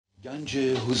گنج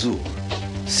حضور،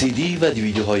 سی دی و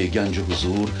دیویدیوهای گنج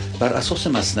حضور بر اساس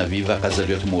مثنوی و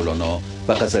غزلیات مولانا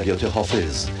و غزلیات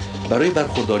حافظ برای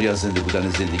برخورداری از زنده بودن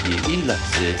زندگی این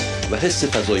لحظه و حس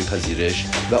فضای پذیرش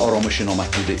و آرامش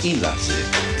نامحدود این لحظه،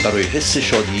 برای حس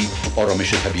شادی،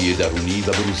 آرامش طبیعی درونی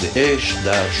و بروز عشق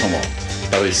در شما،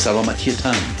 برای سلامتی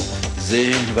تن،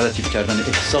 ذهن و لطیف کردن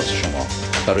احساس شما،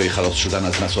 برای خلاص شدن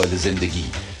از مسائل زندگی،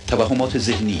 توهمات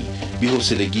ذهنی،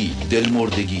 بی‌حوصلگی،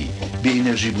 دلمردگی، بی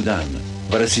انرژی بودن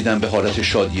و رسیدن به حالت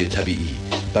شادی طبیعی،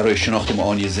 برای شناخت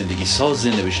معانی زندگی ساز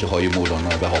نوشته‌های مولانا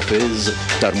و حافظ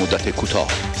در مدت کوتاه.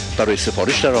 برای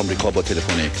سفارش در آمریکا با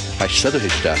تلفن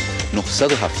 818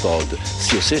 970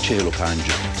 3345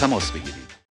 تماس بگیرید.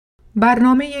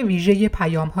 برنامه ویژه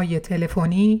پیام‌های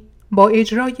تلفنی با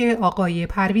اجرای آقای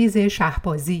پرویز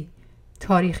شهبازی.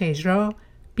 تاریخ اجرا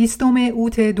 20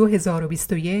 اوت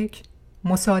 2021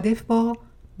 مصادف با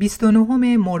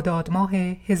 29 مرداد ماه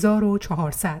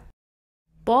 1400.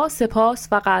 با سپاس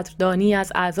و قدردانی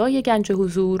از اعضای گنج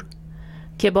حضور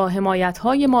که با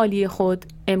حمایت‌های مالی خود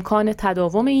امکان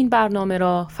تداوم این برنامه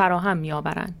را فراهم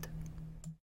می‌آورند.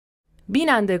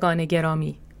 بینندگان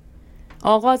گرامی،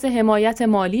 آغاز حمایت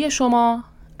مالی شما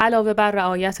علاوه بر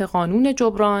رعایت قانون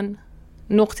جبران،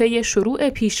 نقطه شروع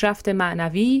پیشرفت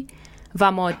معنوی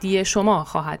و مادی شما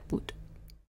خواهد بود.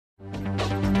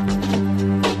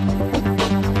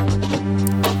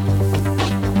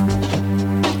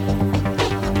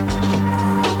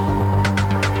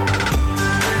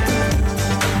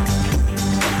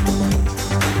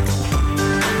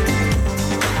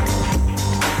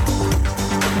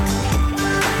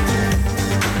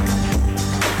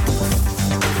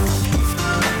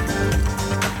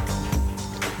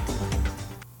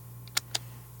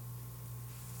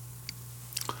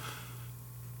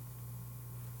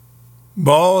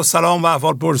 با سلام و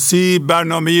احوالپرسی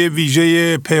برنامه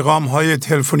ویژه پیغام‌های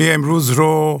تلفنی امروز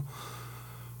رو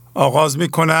آغاز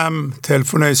می‌کنم.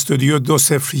 تلفن استودیو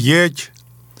 201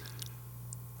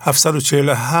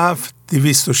 747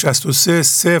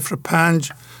 263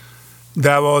 05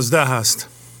 12 هست.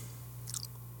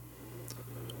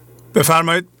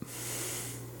 بفرمایید.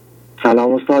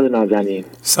 سلام استاد نازنین.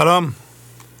 سلام،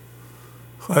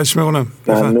 خواهش می‌کنم.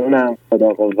 ممنونم. خدا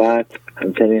قوت.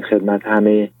 همچنین خدمت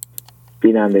همه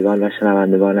بینندگان و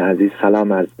شنوندگان عزیز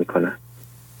سلام عرض میکنم.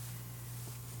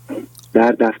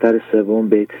 در دفتر سوم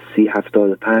بیت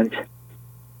 3075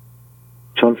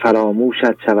 چون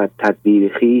فراموشت شود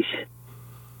تدبیر خیش،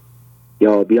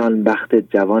 یا بیان بخت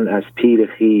جوان از پیر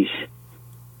خیش.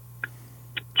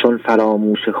 چون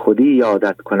فراموش خودی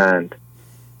یادت کنند،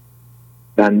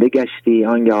 بنده گشتی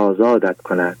آنگه آزادت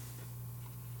کنند.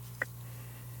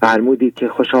 فرمودید که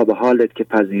خوشا به حالت که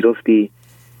پذیرفتی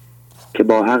که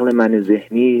با عقل من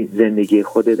ذهنی زندگی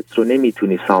خودت رو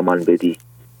نمیتونی سامان بدی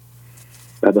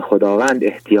و به خداوند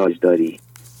احتیاج داری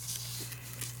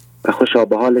و خوشا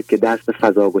به حالت که دست به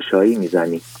فضاگشایی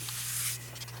میزنی.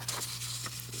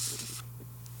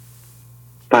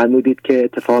 فرمودید که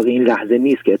اتفاق این لحظه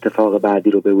نیست که اتفاق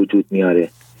بعدی رو به وجود میاره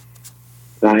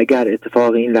و اگر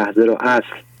اتفاق این لحظه رو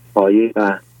اصل، پایه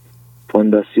و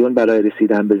فونداسیون برای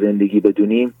رسیدن به زندگی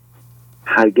بدونیم،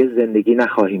 هرگز زندگی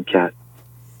نخواهیم کرد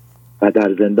و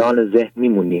در زندان ذهن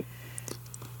میمونیم.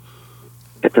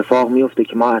 اتفاق میفته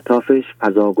که ما اطرافش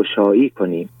فضاگشایی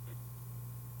کنیم.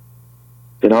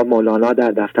 جناب مولانا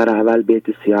در دفتر اول بیت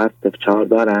 37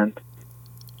 دارند: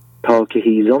 تا که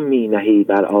هیزم می نهی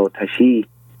بر آتشی،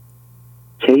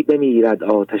 کی بمیرد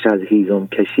آتش از هیزم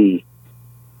کشی.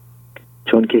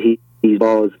 چون که هیز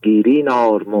بازگیری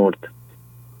نار مرد،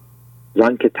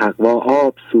 زان که تقوا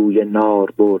آب سوی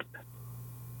نار برد.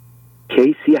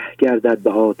 کی سیه گردد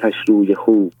به آتش روی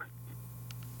خوب،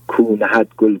 کو نهد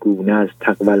گلگونه از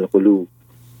تقوی القلوب.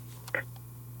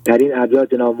 در این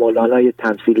ابیات جناب مولانا یه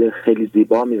تمثیل خیلی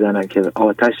زیبا میزنن که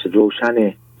آتش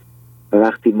روشنه و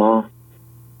وقتی ما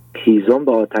هیزم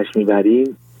به آتش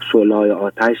میبریم شعله‌های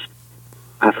آتش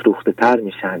افروخته تر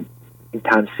میشن. این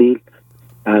تمثیل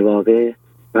در واقع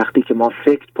وقتی که ما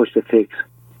فکر پشت فکر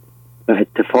و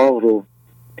اتفاق رو،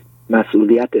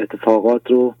 مسئولیت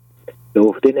اتفاقات رو به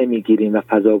عهده نمیگیریم و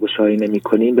فضاگشایی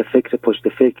نمی‌کنیم، به فکر پشت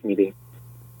فکر میریم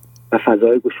و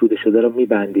فضای گشوده شده رو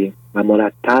میبندیم و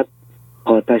مرتب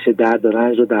آتش درد و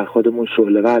رنج رو در خودمون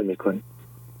شعله‌ور میکنیم.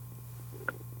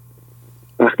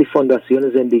 وقتی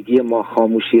فونداسیون زندگی ما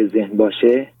خاموشی ذهن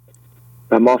باشه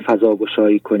و ما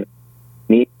فضاگشایی کنیم،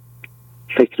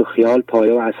 فکر و خیال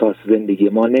پایه و اساس زندگی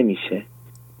ما نمیشه.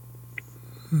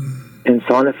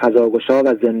 انسان فضاگشا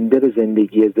و زنده به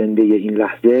زنده این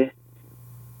لحظه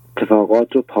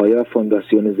اتفاقات رو پایه و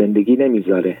فونداسیون زندگی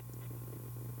نمیذاره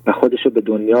و خودشو به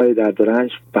دنیای درد و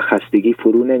رنج و خستگی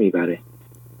فرو نمیبره.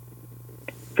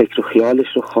 فکر و خیالش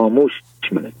رو خاموش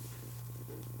کنه.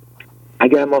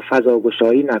 اگر ما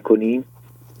فضاگشایی نکنیم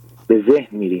به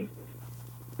ذهن میریم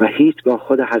و هیچگاه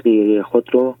خود حقیقی خود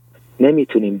رو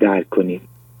نمیتونیم درک کنیم.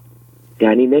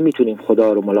 یعنی نمیتونیم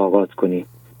خدا رو ملاقات کنیم،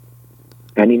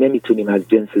 یعنی نمیتونیم از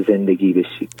جنس زندگی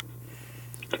بشیم.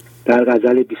 در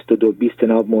غزل 22:20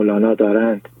 جناب مولانا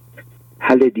دارند: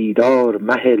 هل دیدار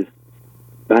مهل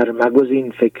بر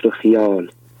مگزین فکر و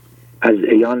خیال، از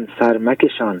عیان سر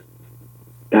مکشان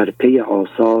در پی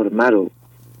آثار مرو.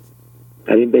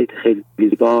 در این بیت خیلی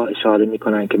زیبا اشاره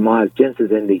میکنن که ما از جنس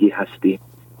زندگی هستیم،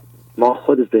 ما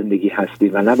خود زندگی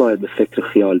هستیم و نباید به فکر و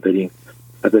خیال بریم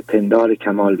و به پندار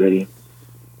کمال بریم.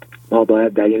 ما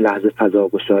باید در این لحظه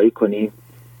فضاگشایی کنیم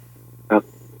و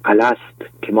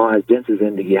الست که ما از جنس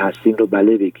زندگی هستیم رو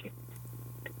بله بگیم.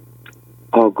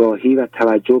 آگاهی و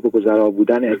توجه به گذرا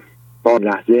بودن با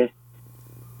لحظه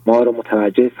ما رو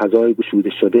متوجه فضای گشوده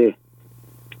شده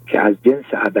که از جنس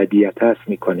ابدیت است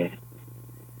میکنه.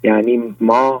 یعنی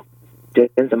ما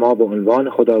جنس ما به عنوان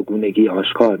خداگونگی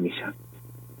آشکار میشن.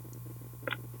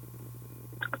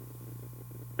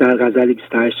 در غزل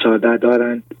 28:14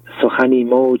 دارند: سخنی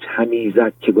موج همی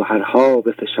زد که گوهرها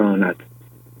بفشاند،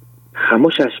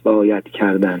 خموشش باید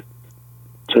کردن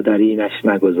چو در اینش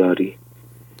نگذاری.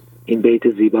 این بیت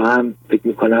زیبا هم فکر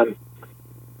میکنم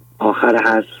آخر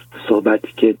هر صحبتی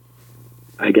که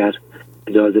اگر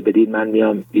اجازه بدید من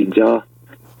میام اینجا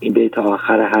این بیت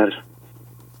آخر هر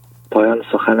پایان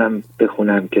سخنم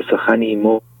بخونم که سخنی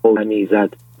موج همی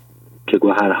زد که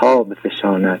گوهرها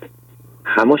بفشاند،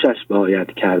 خموشش باید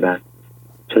کردن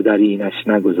چو در اینش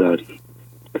نگذاری.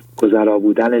 گذرا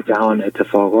بودن جهان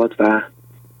اتفاقات و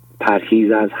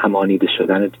پرهیز از همانیده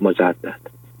شدن مجدد.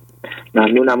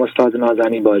 ممنونم استاد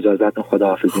نازنین، با اجازهتون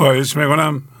خداحافظی. خواهش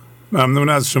میکنم. ممنون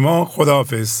از شما.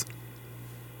 خداحافظ.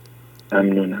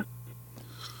 ممنونم.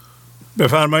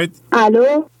 بفرمایید.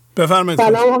 الو. بفرمایید.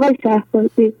 سلام آقای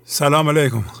شهبازی. سلام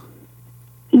علیکم.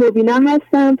 مبینا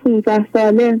هستم، 15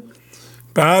 ساله.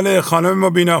 بله خانم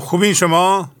مبینا، خوبین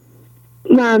شما؟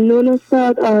 ممنون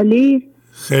استاد، عالی.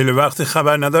 خیلی وقتی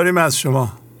خبر نداریم از شما.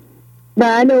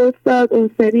 بله استاد، اون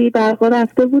سری برقا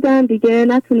رفته بودن دیگه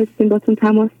نتونستیم باتون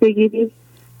تماس بگیریم.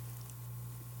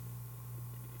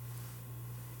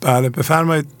 بله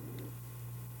بفرمایید.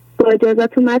 با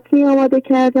اجازهتون متنی آماده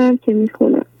کردم که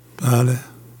میخونم. بله.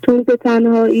 چون به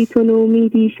تنهایی تو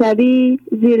نومیدی شوی،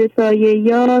 زیر سایه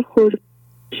یار خور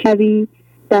شوی.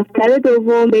 دفتر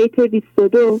دوم بیت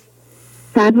 22.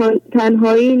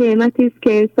 تنهایی نعمتی است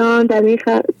که انسان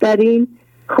در این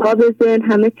خواب ذهن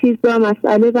همه چیز را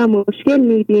مسئله و مشکل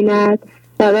می‌بیند.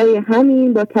 برای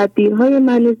همین با تبدیل‌های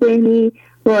من ذهنی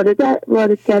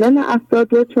وارد کردن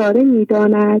افراد را چاره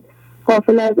می‌داند،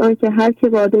 غافل از آن که هر که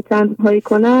وارد تنهایی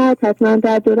کند حتما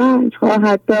درد و رنج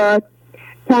خواهد داد.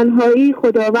 تنهایی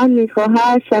خداوند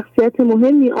می‌خواهد شخصیت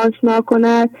مهمی آشنا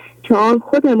کند که آن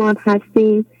خودمان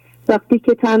هستیم. وقتی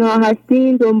که تنها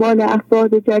هستیم دنبال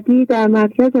افراد جدید در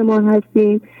مرکزمان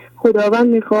هستیم. خداوند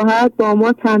می‌خواهد با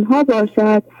ما تنها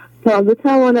باشد تا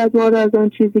بتواند ما را از آن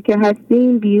چیزی که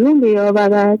هستیم بیرون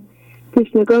بیاورد.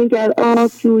 تشنگان گر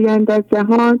آب جویند از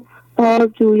جهان،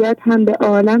 آب جوید هم به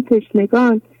عالم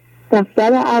تشنگان.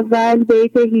 دفتر اول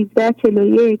بیت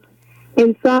 1741.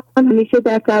 انسان همیشه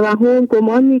در توهم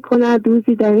گمان می‌کند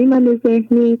روزی در این من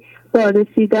ذهنی با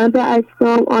رسیدن به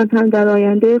اجسام آن هم در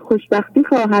آینده خوشبختی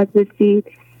خواهد رسید،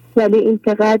 ولی این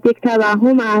فقط یک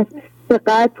توهم است.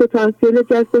 فقط پتانسیل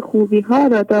جذب خوبی‌ها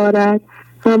را دارد،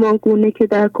 همان گونه که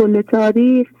در کل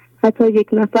تاریخ حتی یک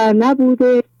نفر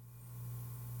نبوده.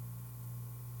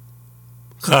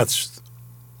 قطع شد.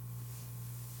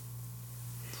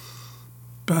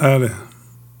 بله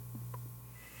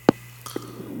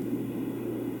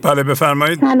بله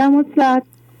بفرمایید. سلام استاد.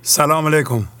 سلام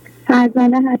علیکم.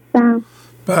 فرزانه هستم.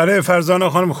 بله فرزانه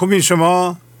خانم، خوبین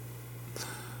شما؟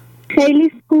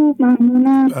 خیلی خوب،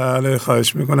 ممنونم. بله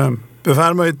خواهش میکنم،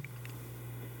 بفرمایید.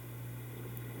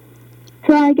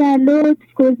 تو اگر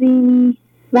لطف گزینی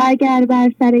و اگر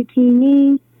بر سر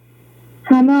کینی،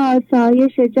 همه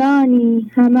آسایش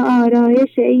جانی همه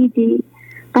آرایش عیدی.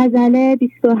 غزل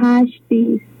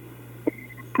 28:20.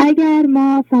 اگر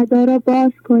ما فضا را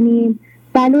باز کنیم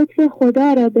و لطف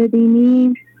خدا را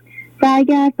ببینیم و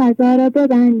اگر فضا را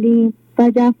ببندیم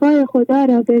و جفای خدا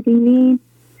را ببینیم،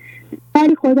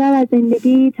 ولی خدا و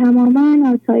زندگی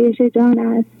تماما آسایش جان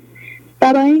است.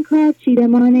 و با این کار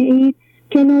چیرمان عید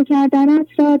که نو کردنت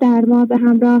را در ما به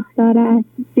همراه دارد،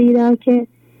 زیرا که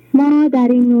ما در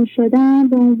این نو شدن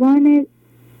به عنوان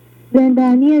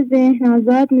زندانی ذهن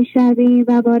آزاد می شویم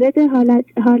و وارد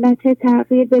حالت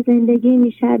تغییر به زندگی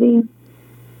می شویم.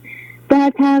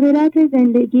 در تغییرات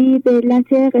زندگی به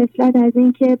علت غفلت از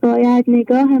اینکه باید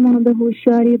نگاهمان به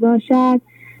هوشیاری باشد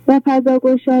و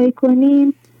فضاگشایی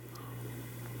کنیم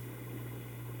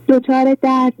دچار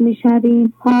درد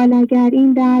می‌شویم. حال اگر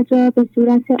این درد را به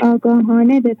صورت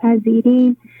آگاهانه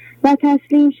بپذیریم و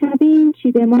تسلیم شویم،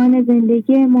 چیدمان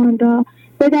زندگیمان را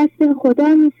به دست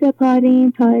خدا می‌سپاریم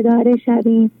تا اداره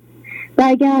شویم. و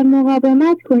اگر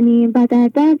مقاومت کنیم و در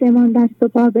دردمان دست و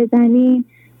پا بزنیم،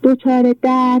 دچار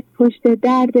درد پشت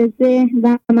درد ذهن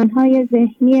و منهای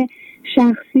ذهنی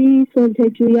شخصی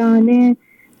سلطه‌جویانه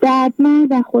دردمند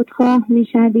و خودخواه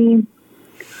می‌شویم.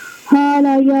 حال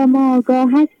آیا ما آگاه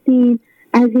هستیم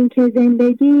از اینکه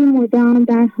زندگی مدام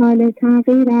در حال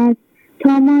تغییر است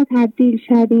تا ما تبدیل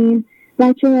شویم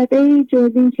و جرأتی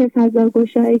جز اینکه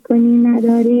فضاگشایی کنیم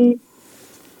نداریم؟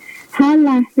 هر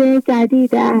لحظه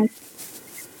جدید است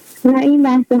و این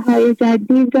لحظه های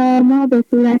جدید را ما به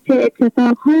صورت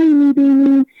اتفاقهایی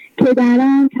می‌بینیم که در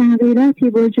آن تغییراتی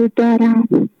وجود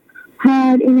دارد.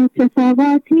 حال این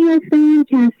اتفاقات می‌افتند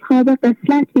که از خواب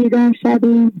غفلت بیدار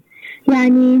شویم،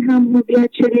 یعنی هم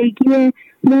هویت شدگی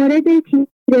مورد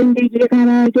زندگی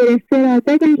قرار گرفته را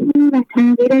بدهیم و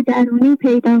تغییر درونی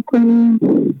پیدا کنیم.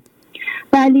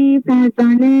 ولی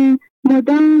فرزانه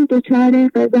مدام دچار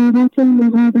قضاوت و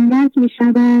مقاومت می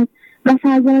شود و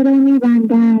فضا را می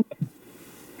بندد.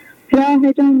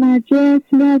 راه جان بر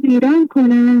جسم را ویران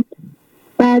کند،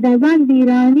 بعد از آن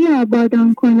ویرانی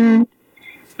آبادان کند.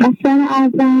 اثر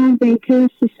اول بیت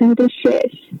 306.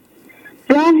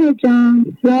 راه جان،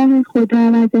 راه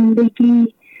خدا و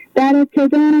زندگی، در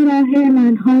ابتدا راه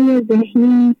منهای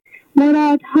ذهنی،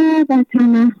 مرادها و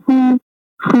طمعها،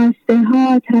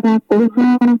 خواسته‌ها،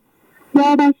 توقعها،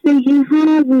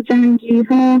 وابستگی‌ها،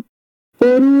 زوجنگی‌ها،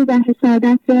 غرور و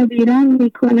حسادت را ویران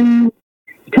می‌کنند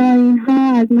تا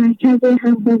اینها از مرکز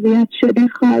هم‌هویت شده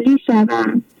خالی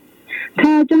شوند،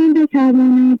 تا جان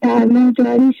بتواند در ما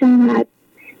جاری شود،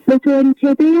 به طوری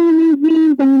که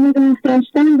بیاموزیم با نگاه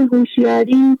داشتن به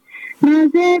هوشیاری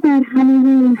ناظر بر همه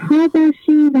اینها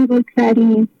باشیم و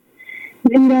بگذریم،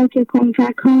 زیرا که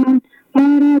کنفکان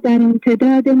ما را در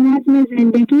امتداد نظم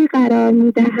زندگی قرار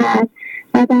می‌دهد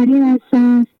و بر این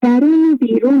اساس درون و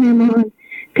بیرونمان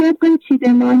طبق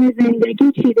چیدمان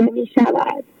زندگی چیده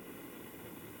می‌شود.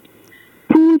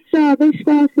 پوست را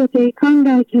بشکست و پیکان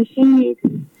را کشید،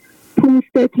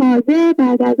 پوست تازه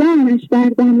بعد از آنش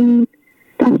بردمید.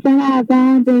 دفتر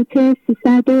اول بیت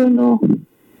 309.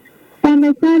 و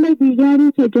مثال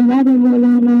دیگری که جناب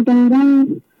مولانا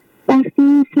دارند،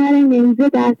 وقتی سر نیزه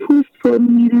در پوست فرو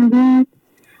می رود،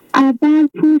 اول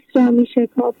پوست را می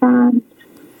شکافند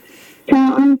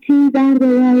تا آن تیر در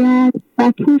بیاید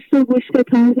و پوست و گوشت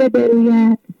تازه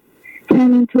بروید.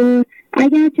 همینطور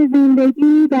اگرچه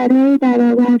زندگی برای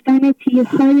درآوردن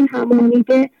تیرهای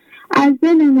همانیده از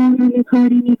دل ما همه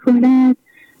کاری می کند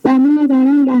و ما در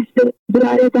آن لحظه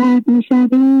دچار درد می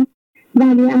شویم،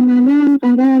 ولی عملا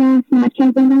قرار است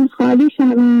مرکزمان خالی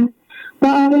شود و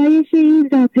آرایش این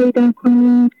را پیدا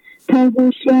کنیم تا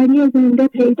هوشیاری زنده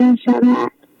پیدا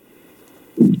شود.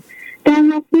 در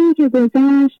هفته‌ای که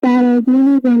گذشت در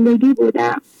آزمون زندگی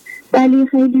بودم، ولی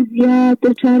خیلی زیاد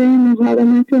دچار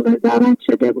مقاومت و قضاوت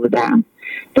شده بودم.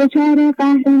 دچار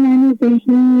قهر من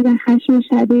ذهنی و خشم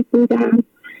شدید بودم،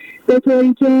 به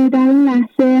طوری که در این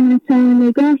لحظه حتی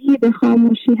نگاهی به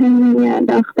خاموشی هم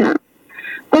نمی‌انداختم.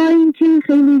 با اینکه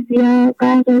خیلی زیاد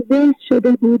غرق ذهن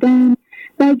شده بودم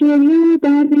و گریه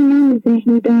درد من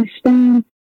ذهنی داشتم،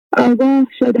 آگاه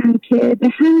شدم که به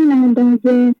همین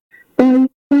اندازه باید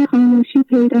خاموشی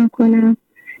پیدا کنم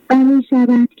و می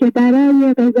شود که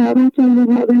برای قضاوت و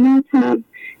مقاومت هم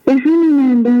به همین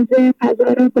اندازه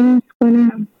فضا را باز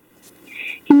کنم.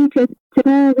 هیچ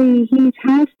اتفاقی، هیچ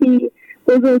حرفی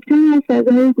بزرگتر از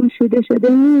فضای گشوده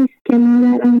شده نیست که ما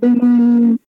در آن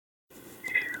بمانیم.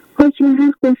 حکم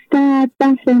حق گسترد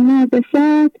بحر ما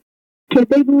بساط، که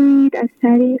بگویید از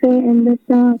طریق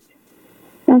انبساط.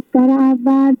 دفتر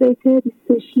اول بیت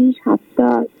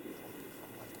 26-70.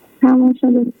 تمام شد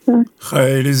استاد.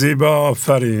 خیلی زیبا،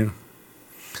 آفرین.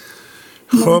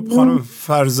 خب خانم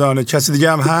فرزانه، کسی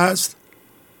دیگه هم هست؟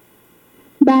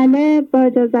 بله، با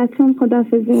اجازتون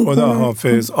خداحافظی. خدا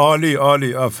حافظ. عالی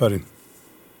عالی، آفرین.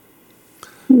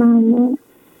 ممنون.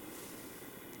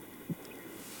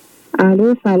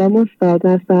 الو، سلام استاد،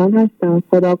 نسترن هستم.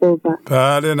 خدا قوت.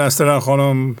 بله نسترن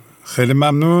خانم، خیلی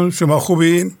ممنون. شما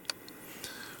خوبین؟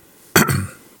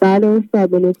 بله استاد،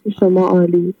 به لطف شما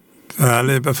عالی.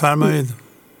 بله بفرمایید.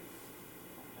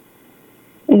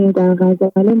 در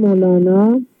غزل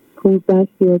مولانا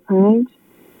 1535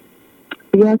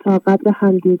 بیا تا قدر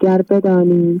همدیگر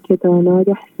بدانیم که تا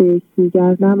ناگه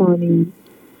دیگر نمانیم.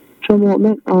 چو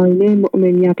مؤمن آینه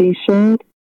مؤمن یقین شد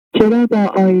چرا با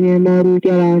آینه ما رو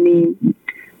گرانیم؟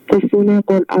 فسون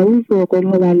قل اعوذ و قل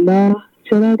هو الله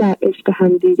چرا در عشق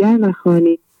همدیگر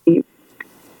نخوانیم؟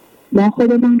 ما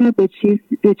خودمان را به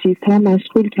چیزها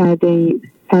مشغول کرده ایم.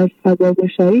 پس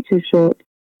فضاگشایی چه شد؟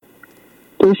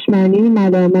 دشمنی،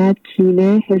 ملامت،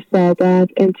 کینه، حسادت،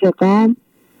 انتقام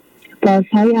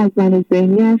بازهایی از من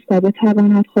ذهنی است تا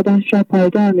بتواند خودش را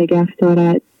پایدار نگه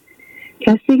دارد.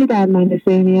 کسی که در من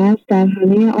ذهنی است در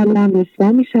همه عالم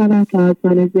رسوا می شود تا از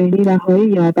من ذهنی رهایی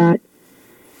یابد.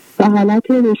 و حالت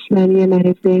دشمنی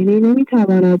من ذهنی نمی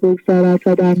تواند بگذارد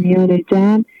تا در میان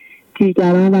جمع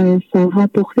دیگران و انسانها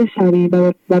پخته شویم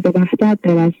و به وحدت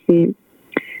برسیم.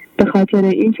 به خاطر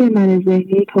اینکه من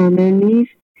ذهنی کامل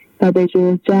نیست و به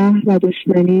جز جهل و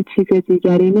دشمنی چیز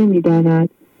دیگری نمی داند.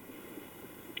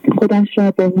 خودش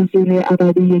را به حضور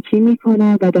ابدی یکی می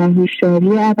کند و در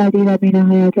هوشیاری ابدی و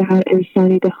بی‌نهایت هر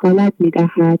انسانی دخالت می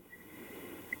دهد.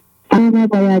 اما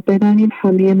باید بدانیم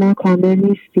همه ما کامل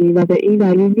نیستیم و این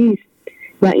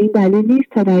دلیل نیست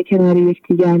تا در کنار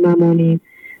یکدیگر نمانیم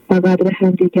و قدر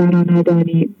همدیگر را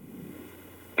ندانیم.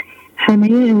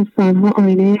 همه انسان ها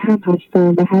آینه هم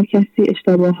هستند و هر کسی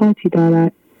اشتباهاتی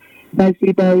دارد و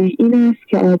زیبایی این است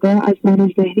که آگاه از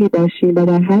من ذهنی باشیم و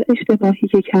در هر اشتباهی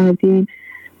که کردیم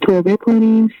توبه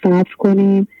کنیم، صبر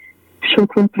کنیم،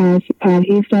 شکر و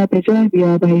پرهیز را به جای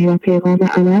بیاوریم و پیغام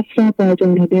الست را با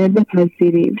جان و دل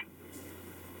بپذیریم.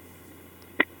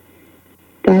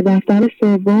 در دفتر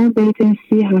سوم بیت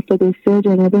 3073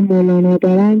 جناب مولانا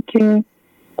دارند که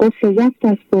قفل زفت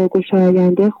است و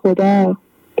گشاینده خدا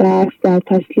دست در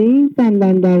تسلیم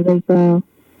زندن در رضا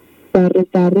ذره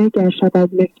ذره گر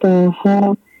شود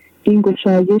مفتاحها این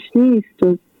گشایش نیست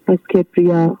جز از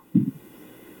کبریا.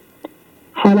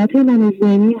 حالت من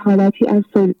ذهنی حالتی از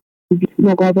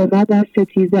مقاومت و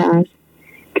ستیزه است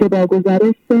که با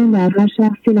گذر سن در هر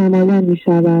شخصی نمایان می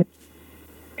شود.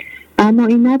 اما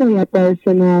این نباید باعث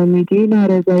ناامیدی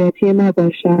نارضایتی ما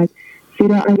باشد،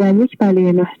 زیرا اگر یک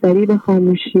بلای محضری به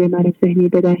خاموشی من ذهنی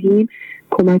بدهیم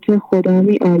کمک خدا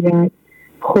می آید.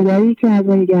 خدایی که از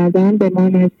روی گردن به ما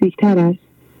نزدیکتر است.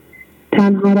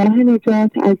 تنها راه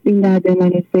نجات از این درد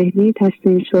من ذهنی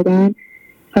تسلیم شدن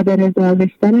و به رضا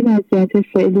رسیدن وضعیت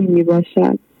فعلی می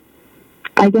باشد.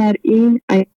 اگر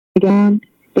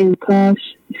انکاش،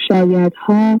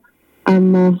 شایدها،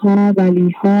 اماها،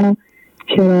 ولیها،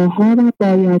 چراها و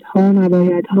بایدها،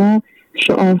 نبایدها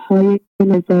شعارهای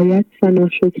نزایت و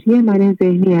ناشکری من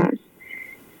ذهنی است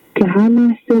که هر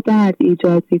لحظه درد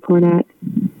ایجاد می کند.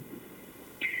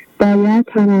 باید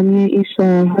تمامی این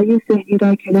شعارهای ذهنی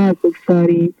را کنار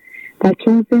بگذاریم و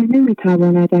چون ذهن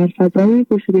نمی‌تواند در فضای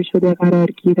گشوده شده قرار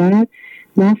گیرد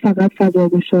ما فقط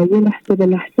فضاگشایی لحظه به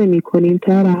لحظه می‌کنیم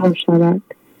تا رها شود.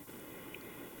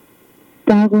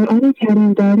 در قرآن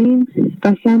کریم داریم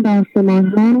قسم به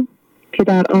آسمان‌ها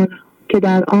که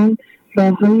در آن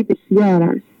راه‌های بسیار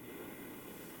است.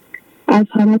 از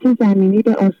حالت زمینی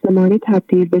به آسمانی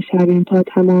تبدیل بشویم تا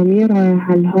تمامی راه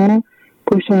حل‌ها،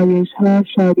 گشایش‌ها،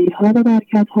 شادی‌ها و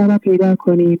برکت‌ها را پیدا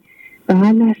کنیم و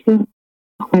هر لحظه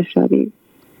خوش شویم.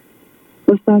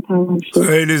 استاد تمام شد.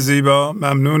 خیلی زیبا،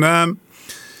 ممنونم.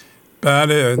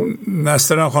 بله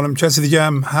نسترن خانم کسی دیگه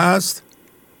هم هست؟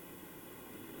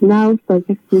 نه استاد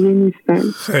کسی دیگه نیستن.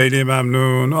 خیلی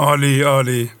ممنون، عالی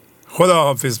عالی. خدا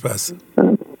حافظ. پس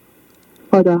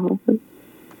خدا حافظ.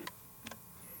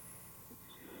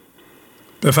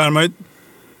 بفرمایید.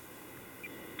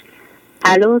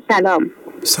 الو سلام.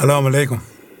 سلام علیکم.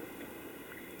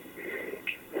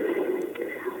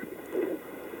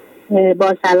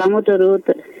 با سلام و درود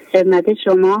خدمت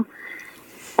شما.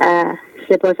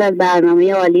 سپاس از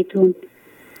برنامه عالیتون.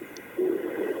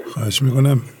 خواهش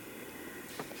میکنم.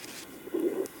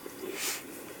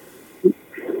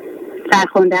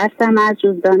 فرخنده هستم از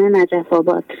جوزدان نجف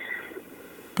آباد.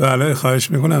 بله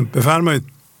خواهش میکنم بفرمایید.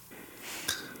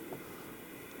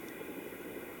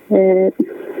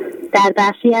 در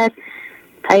بخشی از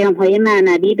پیام‌های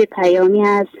معنوی به پیامی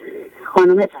از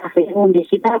خانم فخریه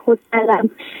قمشی برخورد کردم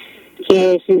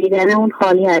که شنیدن اون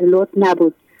خالی از لطف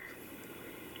نبود.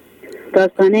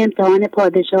 داستان امتحان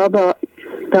پادشاه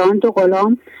به آن دو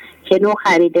غلام که نو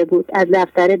خریده بود از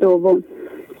دفتر دوم.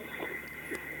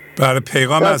 بله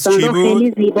پیغام از کی بود؟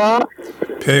 خیلی زیبا.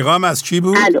 پیغام از کی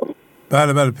بود؟ الو.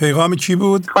 بله پیغام کی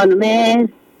بود؟ خانم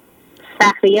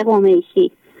فخریه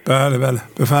قمشی. بله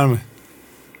بفرمایید.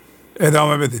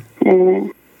 ادامه بدید.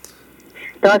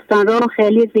 داستان رو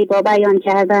خیلی زیبا بیان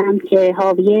کردم که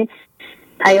حاوی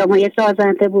پیام‌های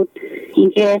سازنده بود.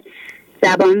 اینکه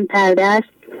زبان پرده است،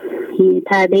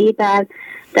 پرده‌ای بر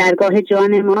درگاه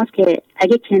جان ماست که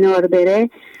اگه کنار بره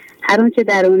هر اون چه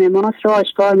درون ماست رو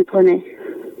آشکار میکنه.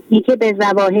 اینکه به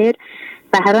ظواهر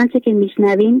و هر آنچه که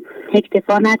میشنویم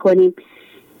اکتفا نکنیم،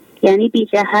 یعنی بی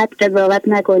جهت قضاوت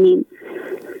نکنیم.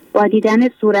 با دیدن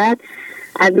صورت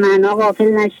از معنا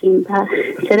غافل نشیم،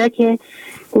 چرا که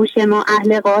گوش ما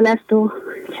اهل قال است و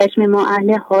چشم ما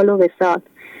اهل حال و وصال.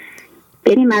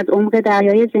 بریم از عمق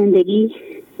دریای زندگی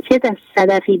چه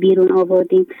صدفی بیرون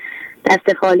آوردیم،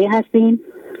 دست خالی هستیم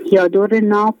یا دور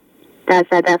ناب در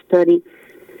صدف داریم.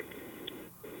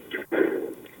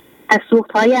 از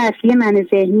سوختهای اصلی من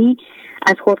ذهنی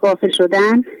از خود غافل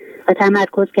شدن و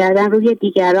تمرکز کردن روی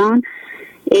دیگران،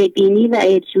 عیب‌بینی و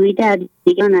عیب‌جویی در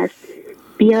دیگران است.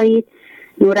 بیایید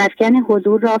نورافکن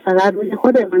حضور را فقط روی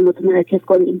خودمان متمرکز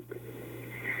کنیم.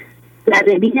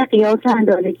 ذره‌بین قیاس و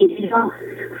اندازه‌گیری را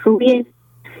روی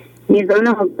میزان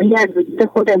آگاهی از وجود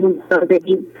خودمون قرار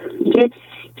بدیم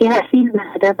که هستیم و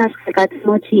هدف از خلقت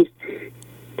ما چیست،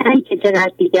 نه که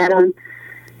چقدر دیگران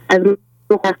از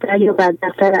مختلف یا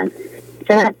بدبخترند،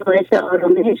 چقدر باعث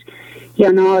آرامش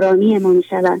یا ناآرامی ما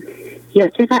میشوند، یا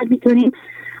چقدر میتونیم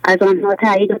از آنها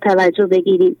تایید و توجه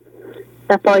بگیریم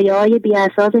و پایه‌های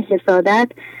بی‌اساس حسادت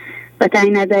و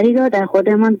تنگ نظری را در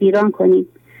خودمان ویران کنیم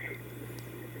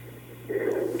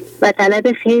و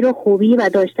طلب خیر و خوبی و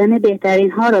داشتن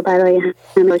بهترین ها را برای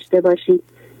هم داشته باشیم.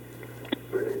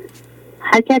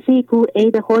 هر کسی کو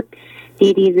عیب خود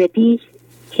دیدی ز پیش،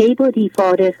 کی بودی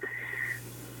فارغ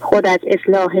خود از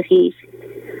اصلاح خویش.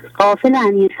 غافل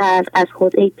این خلق از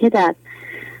خود ای پدر،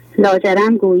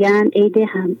 لاجرم گویند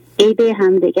عیب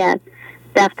همدیگر.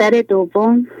 دفتر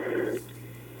دوم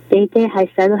بیت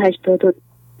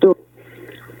 882.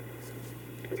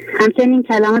 همچنین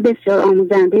کلام بسیار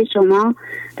آموزنده شما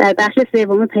در بخش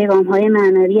سوم پیغام‌های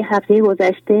معنوی هفته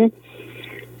گذشته،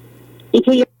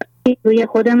 اینکه روی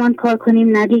خودمان کار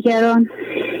کنیم نه دیگران،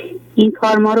 این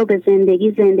کار ما رو به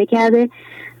زندگی زنده کرده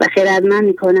و خردمند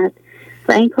می‌کند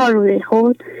و این کار روی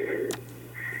خود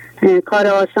کار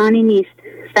آسانی نیست،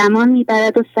 زمان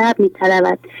میبرد و صبر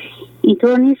میطلبد.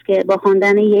 اینطور نیست که با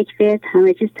خواندن یک فرد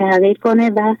همه چیز تغییر کنه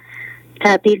و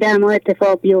تبدیل در ما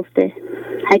اتفاق بیفته.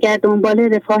 اگر دنبال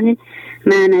رفاه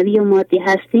معنوی و مادی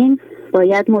هستیم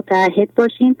باید متعهد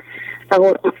باشیم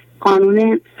و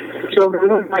قانون جبران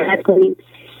رو رعایت کنیم،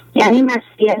 یعنی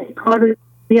مسئولیت کار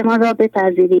روی ما را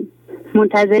بپذیریم.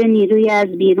 منتظر نیروی از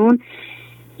بیرون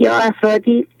یا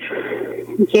افرادی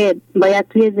که باید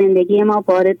توی زندگی ما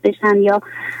وارد بشن یا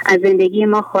از زندگی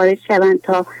ما خارج شوند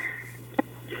تا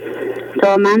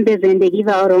من به زندگی و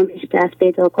آرامش دست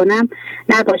پیدا کنم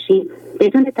نباشیم.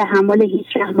 بدون تحمل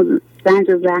هیچ رنج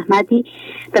و زحمتی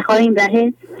بخواهیم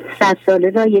ره 100 ساله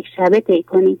را یک شبه طی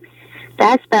کنیم.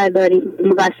 دست برداریم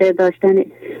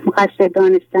مقصر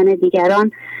دانستن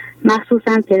دیگران،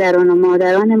 مخصوصا پدران و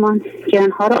مادرانمان که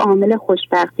آنها را عامل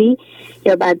خوشبختی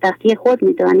یا بدبختی خود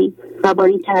می‌دانیم و با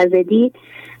این طرز دید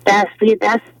دست روی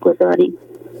دست گذاریم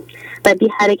و بی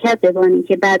حرکت بمانیم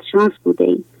که بد شانس بوده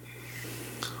ایم.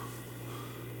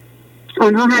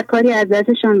 آنها هر کاری از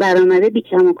دستشان برآمده بی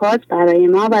کم و کاست برای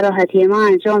ما و راحتی ما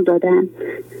انجام دادند.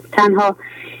 تنها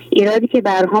ایرادی که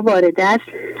بر آنها وارد است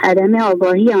عدم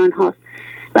آگاهی آنهاست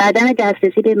و عدم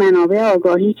دسترسی به منابع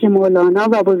آگاهی که مولانا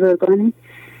و بزرگان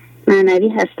معنوی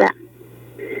هستند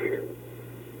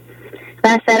و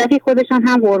از طرفی خودشان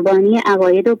هم قربانی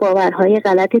عقاید و باورهای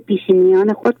غلط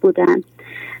پیشینیان خود بودند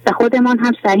و خودمان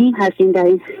هم سهیم هستیم در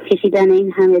این کشیدن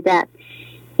این همه درد.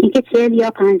 اینکه 40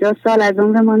 یا 50 سال از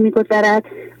عمرمان می‌گذرد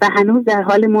و هنوز در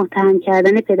حال متهم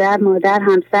کردن پدر، مادر،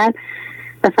 همسر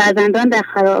و فرزندان در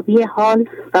خرابی حال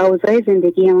و اوضاع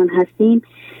زندگیمان هستیم،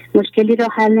 مشکلی را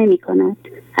حل نمی‌کند.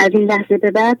 از این لحظه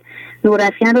به بعد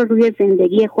نورافکن را روی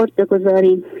زندگی خود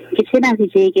بگذاریم که چه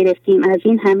نتیجه‌ای گرفتیم از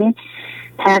این همه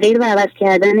تغییر و عوض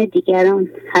کردن دیگران،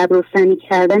 ابروسنی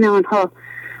کردن آنها.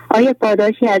 آیا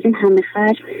پاداشی از این همه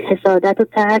خشم، حسادت و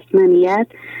ترس، منیت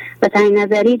و تنگ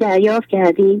نظری دریافت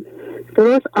کردیم؟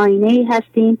 درست آینه‌ای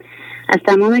هستیم از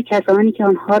تمام کسانی که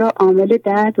آنها را عامل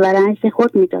درد و رنج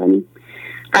خود می‌دانیم.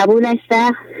 قبولش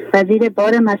سخت و زیر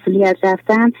بار مسئولیت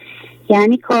رفتن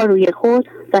یعنی کار روی خود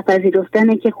و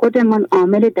پذیرفتن که خودمان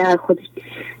عامل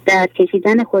درد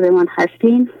کشیدن خودمان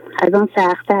هستیم از آن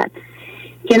سخت‌تر.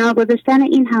 کنار گذاشتن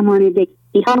این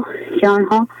همانیدگی‌ها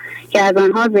که از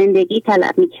آنها زندگی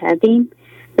طلب می‌کردیم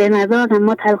به مذاق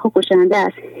ما تلخ و کشنده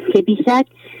است که بیشک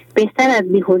بهتر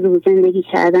از بی‌حضور زندگی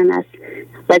کردن است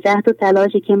و جهد و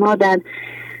تلاشی که ما در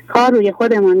کار روی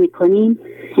خودمان می‌کنیم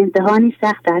امتحانی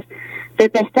سخت است.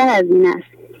 بهتر از این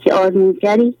است که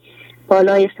آزمونگری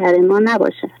بالای سر ما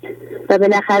نباشد و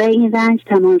بالاخره این رنج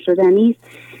تمام شدنی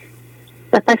است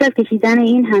و پس از کشیدن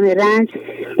این همه رنج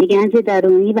به گنج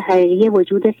درونی و حقیقی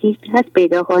وجود خویش دست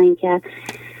پیدا خواهیم کرد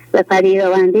و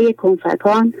پریراونده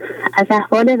کنفکان از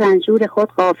احوال رنجور خود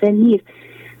غافل نیست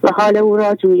و حال او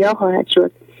را جویا خواهد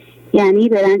شد. یعنی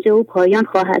به رنج او پایان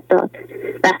خواهد داد.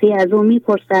 وقتی از او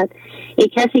میپرسد ای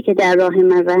کسی که در راه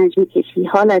من رنج میکشی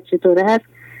حالت چطور است؟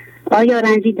 آیا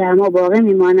رنجی در ما باقی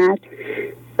میماند؟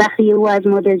 وقتی او از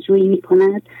ما دلجویی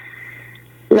میکند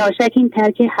لاشک این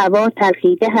ترک هوا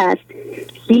تلخیده هست،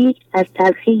 لیک از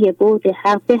تلخی بود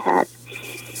حق به هست.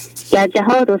 گر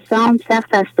جهاد و سام سخت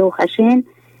است و خشن،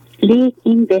 لیک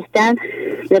این بهتر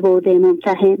ز بود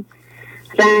ممتحن.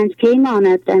 رنج کی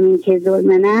ماند زمین که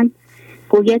ظلمنن،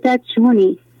 گویدت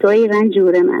چونی توی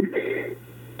رنجور من.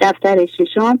 دفتر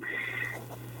ششم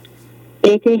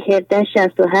بیت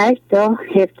 1768 تا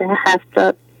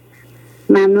 1770.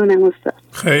 ممنونم استاد.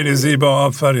 خیلی زیبا،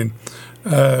 آفرین.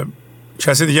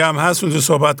 کسی دیگه هم هست اونجا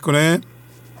صحبت کنه؟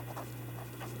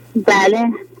 بله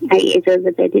اگه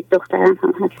اجازه بدید دخترم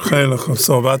هم هست. خیلی خوب،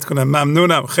 صحبت کنم.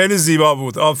 ممنونم، خیلی زیبا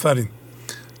بود، آفرین.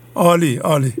 عالی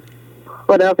عالی.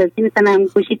 خداحافظی میکنم،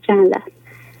 گوشید چند لحظه.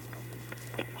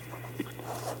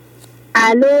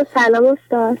 الو سلام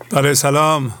استاد. بله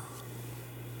سلام.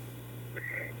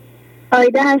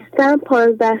 آیده هستم،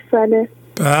 15 ساله.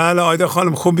 بله آیده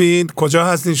خانم، خوبین؟ کجا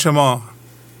هستین شما؟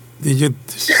 دیگه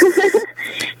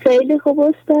خیلی خوب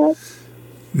استاد.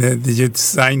 نه دیگه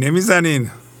زنگ نمیزنین.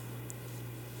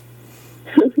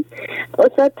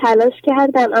 استاد تلاش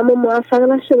کردم اما موفق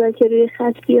نشدم که روی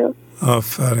خط بیام.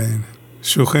 آفرین،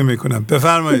 شوخی میکنم،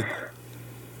 بفرمایید.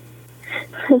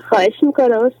 خواهش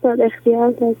میکنم استاد،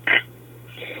 اختیار دارید.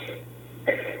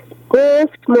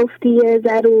 گفت مفتی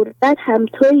ضرورت هم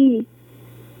تویی،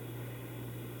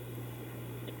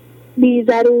 بی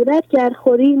ضرورت گر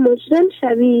خوری مجرم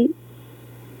شوی.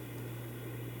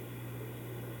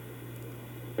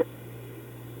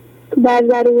 بر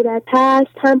ضرورت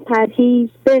هست هم پرهیز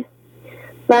به،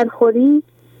 برخوری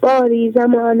باری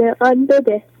زمان آن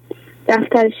بده.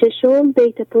 دفتر ششم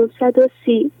بیت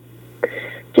 530.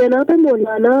 جناب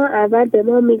مولانا اول به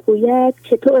ما میگوید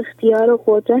که تو اختیار و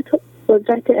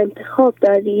قدرت انتخاب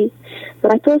داری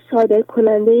و تو صادر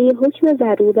کننده حکم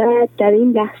ضرورت در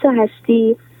این لحظه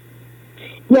هستی.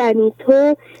 یعنی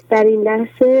تو در این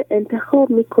لحظه انتخاب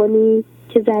میکنی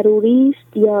که ضروری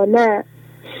است یا نه.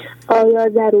 آیا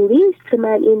ضروری است که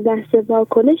من این لحظه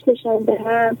واکنش نشان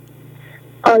دهم؟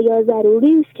 آیا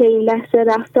ضروری است که این لحظه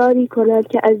رفتاری کنم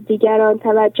که از دیگران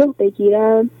توجه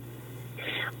بگیرم؟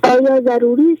 آیا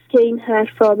ضروری است که این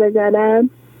حرف را بزنم؟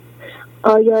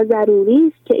 آیا ضروری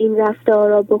است که این رفتار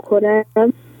را بکنم؟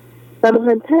 و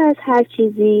مهمتر از هر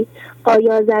چیزی،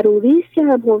 آیا ضروری است که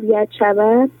هم هویت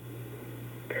شوم؟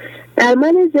 در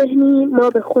من ذهنی ما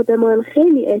به خودمان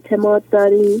خیلی اعتماد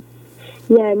داریم،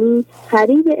 یعنی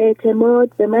فریب اعتماد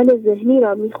به من ذهنی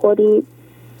را میخوریم،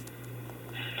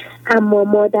 اما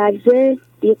ما در ذهن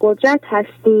بی قدرت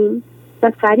هستیم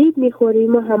و فریب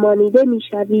میخوریم و همانیده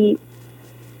میشویم.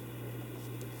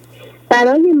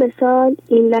 برای مثال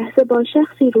این لحظه با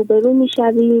شخصی روبرو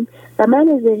میشویم و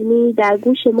من ذهنی در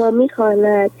گوش ما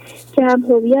میخواند که هم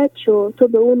هویت شو، تو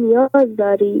به اون نیاز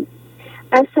داری.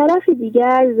 از طرف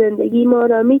دیگر زندگی ما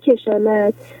را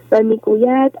میکشاند و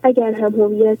میگوید اگر هم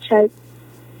هویت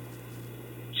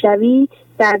شوی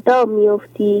در دام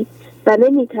میافتی و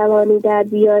نمیتوانی در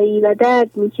بیایی و درد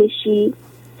میکشی.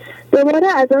 دوباره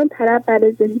از آن طرف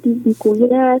بر ذهنی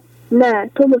میگوید نه،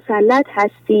 تو مسلط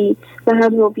هستی و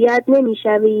هم هویت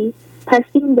نمیشوی، پس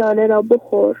این دانه را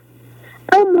بخور.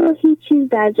 اما هیچ چیز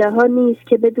در جهان نیست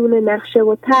که بدون نقشه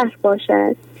و طرح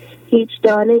باشد. هیچ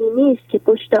دانه ای نیست که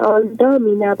پشت آن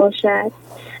دامی نباشد.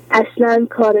 اصلا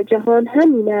کار جهان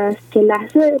همین است که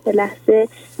لحظه به لحظه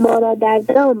ما را در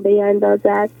دام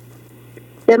بیندازد.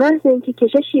 به محض اینکه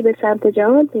کششی به سمت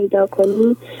جهان پیدا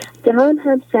کنیم، جهان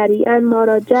هم سریعا ما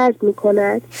را جذب می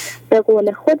کند. به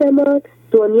قول خودمان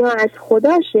دنیا از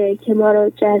خداشه که ما را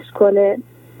جذب کنه.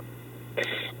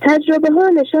 تجربه ها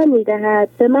نشان می دهد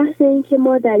به محض اینکه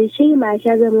ما دریچه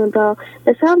مرکزمون را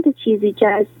به سمت چیزی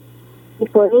جذب می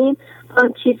کنیم،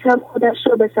 آن چیز هم خودش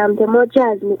را به سمت ما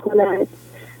جذب می کند.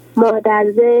 ما در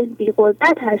ذهن بی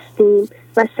قدرت هستیم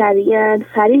و سریعا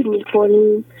فریب می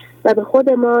خوریم و به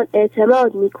خودمان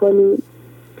اعتماد می کنیم.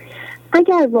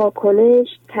 اگر واکنش،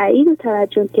 تایید و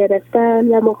توجه گرفتن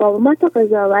و مقاومت و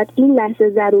قضاوت این لحظه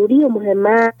ضروری و مهم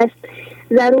است،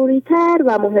 ضروری تر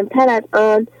و مهمتر از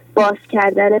آن باز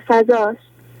کردن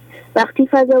فضاست. وقتی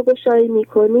فضا گشایی می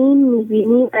کنیم می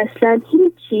بینیم اصلا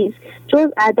هیچ چیز جز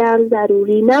عدم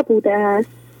ضروری نبوده است.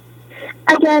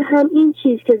 اگر هم این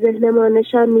چیز که ذهن ما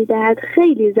نشان می دهد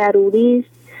خیلی ضروری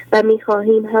است و می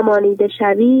خواهیم همانیده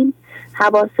شویم،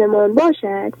 حواسمان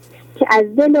باشد که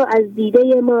از دل و از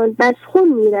دیده ما بس خون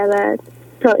می رود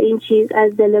تا این چیز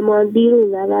از دلمان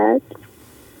بیرون رود.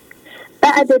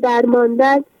 بعد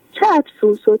درماندن چه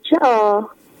افسوس و چه آه،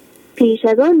 پیش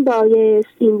از آن بایست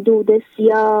این دود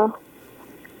سیاه.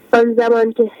 آن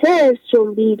زمان که حرص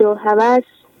جنبید و هوس،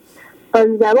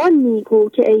 آن زمان میگو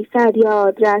که ای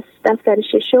فریاد رس. دفتر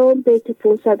ششم بیت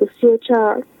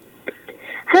 534.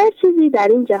 هر چیزی در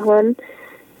این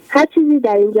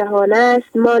جهان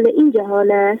است مال این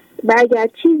جهان است و اگر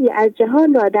چیزی از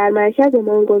جهان را در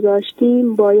مرکزمان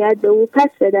گذاشتیم باید به او پس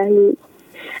بدهیم.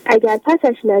 اگر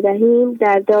پسش ندهیم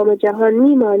در دام جهان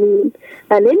میمانیم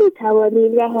و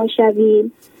نمیتوانیم رها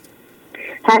شویم.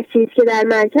 هر چیز که در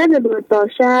مرکز بود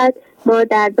باشد ما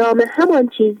در دام همان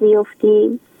چیز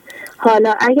میافتیم.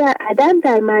 حالا اگر عدم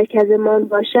در مرکزمان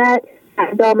باشد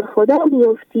در دام خدا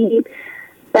میافتیم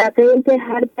و از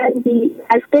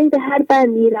قید هر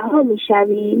بندی رها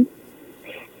میشویم.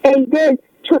 ای دل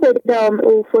چو به دام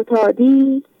او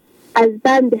فتادی، از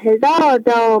بند 1000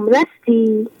 دام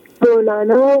رستی.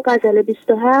 مولانا، غزل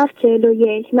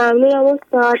 27:41. ممنونم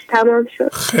استاد، تمام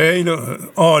شد. خیلی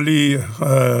عالی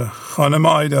خانم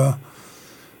آیدا.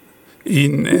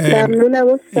 این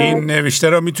نوشته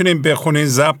را میتونید بخونید،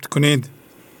 ضبط کنید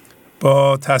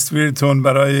با تصویرتون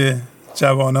برای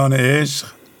جوانان عشق.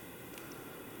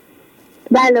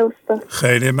 بله استاد.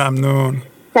 خیلی ممنون.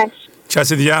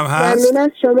 کسی دیگه هم هست؟ ممنون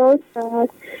از شما استاد.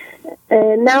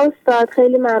 نه استاد،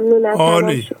 خیلی ممنونم.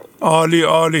 عالی عالی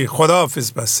عالی.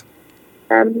 خداحافظ. بس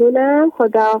ممنونم.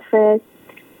 خداحافظ.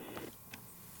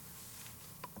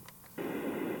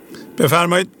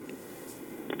 بفرمایید.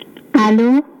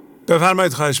 الو.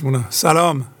 بفرمایید. خواهش می‌کنم.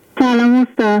 سلام. سلام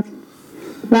استاد،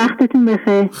 وقتتون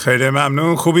بخیر. خیلی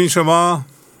ممنون. خوبین شما؟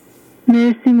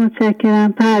 مرسی،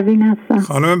 متشکرم. پروین هستم.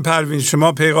 خانم پروین،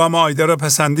 شما پیغام آیدا را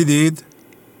پسندیدید؟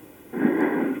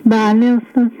 بله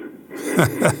استاد.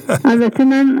 البته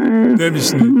من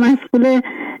مشغول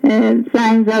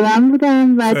زنگ زدن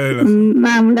بودم و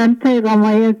معمولا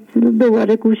پیغام‌های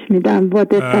دوباره گوش میدم، با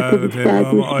دقت بیشتر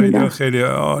گوش میدم. خیلی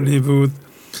عالی بود.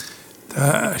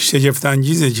 شگفت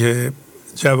انگیزه که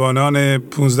جوانان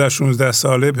 15-16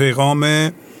 ساله پیغام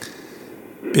به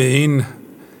این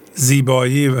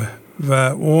زیبایی و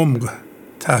عمق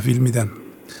تحویل میدن.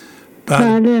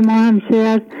 بله، ما همیشه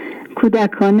از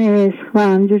کودکان عشق و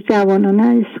همجور جوانان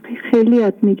عشق خیلی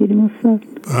یاد میگیریم استاد.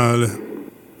 بله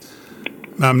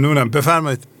ممنونم.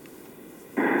 بفرمایید.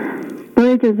 با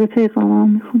اجازه پیغامم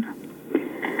میخونم.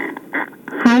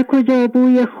 هر کجا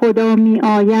بوی خدا می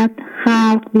آید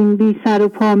خلق بین بی سر و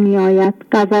پا می آید.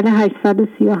 غزل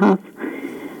 837.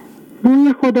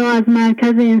 بوی خدا از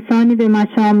مرکز انسانی به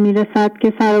مشام می رسد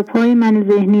که سر و پای من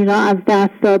ذهنی را از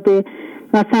دست داده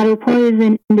و سر و پای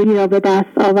زندگی را به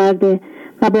دست آورده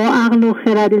و با عقل و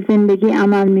خرد زندگی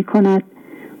عمل می کند.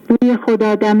 بوی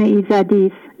خدا دم ایزدی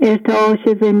است، ارتعاش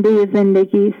زنده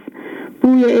زندگی است.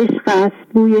 بوی عشق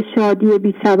است، بوی شادی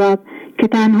بی سبب که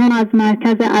تنها از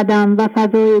مرکز عدم و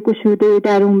فضای گشوده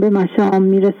درون به مشام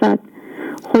می رسد.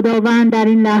 خداوند در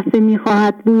این لحظه می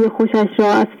خواهد بوی خوشش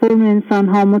را از فرم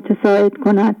انسانها متساعد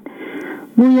کند.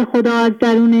 بوی خدا از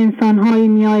درون انسانهایی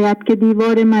می آید که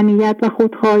دیوار منیت و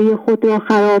خودخواهی خود را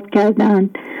خراب کردند،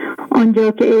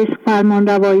 آنجا که عشق فرمان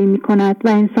روایی می کند و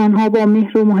انسانها با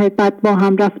مهر و محبت با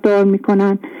هم رفتار می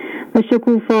کنند و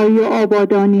شکوفایی و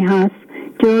آبادانی هست.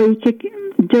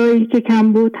 جایی که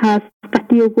کمبود هست،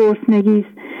 قحطی و گرسنگی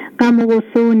است، غم و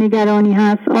غصه و نگرانی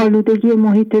هست، آلودگی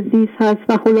محیط زیست هست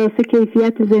و خلاصه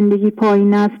کیفیت زندگی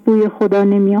پایین است، بوی خدا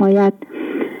نمی آید.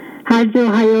 هر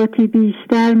جا حیاتی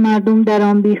بیشتر، مردم در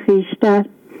آن بی خویشتر.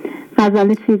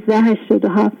 غزل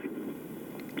 1387.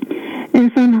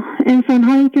 انسان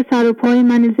هایی که سر و پای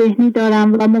من ذهنی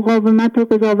دارند و مقاومت و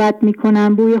قضاوت می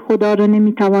کنند بوی خدا را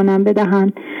نمی توانند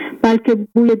بدهند، بلکه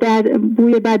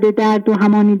بوی بد درد و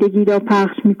همانیدگی را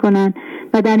پخش می کنند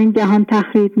و در این جهان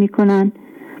تخریب می کنند.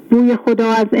 بوی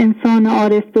خدا از انسان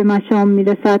عارف به مشام می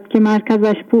رسد که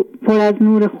مرکزش پر از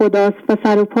نور خداست و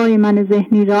سر و پای من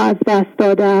ذهنی را از دست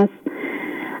داده است.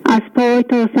 از پای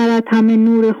تا سرت همه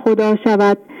نور خدا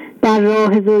شود، در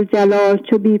راه ذوالجلال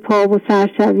چو بی پا و سر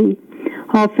شوی.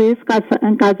 حافظ،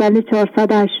 غزل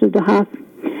 487.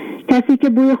 کسی که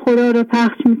بوی خدا را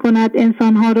پخش می کند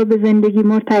انسانها را به زندگی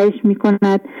مرتعش می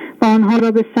کند و آنها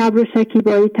را به صبر و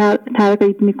شکیبایی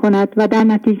ترغیب می کند و در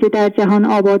نتیجه در جهان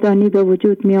آبادانی به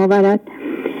وجود می آورد.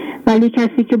 ولی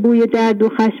کسی که بوی درد و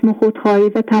خشم و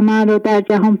خودخواهی و طمع را در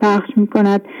جهان پخش می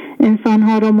کند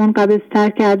انسانها را منقبض‌تر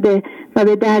کرده و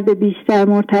به درد بیشتر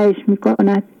مرتعش می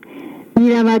کند.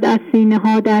 می رود از سینه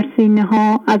ها در سینه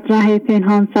ها، از ره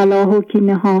پنهان صلاح و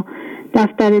کینه ها.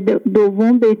 دفتر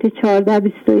دوم بیت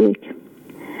 14-21.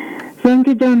 زن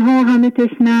که جانها همه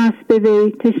تشنه است به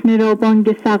وی، تشنه را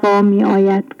بانگ سقا می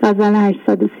آید. غزل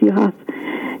 837.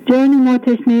 جان ما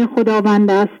تشنه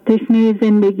خداوند است، تشنه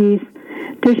زندگی است،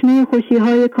 تشنه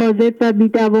خوشی‌های کاذب و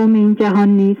بی‌دوام این جهان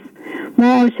نیست. ما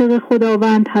عاشق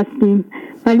خداوند هستیم،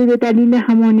 ولی به دلیل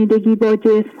همانیدگی با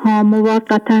جسم‌ها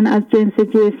موقتاً از جنس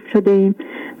جسم شده ایم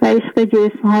و عشق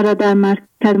جسم‌ها را در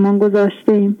مرکزمان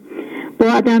گذاشته ایم. با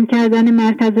عدم کردن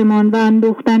مرکزمان و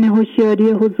اندوختن هوشیاری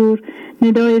حضور،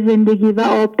 ندای زندگی و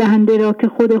آب دهنده را که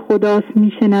خود خداست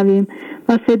میشنویم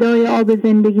و صدای آب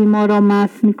زندگی ما را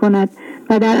مست می‌کند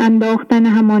و در انداختن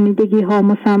همانیدگی ها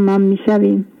مصمم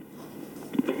می‌شویم.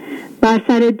 بر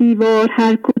سر دیوار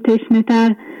هر کو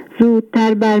تشنه‌تر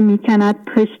زودتر برمی‌کند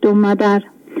خشت و مدر.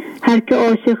 هر که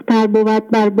عاشق‌تر بود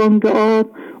بر بانگ آب،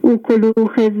 او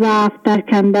کلوخ ضعف در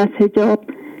کنده از حجاب.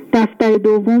 دفتر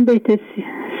دوم بیت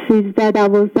 13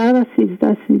 12 و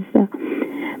 13 13.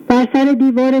 بر سر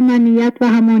دیوار منیت و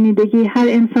همانیدگی هر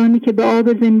انسانی که به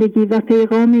آب زندگی و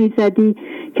پیغام ایزدی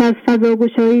که از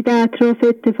فضاگشایی در اطراف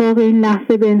اتفاق این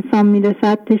لحظه به انسان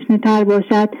میرسد تشنه‌تر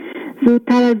باشد،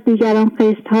 زودتر از دیگران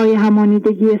قشت‌های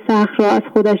همانیدگی سخت را از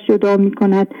خودش جدا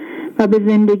می‌کند و به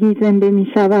زندگی زنده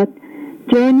می‌شود.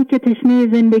 جانی که تشنه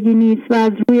زندگی نیست و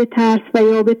از روی ترس و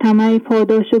یا به طمع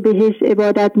پاداش و بهشت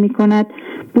عبادت می‌کند،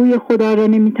 بوی خدا را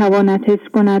نمی‌تواند حس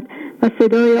کند و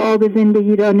صدای آب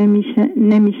زندگی را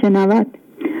نمی‌شنود.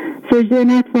 سجده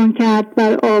نتوان کرد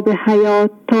بر آب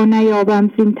حیات تا نیابم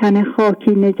زین تن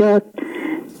خاکی نجات.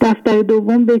 دفتر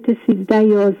دوم بیت 13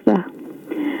 11.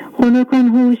 خنک آن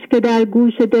هوش که در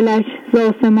گوش دلش ز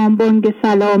آسمان بانگ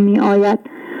سلامی آید.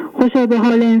 خوشا به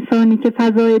حال انسانی که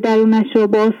فضای درونش را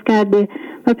باز کرده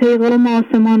و پیغام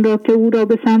آسمان را که او را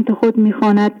به سمت خود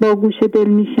می‌خواند با گوش دل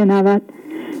می‌شنود.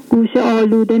 گوش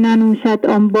آلوده ننوشد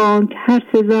آن بانگ، هر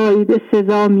سزایی به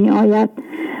سزا می‌آید.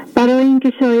 برای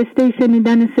اینکه شایسته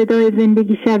شنیدن صدای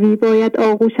زندگی شوی باید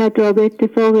آغوشت را به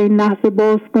اتفاق این لحظه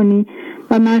باز کنی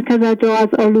و مرکزت را از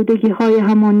آلودگی‌های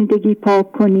همانیدگی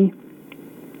پاک کنی.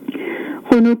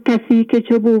 خنک کسی که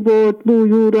چو بو برد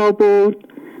بویو را برد،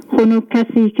 خنک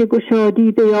کسی که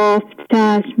گشادی بیافت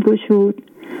چشم گشود.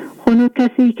 خنک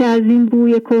کسی که از این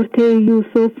بوی کرته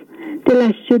یوسف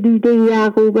دلش چو دیده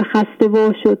یعقوب خسته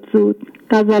وا شد زود.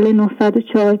 غزل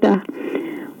 914.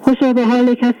 خوشا به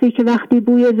حال کسی که وقتی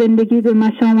بوی زندگی به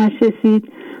مشامش رسید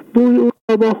بوی او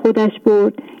را با خودش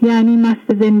برد، یعنی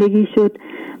مست زندگی شد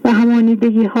و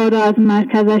همانیدگی ها را از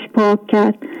مرکزش پاک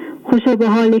کرد. خوشا به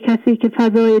حال کسی که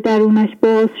فضای درونش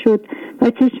باز شد و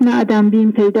چشم عدم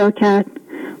بین پیدا کرد.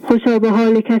 خوشا به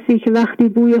حال کسی که وقتی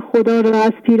بوی خدا را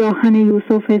از پیراهن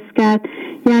یوسف حس کرد،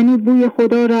 یعنی بوی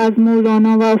خدا را از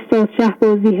مولانا و استاد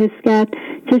شهبازی حس کرد،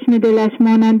 چشم دلش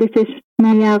مانند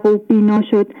چشم یعقوب بینا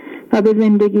شد و به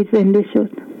زندگی زنده شد.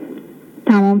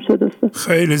 تمام شد استاد.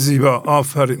 خیلی زیبا،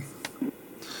 آفرین.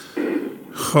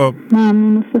 خب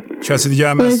ممنون استاد. کسی دیگه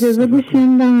هم هست؟ اجازه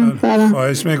بشیندم سلام.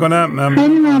 خواهش میکنم.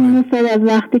 خیلی ممنون استاد از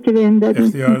وقتی که بهم دادین.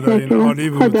 اختیار دارین، عالی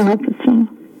بود. خدا حافظ شما.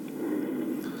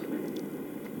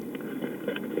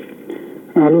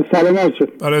 الو سلام علیکم.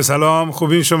 بله سلام،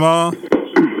 خوبین شما؟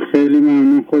 خیلی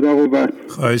ممنون، خدا قوت.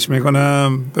 خواهش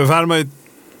میکنم، بفرمایید.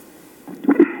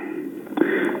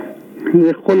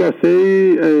 یه خلاصه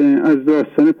از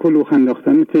داستان کلوخ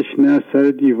انداختن تشنه از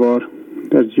سر دیوار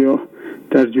در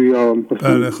جویا.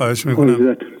 بله خواهش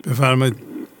میکنم، بفرمایید.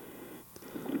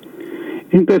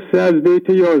 این قصه از بیت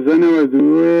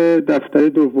 1192 دفتر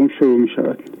دوم شروع می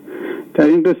شود. در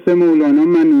این قصه مولانا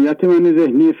منیت من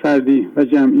ذهنی فردی و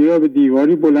جمعی را به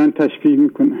دیواری بلند تشبیه می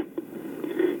کند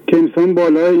که انسان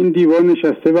بالای این دیوار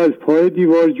نشسته و از پای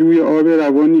دیوار جوی آب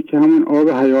روانی که همون آب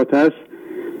حیات است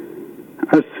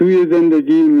از سوی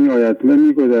زندگی می آید و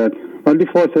می گذرد، ولی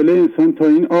فاصله انسان تا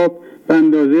این آب به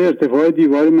اندازه ارتفاع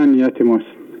دیوار منیت ماست.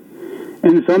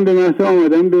 انسان به محض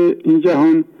آمدن به این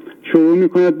جهان شروع می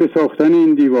کند به ساختن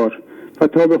این دیوار و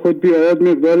تا به خود بیاید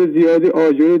مقدار زیادی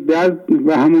آجر درد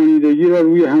و همانیدگی را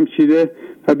روی هم چیده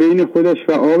و بین خودش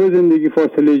و آب زندگی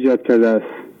فاصله ایجاد کرده است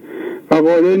و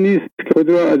قادر نیست که خود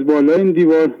را از بالای این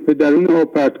دیوار به درون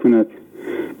آب پرت کند.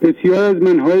 بسیار از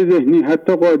منهای ذهنی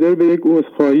حتی قادر به یک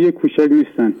عذرخواهی کوچک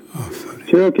نیستند،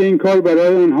 چرا که این کار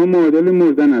برای آنها معادل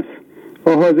مردن است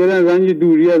و حاضرند رنج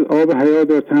دوری از آب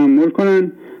حیات را تحمل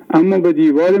کنند، اما به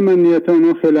دیوار منیت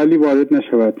آنها خلالی وارد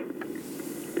نشود.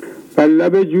 بر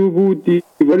لب جو بود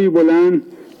دیواری بلند،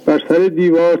 بر سر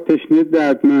دیوار تشنه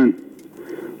دردمند.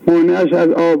 مانعش از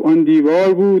آب آن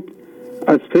دیوار بود،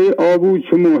 از پی آب بود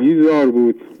چو ماهی زار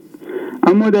بود.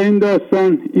 اما در این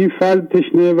داستان این فرد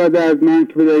تشنه و دردمند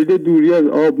که به دلیل دوری از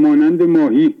آب مانند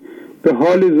ماهی به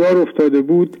حال زار افتاده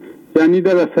بود، یعنی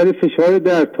در اثر فشار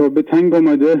درد تا به تنگ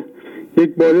آمده،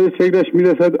 یک باره فکرش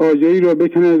میرسد آجری را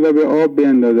بکند و به آب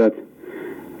بیندازد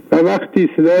و وقتی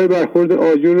صدای برخورد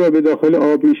آجر را به داخل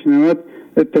آب میشنود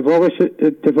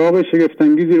اتفاق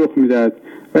شگفت‌انگیزی رخ میدهد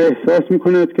و احساس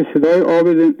میکند که صدای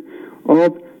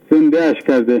آب زنده اش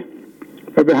کرده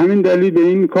و به همین دلیل به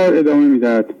این کار ادامه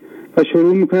میدهد و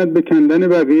شروع میکند به کندن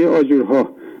بقیه آجرها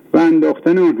و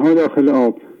انداختن آنها داخل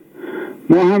آب.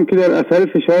 ما هم که در اثر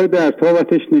فشار دردها و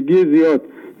تشنگی زیاد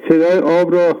صدای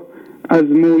آب را از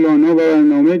مولانا و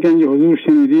برنامه گنج حضور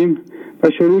شنیدیم و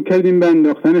شروع کردیم به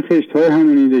انداختن خشت‌های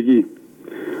همانیدگی.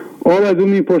 آب از او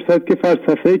میپرسد که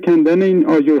فلسفه کندن این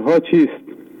آجرها چیست؟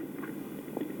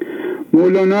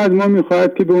 مولانا از ما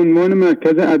میخواهد که به عنوان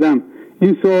مرکز عدم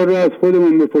این سوال را از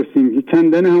خودمان بپرسیم که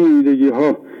کندن همانیدگی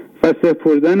ها و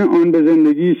سپردن آن به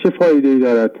زندگی چه فایده‌ای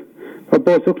دارد و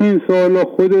پاسخ این سوال را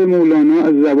خود مولانا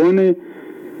از زبان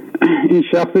این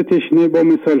شخص تشنه با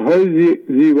مثالهای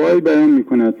زیبایی بیان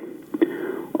میکند.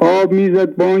 آب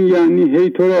میزد بانگ یعنی هی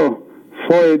تو را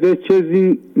فایده چه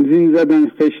زین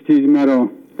زدن خشتی مرا.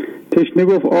 تشنه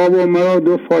گفت آب و مرا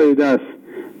دو فایده است،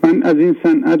 من از این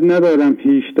صنعت ندارم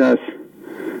پیش دست.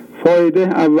 فایده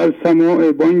اول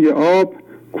سماع بانگ آب،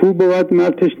 کو بود مر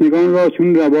تشنگان را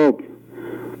چون رباب.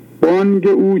 بانگ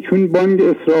او چون بانگ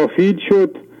اسرافیل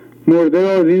شد، مرده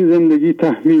را زین زندگی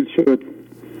تحویل شد.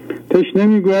 تشنه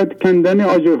میگوید کندن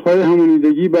آجرهای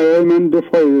همانیدگی برای من دو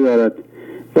فایده دارد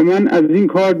و من از این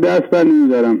کار دست بر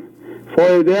نمی‌دارم.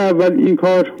 فایده اول این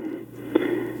کار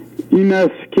این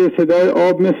است که صدای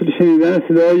آب مثل شنیدن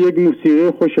صدای یک موسیقی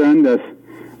خوشایند است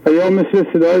و یا مثل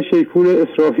صدای شیپور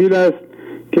اسرافیل است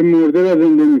که مرده را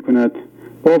زنده می کند.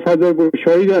 با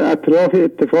فضاگشایی در اطراف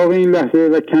اتفاق این لحظه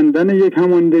و کندن یک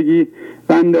همانیدگی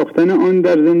و انداختن آن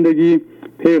در زندگی،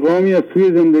 پیغامی از سوی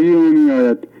زندگی را می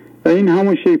آید و این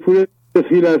همون شیپور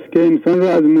اسرافیل است که انسان را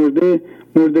از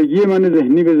مردگی من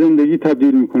ذهنی به زندگی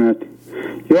تبدیل می کند.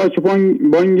 یا چه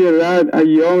بانگ رعد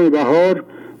ایام بهار،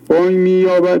 بانگ می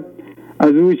یابد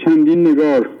از او چندین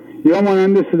نگار. یا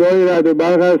مانند صدای رعد و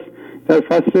برق است در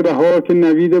فصل بهار که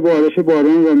نوید بارش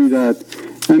باران را می دهد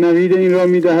و نوید این را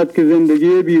می دهد که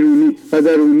زندگی بیرونی و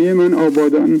درونی من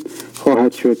آبادان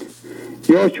خواهد شد.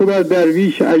 یا چو بر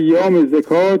درویش ایام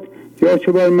زکات، یا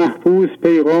چو بر محبوس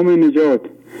پیغام نجات.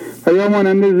 و یا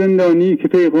مانند زندانی که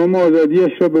پیغام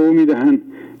آزادیش را به او می دهند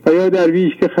و یا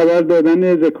درویش که خبر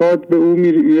دادن زکات به او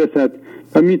می رسد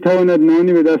و می تواند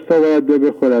نانی به دست آورد و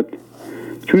بخورد.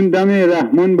 چون دم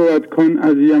رحمان بود کان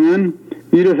از یمن،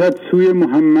 می رسد سوی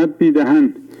محمد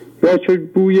بیدهن. یا چون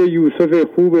بوی یوسف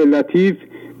خوب لطیف،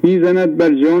 می زند بر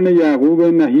جان یعقوب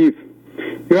نحیف.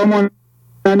 یا مانند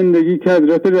زندگی که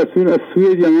حضرت رسول از سوی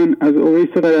یمن از اویس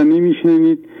قرنی می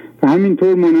شنید و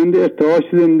همینطور مانند ارتعاش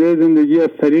زندگی از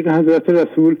طریق حضرت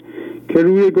رسول که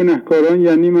روی گناهکاران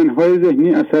یعنی منهای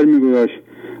ذهنی اثر می‌گذاشت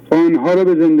و آنها را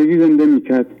به زندگی زنده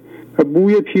می‌کرد و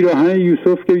بوی پیراهن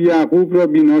یوسف که یعقوب را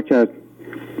بینا کرد.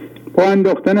 با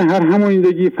انداختن هر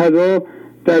همانیدگی فضا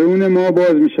درون ما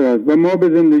باز می‌شود و ما به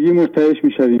زندگی مرتعش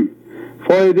می‌شویم.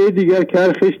 فایده دیگر که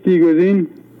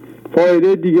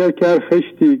هر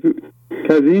خشتی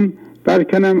کزین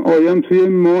برکنم آیم توی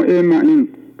ماء معین.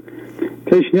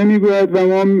 تشنه میگوید و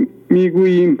ما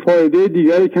میگوییم فایده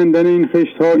دیگر کندن این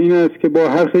خشت‌ها این است که با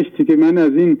هر خشتی که من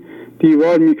از این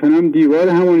دیوار میکنم دیوار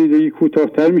همانیدگی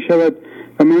کوتاه‌تر میشود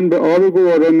و من به آب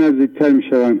گوارا نزدیکتر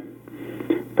میشوم.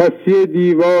 پسی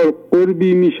دیوار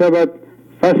قربی میشود،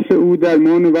 فصل او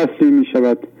درمان وصلی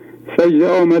میشود. سجده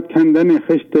آمد کندن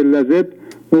خشت لذب،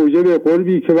 موجب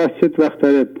قربی که وسط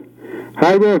وقترب.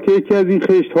 هر بار که یکی از این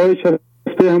خشت‌های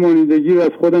شسته همانیدگی را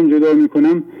از خودم جدا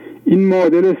میکنم، این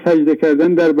معادل سجده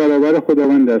کردن در برابر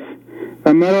خداوند است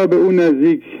و مرا به او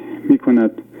نزدیک می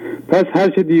کند. پس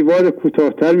هرچه دیوار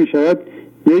کوتاه‌تر می شود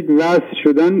یک وصل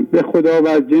شدن به خدا و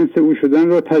از جنس او شدن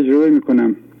را تجربه می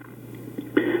کنم.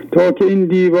 تا که این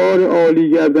دیوار عالی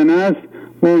گردن است،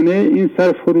 مانع این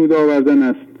سر فرود آوردن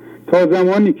است. تا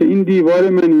زمانی که این دیوار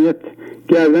منیت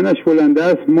گردنش بلند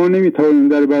است، ما نمی توانیم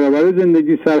در برابر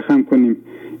زندگی سرخم کنیم،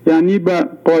 یعنی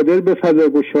قادر به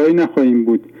فضاگشایی نخواهیم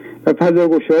بود و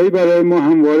فضاگشایی برای ما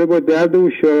همواره با درد و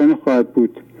هوشیارانه خواهد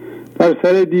بود. بر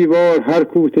سر دیوار هر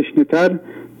کو تشنه‌تر،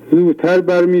 زودتر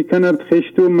برمیکند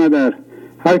خشت و مدر.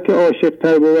 هر که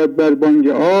عاشق‌تر بود بر بانگ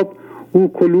آب،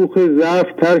 او کلوخ ضعف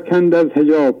تر کند از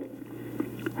حجاب.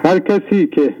 هر کسی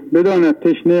که بداند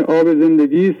تشنه آب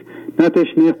زندگی است، نه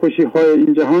تشنه خوشی‌های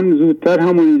این جهان، زودتر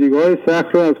همانیدگی‌های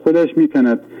سخت را از خودش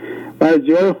میکند و از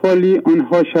جای خالی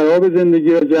آنها شراب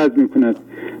زندگی را جذب میکند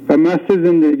و مست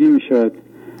زندگی میشود.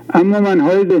 اما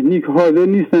منهای ذهنی که حاضر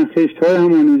نیستند خشت‌های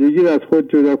همانیدگی را از خود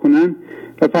جدا کنند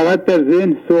و فقط در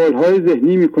ذهن سوالهای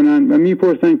ذهنی میکنند و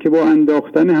میپرسند که با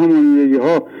انداختن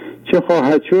همانیدگی‌ها چه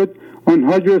خواهد شد،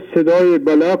 آنها جز صدای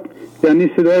بلق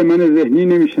یعنی صدای من ذهنی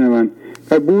نمیشنوند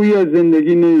و بویی از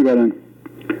زندگی نمیبرند.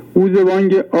 او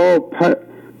زبانگ آب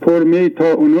پرمی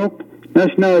تا اونق،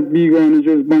 نشنود بیگانه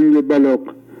جز بانگ بلق.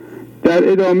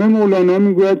 در ادامه مولانا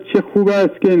میگوید چه خوب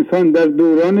است که انسان در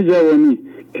دوران جوانی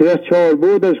که در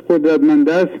چاربعدش قدرتمند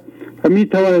است و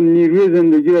میتواند نیروی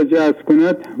زندگی را جذب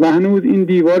کند و هنوز این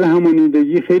دیوار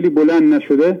همانیدگی خیلی بلند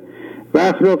نشده،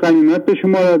 وقت را غنیمت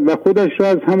بشمارد و خودش را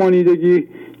از همانیدگی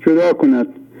جدا کند،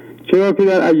 چرا که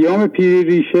در ایام پیری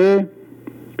ریشه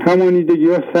همانیدگی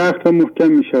ها سخت و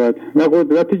محکم می شود و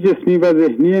قدرت جسمی و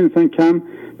ذهنی انسان کم،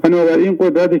 بنابراین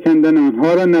قدرت کندن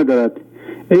آنها را ندارد.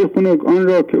 ای خنک آن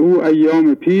را که او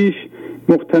ایام پیش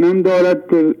مغتنم دارد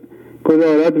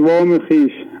گذارد وام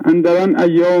خیش. اندران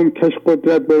ایام کش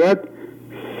قدرت بود،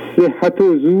 صحت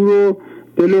و زور و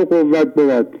دل و قوت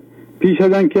بود. پیش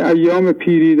از آن که ایام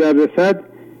پیری در رسد،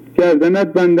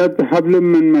 گردنت بندد به حبل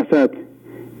من مسد.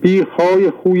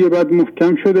 بیخای خوی بد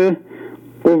محکم شده،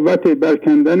 قوت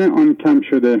برکندن آن کم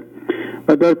شده.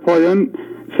 و در پایان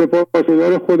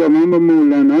سپاسگزار خداوند و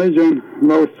مولانای جان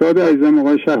و استاد عزیزم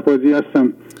آقای شهبازی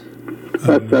هستم.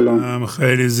 سلام.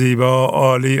 خیلی زیبا،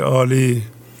 عالی عالی.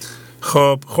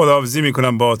 خب خداحافظی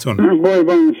میکنم باهاتون.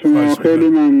 قربان شما، خیلی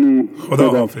ممنون.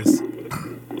 خداحافظ.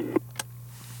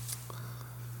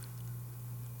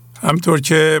 همطور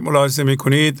که ملاحظه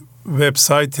میکنید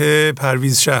وبسایت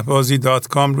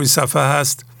parvizshahbazi.com روی صفحه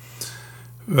هست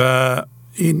و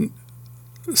این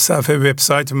صفحه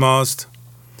وبسایت ماست.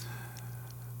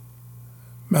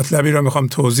 مطلبی را میخوام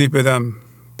توضیح بدم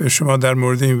به شما در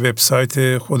مورد این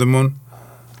وبسایت خودمون.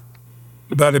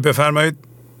 بله بفرمایید.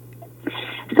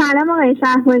 سلام آقای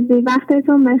شهبازی،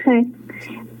 وقتتون بخیر.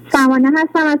 سمانه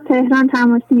هستم، از تهران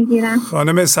تماس میگیرم.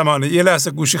 خانم سمانه یه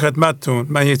لحظه گوشی خدمتتون،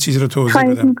 من یه چیزی رو توضیح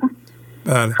بدم.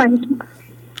 بله.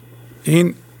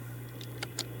 این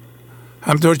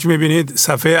همطور که میبینید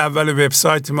صفحه اول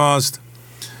وبسایت ماست.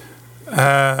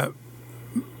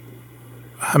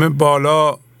 همه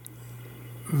بالا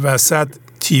وسط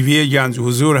تیوی گنج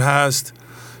حضور هست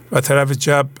و طرف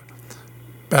چپ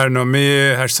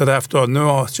برنامه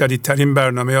 879 جدیدترین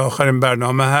برنامه، آخرین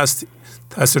برنامه هست.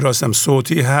 دست راستم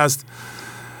صوتی هست.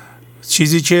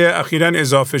 چیزی که اخیراً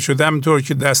اضافه شده همونطور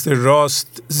که دست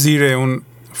راست زیر اون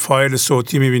فایل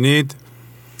صوتی میبینید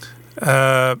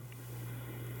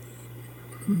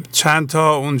چند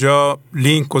تا اونجا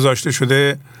لینک گذاشته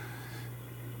شده،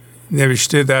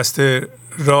 نوشته دست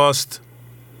راست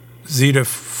زیر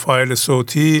فایل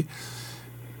صوتی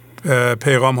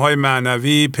پیغام های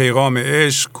معنوی، پیغام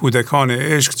عشق، کودکان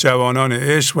عشق، جوانان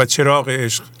عشق و چراغ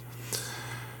عشق.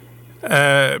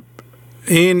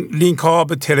 این لینک ها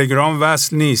به تلگرام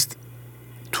وصل نیست،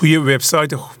 توی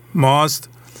وبسایت ماست.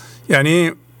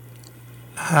 یعنی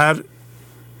هر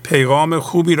پیغام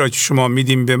خوبی را که شما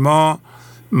میدیم به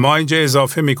ما اینجا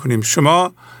اضافه میکنیم.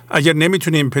 شما اگر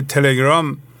نمیتونیم به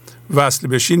تلگرام وصل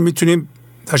بشین میتونیم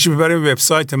تشریف ببریم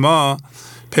وبسایت ما،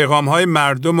 پیغام های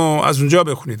مردم رو از اونجا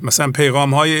بخونید. مثلا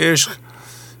پیغام های عشق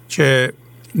که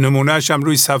نمونهش هم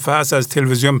روی صفحه هست، از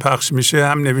تلویزیون پخش میشه،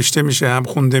 هم نوشته میشه هم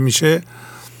خونده میشه،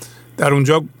 در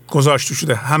اونجا گذاشته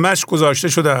شده، همش گذاشته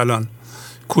شده. الان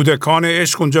کودکان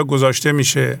عشق اونجا گذاشته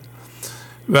میشه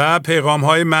و پیغام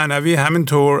های معنوی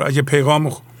همینطور. اگه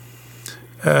پیغام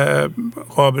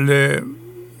قابل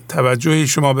توجهی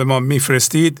شما به ما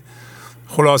میفرستید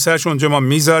خلاصهش اونجا ما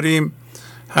میذاریم.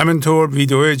 همینطور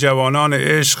ویدیوهای جوانان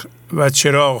عشق و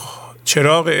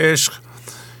چراغ عشق،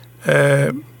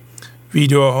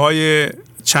 ویدیوهای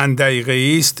چند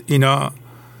دقیقه است. اینا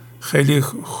خیلی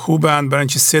خوبند برای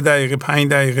اینکه 3 دقیقه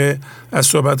 5 دقیقه از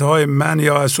صحبت‌های من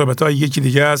یا از صحبت‌های یکی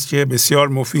دیگه است که بسیار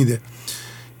مفیده.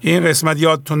 این قسمت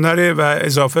یادتون نره. و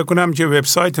اضافه کنم که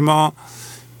وبسایت ما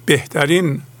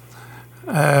بهترین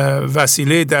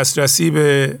وسیله دسترسی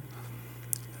به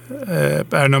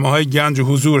برنامه‌های گنج و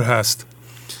حضور هست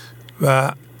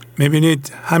و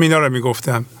میبینید همینا رو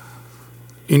میگفتم.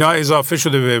 اینا اضافه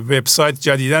شده به وبسایت،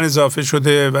 جدیداً اضافه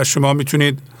شده و شما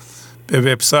میتونید به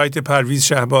وبسایت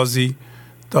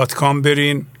parvizshahbazi.com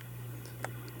برین.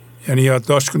 یعنی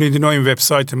یادداشت کنید اینا، این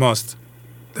وبسایت ماست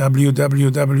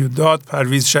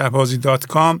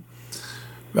www.parvizshahbazi.com.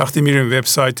 وقتی میرین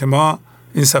وبسایت ما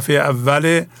این صفحه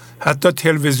اوله. حتی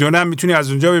تلویزیون هم میتونید از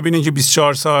اونجا ببینید که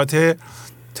 24 ساعته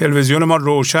تلویزیون ما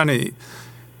روشنه.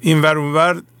 این ور اون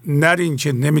ور نرین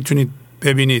که نمیتونید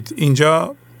ببینید.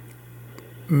 اینجا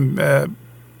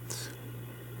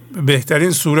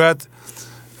بهترین صورت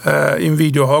این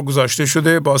ویدیوها گذاشته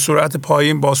شده، با صورت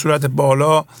پایین، با صورت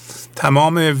بالا.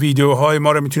 تمام ویدیوهای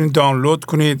ما رو میتونید دانلود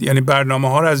کنید، یعنی برنامه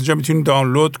ها رو از اینجا میتونید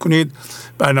دانلود کنید.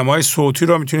 برنامه های صوتی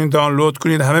رو میتونید دانلود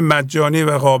کنید، همه مجانی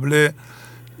و قابل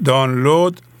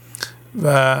دانلود.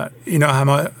 و اینا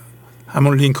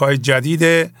همون لینک های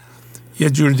جدیده. یه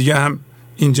جور دیگه هم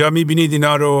اینجا میبینید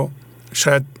اینا رو،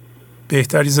 شاید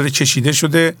بهتری زده کشیده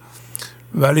شده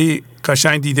ولی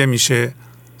قشنگ دیده میشه.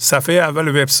 صفحه اول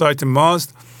وبسایت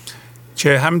ماست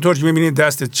که همینطور که میبینید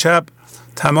دست چپ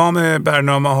تمام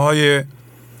برنامه‌های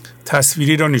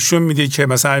تصویری رو نشون میده که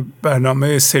مثلا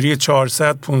برنامه سری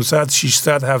 400 500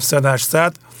 600 700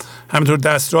 800. همینطور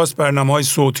دست راست برنامه‌های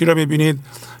صوتی رو میبینید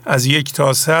از 1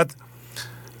 تا 100،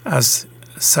 از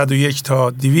 101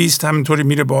 تا 200، همینطوری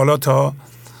میره بالا تا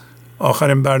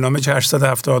آخرین برنامه که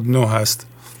 879 هست.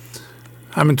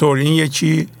 همینطور این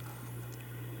یکی.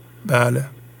 بله،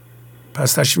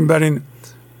 پس تشریف برین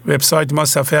وبسایت ما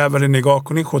صفحه اول نگاه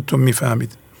کنید، خودتون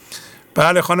میفهمید.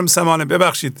 بله خانم سمانه،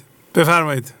 ببخشید،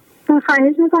 بفرمایید.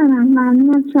 خواهش میکنم،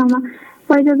 ممنون از شما.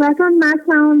 با اجازهتون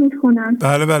متنمو میخونم.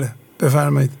 بله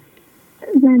بفرمایید.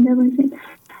 زنده باشید.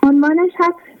 عنوانش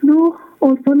هست روح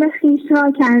اصول خویش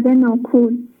را کرده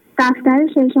نوکول. دفتر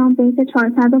ششم بیت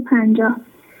 450.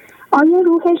 آیا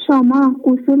روح شما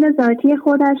اصول ذاتی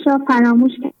خودش را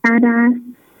فراموش کرده است؟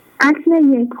 اصل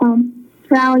یکم،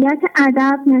 رعایت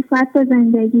ادب نسبت به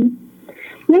زندگی.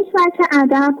 یک وجه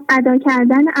ادب ادا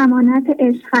کردن امانت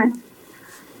عشق است.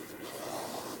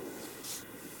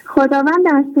 خداوند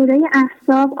در سوره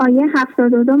احزاب آیه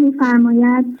 72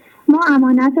 می‌فرماید ما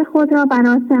امانت خود را بر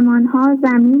آسمان‌ها،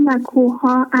 زمین و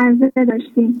کوه‌ها عرضه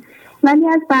داشتیم ولی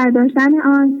از برداشتن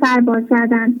آن سر باز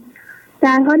زدند.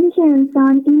 در حالی که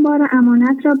انسان این بار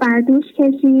امانت را بر دوش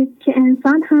کشید که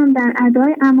انسان هم در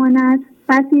ادای امانت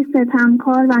بسی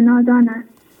ستمکار و نادان است.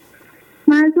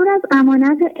 منظور از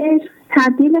امانت عشق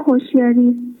تبدیل هوشیاری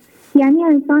است، یعنی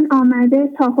انسان آمده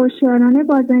تا هوشیارانه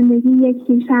با زندگی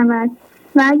یکی شود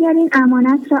و اگر این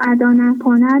امانت را ادا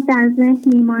نکند در ذهن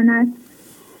میماند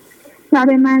و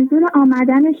به منظور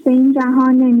آمدنش به این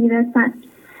جهان نمیرسد.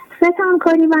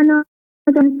 ستمکاری و نادان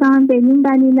انسان به این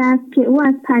دلیل است که او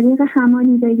از طریق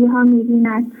همانیدگی ها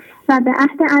می‌بیند و به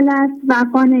عهد الست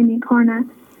وفا نمی‌کند.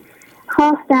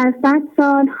 خواه در 100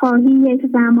 سال خواهی یک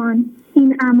زمان،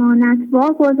 این امانت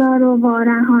واگذار و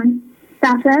وارهان.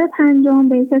 دفتر پنجم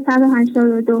بیت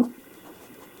 182.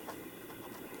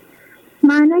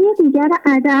 معنای دیگر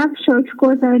ادب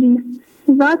شکرگزاری است.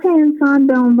 ذات انسان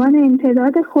به عنوان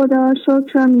امتداد خدا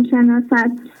شکر را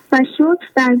می‌شناسد و شکر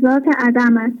در ذات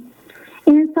عدم است.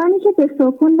 انسانی که به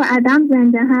سکون و عدم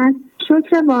زنده است،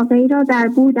 شکر واقعی را در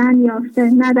بودن یافته،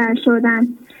 نه در شدن.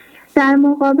 در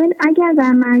مقابل اگر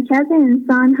در مرکز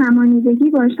انسان همانیدگی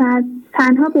باشد،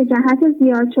 تنها به جهت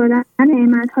زیاد شدن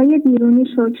نعمت‌های بیرونی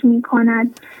شکر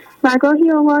می‌کند و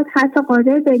گاهی اوقات حتی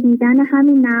قادر به دیدن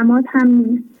همین نعمات هم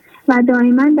نیست و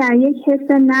دائما در یک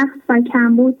حس نقص و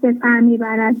کمبود به سر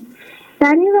می‌برد.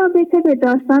 در این رابطه به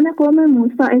داستان قوم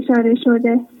موسی اشاره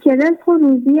شده که رزق و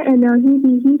روزی الهی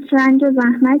بی هیچ رنج و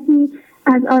زحمتی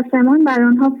از آسمان بر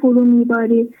آنها فرو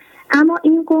می‌بارید، اما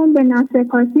این قوم به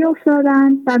ناسپاسی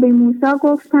افتادند و به موسی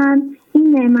گفتند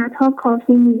این نعمت‌ها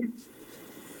کافی نیست.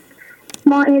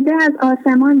 مائده از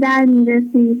آسمان در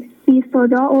می‌رسید، بی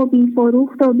صدا و بی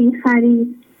فروخت و بی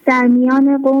خرید. در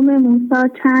میان قوم موسی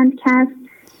چند کس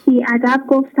بی ادب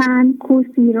گفتند کو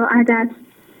سیر و عدد.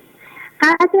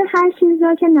 قدر هر چیز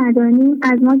را که ندانیم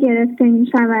از ما گرفته می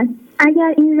شود.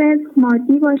 اگر این رزق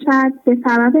مادی باشد به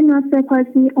سبب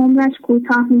ناسپاسی عمرش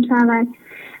کوتاه می شود.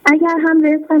 اگر هم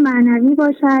رزق معنوی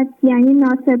باشد یعنی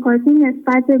ناسپاسی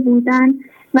نسبت به بودن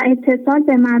و اتصال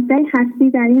به مبدأ هستی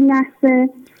در این لحظه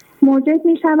موجب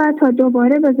می شود تا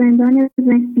دوباره به زندان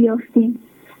ذهن بیفتیم.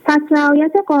 پس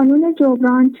رعایت قانون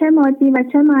جبران چه مادی و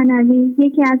چه معنوی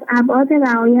یکی از ابعاد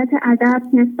رعایت ادب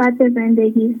نسبت به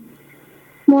زندگی.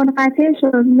 منقطع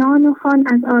شد نان و خوان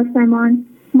از آسمان،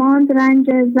 ماند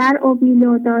رنج زرع و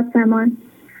بیلود آسمان.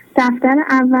 دفتر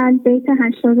اول بیت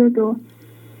 82.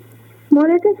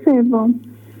 مورد سوم،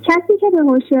 کسی که به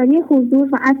هوشیاری حضور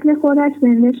و اصل خودش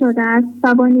زنده شده است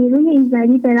و با نیروی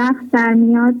ایزدی به رقص در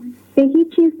میاد، به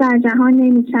هیچ چیز در جهان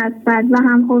نمی‌چسبد و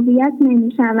هم هویت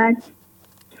نمی‌شود.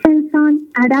 انسان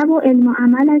ادب و علم و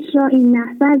عملش را این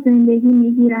لحظه از زندگی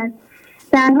می‌گیرد،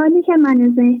 در حالی که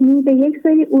من ذهنی به یک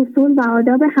سری اصول و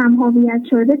آداب هم هویت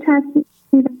شده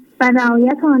چسبیده و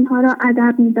رعایت آنها را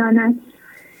ادب می‌داند.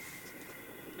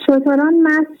 شتران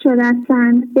مست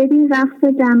شدستند، ببین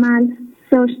رقص جمل،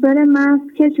 شتر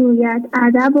مست که جوید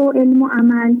ادب و علم و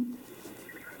عمل.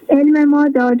 علم ما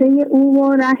داده او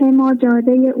و ره ما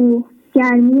جاده او،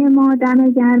 گرمی ما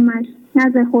دم گرمش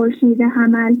نزد خورشید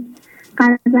حمل.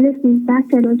 غزل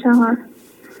 1344.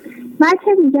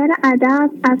 وجه دیگر ادب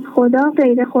از خدا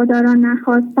غیر خدا را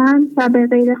نخواستن و به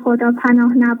غیر خدا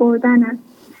پناه نبردن است.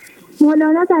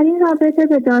 مولانا در این رابطه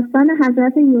به داستان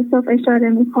حضرت یوسف اشاره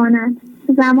می‌کند.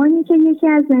 زمانی که یکی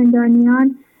از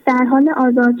زندانیان در حال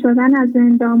آزاد شدن از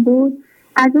زندان بود،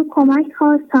 از او کمک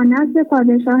خواست تا نزد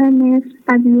پادشاه مصر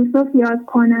از یوسف یاد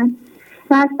کند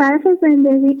و از طرف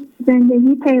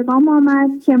زندگی پیغام آمد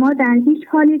که ما در هیچ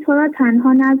حالی تو را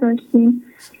تنها نذاشتیم.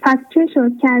 پس چه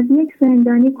شد که از یک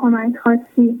زندانی کمک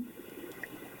خواستی؟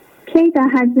 کی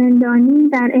دهد زندانی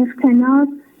در اختناس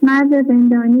مرد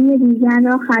زندانی دیگر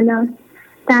را خلاص.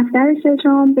 دفتر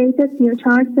ششم بیت 34-03.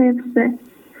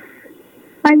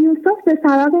 و یوسف به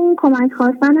سبب این کمک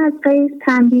خواستن از قیس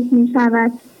تنبیه می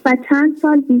شود و چند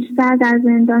سال بیشتر در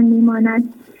زندان می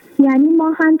ماند. یعنی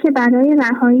ما هم که برای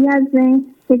رهایی از ذهن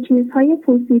به چیزهای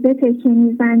پوسیده تکیه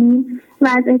می زنیم و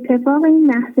از اتفاق این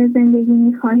لحظه زندگی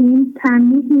می خواهیم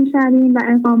تنبیه می شویم و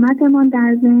اقامتمان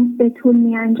در ذهن به طول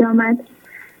می انجامد.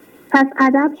 پس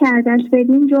ادب کردش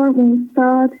بدین جرم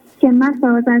اوستاد که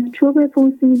مساز از چوب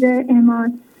پوسیده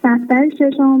عماد. دفتر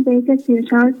ششم بیت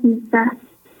 34-13.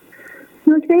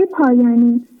 نکته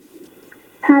پایانی: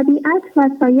 طبیعت و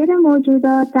سایر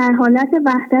موجودات در حالت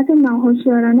وحدت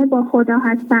ناهوشیارانه با خدا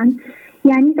هستند،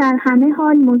 یعنی در همه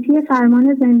حال مطیع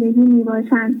فرمان زندگی می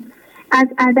باشند. از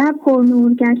ادب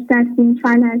پرنور گشت دستین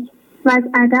فلک و از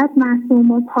ادب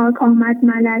معصوم و پاک آمد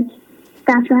ملک.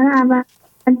 دفتر اول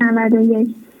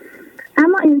 91.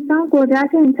 اما انسان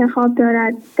قدرت انتخاب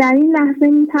دارد. در این لحظه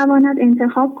می تواند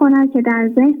انتخاب کند که در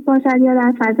ذهن باشد یا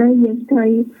در فضای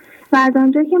یکتایی، و از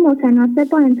آنجا که متناسب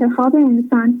با انتخاب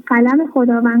انسان قلم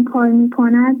خداوند کار می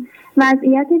کند،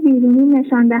 وضعیت بیرونی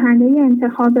نشان دهنده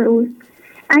انتخاب اوست.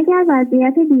 اگر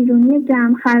وضعیت بیرونی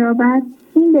جمع خراب است،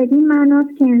 این بدین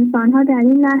معناست که انسان‌ها در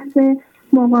این لحظه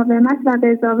مقاومت و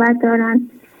قضاوت دارند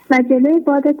و جلوی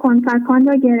باد کنفکان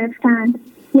را گرفتند،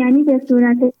 یعنی به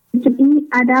صورت جمعی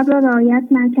ادب را رعایت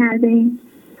نکرده‌ایم.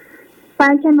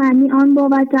 بلکه معنی آن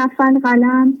بود جف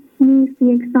القلم نیست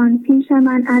یکسان پیش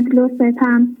من عدل و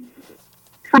ستم،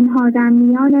 فنهادم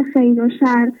میان خیر و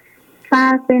شر،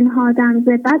 فرق بنهادم ز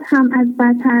بد هم از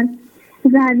بتر،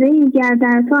 ذره‌ای گر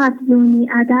در تو افزونی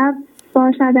ادب،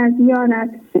 باشد از یارت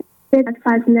به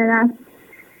فضل رب.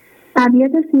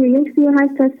 ابیات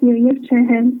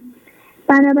 31-38-31-40.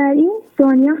 بنابراین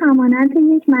دنیا همانند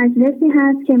یک مجلسی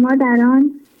هست که ما در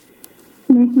آن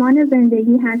مهمان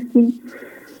زندگی هستیم.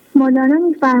 مولانا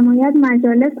می‌فرماید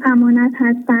مجالس امانت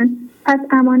هستند، پس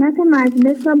امانت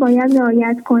مجلس را باید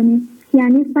رعایت کنیم،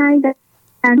 یعنی سعی در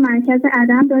مرکز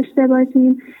ادب داشته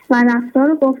باشیم و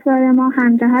رفتار و گفتار ما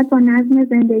همجهت با نظم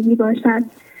زندگی باشد.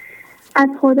 از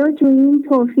خدا جوییم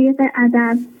توفیق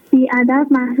ادب، بی ادب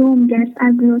محروم گشت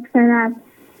از لطف رب.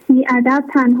 بی ادب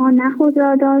تنها نه خود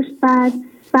را داشت بعد،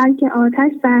 بلکه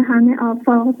آتش در همه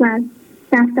آفاق زد.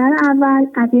 دفتر اول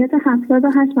ابیات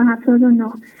 78 و 79.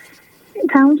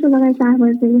 تموم شد آقای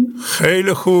شهبازی.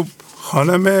 خیلی خوب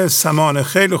خانم سمانه،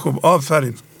 خیلی خوب،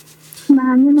 آفرین.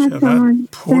 ممنون از شما.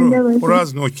 پر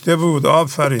از نکته بود،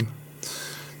 آفرین.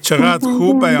 چقدر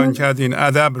خوب بیان کردین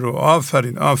ادب رو،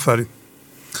 آفرین آفرین.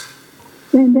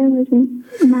 زنده باشین.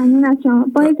 ممنون از شما.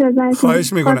 با اجازهتون.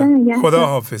 خواهش میکنم. خدا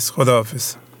حافظ. خدا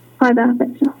حافظ. خدا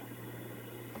حافظ.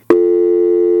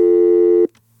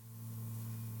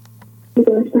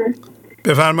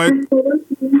 بفرمایید.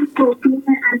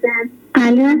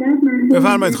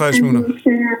 بفرمایید، خواهش میکنم.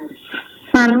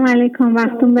 سلام علیکم،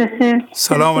 وقتون بخیر.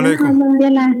 سلام علیکم. یه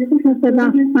لحظه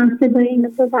من صدای اینو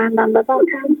ببندم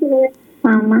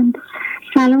ببندم.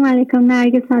 سلام علیکم،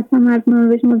 نرگس هستم از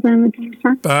نروژ، مزاحمتون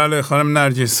میشم. بله خانم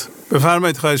نرگس،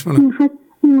 بفرمایید، خواهش میکنم.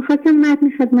 میخواستم متن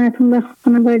خدمتتون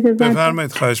بخونم با اجازه.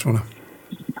 بفرمایید، خواهش میکنم.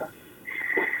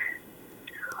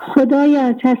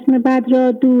 خدایا چشم بد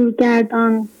را دور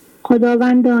گردان،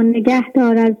 خداوندا نگه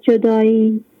دار از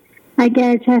جدایی.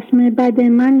 اگر چشم بد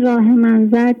من راه من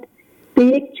زد، به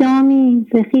یک جامی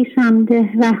ز خویشم ده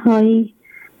رهایی.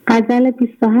 غزل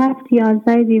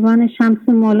 27-11 دیوان شمس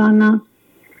مولانا.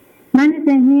 من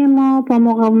ذهنی ما با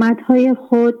مقاومت‌های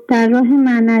خود در راه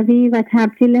معنوی و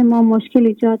تبدیل ما مشکل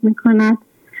ایجاد می‌کند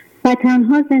و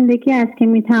تنها زندگی است که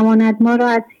می‌تواند ما را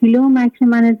از حیله و مکر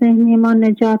من ذهنی ما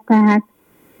نجات دهد.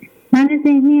 من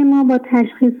ذهنی ما با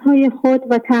تشخیص‌های خود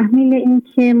و تحمیل این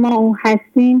که ما او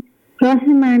هستیم راه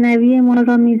معنوی ما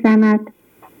را می‌زند.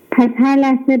 پس هر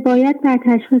لحظه باید بر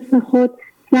تشخیص خود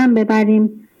زن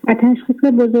ببریم و تشخیص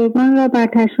بزرگان را بر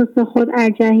تشخیص خود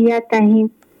ارجحیت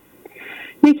دهیم.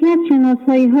 یکی از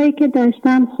شناسایی‌هایی که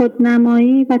داشتم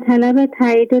خودنمایی و طلب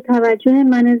تایید و توجه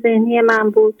من ذهنی من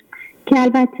بود که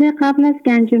البته قبل از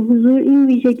گنج حضور این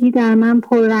ویژگی در من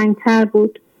پررنگ‌تر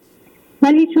بود.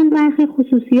 ولی چون برخی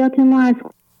خصوصیات ما از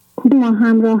ما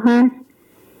همراه است،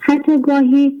 حتی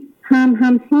گاهی هم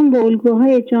همسان با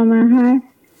الگوهای جامعه هست،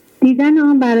 دیدن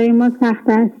آن برای ما سخت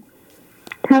است.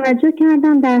 توجه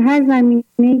کردم در هر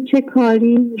زمینه، چه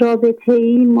کاری،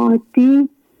 رابطه‌ای، مادی،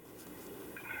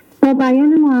 با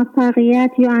بیان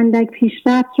موفقیت یا اندک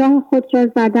پیشرفت راه خود را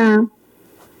زدم.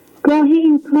 گاهی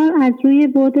این کار از روی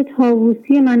بعد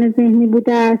طاووسی من ذهنی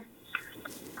بوده است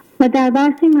و در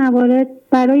برخی موارد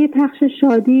برای پخش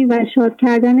شادی و شاد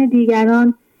کردن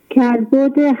دیگران که از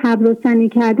بعد حبر و ثنی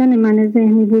کردن من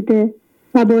ذهنی بوده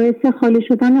و باعث خالی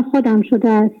شدن خودم شده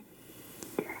است.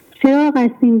 چراغ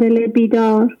است این دل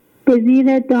بیدار، به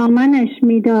زیر دامنش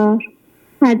میدار،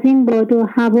 از این باد و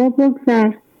هوا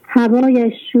بگذر،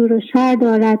 هوایش شور و شر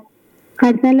دارد.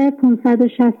 غزل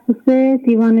 563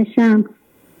 دیوان شمس.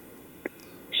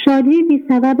 شادی بی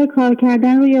سبب کار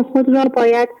کردن روی خود را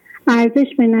باید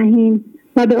ارزش بنهیم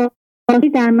و به آزادی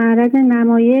در معرض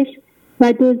نمایش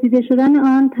و دزدیده شدن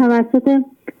آن توسط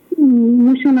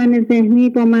نوش من ذهنی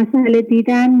با مسئله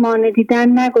دیدن مانع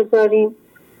دیدن نگذاریم.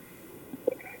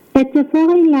 اتفاق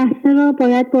این لحظه را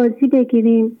باید بازی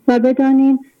بگیریم و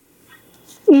بدانیم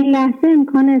این لحظه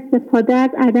امکان استفاده از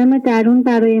عدم درون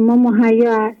برای ما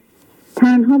مهیا است.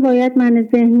 تنها باید من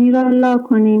ذهنی را لا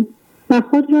کنیم و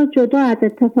خود را جدا از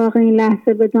اتفاق این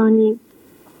لحظه بدانیم.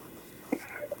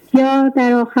 یا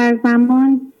در آخر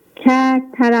زمان کرد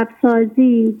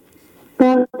طربسازی،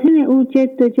 باطن او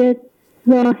جد و جد،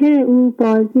 ظاهر او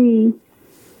بازی.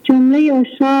 جمله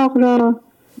عشاق را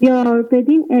یار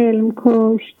بدین علم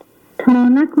کشت، تا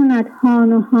نکند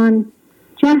هان و هان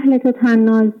جهل تو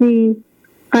طنازی.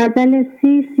 غزل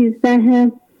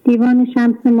 13 دیوان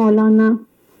شمس مولانا.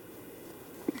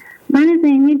 من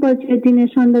ذهنی با جدی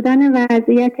نشان دادن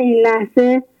وضعیت این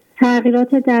لحظه،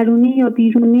 تغییرات درونی یا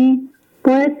بیرونی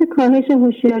باعث کاهش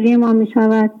هوشیاری ما می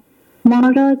شود. ما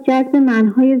را جذب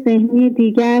منهای ذهنی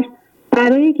دیگر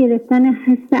برای گرفتن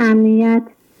حس امنیت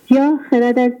یا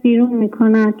خرد از بیرون می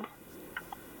کند.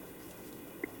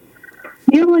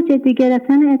 یا با جدی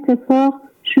گرفتن اتفاق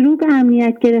شروع به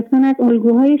امنیت گرفتن از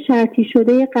الگوهای شرطی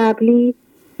شده قبلی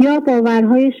یا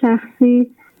باورهای شخصی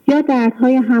یا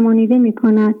دردهای همانیده می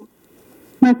کند.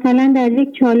 مثلا در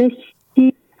یک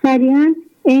چالشی سریعا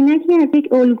عینکی از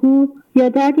یک الگو یا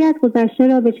دردی از گذشته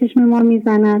را به چشم ما می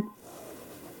زند.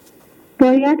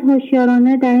 باید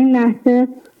هوشیارانه در این لحظه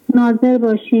ناظر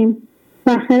باشیم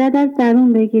و خرد از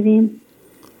درون بگیریم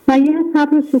و یا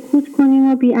صبر و سکوت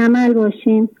کنیم و بی‌عمل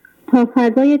باشیم تا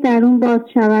فضای درون باز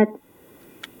شود.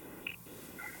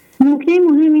 نکته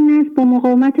مهم این است با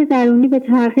مقاومت درونی به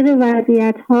تغییر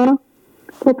وضعیت‌ها،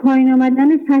 با پایین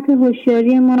آمدن سطح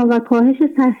هوشیاری ما و کاهش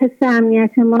حس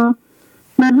امنیت ما،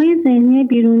 منهای ذهنی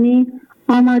بیرونی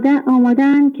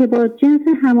آماده‌اند که با جنس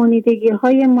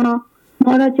همانیدگی‌های ما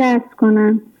را جذب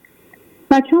کنند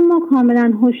و چون ما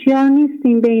کاملا هوشیار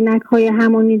نیستیم به اینک‌های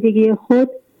همانیدگی خود،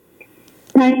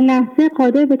 در این لحظه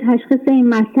قادر به تشخیص این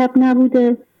مطلب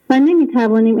نبوده و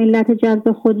نمی‌توانیم علت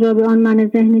جذب خود را به آن من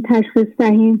ذهنی تشخیص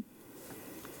دهیم.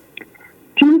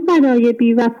 چون فدای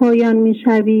بی‌وفایان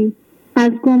می‌شوی،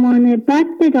 از گمان بد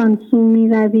بدان سو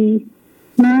می‌روی.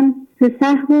 من ز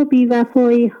سهو و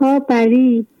بی‌وفایی‌ها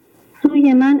بری،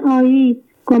 سوی من آیی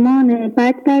گمان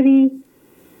بد بری.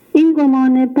 این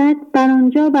گمان بد بر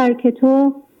آنجا بر که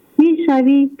تو،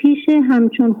 می‌شوی پیش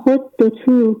همچون خود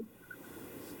دوتو.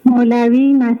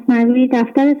 مولوی مثنوی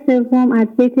دفتر 3 از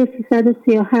بیت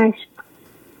 338.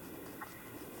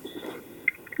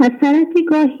 از طرفی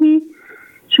گاهی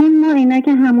چون ما عینک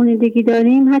همانیدگی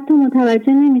داریم حتی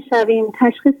متوجه نمی‌شویم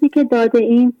تشخیصی که داده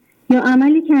ایم یا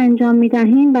عملی که انجام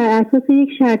می‌دهیم بر اساس یک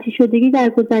شرطی شدگی در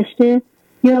گذشته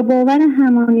یا باور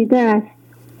همانیده است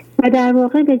و در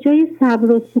واقع به جای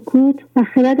صبر و سکوت و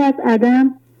خرد از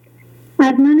عدم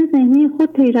از من ذهنی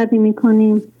خود پیروی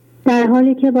می‌کنیم، در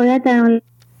حالی که باید در آن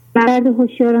برد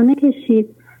هوشیارانه کشید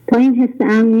تا این حس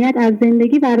امنیت از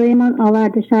زندگی برایمان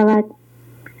آورده شود.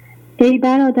 ای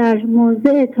برادر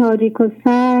موضع تاریک و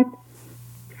سرد،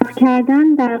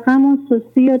 کردن در غم و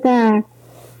سستی و درد.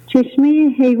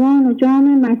 چشمه حیوان و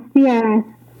جام مستی است،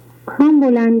 کام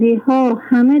بلندی ها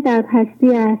همه در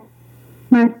پستی است.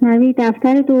 مثنوی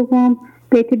دفتر 2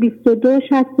 بیت 22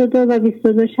 62 و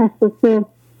 22 63.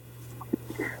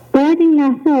 باید این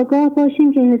لحظه آگاه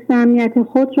باشیم که حس امنیت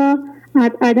خود را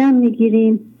از عدم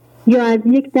میگیریم یا از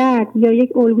یک درد یا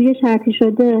یک الگوی شرطی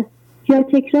شده یا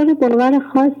تکرار باور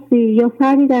خاصی یا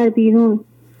فردی در بیرون.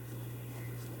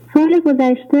 سال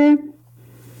گذشته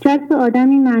جذب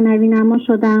آدمی معنوی نما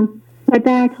شدم و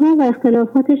دردها و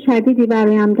اختلافات شدیدی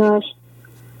برایم داشت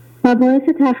و باعث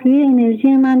تخلیه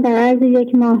انرژی من در عرض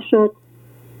 1 ماه شد.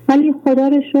 ولی خدا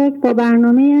رو شکر با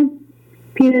برنامه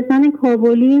پیرزن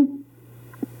کابلی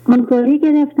آگاهی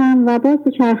گرفتم و باز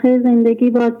به چرخه زندگی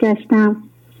بازگشتم.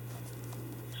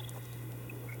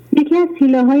 یکی از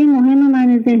حیله‌های مهم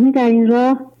من ذهنی در این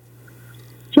راه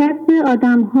جذب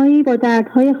آدم‌هایی با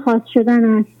دردهای خاص شدن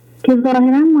است که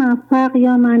ظاهراً موفق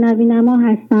یا معنوی نما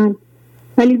هستند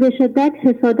ولی به شدت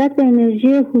حسادت به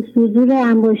انرژی حضور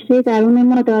انباشته درون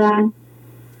ما دارند.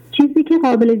 چیزی که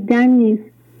قابل دیدن نیست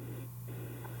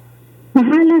و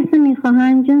هر لحظه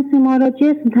میخواهند جنس ما را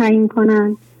جسم تعیین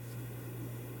کنند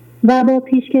و با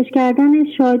پیشکش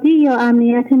کردن شادی یا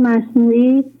امنیت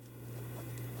مصنوعی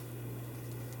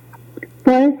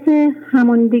باعث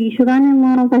همانیدگی شدن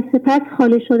ما و سپس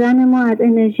خالی شدن ما از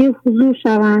انرژی حضور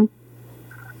شوند.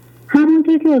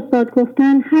 همونطور که استاد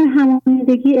گفتن هر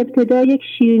همانیدگی ابتدا یک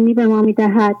شیرینی به ما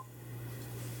میدهد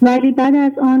ولی بعد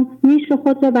از آن نیش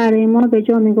خود را برای ما به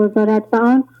جا میگذارد و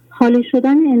آن خالی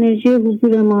شدن انرژی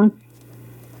حضور ماست.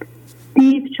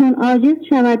 دیو چون عاجز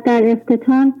شود در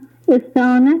افتتان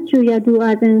استعانت جوید او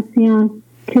از انسیان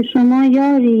که شما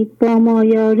یارید با ما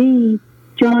یاری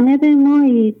جانب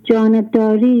مایید جانب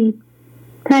داری.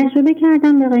 تجربه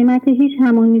کردم به قیمت هیچ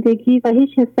همانیدگی و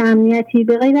هیچ حس امنیتی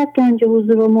به غیر از گنج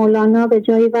حضور و مولانا به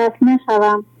جایی وصل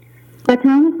نشوم و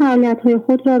تمام فعالیت‌های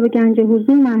خود را به گنج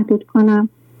حضور محدود کنم.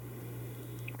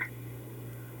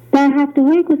 در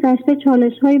هفته‌های گذشته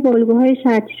چالش‌های با الگوهای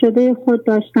شرطی شده خود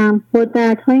داشتم با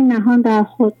دردهای نهان در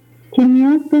خود که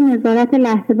نیاز به نظارت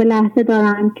لحظه به لحظه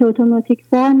دارند که اتوماتیک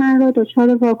وار من را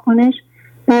دچار واکنش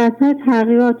بر اثر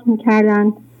تغییرات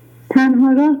می‌کردند.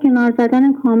 تنها راه کنار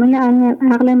زدن کامل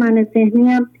عقل من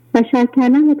ذهنیم و شک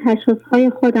کردن به تشخیص‌های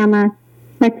خودم است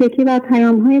و تکیه بر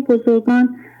پیام‌های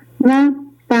بزرگان و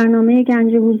برنامه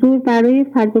گنج حضور برای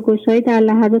فضاگشایی در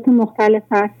لحظات مختلف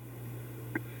است.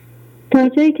 تا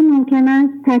جایی که ممکن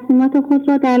است تصمیمات خود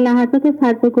را در لحظات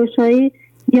فضاگشایی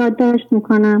یادداشت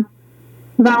می‌کنم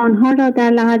و آنها را در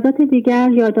لحظات دیگر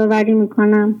یادآوری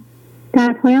می‌کنم.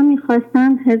 در پایان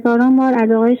می‌خواستم هزاران بار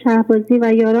از آقای شهبازی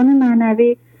و یاران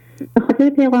معنوی به خاطر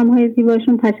پیغام‌های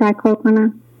زیباشون تشکر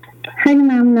کنم. خیلی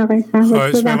ممنون آقای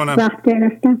شهبازی وقت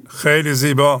گرفتم. خیلی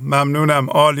زیبا، ممنونم.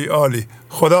 عالی عالی.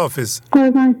 خداحافظ.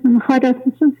 قربان شما.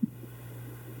 خداحافظ.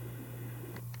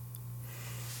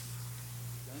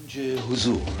 گنج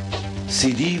حضور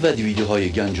CD و دیویدیوهای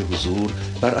گنج حضور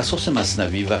بر اساس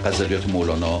مثنوی و غزلیات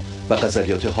مولانا و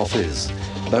غزلیات حافظ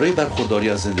برای برخورداری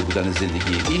از زنده بودن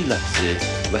زندگی این لحظه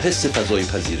و حس فضای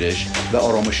پذیرش و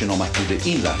آرامش نامحدود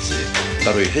این لحظه،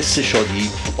 برای حس شادی،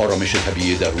 آرامش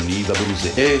طبیعی درونی و بروز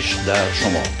عشق در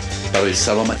شما، برای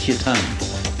سلامتی تن،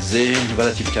 ذهن و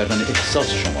لطیف کردن احساس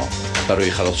شما، برای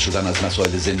خلاص شدن از مسائل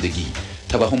زندگی،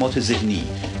 توهمات ذهنی،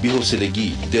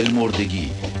 بی‌حوصلگی، دلمردگی،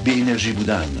 بی انرژی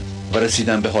بودن و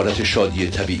رسیدن به حالت شادی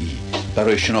طبیعی،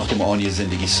 برای شناخت معانی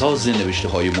زندگی ساز نوشته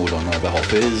های مولانا و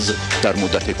حافظ در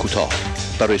مدت کوتاه.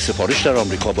 برای سفارش در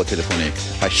آمریکا با تلفن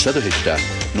 818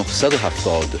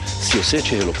 970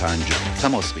 3345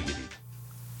 تماس بگیرید.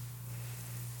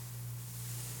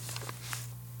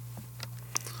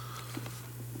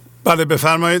 بله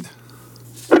بفرمایید.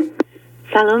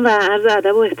 سلام و عرض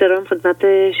ادب و احترام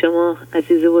خدمت شما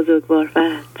عزیز و بزرگوار و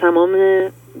تمام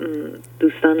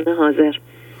دوستان حاضر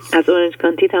از اورنج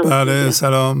کانتی. بله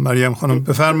سلام مریم خانم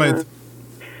بفرمایید.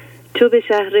 چو به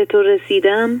شهر تو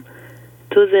رسیدم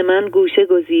تو ز من گوشه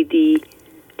گزیدی،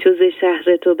 چو ز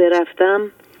شهر تو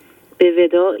برفتم به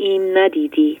وداعیم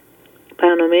ندیدی.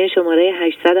 برنامه شماره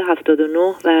 879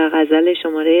 و غزل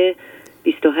شماره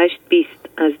 2820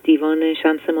 از دیوان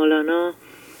شمس مولانا،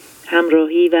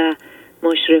 همراهی و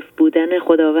مشرف بودن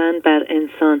خداوند بر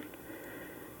انسان.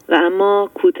 و اما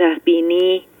کوته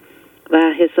بینی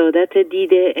و حسادت دید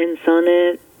انسان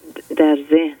در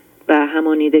ذهن و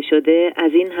همانیده شده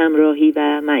از این همراهی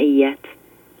و معیت.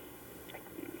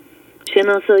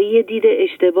 شناسایی دید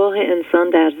اشتباه انسان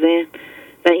در ذهن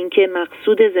و اینکه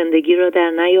مقصود زندگی را در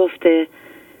نیافته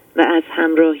و از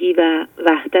همراهی و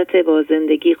وحدت با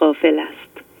زندگی غافل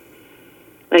است.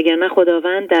 وگرنه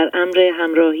خداوند در امر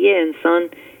همراهی انسان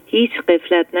هیچ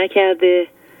غفلت نکرده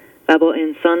و با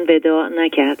انسان وداع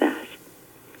نکرده است.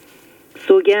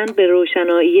 سوگند به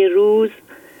روشنایی روز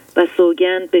و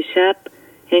سوگند به شب،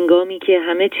 هنگامی که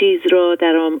همه چیز را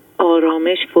در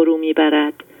آرامش فرو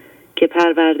میبرد که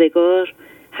پروردگار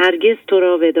هرگز تو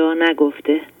را وداع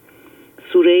نگفته.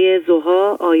 سوره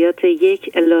ضحی آیات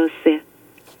 1 الی 3.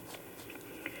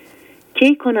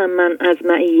 کی کنم من از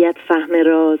معیت فهم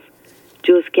راز،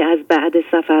 جز که از بعد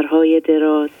سفرهای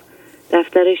دراز.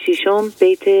 دفتر ششم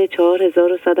بیت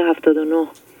 4179.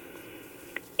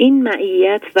 این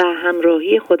معیت و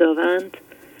همراهی خداوند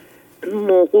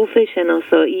موقوف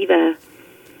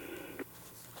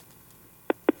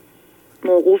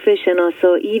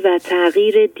شناسایی و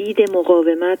تغییر دید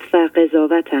مقاومت و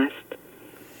قضاوت است.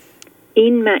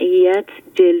 این معیت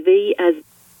جلوه‌ای از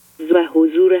و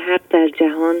حضور حق در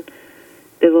جهان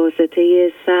به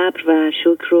واسطه صبر و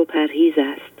شکر و پرهیز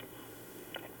است.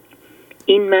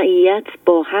 این معیت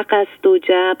با حق است و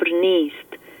جبر نیست.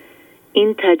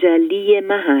 این تجلی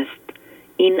مه است،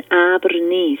 این ابر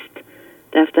نیست.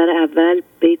 دفتر اول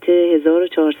بیت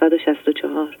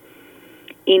 1464.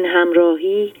 این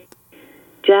همراهی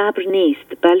جبر نیست،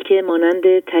 بلکه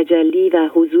مانند تجلی و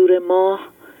حضور ماه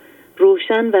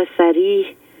روشن و صریح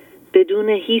بدون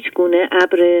هیچ گونه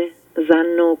ابر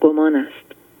ظن و گمان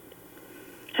است.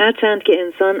 هرچند که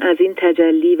انسان از این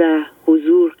تجلی و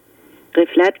حضور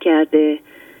غفلت کرده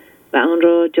و آن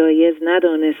را جایز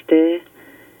ندانسته،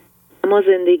 اما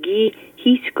زندگی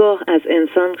هیچگاه از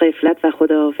انسان غفلت و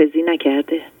خداحافظی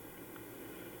نکرده.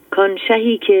 کان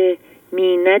شهی که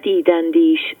می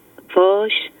ندیدندیش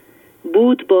فاش،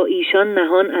 بود با ایشان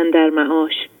نهان اندر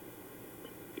معاش.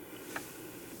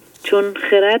 چون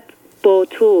خرد با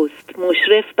توست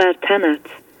مشرف بر تنت،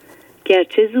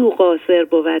 گرچه زو قاصر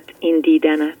بود این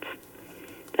دیدنت.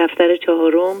 دفتر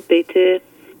 4 بیت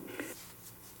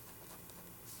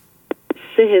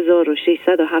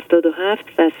 3677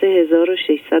 و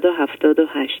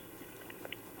 3678.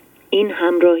 این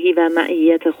همراهی و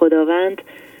معیت خداوند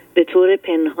به طور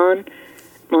پنهان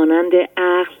مانند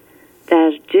عقل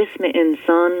در جسم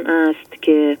انسان است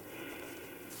که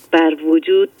بر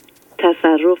وجود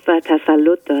تصرف و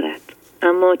تسلط دارد،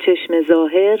 اما چشم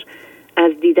ظاهر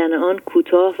از دیدن آن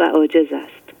کوتاه و عاجز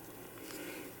است.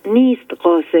 نیست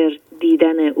قاصر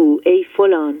دیدن او ای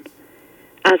فلان،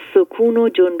 از سکون و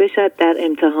جنبشت در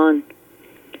امتحان.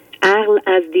 عقل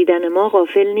از دیدن ما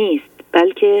غافل نیست،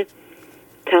 بلکه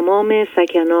تمام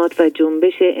سکنات و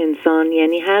جنبش انسان،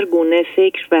 یعنی هر گونه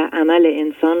فکر و عمل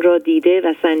انسان را دیده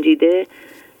و سنجیده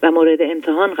و مورد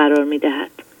امتحان قرار می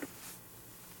دهد.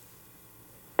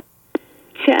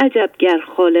 چه عجب گر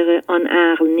خالق آن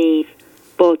عقل نیز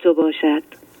با تو باشد،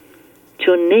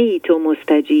 چون نیی تو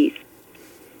مستجیز.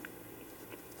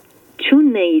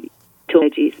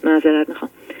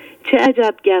 چه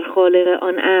عجب گر خالق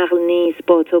آن عقل نیز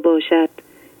با تو باشد،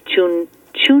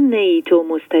 چون نیی تو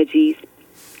مستجیز.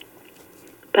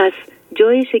 پس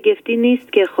جای شگفتی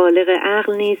نیست که خالق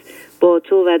عقل نیز با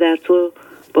تو و در تو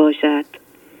باشد.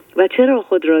 و چرا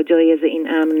خود را جایز این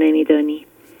امر نمی‌دانی؟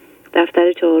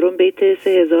 دفتر 4 بیت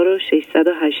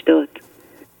 3680.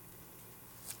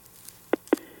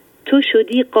 تو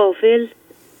شدی غافل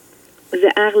ز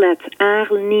عقلت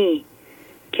عقل نی،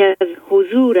 که از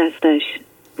حضور استش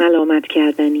ملامت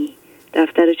کردنی.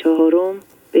 دفتر 4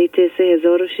 بیت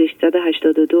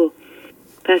 3682.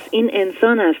 پس این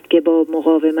انسان است که با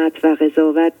مقاومت و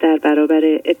قضاوت در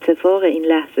برابر اتفاق این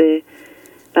لحظه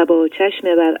و با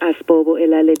چشم بر اسباب و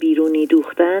علل بیرونی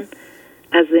دوختن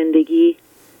از زندگی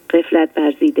غفلت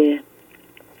ورزیده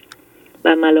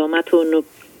و ملامت و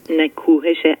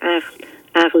نکوهش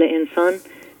عقل انسان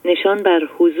نشان بر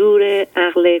حضور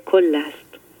عقل کل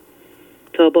است،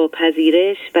 تا با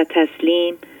پذیرش و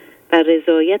تسلیم و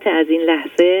رضایت از این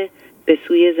لحظه به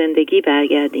سوی زندگی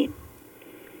برگردیم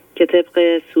که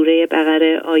طبق سوره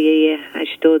بقره آیه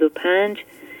 85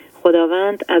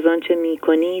 خداوند از آنچه می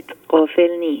کنید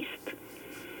غافل نیست.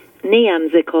 نیم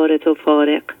ز کار تو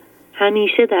فارغ،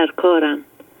 همیشه در کارم،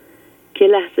 که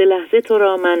لحظه لحظه تو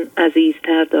را من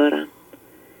عزیزتر دارم.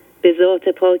 به ذات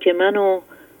پاک من و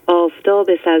آفتاب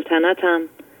سلطنتم،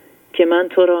 که من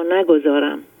تو را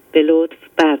نگذارم به لطف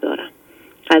بردارم.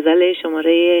 غزل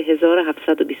شماره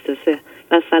 1723.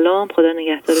 و سلام، خدا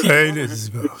نگهدار. خیلی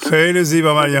زیبا، خیلی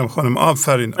زیبا مریم خانم،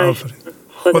 آفرین آفرین.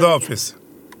 خدا حافظ.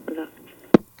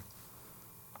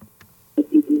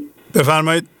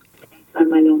 بفرمایید.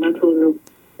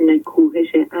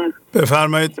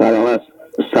 بفرمایید.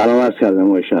 سلام عرض کردم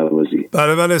آقای شهبازی.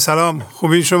 بله بله سلام،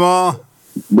 خوبی شما؟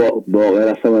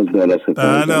 باقر هستم از بالا سپاس.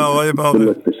 بله آقای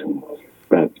باقر.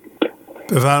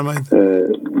 بفرمایید.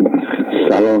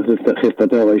 سلام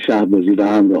خدمت آقای شهبازی و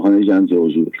همراهان جنز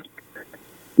حضور.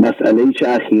 مسئله‌ای که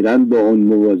اخیراً با اون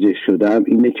مواجه شدم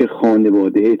اینه که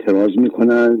خانواده اعتراض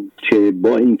میکنن که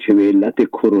با این که به علت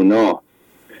کرونا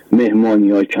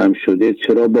مهمانی ها کم شده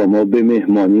چرا با ما به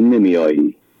مهمانی نمی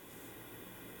آیی؟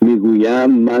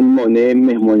 میگویم من مانع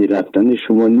مهمانی رفتن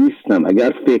شما نیستم.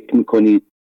 اگر فکر میکنید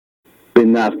به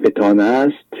نفعتان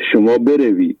است شما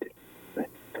بروید،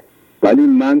 ولی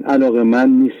من علاقه من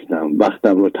نیستم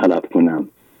وقتم رو طلب کنم.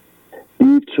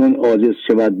 دید چون عاجز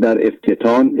شود در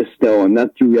افتتان،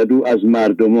 استعانت جوید او از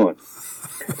مردمان.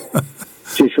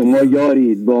 چه شما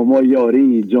یارید با ما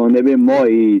یاری، جانب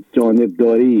مایید جانب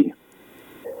داری.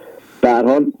 به هر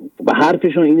حال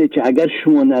حرفشون اینه که اگر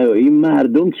شما نیایی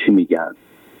مردم چی میگن؟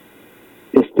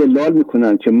 استدلال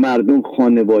میکنن که مردم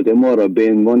خانواده ما را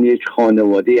به عنوان یک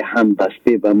خانواده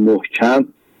همبسته و محکم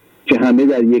که همه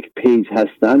در یک پیج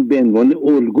هستند به عنوان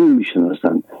الگو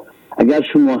میشناسن. اگر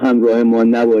شما همراه ما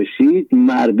نباشید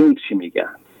مردم چی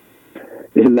میگن؟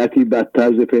 علتی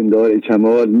بدتر ز پندار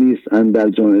کمال نیست اندر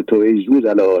جان تو ای زو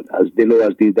جلال. از دل و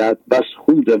از دیدت بس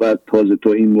خون رود تازه تو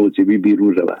این موجبی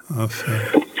بیرون رود.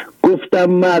 گفتم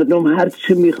مردم هر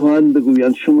چه میخواهند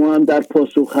بگویند، شما هم در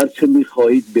پاسخ هر چه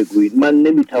میخواهید بگویید. من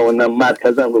نمیتوانم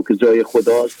مرکزم رو که جای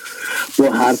خداست با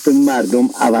حرف مردم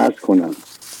عوض کنم.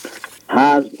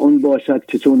 حرف اون باشد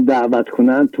که چون دعوت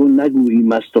کنند تو نگویی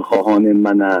مست و خواهان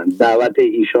منند. دعوت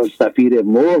ایشان سفیر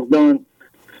مرغ دان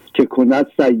که کند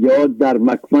صیاد در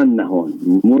مکمن نهان.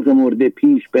 مرغ مرده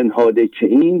پیش بنهاده که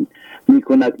این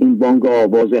میکند این بانگ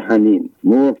آواز حنین.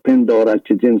 مرغ پندارد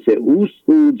که جنس اوست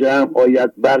او، جمع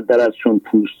آید بردرد چون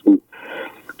پوست او.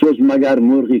 جز مگر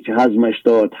مرغی که هضمش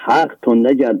داد حق، تا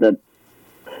نگردد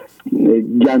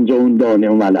گنج اون دانه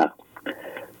و ملق.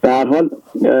 به هر حال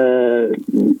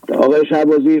آقای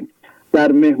شهبازی،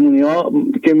 در مهمونی ها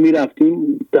که می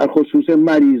رفتیم در خصوص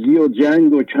مریضی و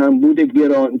جنگ و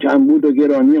کمبود و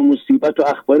گرانی و مصیبت و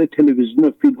اخبار تلویزیون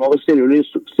و فیلم ها و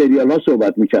سریال ها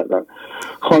صحبت می کردن.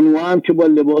 خانوها هم که با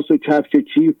لباس و کفش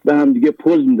چیف به هم دیگه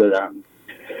پوز می دادن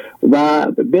و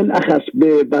بالاخص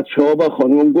به بچه ها و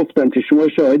خانوم گفتن که شما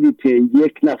شاهدید که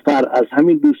یک نفر از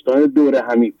همین دوستان دوره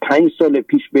همی 5 سال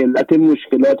پیش به علت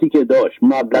مشکلاتی که داشت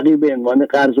مبلغی به عنوان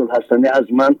قرض الحسنه از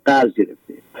من قرض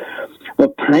گرفته و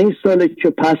 5 ساله که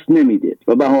پس نمیده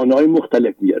و بهانه‌های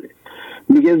مختلف میاره.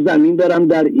 میگه زمین دارم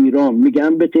در ایران،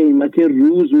 میگم به قیمت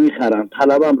روز میخرم،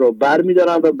 طلبم رو بر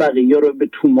میدارم و بقیه رو به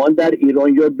تومان در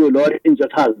ایران یا دلار اینجا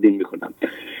تقدیم میکنم.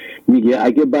 میگه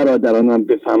اگه برادرانم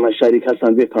بفهمن، شریک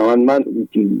هستن بفهمن من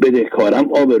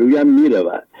بدهکارم، آبرویم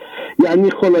میرود.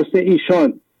 یعنی خلاصه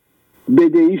ایشان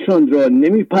بدهیشان را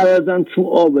نمیپردازن چون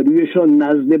آبرویشان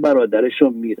نزد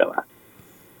برادرشان میرود.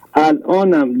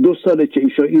 الانم 2 ساله که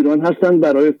ایشان ایران هستن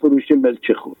برای فروش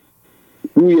ملک خود.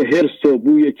 بوی حرص و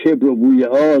بوی کبر و بوی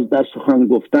آز در سخن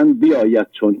گفتن بیاید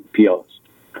چون پیاز.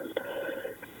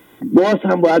 باز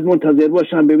هم باید منتظر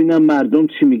باشم ببینم مردم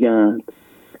چی میگن.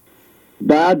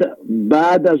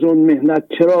 بعد از اون مهنت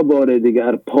چرا بار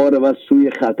دیگر پاره و سوی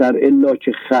خطر الا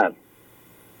که خر.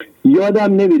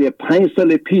 یادم نمیره 5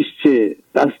 سال پیش که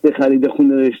دست خرید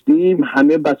خونه داشتیم،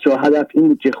 همه بچه ها هدف این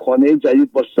بود که خانه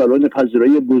جدید با سالن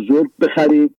پذیرایی بزرگ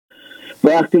بخریم.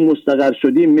 وقتی مستقر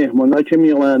شدیم مهمان ها که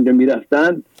می آمدند و می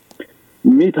رفتن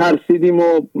می ترسیدیم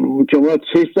و که اونا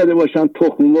چشم زده باشن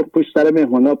تخم مرغ پشت سر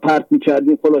مهمان ها پرت می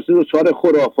کردیم. خلاصه دچار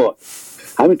خرافات.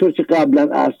 همینطور که قبلا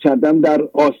عرض کردم در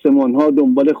آسمان ها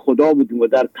دنبال خدا بودیم و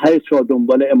در ته چاه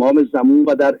دنبال امام زمان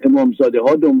و در امامزاده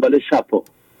ها دنبال شفا.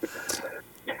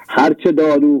 هرچه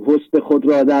دارو حسن خود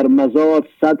را در مزاد،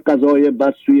 100 قضای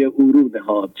بد سوی او رو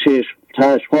نهاد.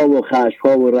 چشم‌ها و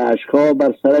خشم‌ها و رشک‌ها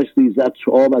بر سرش ریزد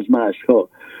چو آب از مشک‌ها.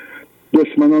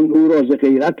 دشمنان او را ز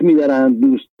غیرت می‌درند،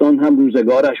 دوستان هم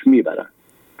روزگارش میبرند.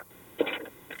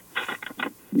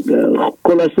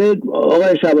 خلاصه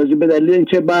آقای شهبازی به دلیل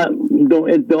اینکه من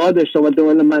ادعا داشتم و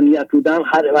دنبال منیت بودم،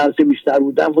 هر ورزه بیشتر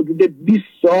بودم، حدود 20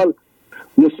 سال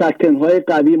مسکن‌های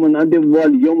قوی مانند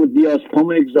والیوم و دیازپام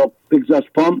و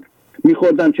اگزاسپام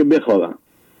می‌خوردم که بخوابم.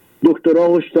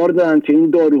 دکترها هشدار دادن که این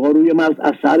داروها روی مغز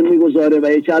اثر می‌گذاره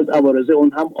و یکی از عوارض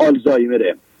اون هم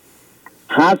آلزایمره.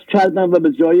 حذف کردم و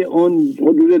به جای اون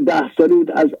حدود 10 سالی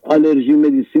بود از آلرژی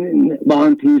مدیسین با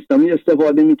آنتی هیستامین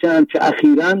استفاده می‌کردم که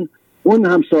اخیراً اون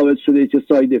هم ثابت شده که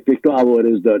ساید افکت و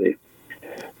عوارض داره،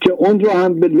 که اون رو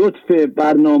هم به لطف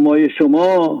برنامه‌های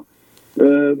شما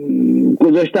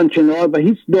گذاشتم کنار و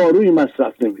هیچ دارویی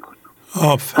مصرف نمی‌کنم.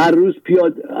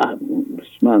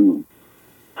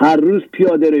 هر روز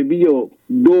پیاده روی و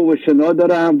دو و شنا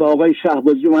دارم و آقای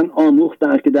شهبازی من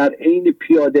آموختن که در عین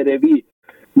پیاده روی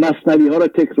مثنوی ها را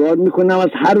تکرار میکنم، از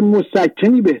هر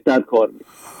مسکنی بهتر کار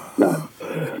میکنم،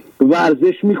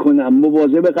 ورزش میکنم،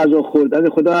 مواظب غذا خوردن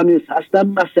خدا هم نیست. اصلا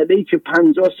مسئله‌ای که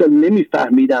 50 سال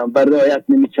نمیفهمیدم و رعایت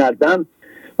نمیکردم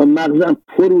و مغزم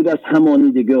پرود از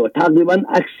همانیدگی ها. تقریبا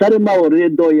اکثر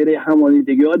موارد دایره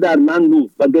همانیدگی ها در من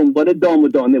بود و دنبال دام و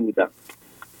دانه بودم.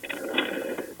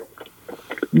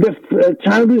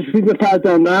 چند روز پیش به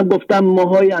فرزندم گفتم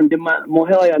ماه آینده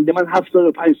من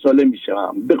 75 ساله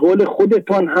میشم. به قول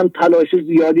خودتان هم تلاش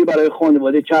زیادی برای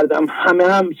خانواده کردم، همه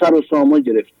هم سر و سامان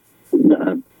گرفت.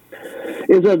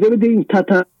 اجازه بده این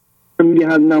تطمیلی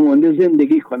هم نمانده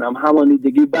زندگی کنم،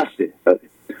 همانیدگی بسه.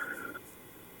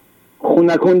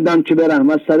 خونکندم که به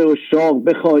رحمت سر اشاق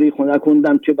بخاری،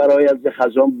 خونکندم که برای از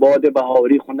خزان باد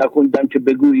بهاری، خونکندم که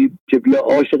بگویی که بیا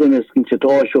عاشق مسکین که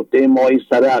تو آشفته مایی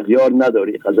سر اغیار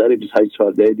نداری. غزل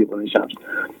 28:14 دیوان شمس.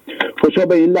 خوشا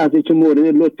به این لحظه که مورد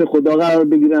لطف خدا قرار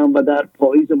بگیرم و در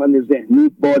پاییز من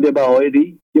ذهنی باد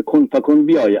بهاری یک کنفکن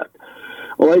بیاید.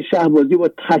 آقای شهبازی با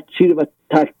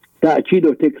تأکید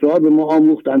و تکرار به ما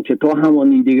آموختن که تا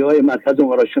همانیدگی‌های مرکز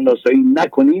ما را شناسایی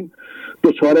نکنیم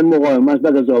دچار مقاومت و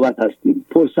قضاوت هستیم.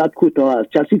 فرصت کوتاه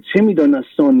است. کسی چه می‌داند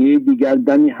ثانیه دیگر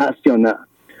دمی هست یا نه؟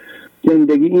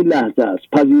 زندگی این لحظه است.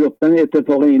 پذیرفتن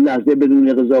اتفاق این لحظه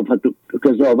بدون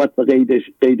قضاوت و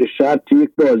قید شرط یک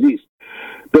بازی است.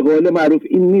 به قول معروف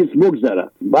این نیز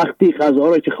بگذرد. وقتی غذا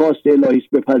را که خواست الهی است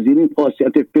بپذیریم،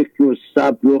 خاصیت فکر و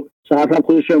صبر هم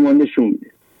خودش ما نشون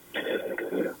میده.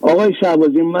 آقای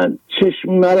شهبازی، من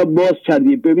چشم مرا باز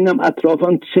کردی ببینم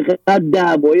اطرافم چقدر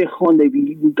دعوای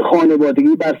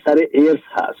خانوادگی بر سر ارث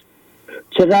هست،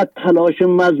 چقدر تلاش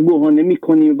مذبوحانه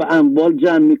میکنیم و اموال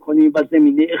جمع میکنیم و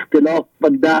زمینه اختلاف و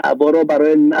دعوا را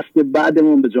برای نسل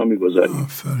بعدمون به جا میگذاریم.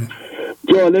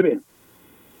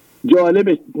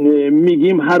 جالبه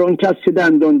میگیم هر آن کس که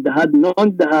دندان دهد نان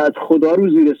دهد، خدا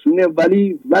روزی رسونه،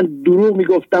 ولی من دروغ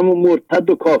میگفتم و مرتد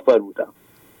و کافر بودم.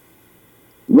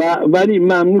 ولی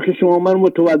ممنون که شما من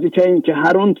متوجه کردین که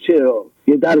هر آن چرا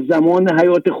که در زمان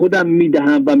حیات خودم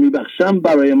میدهم و میبخشم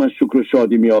برای من شکر و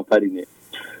شادی میآفرینه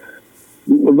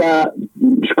و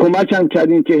کمکم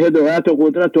کردین که هدایت و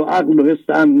قدرت و عقل و حس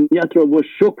امنیت را و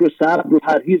شکر و صبر و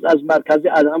پرهیز از مرکز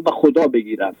عدم و خدا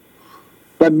بگیرم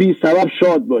و بی سبب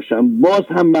شاد باشم. باز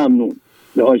هم ممنون.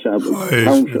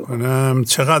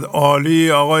 چقدر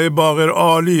عالی آقای باقر،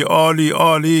 عالی عالی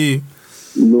عالی.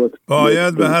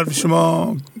 باید به حرف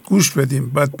شما گوش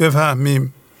بدیم، باید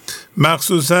بفهمیم،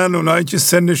 مخصوصا اونایی که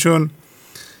سنشون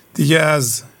دیگه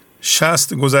از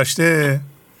 60 گذشته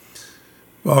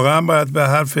واقعا باید به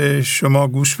حرف شما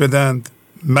گوش بدند.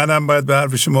 منم باید به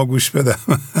حرف شما گوش بدم.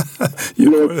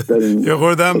 یه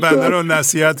خورده هم بنده رو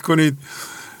نصیحت کنید،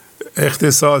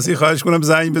 اختصاصی خواهش کنم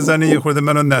زنگ بزنید یه خورده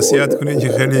منو نصیحت کنید که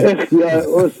خیلی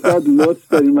استاد لطف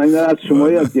دارید. من از شما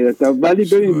یاد گرفتم، ولی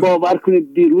ببین باور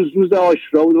کنید دیروز روز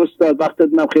عاشورا بود استاد،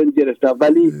 وقتت من خیلی گرفتم،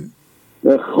 ولی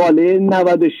خاله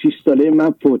 96 ساله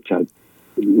من فوت کرد.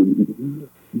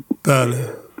 بله.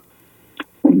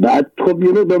 بعد خب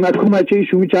یه رو به من کمکه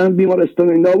ایشون میکنم، بیمارستان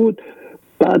اینا بود.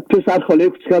 بعد پسر خاله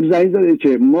کوچکم زنگ زده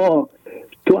که ما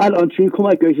تو الان چون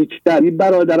کمک هایی که داری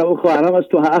برادرم و خواهرم از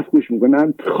تو حرف گوش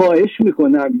میکنم، خواهش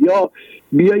میکنم یا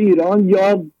بیا ایران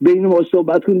یا بین ما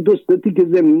صحبت کن، دوستی که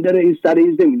زمین داره این سر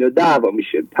این زمین دعوا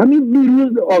میشه. همین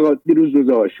دیروز روز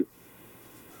عاشورا.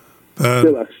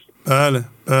 بله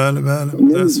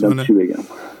نمیدونم چی بگم،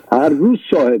 هر روز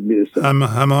شاهد میرسم.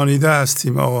 همانیده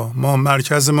هستیم آقا، ما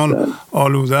مرکزمون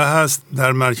آلوده هست،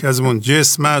 در مرکزمون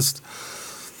جسم است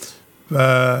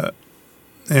و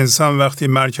انسان وقتی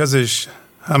مرکزش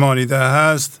همانیده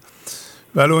هست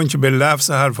ولو اینکه به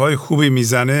لفظ حرفهای خوبی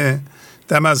میزنه،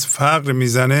 دم از فقر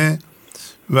میزنه،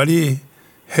 ولی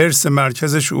حرص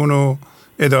مرکزش اونو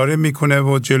اداره میکنه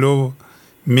و جلو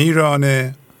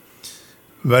میرانه،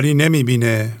 ولی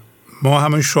نمیبینه. ما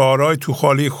همون شعارهای تو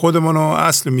خالی خودمونو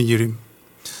اصل میگیریم.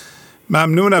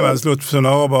 ممنونم از لطفتون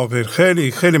آقا باقر،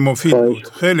 خیلی خیلی مفید بود،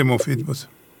 خیلی مفید بود.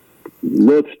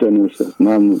 لطف دارید استاد،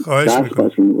 ممنون. خواهش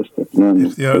میکنم.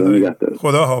 اختیار دارید.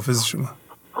 خدا حافظ شما.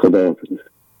 خدا حافظ.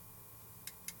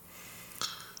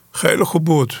 خیلی خوب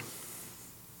بود.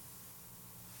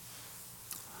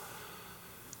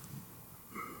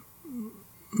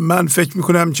 من فکر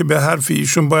میکنم که به حرف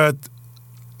ایشون باید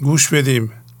گوش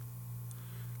بدیم.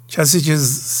 کسی که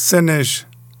سنش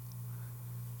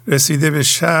رسیده به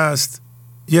 60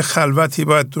 یه خلوتی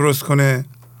باید درست کنه.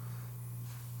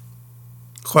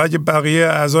 خب اگه بقیه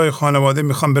اعضای خانواده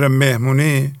میخوان برن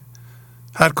مهمونی،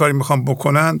 هر کاری میخوان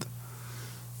بکنند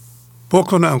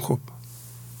بکنن، خب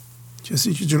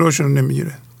کسی که جلوشون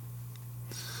نمیگیره.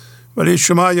 ولی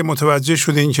شما اگه متوجه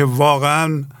شدین که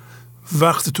واقعا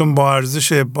وقتتون با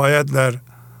ارزشه، باید در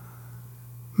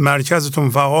مرکزتون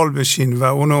فعال بشین و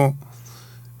اونو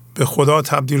به خدا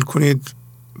تبدیل کنید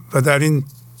و در این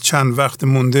چند وقت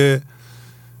مونده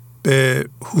به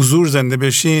حضور زنده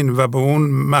بشین و به اون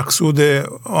مقصود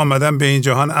آمدن به این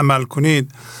جهان عمل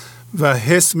کنید و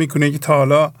حس میکنید که تا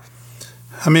حالا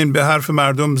همین به حرف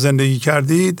مردم زندگی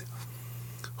کردید،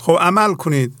 خب عمل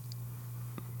کنید.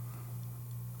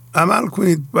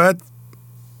 باید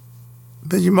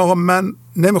بگیم آقا من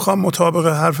نمیخوام مطابق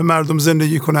حرف مردم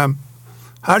زندگی کنم،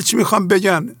 هرچی میخوام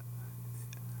بگن،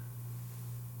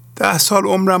 10 سال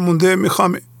عمرم مونده،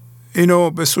 میخوام اینو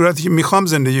به صورتی که میخوام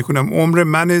زندگی کنم، عمر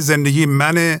من، زندگی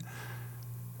منه،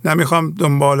 نمیخوام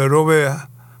دنبال رو به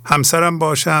همسرم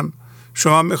باشم.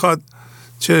 شما میخواد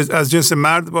چه از جنس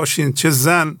مرد باشین چه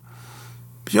زن،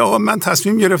 بیا آقا من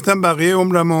تصمیم گرفتم بقیه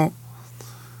عمرمو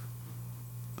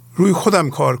روی خودم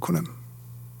کار کنم،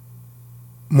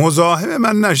 مزاحم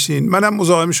من نشین، منم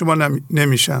مزاحم شما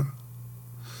نمیشم.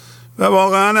 و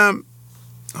واقعا هم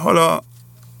حالا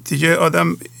دیگه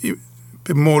آدم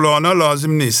به مولانا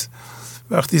لازم نیست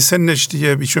وقتی سنش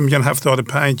دیگه بیشون میگن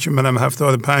 75 که منم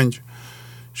 75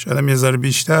 شاید یه ذره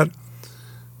بیشتر،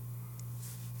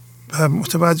 و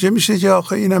متوجه میشه که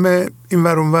آخه این همه این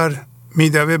ور اون ور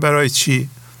میدوه برای چی.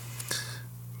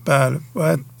 بله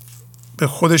باید به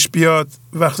خودش بیاد،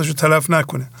 وقتشو تلف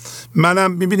نکنه.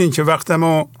 منم میبینین که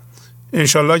وقتمو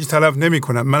انشالله که تلف نمی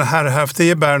کنم. من هر هفته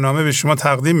یه برنامه به شما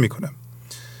تقدیم میکنم.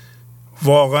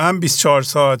 واقعا 24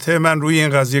 ساعته من روی این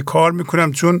قضیه کار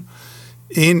میکنم، چون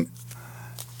این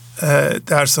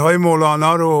درس‌های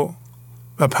مولانا رو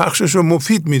و پخشش رو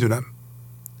مفید میدونم.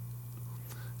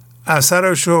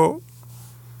 اثرش رو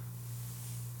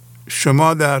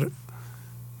شما در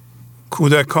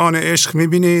کودکان عشق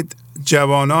میبینید،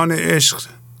 جوانان عشق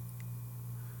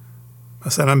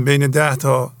مثلا بین 10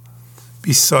 تا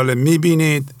 20 ساله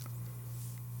میبینید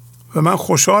و من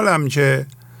خوشحالم که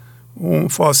اون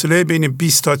فاصله بین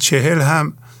 20 تا 40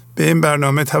 هم به این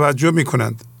برنامه توجه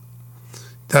میکنند.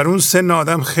 در اون سن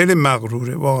آدم خیلی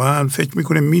مغروره، واقعا فکر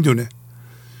میکنه میدونه.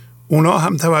 اونا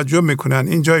هم توجه میکنن،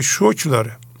 این جای شکر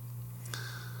داره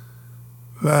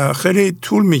و خیلی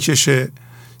طول میکشه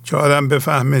که آدم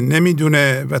بفهمه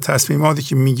نمیدونه و تصمیماتی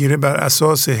که میگیره بر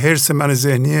اساس حرص من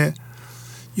ذهنیه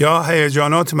یا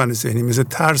هیجانات من ذهنی، مثل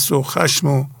ترس و خشم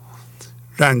و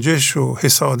رنجش و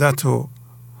حسادت و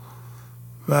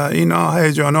اینا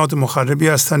هیجانات مخربی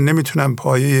هستن، نمیتونن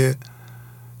پایه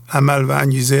عمل و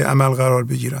انگیزه عمل قرار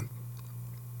بگیرن.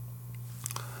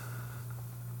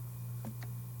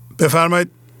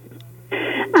 بفرمایید.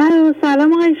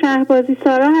 سلام آقای شهبازی،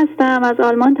 سارا هستم، از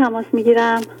آلمان تماس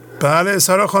میگیرم. بله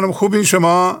سارا خانم، خوبین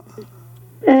شما؟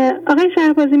 آقای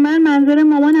شهبازی، من منظور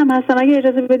مامانم هستم، اگه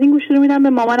اجازه بدین گوش رو میدم به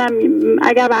مامانم،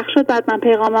 اگر وقت شد بعد من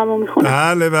پیغاممو میخونم.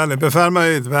 بله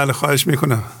بفرمایید. بله خواهش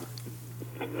میکنم.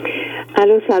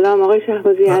 الو سلام آقای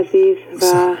شهبازی عزیز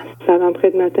و سلام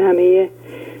خدمت همه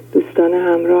دوستان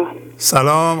همراه.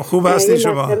 سلام، خوب هستین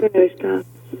شما؟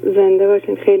 زنده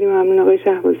باشین. خیلی ممنون آقای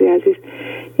شهبازی عزیز.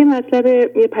 یه مطلب،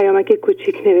 یه پیامک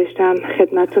کوچیک نوشتم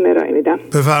خدمتتون ارائه میدم.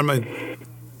 بفرمایید.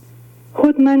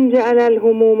 خود من جعل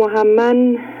الهموم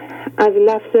هممن، از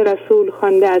لفظ رسول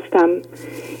خوانده استم.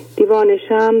 دیوان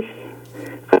شمس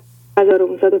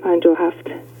 1957.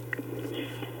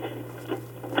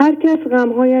 هر کس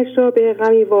غمهایش را به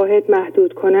غمی واحد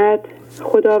محدود کند،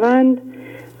 خداوند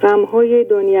غمهای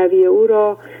دنیوی او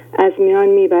را از میان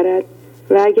میبرد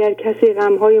و اگر کسی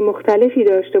غمهای مختلفی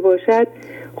داشته باشد،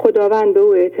 خداوند به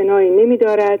او اعتنایی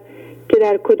نمی‌دارد که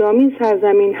در کدامین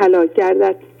سرزمین هلاک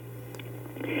گردد.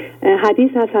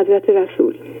 حدیث از حضرت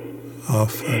رسول.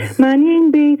 معنی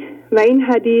این بیت و این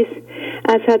حدیث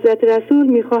از حضرت رسول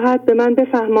می‌خواهد به من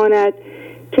بفهماند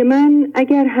که من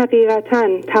اگر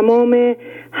حقیقتاً تمام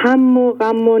هم و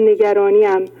غم و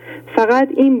نگرانیم فقط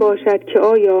این باشد که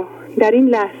آیا در این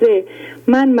لحظه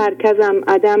من مرکزم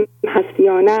عدم هست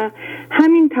یا نه،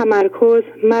 همین تمرکز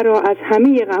مرا از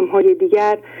همه غم‌های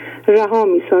دیگر رها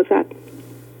می‌سازد.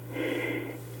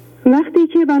 وقتی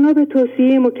که بنا به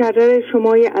توصیه مکرر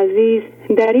شمای عزیز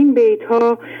در این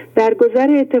بیت‌ها در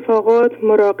گذر اتفاقات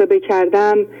مراقبه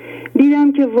کردم،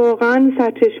 دیدم که واقعاً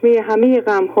سرچشمه همه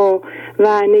غم‌ها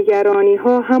و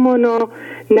نگرانی‌ها همانا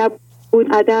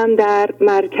نبود عدم در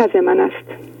مرکز من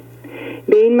است.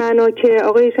 به این معنا که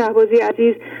آقای شهبازی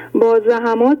عزیز با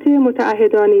زحمات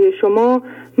متعهدانه شما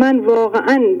من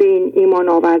واقعاً به این ایمان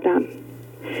آوردم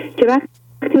که وقتی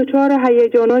دچار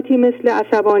هیجاناتی مثل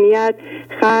عصبانیت،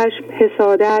 خشم،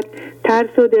 حسادت،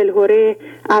 ترس و دلهره،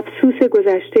 افسوس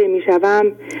گذشته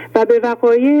میشوم و به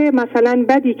وقایع مثلا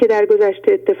بدی که در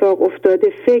گذشته اتفاق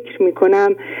افتاده فکر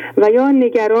میکنم و یا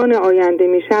نگران آینده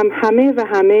میشم،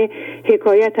 همه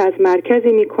حکایت از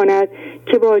مرکزی میکند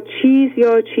که با چیز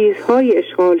یا چیزهای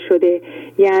اشغال شده،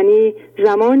 یعنی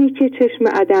زمانی که چشم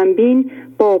عدم بین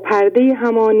با پرده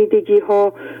همانیدگی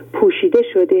ها پوشیده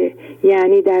شده،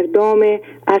 یعنی در دام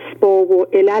اسباب و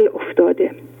علل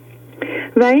افتاده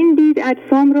و این دید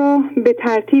اجسام را به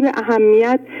ترتیب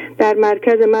اهمیت در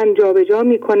مرکز من جابجا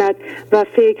می کند و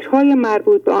فکرهای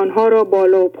مربوط به آنها را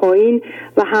بالا و پایین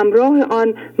و همراه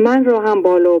آن من را هم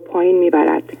بالا و پایین می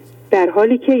برد، در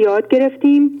حالی که یاد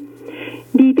گرفتیم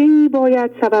دیده‌ای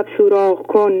باید سبب سوراخ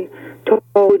کن تا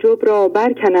عجب را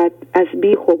برکند از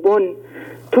بیخ و بن،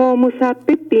 تا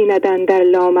مسبب بیندن در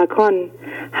لامکان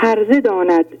هرزه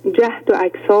داند جهد و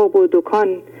اکساب و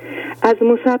دکان. از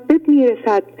مسبب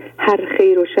میرسد هر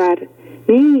خیر و شر،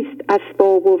 نیست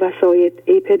اسباب و وسایط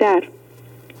ای پدر.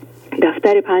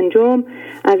 دفتر پنجم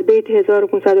از بیت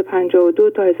 1552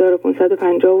 تا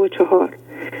 1554.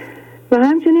 و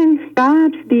همچنین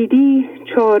قبض دیدی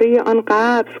چاره آن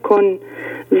قبض کن،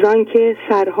 زان که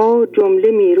سرها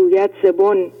جمله میروید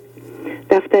زبون.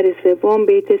 دفتر سوم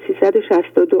بیت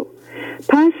 362.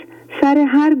 پس سر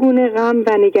هر گونه غم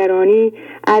و نگرانی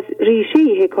از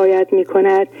ریشه‌ای حکایت می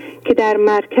کند که در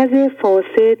مرکز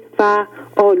فاسد و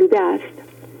آلوده است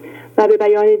و به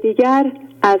بیان دیگر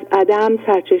از عدم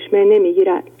سرچشمه نمی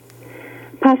گیرد.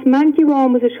 پس من که با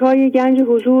آموزش‌های گنج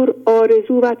حضور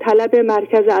آرزو و طلب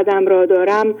مرکز عدم را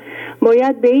دارم،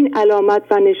 باید به این علامت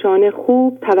و نشانه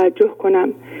خوب توجه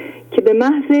کنم که به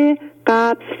محض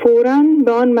قبض فوراً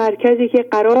به آن مرکزی که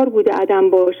قرار بوده عدم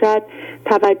باشد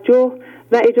توجه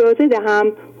و اجازه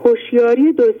دهم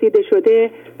هوشیاری دزدیده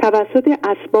شده توسط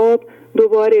اسباب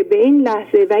دوباره به این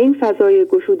لحظه و این فضای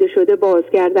گشوده شده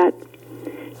بازگردد،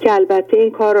 که البته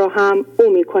این کار را هم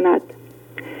او می کند.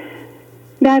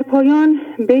 در پایان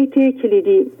بیت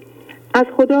کلیدی: از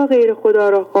خدا غیر خدا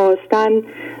را خواستن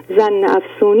ظن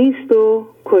افسونی است و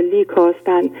کلی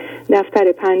کاستن.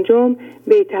 دفتر پنجم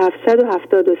بیت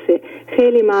 773.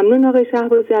 خیلی ممنون آقای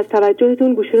شهبازی از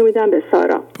توجهتون. گوشی رو میدم به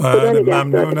سارا. بله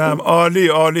ممنونم. عالی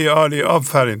عالی عالی،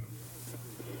 آفرین.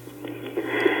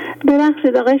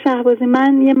 ببخشید آقای شهبازی،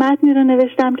 من یه متنی رو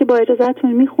نوشتم که با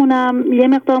اجازهتون میخونم. یه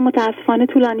مقدار متاسفانه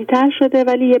طولانی تر شده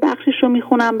ولی یه بخشش رو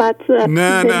میخونم بعد.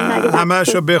 نه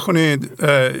همه‌شو بخونید.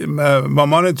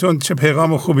 مامانتون چه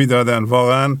پیغام خوبی دادن،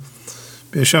 واقعا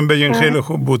بهشون بگین خیلی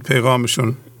خوب بود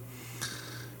پیغامشون.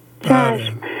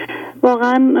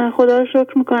 واقعا خدا رو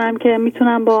شکر میکنم که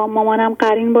میتونم با مامانم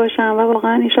قرین باشم و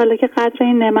واقعا انشالله که قدر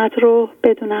این نعمت رو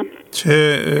بدونم.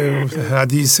 چه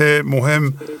حدیث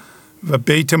مهم و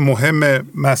بیت مهم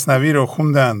مثنوی رو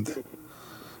خوندند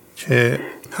که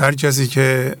هر کسی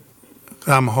که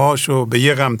غمهاشو به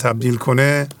یه غم تبدیل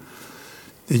کنه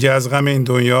دیگه از غم این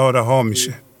دنیا رها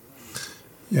میشه.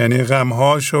 یعنی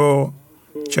غمهاشو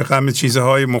که غم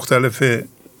چیزهای مختلف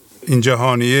این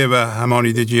جهانیه و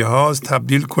همانیدگی هاست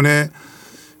تبدیل کنه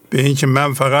به این که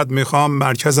من فقط میخوام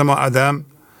مرکزم عدم،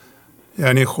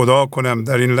 یعنی خدا کنم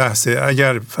در این لحظه.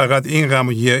 اگر فقط این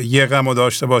غم یه غم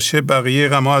داشته باشه بقیه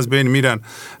غم ها از بین میرن.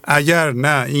 اگر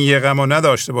نه این یه غم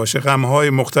نداشته باشه، غم های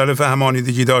مختلف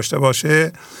همانیدگی داشته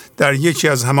باشه، در یکی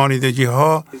از همانیدگی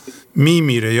ها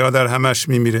میمیره یا در همش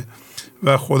میمیره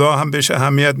و خدا هم بهش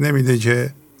اهمیت نمیده که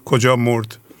کجا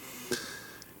مرد.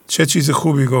 چه چیز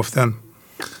خوبی گفتن.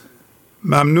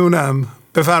 ممنونم.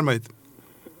 بفرمایید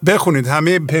بخونید،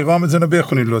 همه پیغامتون رو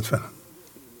بخونید لطفا.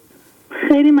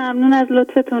 خیلی ممنون از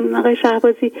لطفتون آقای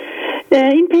شهبازی.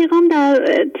 این پیغام در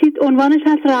عنوانش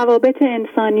هست روابط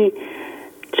انسانی.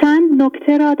 چند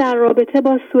نکته را در رابطه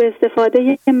با سوء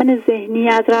استفاده من ذهنی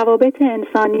از روابط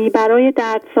انسانی برای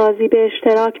دردسازی به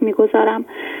اشتراک میگذارم.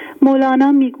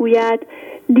 مولانا میگوید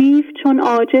دیو چون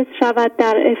عاجز شود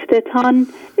در افتتان،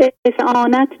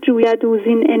 اعانت جوید او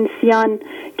زین انسیان،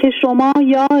 که شما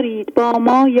یارید با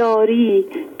ما یاری،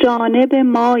 جانب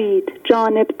مایید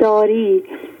جانب داری.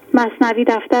 مثنوی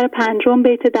دفتر پنجم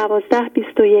بیت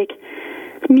 12-21.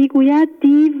 میگوید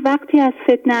دیو وقتی از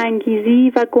فتنه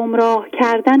انگیزی و گمراه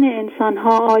کردن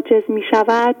انسانها عاجز می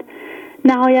شود،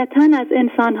 نهایتاً از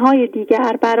انسانهای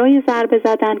دیگر برای ضربه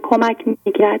زدن کمک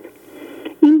می گیرد.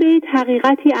 این بیت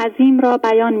حقیقتی عظیم را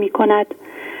بیان می کند.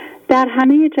 در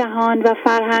همه جهان و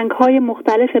فرهنگ‌های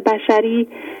مختلف بشری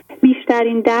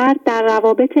بیشترین درد در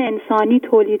روابط انسانی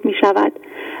تولید می شود.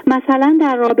 مثلا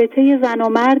در رابطه زن و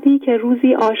مردی که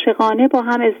روزی عاشقانه با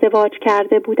هم ازدواج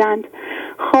کرده بودند.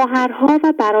 خواهرها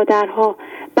و برادرها،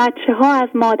 بچه‌ها از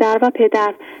مادر و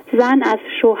پدر، زن از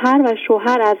شوهر و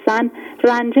شوهر از زن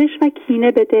رنجش و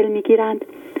کینه به دل می گیرند.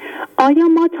 آیا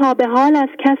ما تا به حال از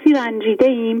کسی رنجیده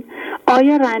ایم؟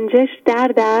 آیا رنجش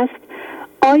درد است؟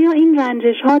 آیا این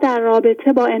رنجش ها در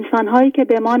رابطه با انسان هایی که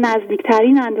به ما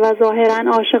نزدیکترینند و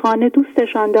ظاهراً عاشقانه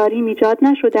دوستشان داریم ایجاد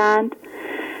نشدند؟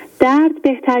 درد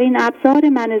بهترین ابزار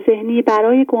من ذهنی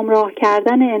برای گمراه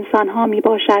کردن انسان ها می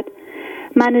باشد.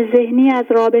 من ذهنی از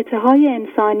رابطه های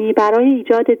انسانی برای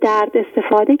ایجاد درد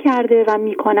استفاده کرده و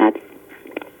می کند.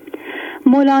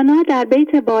 مولانا در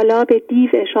بیت بالا به دیو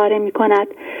اشاره می کند.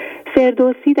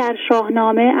 فردوسی در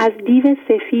شاهنامه از دیو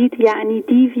سفید، یعنی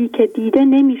دیوی که دیده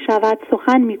نمی شود،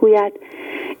 سخن می گوید.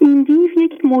 این دیو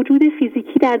یک موجود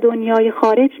فیزیکی در دنیای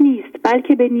خارج نیست،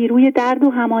 بلکه به نیروی درد و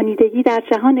همانیدگی در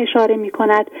جهان اشاره می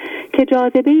کند که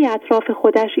جاذبه اطراف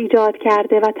خودش ایجاد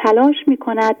کرده و تلاش می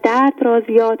کند درد را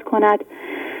زیاد کند.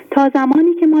 تا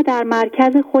زمانی که ما در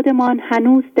مرکز خودمان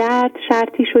هنوز درد،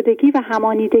 شرطی شدگی و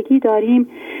همانیدگی داریم،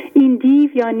 این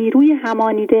دیو یا نیروی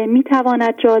همانیده می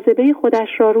تواند جاذبه خودش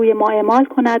را روی ما اعمال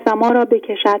کند و ما را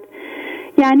بکشد.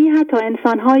 یعنی حتی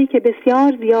انسان‌هایی که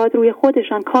بسیار زیاد روی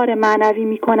خودشان کار معنوی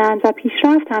می‌کنند و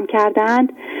پیشرفت هم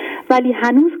کردند ولی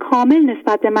هنوز کامل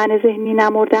نسبت به من ذهنی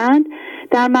نمردند،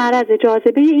 در معرض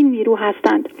جاذبه این نیرو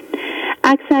هستند.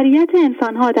 اکثریت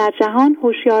انسان‌ها در جهان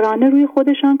هوشیارانه روی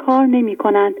خودشان کار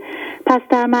نمی‌کنند. پس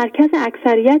در مرکز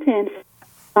اکثریت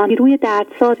انسان نیروی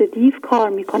دردساز دیو کار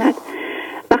می‌کند.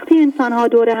 وقتی انسان‌ها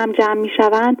دور هم جمع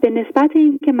می‌شوند، به نسبت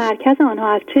اینکه مرکز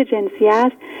آنها از چه جنسی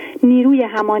است، نیروی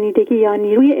همانیدگی یا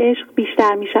نیروی عشق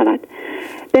بیشتر می‌شود.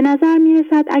 به نظر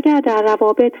می‌رسد اگر در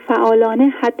روابط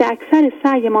فعالانه حد اکثر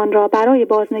سعیمان را برای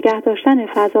بازنگه داشتن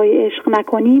فضای عشق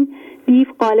نکنیم، دیو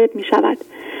غالب می‌شود.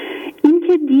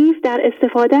 اینکه دیو در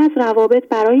استفاده از روابط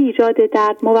برای ایجاد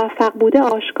درد موفق بوده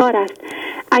آشکار است.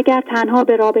 اگر تنها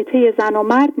به رابطه زن و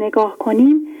مرد نگاه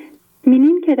کنیم،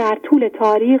 می‌بینیم که در طول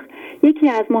تاریخ یکی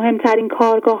از مهمترین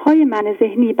کارگاه‌های من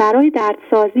ذهنی برای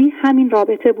دردسازی همین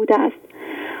رابطه بوده است.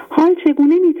 حال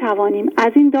چگونه می‌توانیم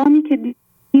از این دامی که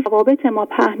روابط ما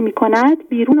پهن می‌کند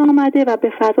بیرون آمده و به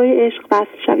فضای عشق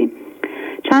وصل شویم؟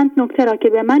 چند نکته را که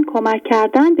به من کمک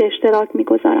کردند به اشتراک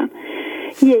می‌گذارم.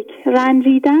 1.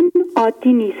 رنجیدن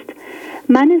عادی نیست.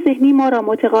 من ذهنی ما را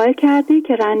متقاعد کرده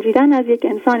که رنجیدن از یک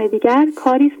انسان دیگر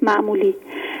کاری است معمولی.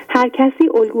 هر کسی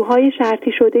الگوهای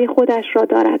شرطی شده خودش را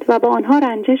دارد و با آنها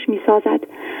رنجش می‌سازد.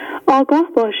 آگاه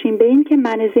باشیم به این که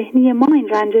من ذهنی ما این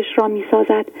رنجش را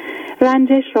می‌سازد.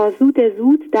 رنجش را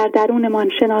زود در درونمان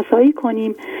شناسایی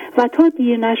کنیم و تا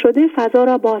دیر نشده فضا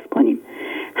را باز کنیم.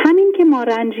 همین که ما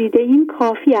رنجیده ایم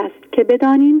کافی است که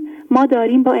بدانیم ما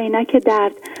داریم با عینک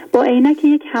درد، با عینک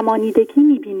یک همانیدگی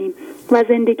می‌بینیم و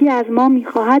زندگی از ما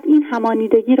می‌خواهد این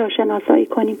همانیدگی را شناسایی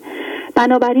کنیم.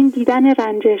 بنابراین دیدن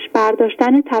رنجش،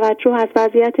 برداشتن توجه از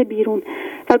وضعیت بیرون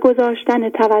و گذاشتن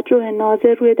توجه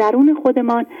ناظر روی درون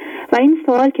خودمان و این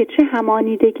سوال که چه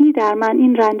همانیدگی در من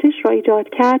این رنجش را ایجاد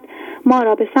کرد، ما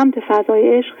را به سمت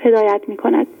فضای عشق هدایت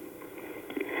می‌کند.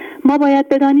 ما باید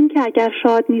بدانیم که اگر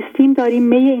شاد نیستیم داریم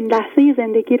می این لحظه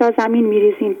زندگی را زمین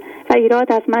می‌ریزیم و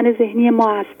ایراد از من ذهنی ما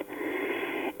است.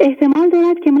 احتمال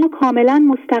دارد که ما کاملا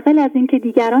مستقل از اینکه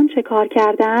دیگران چه کار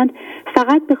کردند،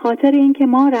 فقط به خاطر اینکه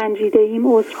ما رنجیده ایم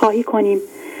عذرخواهی کنیم.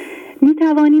 می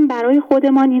توانیم برای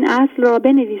خودمان این اصل را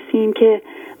بنویسیم که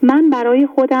من برای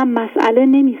خودم مسئله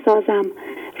نمی سازم.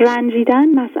 رنجیدن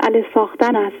مسئله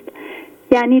ساختن است.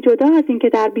 یعنی جدا از اینکه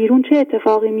در بیرون چه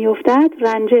اتفاقی می افتد،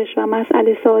 رنجش و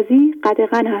مسئله سازی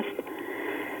قدغن است.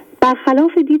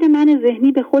 برخلاف دید من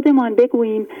ذهنی به خودمان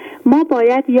بگوییم ما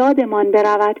باید یادمان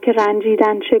برود که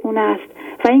رنجیدن چگونه است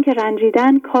و اینکه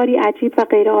رنجیدن کاری عجیب و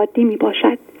غیر عادی می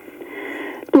باشد.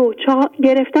 2.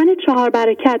 گرفتن 4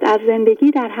 برکت از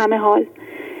زندگی در همه حال.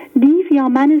 دیو یا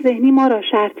من ذهنی ما را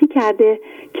شرطی کرده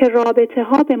که رابطه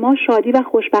ها به ما شادی و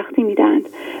خوشبختی میدهند،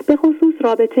 به خصوص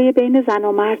رابطه بین زن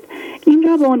و مرد. این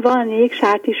را به عنوان یک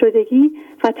شرطی شدگی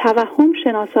و توهم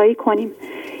شناسایی کنیم.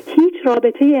 هیچ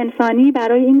رابطه انسانی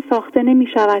برای این ساخته نمی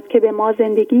شود که به ما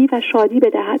زندگی و شادی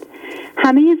بدهد.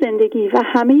 همه زندگی و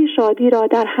همه شادی را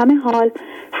در همه حال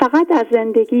فقط از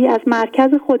زندگی از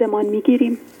مرکز خودمان می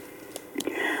گیریم.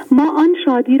 ما آن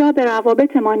شادی را به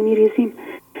روابطمان می ریزیم.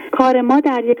 کار ما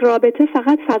در یک رابطه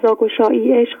فقط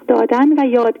فضاگشایی، عشق دادن و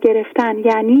یاد گرفتن،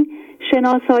 یعنی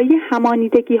شناسایی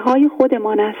همانیدگی های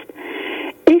خودمان است.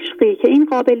 عشقی که این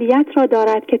قابلیت را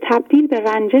دارد که تبدیل به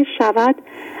رنجش شود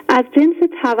از جنس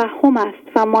توهم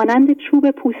است و مانند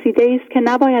چوب پوسیده است که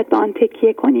نباید به آن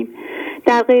تکیه کنیم.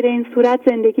 در غیر این صورت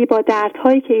زندگی با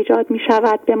دردهایی که ایجاد می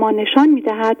شود به ما نشان می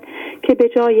دهد که به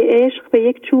جای عشق به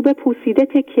یک چوب پوسیده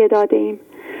تکیه داده ایم.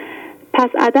 پس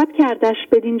ادب کردش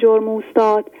بدین جرم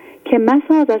اوستاد که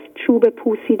مساز از چوب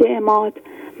پوسیده عماد.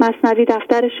 مثنوی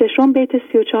دفتر 6 بیت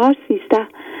 34-13.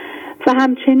 و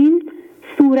همچنین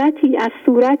صورتی از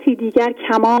صورتی دیگر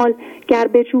کمال، گر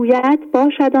بجوید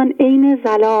باشد آن عین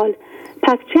زلال.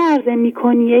 پس چه عرضه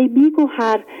می‌کنی ای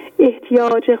بی‌گوهر،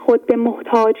 احتیاج خود به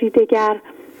محتاجی دگر.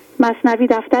 مثنوی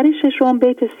دفتر 6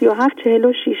 بیت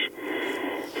 37-46.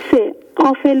 3.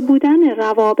 غافل بودن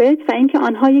روابط و اینکه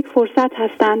آنها یک فرصت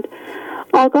هستند.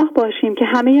 آگاه باشیم که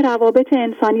همه روابط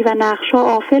انسانی و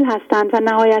نقش‌ها آفل هستند و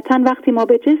نهایتاً وقتی ما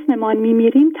به جسممان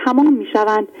می‌میریم تمام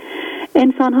می‌شوند.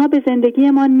 انسان‌ها به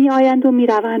زندگیمان می‌آیند و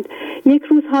می‌روند. یک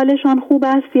روز حالشان خوب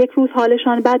است، یک روز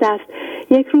حالشان بد است.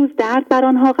 یک روز درد بر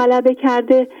آنها غلبه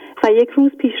کرده و یک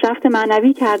روز پیشرفت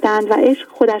معنوی کردند و عشق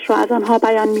خودش را از آنها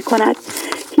بیان می‌کند.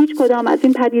 هیچ کدام از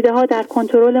این پدیده‌ها در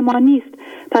کنترل ما نیست.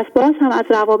 پس باز هم از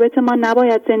روابط ما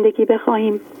نباید زندگی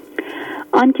بخواهیم.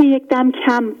 آنکه یک دم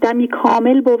کم دمی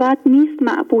کامل بود نیست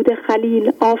معبود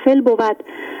خلیل، آفل بود.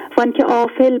 وانکه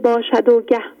آفل باشد و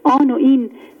گه آن و این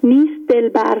نیست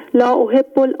دلبر، لا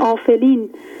احب الآفلین.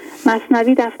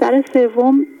 مثنوی دفتر 3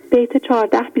 بیت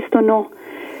 14-29.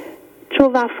 چو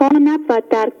وفا نبود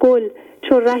در گل،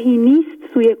 چو رهی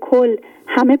نیست سوی کل،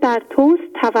 همه بر توست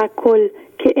توکل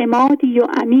که عمادی و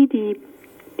عمیدی.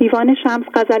 دیوان شمس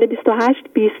غزل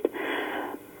 28-20.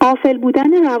 غافل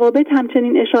بودن روابط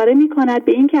همچنین اشاره می کند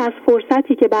به اینکه از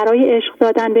فرصتی که برای عشق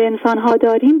دادن به انسانها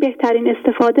داریم بهترین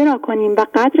استفاده را کنیم و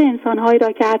قدر انسانهایی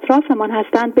را که اطرافمان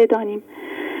هستند بدانیم.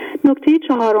 نکته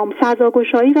 4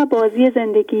 فضاگشایی و بازی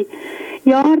زندگی.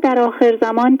 یار در آخر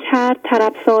زمان کرد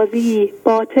طرب سازی،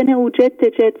 باطن او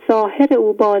جد ظاهر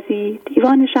او بازی.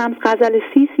 دیوان شمس غزل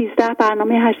 30-13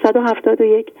 برنامه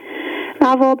 871.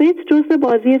 روابط جزء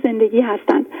بازی زندگی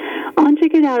هستند. آنچه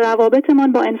که در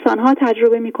روابطمان با انسانها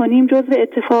تجربه می‌کنیم جزء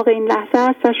اتفاق این لحظه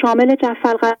است و شامل جف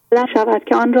القلم شود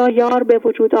که آن را یار به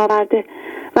وجود آورده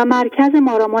و مرکز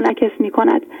ما را منعکس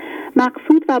می‌کند.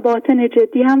 مقصود و باطن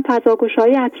جدی هم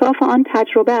فضاگشایی اطراف آن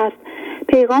تجربه است.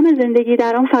 پیغام زندگی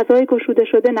در آن فضای گشوده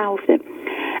شده نهفته.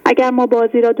 اگر ما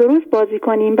بازی را درست بازی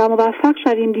کنیم و موفق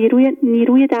شویم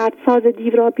نیروی دردساز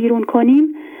دیو را بیرون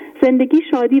کنیم، زندگی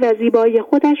شادی و زیبایی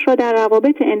خودش را در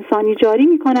روابط انسانی جاری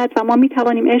می کند و ما می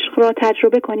توانیم عشق را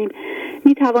تجربه کنیم.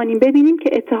 می توانیم ببینیم که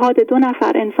اتحاد 2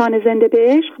 نفر انسان زنده به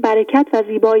عشق برکت و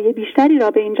زیبایی بیشتری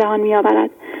را به این جهان می آورد.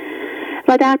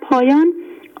 و در پایان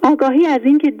آگاهی از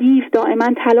این که دیو دائما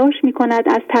تلاش می کند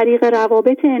از طریق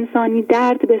روابط انسانی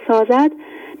درد بسازد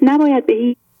نباید به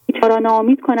هیچ را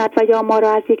ناامید کند و یا ما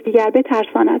را از یکدیگر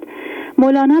بترساند.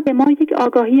 مولانا به ما یک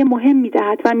آگاهی مهم می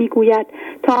دهد و می گوید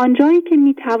تا آنجایی که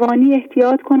می توانی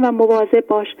احتیاط کن و مواظب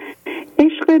باش.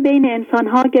 عشق بین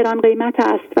انسانها گران قیمت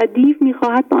است و دیو می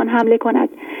خواهد به آن حمله کند.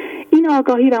 این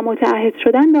آگاهی و متعهد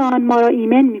شدن به آن ما را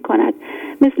ایمن می کند.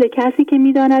 مثل کسی که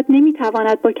می داند نمی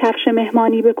تواند با کفش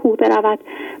مهمانی به کوه برود،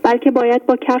 بلکه باید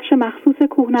با کفش مخصوص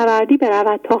کوهنوردی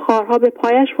برود تا خارها به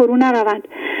پایش فرو نروند.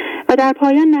 و در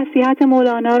پایان نصیحت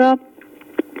مولانا را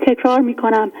تکرار می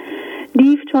کنم.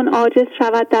 دیو چون عاجز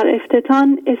شود در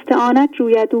افتتان، استعانت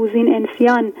جوید دوزین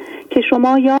انسیان. که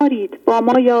شما یارید با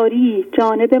ما یاری،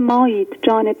 جانب مایید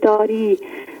جانب داری.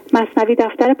 مثنوی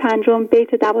دفتر 5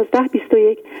 بیت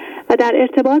 12-21. و در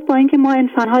ارتباط با اینکه ما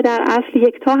انسان‌ها در اصل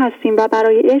یکتا هستیم و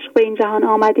برای عشق به این جهان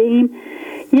آمده ایم،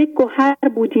 یک گوهر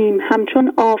بودیم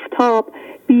همچون آفتاب،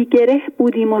 بی گره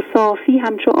بودیم و صافی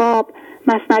همچون آب.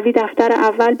 مثنوی دفتر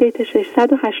اول بیت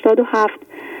 687.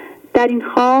 در این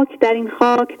خاک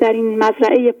در این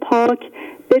مزرعه پاک،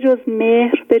 بجز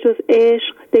مهر بجز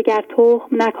عشق دگر تخم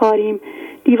نکاریم.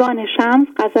 دیوان شمس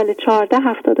غزل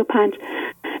 1475.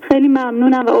 خیلی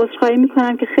ممنونم و عذرخواهی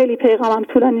میکنم که خیلی پیغامم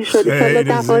طولانی شد. ان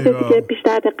شاءالله دیگه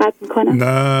بیشتر دقت میکنم.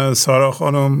 نه سارا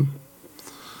خانم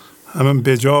همین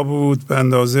بجا بود، به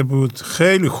اندازه بود،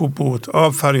 خیلی خوب بود.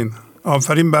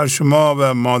 آفرین بر شما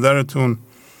و مادرتون.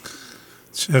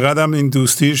 چقدر این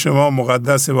دوستی شما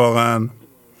مقدس، واقعا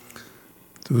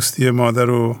دوستی مادر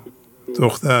و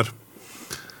دختر.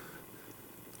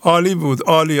 عالی بود،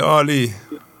 عالی.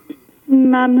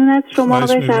 ممنون از شما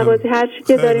آقای شهبازی. هر چی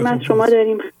که داریم از شما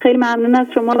داریم. خیلی ممنون از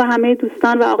شما و همه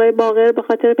دوستان و آقای باقر به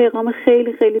خاطر پیغام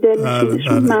خیلی خیلی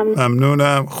دلنشینشون.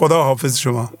 ممنونم. خدا حافظ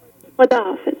شما. خدا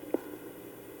حافظ.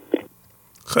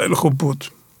 خیلی خوب بود.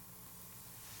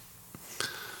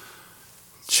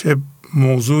 چه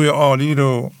موضوع عالی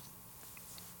رو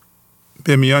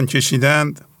به میان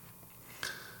کشیدند.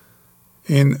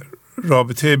 این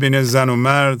رابطه بین زن و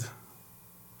مرد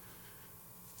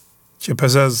که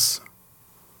پس از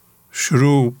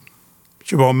شروع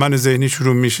که با من ذهنی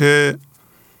شروع میشه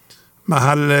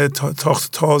محل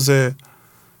تاخت تاز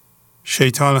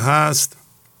شیطان هست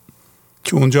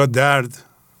که اونجا درد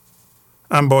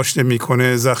انباشته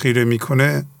میکنه، ذخیره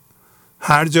میکنه.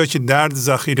 هر جا که درد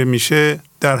ذخیره میشه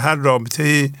در هر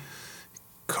رابطه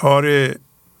کار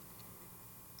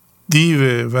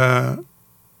دیوه و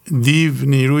دیو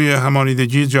نیروی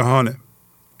همانیدگی جهانه.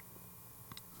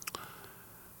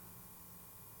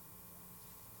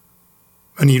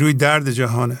 و نیروی درد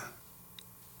جهانه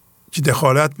که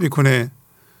دخالت میکنه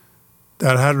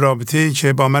در هر رابطه‌ای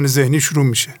که با من ذهنی شروع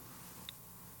میشه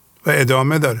و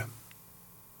ادامه داره.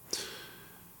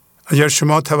 اگر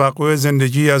شما توقع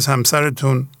زندگی از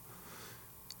همسرتون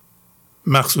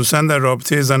مخصوصا در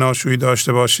رابطه زناشویی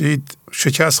داشته باشید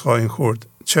شکست خواهید خورد.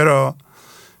 چرا؟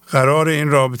 قرار این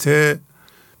رابطه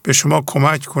به شما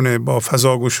کمک کنه با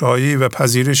فضاگشایی و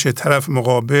پذیرش طرف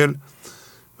مقابل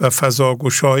و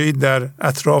فضاگشایی در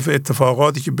اطراف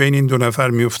اتفاقاتی که بین این 2 نفر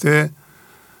میفته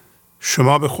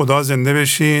شما به خدا زنده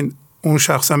بشین، اون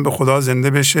شخصا به خدا زنده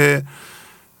بشه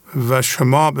و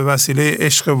شما به وسیله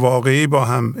عشق واقعی با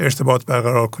هم ارتباط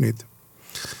برقرار کنید.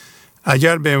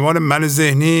 اگر به عنوان من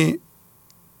ذهنی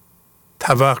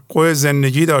توقع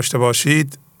زندگی داشته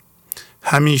باشید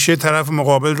همیشه طرف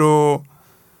مقابل رو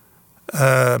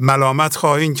ملامت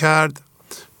خواهید کرد،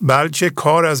 بلکه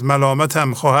کار از ملامت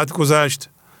هم خواهد گذشت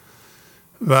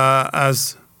و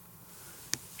از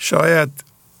شاید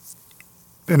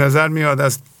به نظر میاد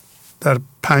از در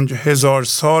 5000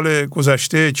 سال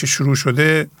گذشته که شروع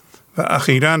شده و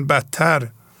اخیراً بدتر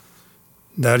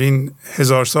در این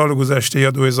 1000 سال گذشته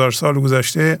یا 2000 سال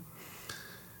گذشته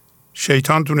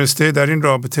شیطان تونسته در این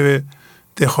رابطه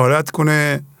دخالت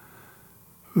کنه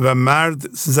و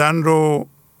مرد زن رو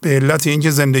به علت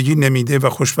اینکه زندگی نمیده و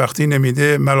خوشبختی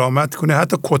نمیده ملامت کنه،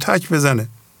 حتی کتک بزنه.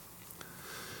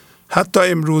 حتی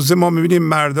امروزه ما میبینیم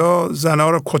مردا زنها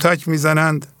رو کتک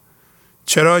میزنند.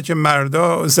 چرا که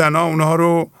مردا زنها اونها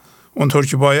رو اونطور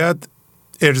که باید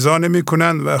ارضا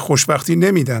نمیکنند و خوشبختی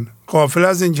نمیدن، غافل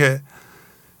از اینکه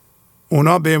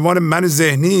اونا به عنوان من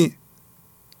ذهنی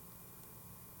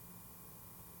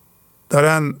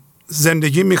دارن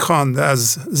زندگی میخواند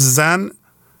از زن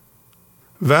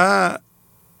و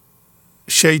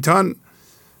شیطان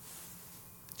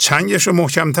چنگش رو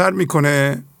محکمتر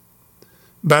میکنه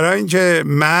برای اینکه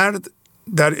مرد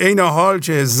در عین حال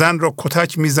که زن رو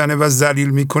کتک میزنه و ذلیل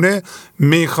میکنه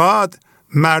میخواد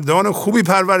مردان خوبی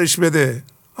پرورش بده.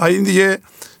 این دیگه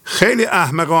خیلی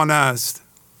احمقانه است.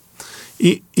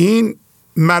 این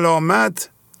ملامت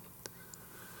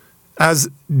از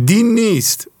دین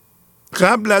نیست.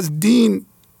 قبل از دین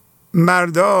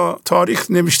مردا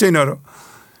تاریخ نوشته اینا رو،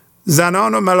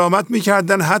 زنان رو ملامت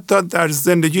میکردن حتی در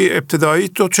زندگی ابتدایی.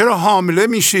 تو چرا حامله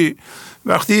میشی؟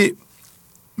 وقتی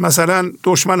مثلا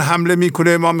دشمن حمله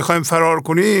میکنه ما میخوایم فرار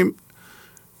کنیم،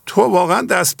 تو واقعا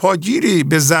دست پاگیری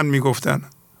به زن میگفتن.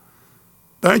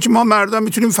 برای اینکه ما مردا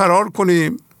میتونیم فرار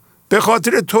کنیم، به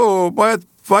خاطر تو باید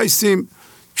وایسیم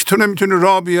که تو نمیتونی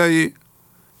راه بیایی.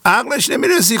 عقلش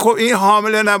نمیرسی. خب این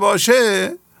حامله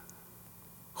نباشه،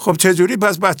 خب چجوری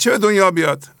پس بچه به دنیا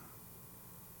بیاد؟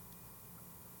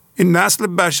 این نسل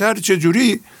بشر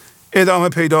چجوری ادامه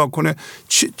پیدا کنه؟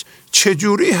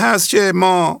 چجوری هست که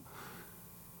ما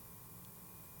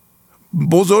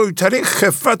بزرگترین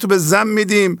خفت رو به زن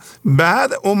میدیم،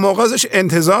 بعد اون موقع ازش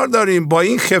انتظار داریم با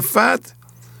این خفت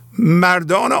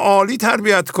مردان عالی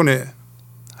تربیت کنه،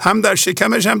 هم در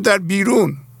شکمش هم در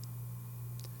بیرون؟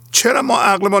 چرا ما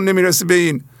عقل ما نمیرسه به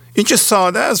این؟ این که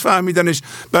ساده است فهمیدنش،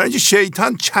 برای اینکه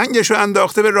شیطان چنگش رو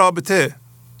انداخته به رابطه.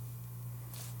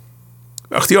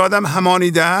 وقتی آدم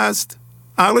همانیده است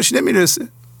عقلش نمیرسه.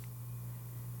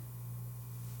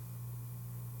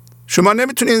 شما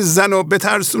نمیتونید زن رو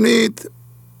بترسونید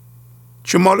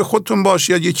که مال خودتون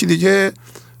باشه یا یکی دیگه،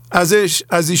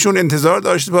 از ایشون انتظار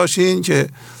داشته باشین که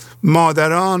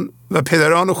مادران و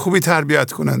پدران رو خوبی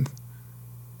تربیت کنند.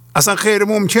 اصلا غیر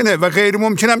ممکنه و غیر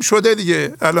ممکنم شده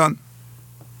دیگه. الان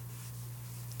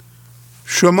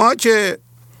شما که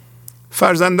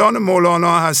فرزندان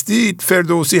مولانا هستید،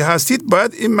 فردوسی هستید،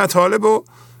 باید این مطالب رو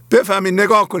بفهمید،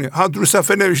 نگاه کنید. ها رو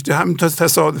صفحه نوشته، همین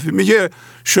تصادفی میگه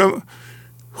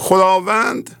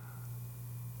خداوند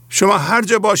شما هر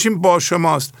جا باشین با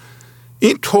شماست.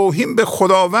 این توهین به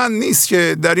خداوند نیست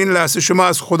که در این لحظه شما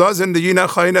از خدا زندگی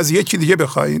نخواهید، از یکی دیگه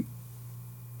بخواهید،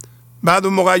 بعد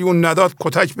اون موقع اون نداد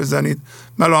کتک بزنید،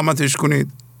 ملامتش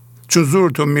کنید چون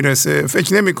زورتون میرسه.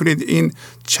 فکر نمی کنید این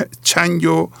چنگ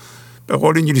و به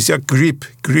قول انگلیسی ها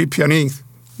گریپ یعنی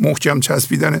محکم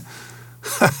چسبیدن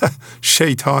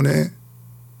شیطانه.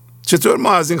 چطور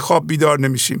ما از این خواب بیدار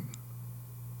نمیشیم؟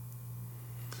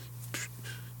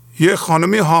 یه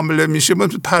خانمی حامله میشه ما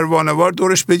پروانه‌وار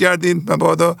دورش بگردیم و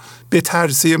بعدا به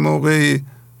ترسی موقعی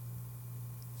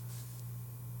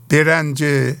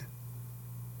برنجه.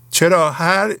 چرا؟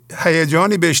 هر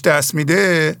هیجانی بهش دست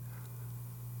میده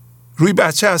روی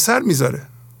بچه اثر میذاره،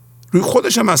 روی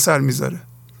خودش هم اثر میذاره.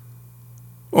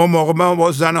 اون موقع ما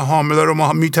با زن حامله رو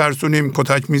ما میترسونیم،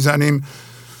 کتک میزنیم،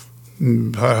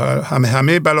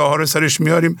 همه بلاها رو سرش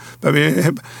میاریم. و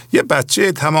یه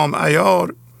بچه تمام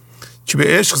عیار که به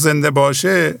عشق زنده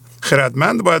باشه،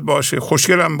 خردمند باید باشه،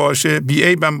 خوشگلم باشه، بی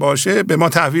عیبم باشه، به ما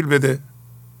تحویل بده.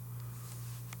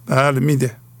 بله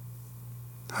میده،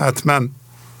 حتما.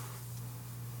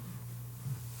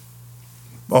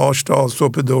 باش تا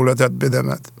صبح دولتت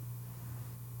بدمد.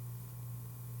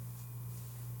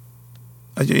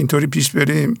 اگه اینطوری پیش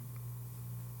بریم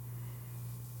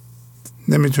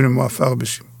نمیتونیم موفق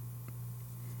بشیم.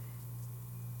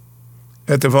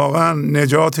 اتفاقا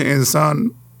نجات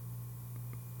انسان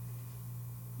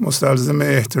مستلزم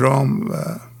احترام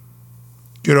و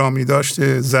گرامی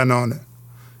داشت زنانه،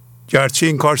 گرچه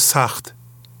این کار سخت،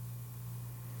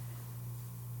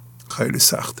 خیلی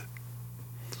سخته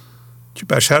که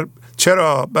بشر.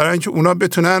 چرا؟ برای اینکه اونا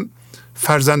بتونن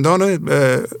فرزندان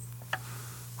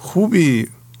خوبی،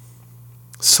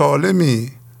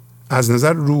 سالمی از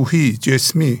نظر روحی،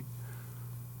 جسمی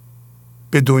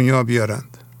به دنیا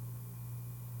بیارند.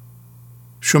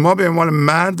 شما به عنوان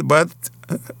مرد باید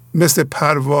مثل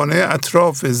پروانه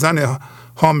اطراف زن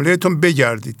حامله‌تون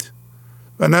بگردید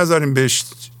و نذاریم بهش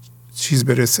چیز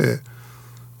برسه،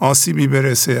 آسیبی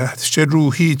برسه، چه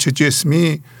روحی چه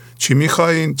جسمی. چی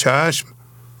میخواین؟ چشم.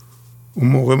 اون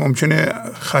موقع ممکنه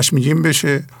خشمگین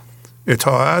بشه.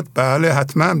 اطاعت، بله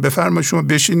حتما، بفرمایید شما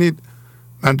بشینید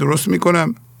من درست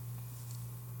میکنم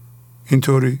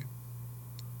اینطوری؟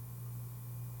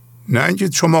 نه اینکه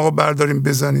شما آقا برداریم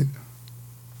بزنید.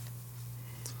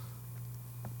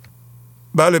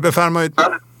 بله بفرمایید.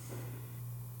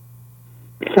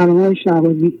 سلام آقای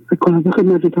شهبازی، کنم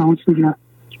خدمت تماس میگیرم.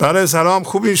 بله سلام،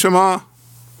 خوبین شما؟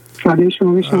 بله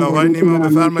شما بشم. آقای نیما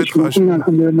بفرمایید. خواهش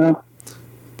الحمدلله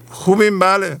خوبیم.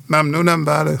 بله ممنونم.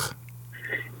 بله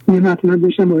یه مطلب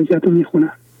داشتم با اجازهتون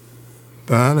میخونم.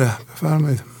 بله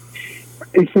بفرمایید.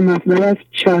 اسم مطلب است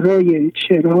چرای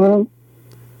چرا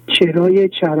چرای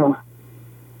چرا.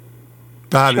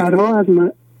 بله چرا از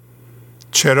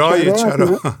چرای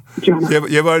چرا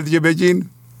یه بار دیگه بگین.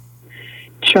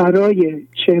 چرای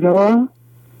چرا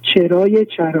چرای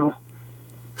چرا.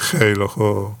 خیلی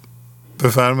خوب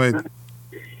بفرمایید.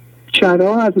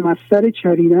 چرا از مصدر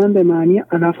چریدن به معنی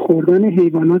علف خوردن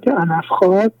حیوانات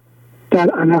علفخوار در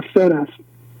علفزار است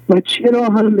و چرا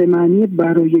هم به معنی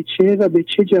برای چه و به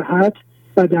چه جهت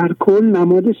و در کل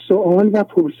نماد سوال و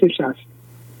پرسش است.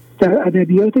 در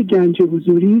ادبیات گنج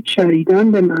حضوری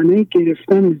چریدن به معنی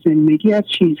گرفتن زندگی از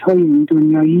چیزهای این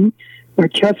دنیایی و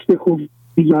کسب هویت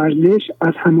ارزش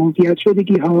از هم‌هویت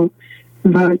شدگی ها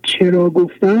و چرا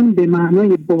گفتن به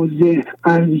معنای با ذهن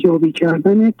ارزیابی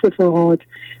کردن اتفاقات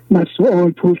و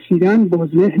سوال پرسیدن با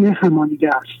ذهن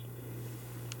همانیده است.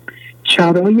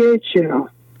 چرای چرا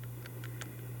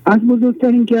از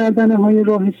بزرگترین گردنه های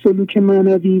راه سلوک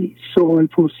معنوی سوال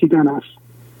پرسیدن است،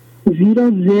 زیرا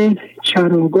ذهن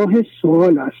چراگاه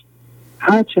سوال است.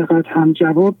 هر چقدر هم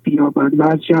جواب بیابد و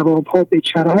از جوابها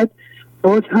بچرد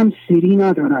باز هم سری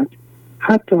ندارد.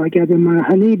 حتی اگر به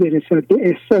مرحله برسد به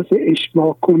احساس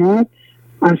اشباع کند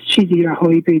از چیزی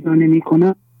رهایی پیدا نمی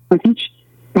کند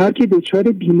بلکه دچار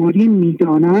بیماری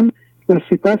میدانم و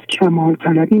سپس کمال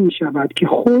طلبی می شود که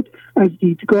خود از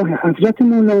دیدگاه حضرت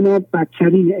مولانا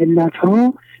بدترین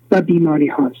علتها و بیماری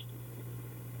هاست.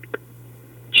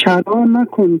 چرا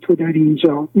نکن تو در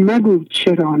اینجا، مگو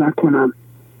چرا نکنم،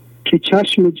 که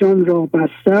چشم جان را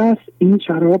بسته است این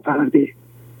چرا پرده.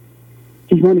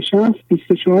 دیوان شمس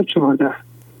 24-14.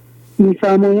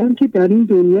 می‌فرمایند که در این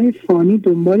دنیای فانی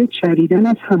دنبال چریدن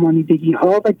از همانیدگی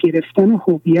ها و گرفتن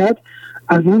هویت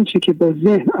از آنچه که با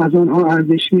ذهن از آنها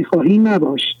ارزش می‌خواهی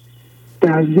نباش.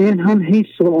 در ذهن هم هیچ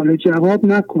سوال و جواب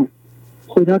نکن.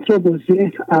 خودت را با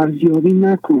ذهن ارزیابی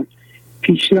نکن.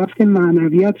 پیشرفت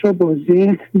معنویت را با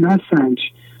ذهن نسنج.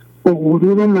 با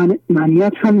غرور و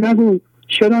منیت هم نگو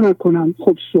چرا نکنم،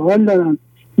 خب سوال دارم،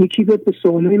 یکی بیاد به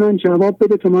سوالای من جواب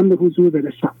بده تا من به حضور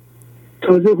برسم.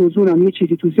 تازه حضورم یه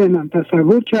چیزی تو ذهنم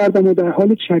تصور کردم و در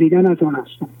حال چریدن از آن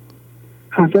هستم.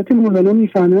 حضرت مولانا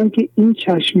می‌فرمایند که این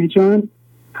چشم جان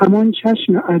همان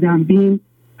چشم عدم بین،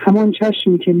 همان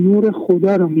چشمی که نور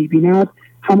خدا را می‌بیند،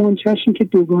 همان چشمی که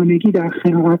دوگانگی در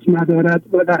خلقت ندارد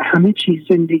و در همه چیز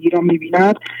زندگی را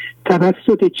می‌بیند،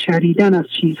 توسط چریدن از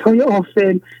چیزهای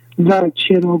آفل و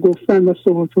چرا گفتن و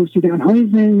سوال پرسیدن‌های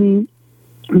ذهنی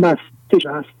بسته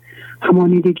است.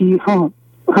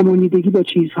 همانیدگی با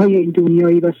چیزهای این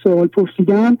دنیایی و سوال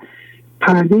پرسیدن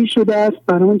پرده شده است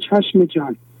بر آن چشم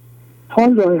جان.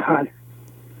 حال راه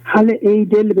حل ای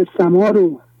دل به سما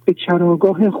رو، به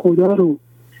چراگاه خدا رو،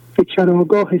 به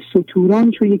چراگاه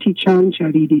ستوران چو یکی چند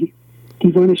چریدی.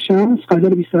 دیوان شمس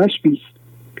غزل 28-20.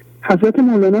 حضرت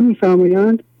مولانا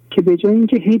می‌فرمایند که به جای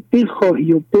اینکه هی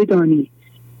بخواهی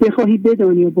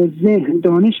بدانی و با ذهن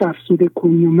دانش افزوده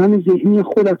کنی و من ذهنی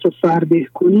خودت رو فربه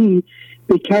کنی،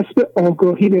 به کسب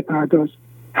آگاهی بپرداز.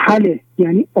 حل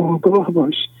یعنی آگاه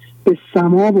باش، به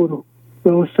سما برو،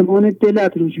 به آسمان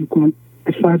دلت رجوع کن،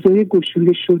 به فضای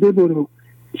گشوده شده برو.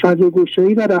 فضای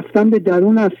گشایی و رفتن به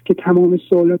درون است که تمام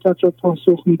سوالاتت را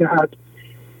پاسخ می‌دهد.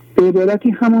 به عبارتی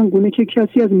همان گونه که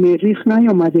کسی از مریخ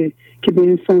نیامده که به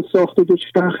انسان ساخت و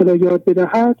دوچرخه را یاد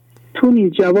بدهد، تو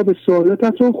نیز جواب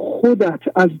سوالاتت رو خودت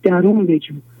از درون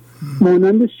بجو.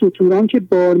 مانند ستوران که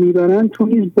بار میبرند تو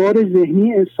نیز بار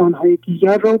ذهنی انسانهای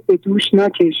دیگر را به دوش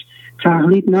نکش،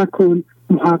 تقلید نکن،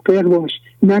 محقق باش.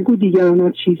 نگو دیگران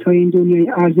از چیزهای این دنیای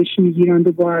ارزش میگیرند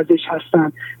و با ارزش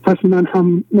هستند، پس من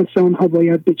هم مثل آنها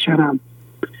باید بچرم.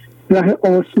 ره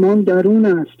آسمان درون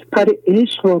است، پر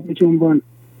عشق را به جنبان.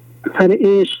 پر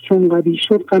عشق چون قوی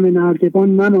شد غم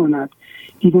نردبان نماند.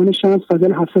 دیوان شمس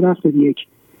غزل 771.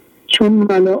 چون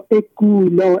ملائک گو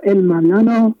لا علم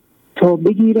لنا، تا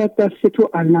بگیرد دست تو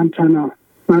علمتنا.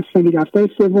 مثنوی دفتر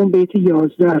 3 بیت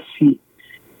 11-30.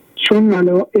 چون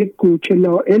ملائک گو که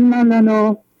لا علم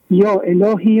لنا، یا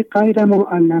الهی غیر ما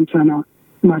علمتنا.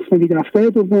 مثنوی دفتر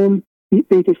 2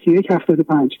 بیت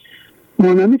 31-75.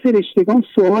 مانند فرشتگان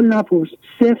سوال نپرس،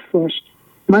 صفر باش.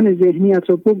 من ذهنیت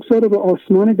را بگذار و به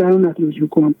آسمان درونت رجوع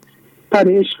کن. پر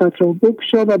عشقت را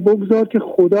بگشا و بگذار که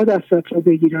خدا دستت را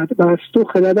بگیرد و از تو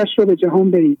خردش را به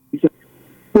جهان بریزد.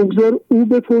 بگذار او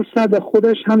بپرسد و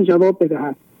خودش هم جواب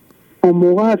بدهد. آن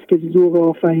موقع است که ذوق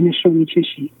آفرینش را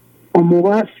میچشی. آن موقع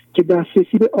است که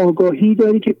دسترسی به آگاهی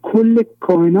داری که کل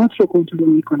کائنات را کنترل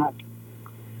میکند.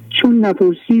 چون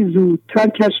نپرسی زودتر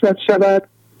کشفت شود،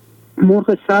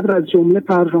 مرغ صبر از جمله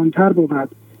پرانتر بود.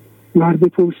 ور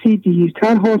بپرسی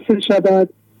دیرتر حاصل شود،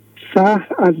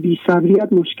 سهل از بی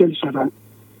صبریت مشکل شود.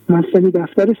 مثلی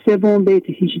دفتر 3 بیت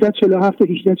 1847 و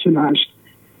 1848.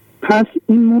 پس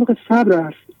این مرغ صبر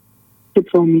است که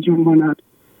پا می جنباند.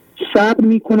 صبر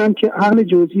می کنم که عقل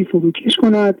جزئی فروکش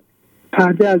کند،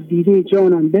 پرده از دیده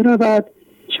جانم برود،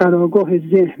 چراگاه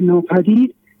ذهن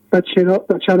ناپدید و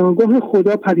چراگاه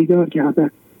خدا پدیدار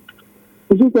گردد.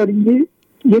 حضور دارید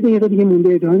یه دقیقه دیگه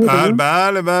مونده ادامه بدم؟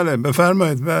 بله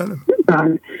بفرمایید.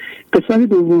 بله. قسمت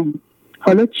دوم.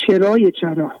 حالا چرای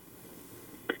چرا.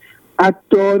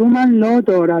 الدار من لا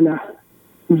دار له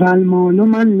و المال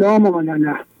من لا مال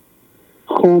له.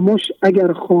 خاموش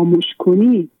اگر خاموش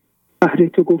کنی بهر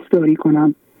تو گفتاری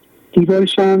کنم. دیوان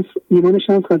شمس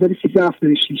غزل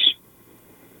 1376.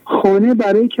 خانه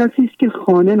برای کسی است که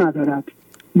خانه ندارد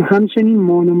و همچنین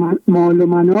مال و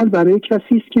منال برای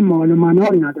کسی است که مال و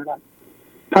منال ندارد.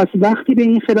 پس وقتی به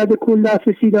این خرد کل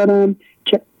دسترسی دارم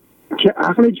که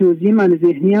عقل جزئی من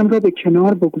ذهنیم را به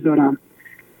کنار بگذارم،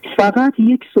 فقط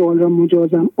یک سوال را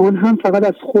مجازم، آن هم فقط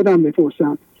از خودم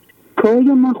بپرسم که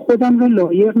آیا من خودم را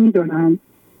لایق می‌دانم؟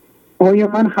 آیا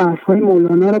من حرف‌های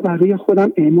مولانا را برای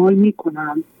خودم اعمال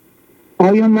می‌کنم؟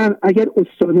 آیا من اگر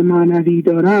استاد معنوی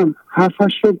دارم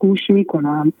حرفش را گوش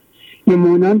می‌کنم یا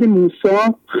مانند موسی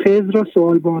خضر را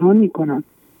سوال باران می‌کنم؟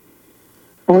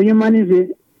 آیا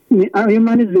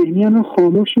من ذهنیم را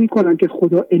خاموش می‌کنم که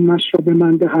خدا علمش را به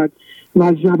من دهد و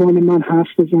از زبان من حرف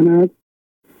بزند؟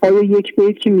 آیا یک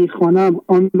بیت که میخوانم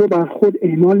آن رو بر خود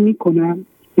اعمال میکنم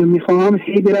یا میخواهم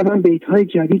هی بروم بیتهای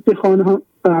جدید بخوانم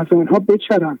و از آنها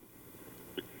بچرم؟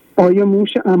 آیا موش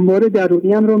انبار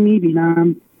درونیم رو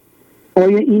میبینم؟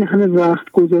 آیا این همه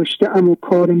وقت گذاشته ام و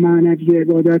کار معنوی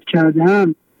عبادت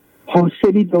کردم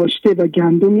حاصلی داشته و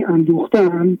گندمی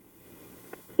اندوختم؟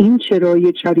 این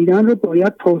چرای چریدن رو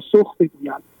باید پاسخ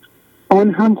بگویم،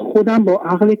 آن هم خودم با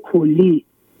عقل کلی،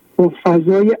 با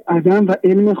فضای عدم و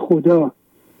علم خدا،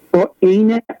 با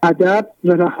عین ادب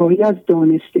و رهایی از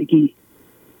دانستگی.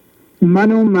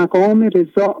 من و مقام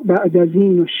رضا بعد از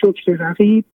این و شکر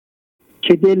رقیب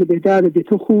که دل به درد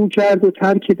تو خو کرد و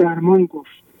ترک درمان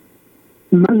گفت.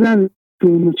 مزن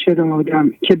دون و چرا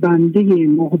آدم که بنده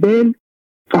مقبل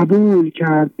قبول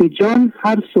کرد به جان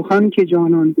هر سخن که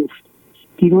جانان گفت.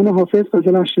 دیوان حافظ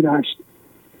غزل 88.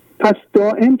 پس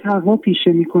دائم تقوا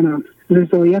پیشه می کنم،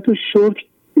 رضایت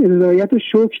و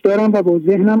شکر دارم و با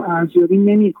ذهنم ارزیابی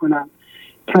نمی کنم.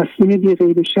 تسلیم بی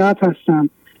قید شرط هستم.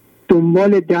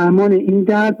 دنبال درمان این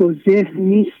درد با ذهن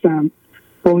نیستم.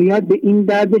 باید به این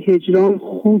درد هجران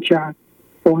خو کرد.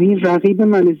 با این رقیب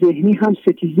من ذهنی هم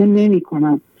ستیزه نمی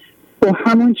کنم. با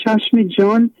همان چشم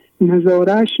جان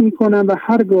نظارهش می کنم و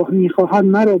هرگاه می خواهد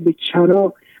مرا به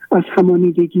چرا از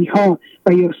همانیدگی ها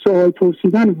و یا سوال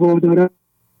پرسیدن وادارد،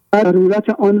 ضرورت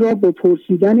آن را با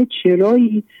پرسیدن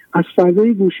چرایی از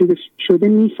فضای گوشوده شده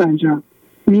می سنجم.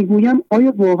 می گویم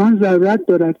آیا واقعا ضرورت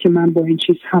دارد که من با این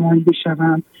چیز همانی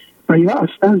بشوم و یا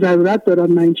اصلا ضرورت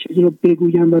دارد من این چیز را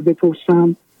بگویم و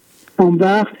بپرسم؟ آن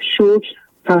وقت شکر،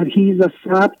 پرهیز و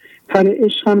صبر پر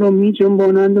عشقم را می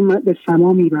جنبانند و به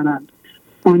سما می برند.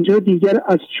 آنجا دیگر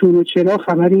از چون و چرا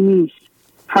خبری نیست.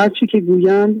 هرچی که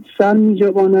گویند سر می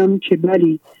جوانم که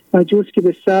بلی و جز که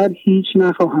به سر هیچ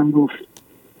نخواهم گفت.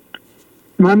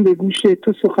 من به گوش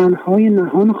تو سخنهای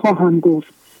نهان خواهم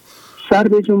گفت. سر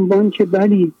به جنبان که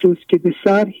بلی جز که به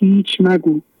سر هیچ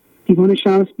مگو. دیوان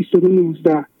شمس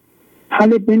 22:19.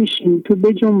 حله بنشین تو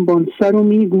به جنبان سر و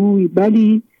میگوی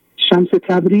بلی، شمس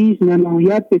تبریز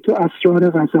نماید به تو اسرار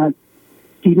غزل.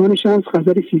 دیوان شمس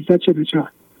غزل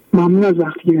 1344. ممنون از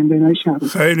وقتی گرفتید شب.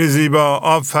 خیلی زیبا.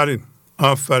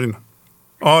 آفرین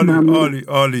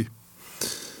عالی.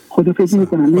 خداحافظی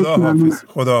میکنم.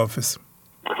 خداحافظ.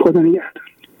 خدا نگهدار.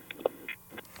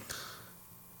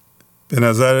 به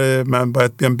نظر من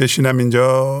باید بیام بشینم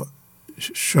اینجا،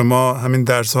 شما همین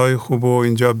درس‌های خوب رو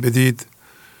اینجا بدید.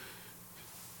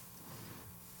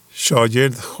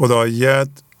 شاگرد خداییت،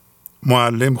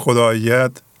 معلم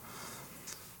خداییت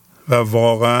و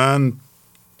واقعا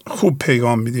خوب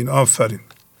پیغام میدین. آفرین.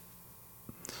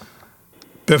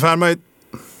 بفرمایید.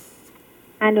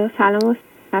 الو، سلام،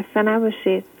 خسته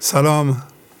نباشید. سلام.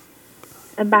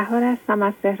 بهار هستم،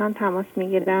 از تهران تماس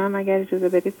میگیرم. اگر اجازه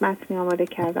بدید متنی آماده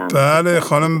کردم. بله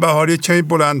خانم بهاری، کمی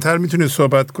بلندتر میتونید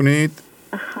صحبت کنید؟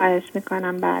 خواهش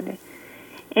میکنم. بله،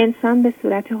 انسان به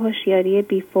صورت هوشیاری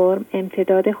بی فرم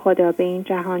امتداد خدا به این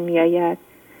جهان می آید.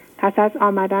 پس از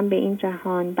آمدن به این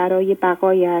جهان برای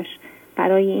بقایش،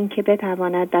 برای اینکه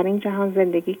بتواند در این جهان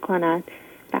زندگی کند،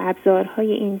 به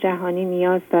ابزارهای این جهانی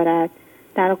نیاز دارد.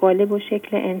 در قالب و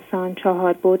شکل انسان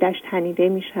 4 بعدش تنیده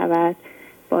می شود.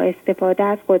 با استفاده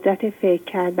از قدرت فکر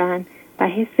کردن و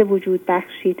حس وجود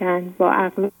بخشیدن با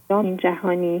عقل این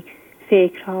جهانی،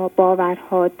 فکرها،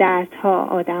 باورها، دردها،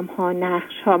 آدمها،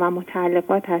 نقشها و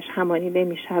متعلقاتش همانیده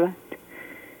می شود.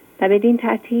 و بدین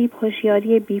ترتیب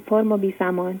هوشیاری بی فرم و بی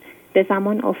زمان به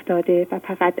زمان افتاده و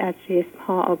فقط از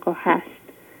جسمها آگاه است.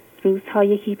 روزها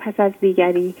یکی پس از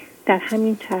دیگری در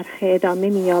همین چرخه ادامه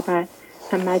می یابد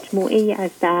و مجموعه ای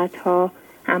از دردها،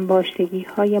 انباشتگی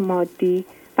های مادی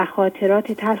و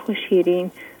خاطرات تلخ و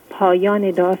شیرین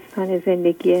پایان داستان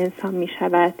زندگی انسان می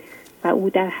شود و او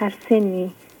در هر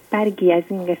سنی برگی از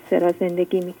این قصه را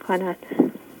زندگی می کند.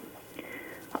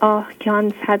 آه که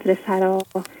آن صدر سرا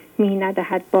می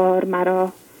ندهد بار مرا،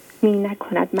 می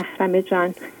نکند محرم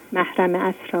جان محرم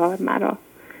اسرار مرا.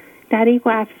 دریغ و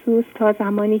افسوس تا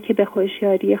زمانی که به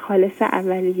هوشیاری خالص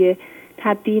اولیه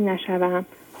تبدیل نشوم،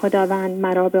 خداوند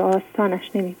مرا به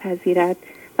آستانش نمیپذیرد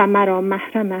و مرا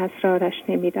محرم اسرارش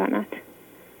نمیداند.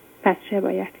 پس چه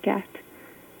باید کرد؟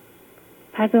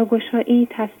 فضاگشایی،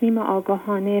 تصمیم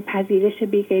آگاهانه، پذیرش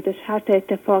بی‌قید و شرط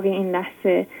اتفاق این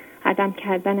لحظه، عدم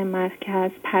کردن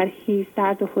مرکز، پرهیز،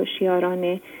 درد و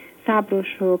هوشیارانه، صبر و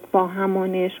شکر، با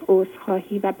همانش،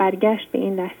 عذرخواهی و برگشت به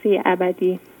این لحظه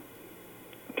ابدی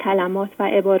کلمات و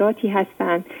عباراتی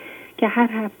هستند که هر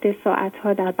هفته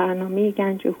ساعتها در برنامه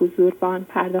گنج حضور به آن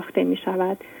پرداخته می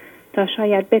شود تا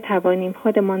شاید بتوانیم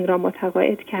خودمان را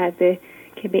متقاعد کرده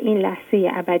که به این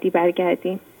لحظه ابدی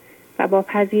برگردیم و با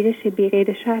پذیرش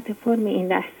بی‌قید شرط فرم این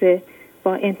لحظه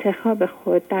با انتخاب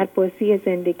خود در بازی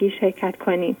زندگی شرکت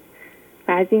کنیم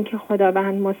و از اینکه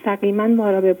خداوند مستقیما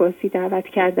ما را به بازی دعوت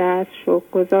کرده است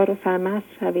شکرگزار و سرمست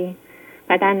شویم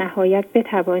و در نهایت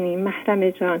بتوانیم محرم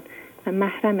جان و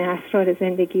محرم اسرار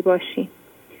زندگی باشیم.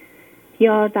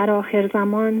 یار در آخر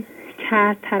زمان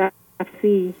کرد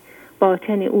طرفی،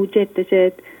 باطن او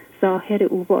جد ظاهر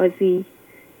او بازی.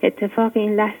 اتفاق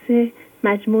این لحظه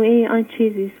مجموعه آن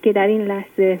چیزی است که در این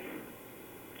لحظه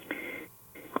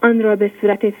آن را به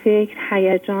صورت فکر،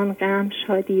 هیجان، غم،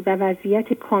 شادی و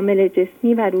وضعیت کامل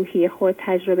جسمی و روحی خود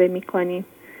تجربه می‌کنیم.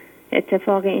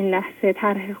 اتفاق این لحظه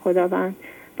طرح خداوند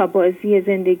و بازی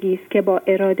زندگی است که با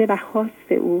اراده و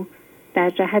خواست او در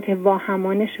جهت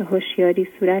واهمانش هوشیاری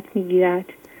صورت می‌گیرد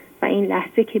و این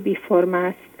لحظه که بی فرم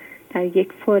است در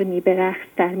یک فرمی به رقص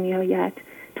در می‌آید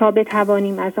تا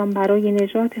بتوانیم از آن برای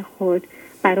نجات خود،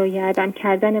 برای عدم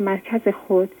کردن مرکز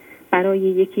خود، برای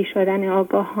یکی شدن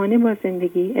آگاهانه با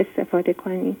زندگی استفاده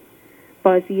کنیم.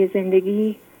 بازی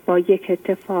زندگی با یک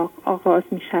اتفاق آغاز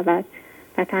می شود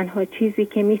و تنها چیزی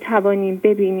که می توانیم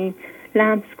ببینیم،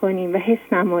 لمس کنیم و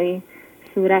حس نماییم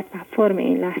صورت و فرم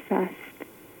این لحظه است.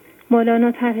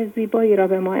 مولانا طرح زیبایی را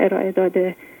به ما ارائه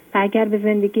داده و اگر به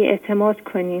زندگی اعتماد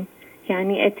کنیم،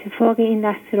 یعنی اتفاق این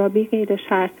لحظه را بی قید و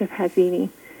شرط بپذیریم،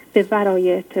 به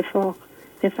ورای اتفاق،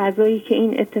 به فضایی که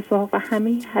این اتفاق و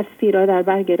همه هستی را در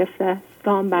بر گرفته است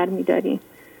گام برمی‌داریم.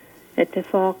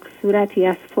 اتفاق صورتی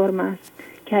از فرم است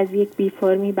که از یک بی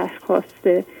فرمی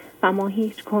برخاسته و ما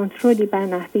هیچ کنترلی بر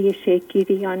نحوه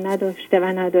شکل‌گیری آن نداشته و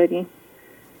نداریم.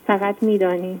 فقط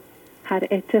می‌دانیم هر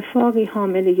اتفاقی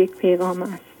حامل یک پیغام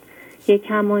است، یک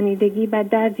همانیدگی و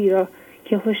دردی را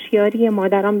که هوشیاری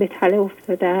مادران به تله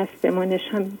افتاده است به ما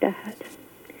نشان می‌دهد.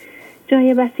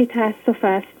 جای بسی تأسف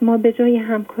است ما به جای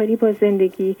همکاری با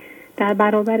زندگی در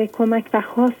برابر کمک و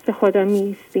خواست خدا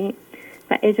می‌ایستیم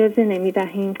و اجازه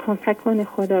نمی‌دهیم کمکان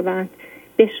خداوند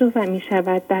بشو و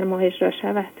می‌شود در ما اجرا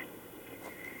شود.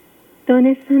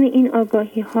 دانستن این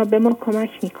آگاهی‌ها به ما کمک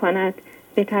می‌کند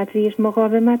به تدریج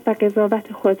مقاومت و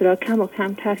قضاوت خود را کم و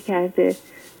کمتر کرده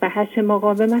و هرچه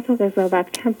مقاومت و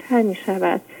قضاوت کمتر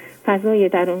می‌شود فضای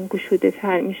درون گشوده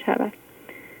تر می‌شود.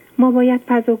 ما باید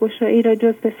فضاگشایی را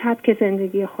جزء سبک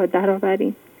زندگی خود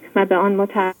درآوریم و به آن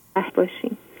متعهد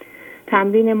باشیم.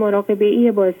 تمرین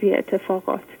مراقبه‌ای بازی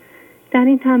اتفاقات. در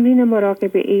این تمرین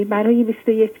مراقبه‌ای برای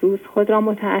 21 روز خود را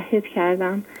متعهد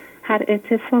کردم هر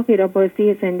اتفاقی را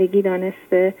بازی زندگی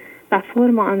دانسته و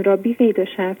فرم آن را بی قید و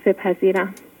شرط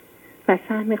بپذیرم و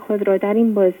سهم خود را در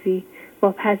این بازی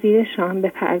با پذیرش آن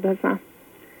بپردازم.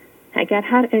 اگر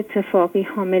هر اتفاقی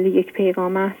حامل یک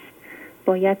پیغام است،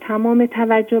 باید تمام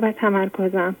توجه و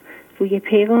تمرکزم روی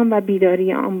پیغام و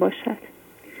بیداری آن باشد.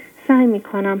 سعی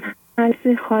می‌کنم هر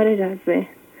خارج از ذهن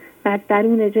و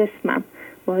درون جسمم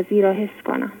بازی را حس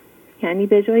کنم. یعنی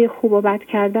به جای خوب و بد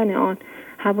کردن آن،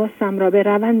 حواسم را به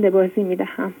روند بازی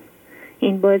می‌دهم.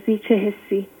 این بازی چه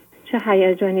حسی، چه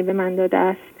هیجانی به من داده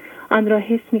است آن را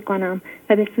حس می کنم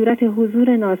و به صورت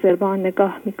حضور ناظر به آن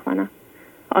نگاه می کنم.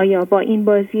 آیا با این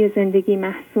بازی زندگی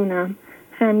محزونم،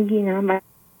 غمگینم و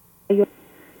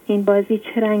این بازی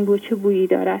چه رنگ و چه بویی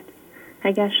دارد؟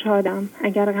 اگر شادم،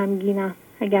 اگر غمگینم،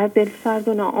 اگر دلسرد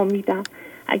و ناامیدم،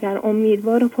 اگر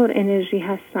امیدوار و پر انرژی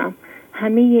هستم،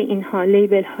 همه اینها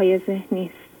لیبل های ذهنی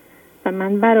است و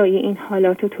من برای این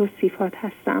حالات و توصیفات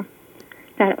هستم.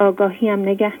 در آگاهیم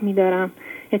نگه می دارم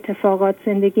اتفاقات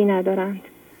زندگی ندارند.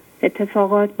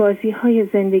 اتفاقات بازی های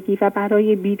زندگی و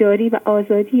برای بیداری و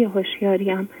آزادی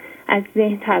هوشیاریم از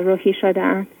ذهن طراحی شده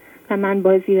اند و من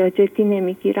بازی را جدی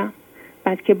نمی گیرم،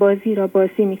 بلکه بازی را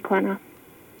بازی می کنم.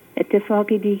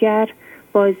 اتفاقی دیگر،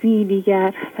 بازی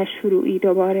دیگر و شروعی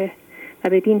دوباره و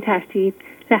بدین ترتیب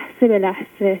لحظه به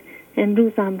لحظه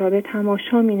امروزم را به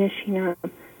تماشا می نشینم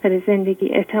و به زندگی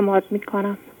اعتماد می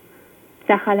کنم.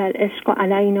 دخل العشق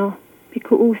علینا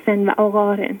بکؤوس و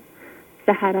عقار،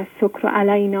 ظهر السکر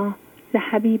علینا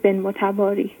لحبیب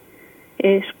متواری.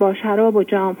 عشق با شراب و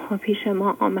جام ها پیش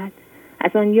ما آمد،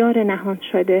 از آن یار نهان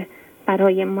شده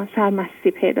برای ما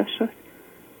سرمستی پیدا شد.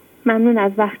 ممنون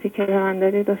از وقتی که به من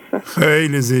دادید استاد.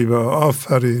 خیلی زیبا،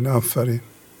 آفرین آفرین،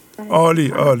 عالی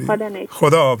عالی.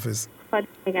 خدا حافظ. خدا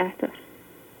نگهدار.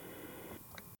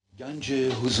 گنج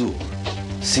حضور،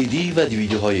 CD و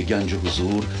دیویدیوهای گنج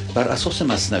حضور بر اساس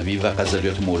مثنوی و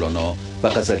غزلیات مولانا و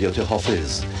غزلیات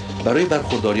حافظ برای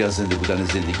برخورداری از زنده بودن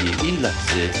زندگی این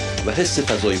لحظه و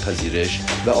حس فضای پذیرش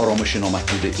و آرامش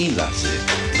نامحدود این لحظه،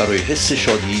 برای حس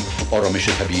شادی، آرامش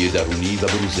طبیعی درونی و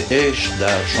بروز عشق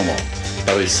در شما،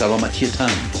 برای سلامتی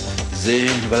تن،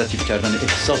 ذهن و لطیف کردن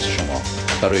احساس شما،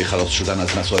 برای خلاص شدن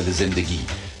از مسائل زندگی،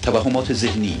 توهمات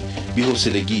ذهنی،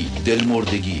 بی‌حوصلگی،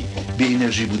 دلمردگی، بی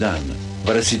انرژی بودن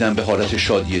و رسیدن به حالت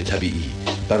شادی طبیعی،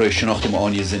 برای شناخت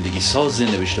معانی زندگی ساز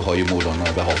نوشته های مولانا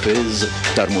و حافظ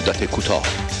در مدت کوتاه.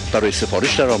 برای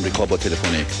سفارش در آمریکا با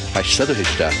تلفن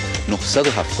 818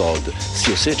 970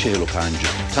 3345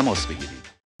 تماس بگیرید.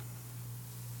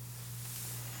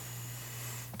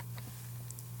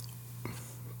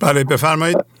 بله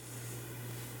بفرمایید.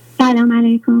 سلام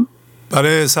علیکم.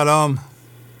 بله سلام.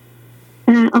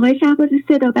 آقای شهبازی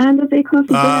صدا به اندازه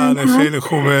کافی؟ بله خیلی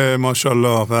خوبه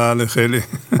ماشاءالله. بله خیلی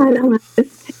سلام.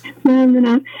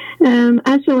 ممنونم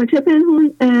از شما. چه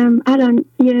پنهون الان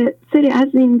یه سری از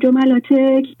این جملات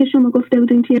که شما گفته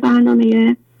بودین توی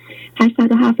برنامه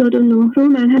 879 رو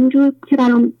من همینجور که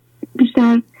برام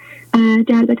بیشتر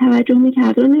جلب توجه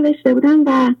میکرد رو نوشته بودم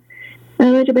و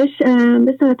راجبش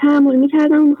به صورت تأمل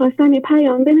میکردم و میخواستم یه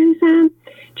پیام بنویسم.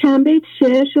 چند بیت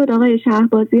شعر شد آقای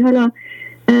شهبازی. حالا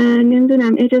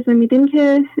نمیدونم اجازه میدین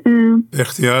که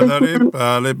اختیار دارید؟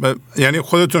 بله یعنی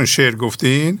خودتون شعر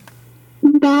گفتین؟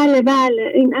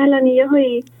 بله این الان یه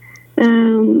هایی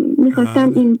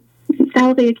میخواستم این در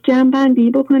واقع یک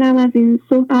جمع‌بندی بکنم از این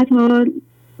صحبت ها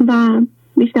و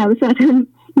بیشتر به صورت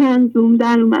منظوم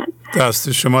در اومد.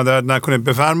 دست شما درد نکنه.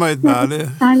 بفرمایید. بله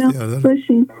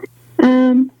باشین.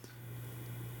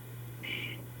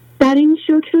 در این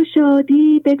شکر و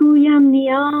شادی بگویم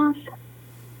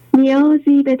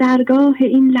نیازی به درگاه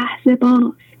این لحظه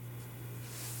باز،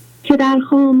 که در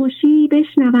خاموشی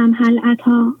بشنوم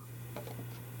حلعتها،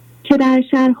 که در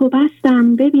شرح و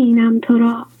بستم ببینم تو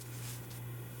را.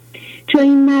 چو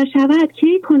این مرشود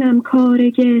کی کنم کار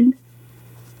گل،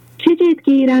 چه جد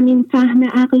گیرم این فهم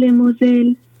عقل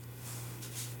مزل.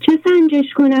 چه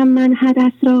سنجش کنم من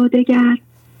حدث را دگر،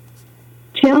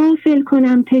 چه غافل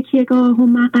کنم تکیه‌گاه و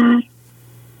مقر.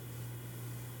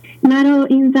 مرا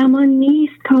این زمان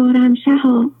نیست کارم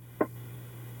شها،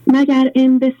 مگر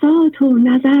انبساط و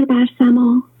نظر بر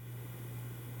سما.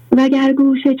 وگر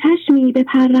گوش چشمی به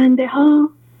پرنده ها،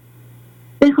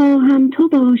 بخواهم تو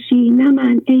باشی نه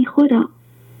من ای خدا.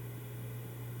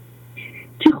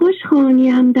 چه خوش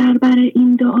خوانیم در بر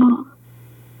این دعا،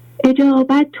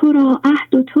 اجابت تو را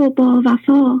عهد و تو با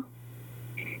وفا.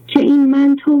 که این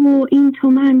من تو و این تو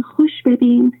من خوش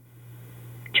ببین،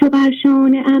 چو بر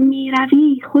شانه ام می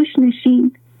روی خوش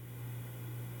نشین.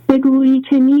 بگویی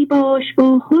که می باش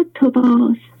با خود تو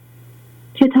باز،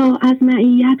 که تا از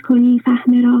معیت کنی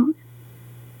فهم راز.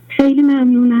 خیلی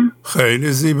ممنونم.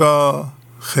 خیلی زیبا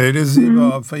خیلی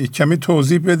زیبا. کمی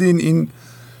توضیح بدین این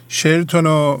شعرتون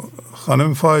رو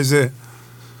خانم فائزه.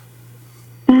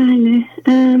 بله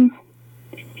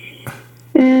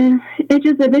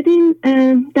اجازه بدین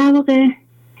در واقع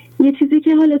یه چیزی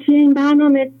که حالا توی این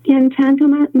برنامه یعنی چند تا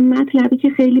مطلبی که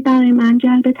خیلی برای من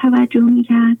جلب توجه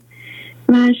میکرد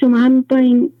و شما هم با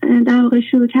این در واقع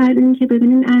شروع کردین که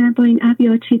ببینین با این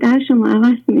ابیات چی در شما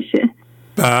عوض میشه.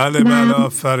 بله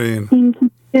آفرین. این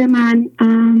که من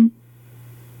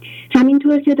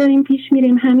همینطور که داریم پیش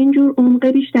میریم همینجور عمق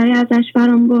بیشتری ازش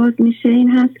برام باز میشه. این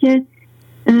هست که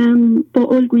با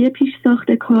الگوی پیش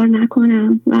ساخته کار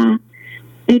نکنم و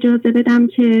اجازه بدم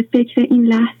که فکر این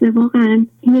لحظه واقعا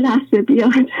این لحظه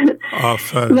بیاد.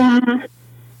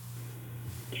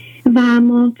 و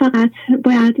ما فقط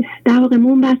باید در واقع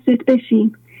منبسط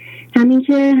بشیم.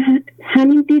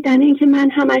 همین دیدن این که من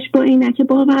همش با اینکه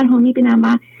باورها میبینم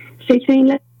و فکر این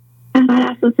لحظه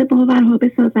بر اساس باورها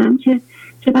بسازم که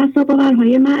چه بسا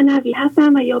باورهای معنوی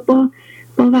هستن و یا با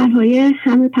باورهای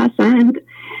همه پسند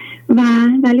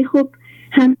ولی خب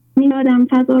همین آدم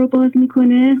فضا رو باز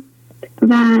میکنه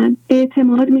و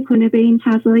اعتماد میکنه به این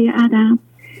فضای عدم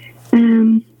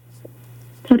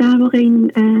تا در واقع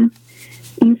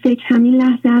این فکر همین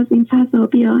لحظه از این فضا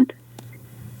بیاد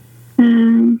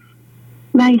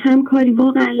و این همکاری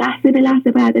واقعا لحظه به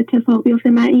لحظه بعد اتفاق بیفته.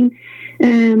 من این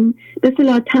به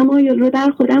اصطلاح تمایل رو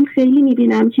در خودم خیلی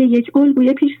میبینم که یک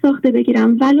الگوی پیش ساخته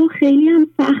بگیرم ولو خیلی هم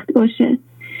سخت باشه.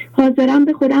 حاضرم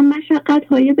به خودم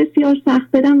مشقت‌های بسیار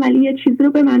سخت بدم ولی یه چیز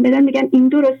رو به من بدن میگن این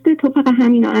درسته تو فقط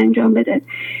همین رو انجام بده.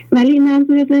 ولی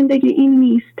منظور زندگی این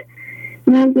نیست.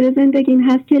 منظور زندگی این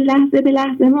هست که لحظه به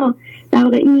لحظه ما در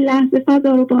واقع این لحظه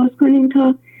فضا رو باز کنیم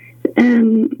تا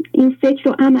این فکر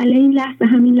و عمل این لحظه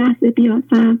همین لحظه بیاد.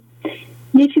 و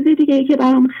یه چیز دیگه ای که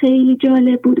برام خیلی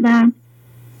جالب بود و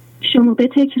شما به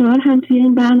تکرار هم توی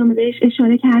این برنامه بهش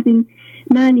اشاره کردین،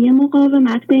 معنی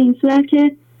مقاومت به این صورت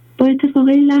که با اتفاق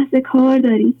این لحظه کار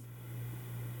داریم.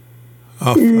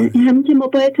 همین که ما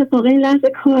با اتفاق این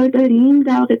لحظه کار داریم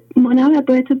در واقع ما نباید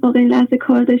با اتفاق این لحظه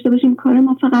کار داشته باشیم. کار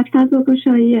ما فقط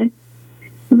فضاگشاییه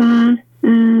و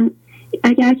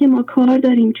اگر که ما کار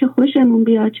داریم چه خوشمون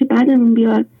بیاد چه بدمون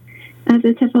بیاد از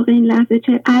اتفاق این لحظه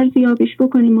چه ارزیابیش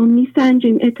بکنیم ما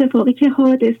میسنجیم اتفاقی که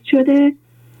حادث شده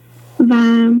و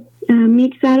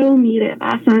میگذره و میره و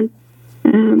اصلا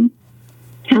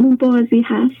همون بازی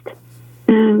هست.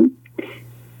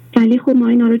 ولی خب ما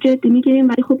اینا رو جدی میگیریم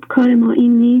ولی خب کار ما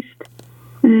این نیست.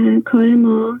 کار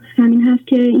ما همین هست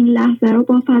که این لحظه رو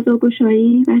با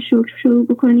فضاگشایی و شکر شروع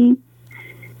بکنیم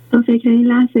تا فکر این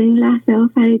لحظه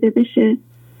آفریده بشه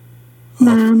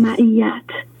و معیت.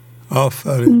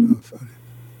 آفرین.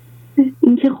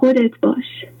 این که خودت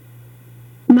باش،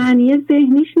 معنی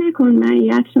ذهنیش نکن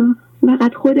معیت رو،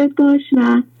 فقط خودت باش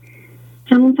و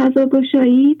همون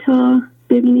فضاگشایی تا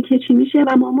ببینی که چی میشه.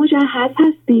 و ما مجهز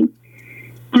هستیم،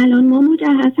 الان ما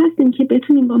مجهز هستیم که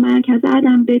بتونیم با مرکز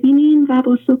عدم ببینیم و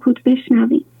با سکوت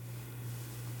بشنویم.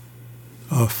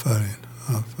 آفرین.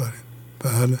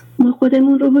 بله. ما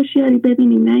خودمون رو هوشیاری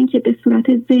ببینیم نه اینکه به صورت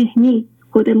ذهنی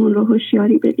خودمون رو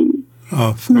هوشیاری ببینیم.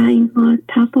 آفرین. و اینها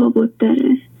تفاوت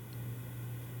داره.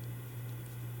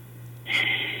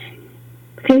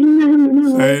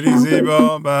 خیلی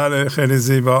زیبا. بله خیلی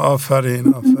زیبا.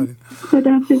 آفرین.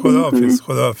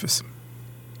 خداحافظ.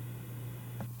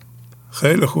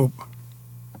 خیلی خوب.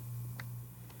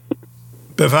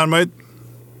 بفرمایید.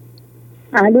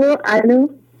 الو.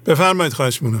 بفرمایید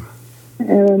خواهش می‌کنم.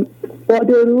 با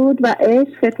درود و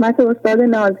عشق خدمت استاد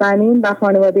نازنین و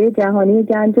خانواده جهانی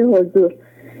گنج حضور.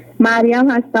 مریم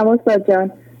هستم استاد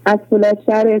جان، از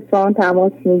فولادشهر اصفهان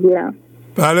تماس میگیرم.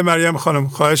 بله مریم خانم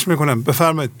خواهش میکنم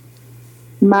بفرمایید.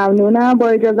 ممنونم. با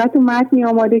اجازهتون متنی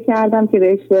آماده کردم که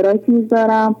به اشتراک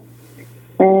میذارم.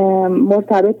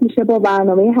 مرتبط میشه با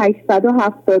برنامه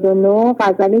 879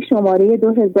 غزل شماره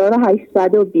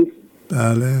 2820.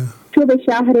 بله. چو به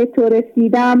شهر تو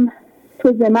رسیدم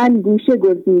تو ز من گوشه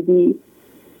گزیدی،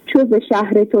 چو ز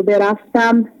شهر تو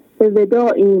برفتم به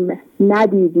وداعیم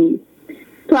ندیدی.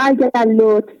 تو اگر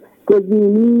لطف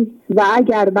گزینی و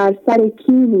اگر بر سر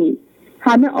کینی،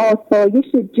 همه آسایش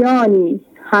جانی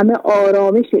همه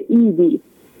آرامش ایدی.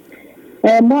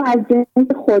 ما از جنس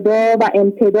خدا و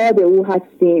امتداد او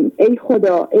هستیم. ای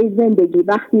خدا ای زندگی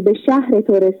وقتی به شهر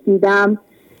تو رسیدم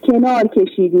کنار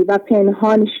کشیدی و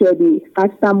پنهان شدی.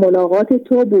 قصدم ملاقات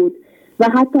تو بود و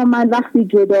حتی من وقتی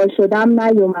جدا شدم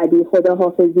نیومدی خدا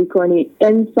حافظی کنی.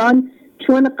 انسان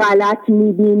چون غلط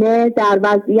میبینه در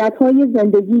وضعیت‌های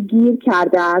زندگی گیر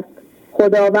کرده است.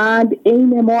 خداوند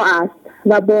عین ما است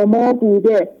و با ما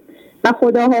بوده و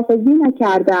خدا حافظی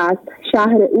نکرده است.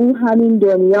 شهر او همین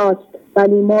دنیاست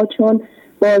ولی ما چون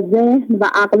با ذهن و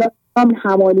عقل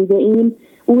همانیده ایم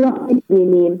او را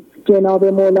می‌بینیم. جناب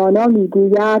مولانا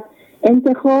میگوید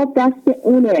انتخاب دست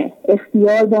اونه،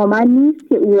 اختیار با من نیست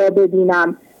که او را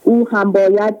ببینم، او هم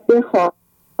باید بخواهد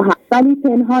ولی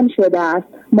پنهان شده است.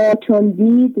 ما چون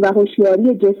دید و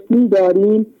هوشیاری جسمی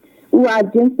داریم او از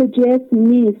جنس جسم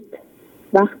نیست.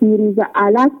 وقتی روز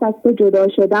علت از تو جدا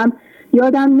شدم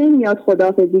یادم نمیاد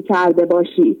خداحافظی کرده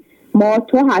باشی. ما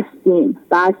تو هستیم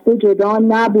و از تو جدا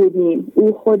نبودیم.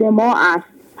 او خود ما است.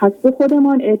 پس به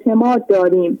خودمان اعتماد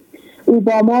داریم. او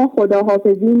با ما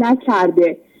خداحافظی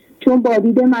نکرده. چون با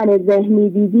دید من ذهنی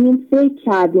دیدیم فکر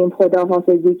کردیم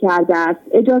خداحافظی کرده است.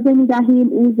 اجازه می‌دهیم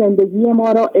او زندگی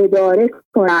ما را اداره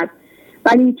کند.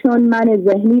 ولی چون من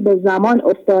ذهنی به زمان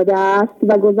افتاده است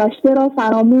و گذشته را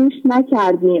فراموش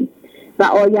نکردیم و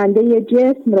آینده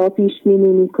جسم را پیش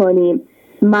بینی می‌کنیم.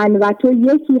 من و تو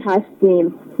یکی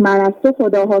هستیم. من از تو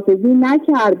خداحافظی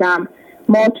نکردم.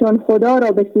 ما چون خدا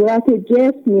را به صورت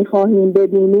جسم می‌خواهیم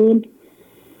ببینیم،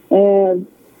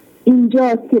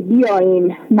 اینجاست که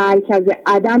بیاییم مرکز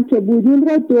عدم که بودیم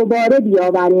را دوباره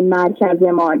بیاوریم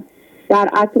مرکزمان. در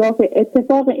اطراف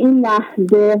اتفاق این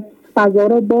لحظه فضا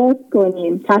را باز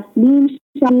کنیم، تسلیم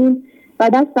شویم و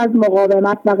دست از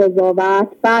مقاومت و قضاوت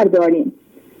برداریم.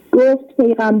 گفت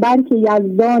پیغمبر که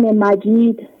یزدان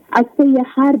مجید از پی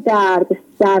هر درد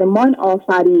درمان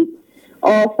آفرید.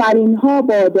 آفرین ها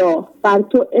بادا بر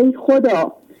تو ای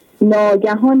خدا،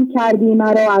 ناگهان کردی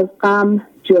مرا از غم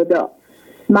جدا.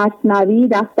 مثنوی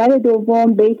دفتر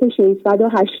دوم بیت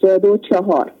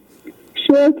 684.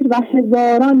 شکر و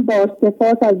هزاران بار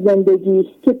سپاس از زندگی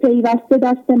که پیوسته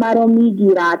دست مرا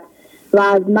میگیرد و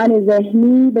از من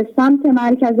ذهنی به سمت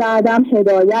مرکز عدم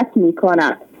هدایت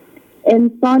میکند.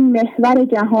 انسان محور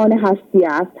جهان هستی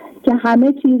است که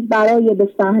همه چیز برای به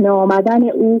صحنه آمدن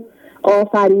او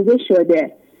آفریده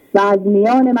شده و از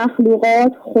میان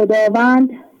مخلوقات خداوند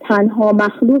تنها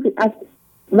مخلوق است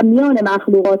و میان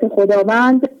مخلوقات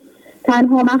خداوند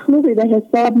تنها مخلوقی به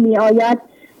حساب می آید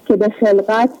که به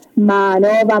خلقت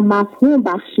معنا و مفهوم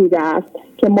بخشیده است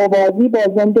که موازی با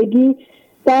زندگی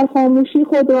در خاموشی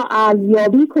خود را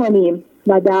ارزیابی کنیم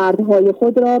و دردهای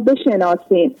خود را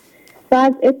بشناسیم و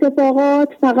از اتفاقات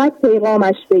فقط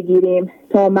پیغامش بگیریم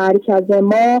تا مرکز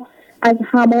ما از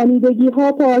همانیدگی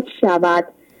ها پاک شود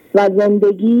و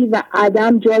زندگی و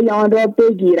عدم جای آن را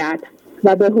بگیرد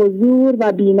و به حضور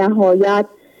و بی‌نهایت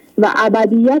و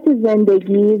ابدیت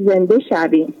زندگی زنده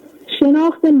شویم.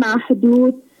 شناخت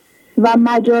محدود و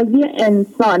مجازی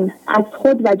انسان از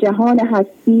خود و جهان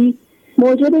هستی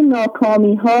موجب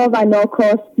ناکامی ها و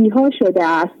ناکاستی ها شده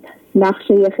است.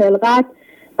 نقشه خلقت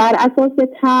بر اساس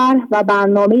طرح و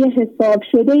برنامه حساب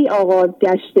شده ای آغاز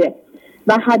گشته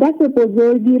و هدف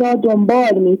بزرگی را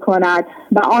دنبال می کند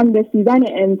و آن رسیدن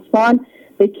انسان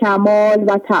به کمال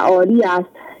و تعالی است.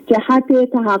 جهت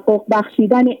تحقق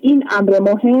بخشیدن این امر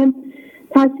مهم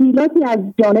تسهیلاتی از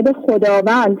جانب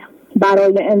خداوند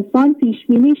برای انسان پیش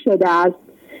بینی شده است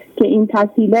که این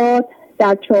تسهیلات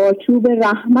در چارچوب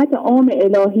رحمت عام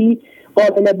الهی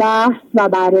قابل بحث و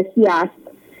بررسی است.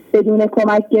 بدون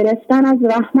کمک گرفتن از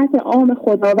رحمت عام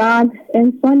خداوند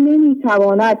انسان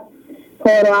نمیتواند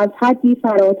پا را از حدی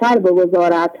فراتر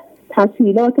بگذارد.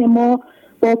 تسهیلات ما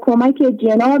با کمک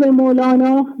جناب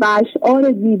مولانا و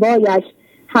اشعار زیبایش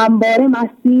همواره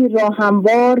مسیر را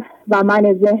هموار و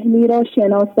من ذهنی را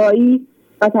شناسایی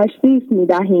و تشخیص می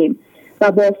دهیم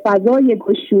و با فضای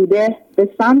گشوده به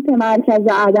سمت مرکز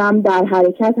عدم در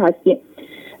حرکت هستیم.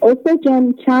 استاد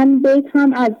جان چند بیت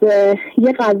هم از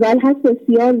یک غزل هست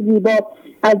بسیار زیبا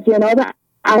از جناب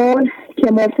اول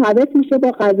که مرتبط میشه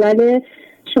با غزل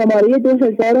شماره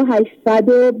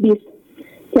 2820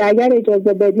 که اگر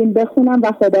اجازه بدین بخونم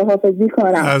و خداحافظی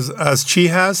کنم. از چی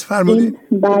هست فرمودید؟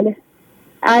 بله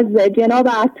از جناب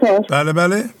عطار.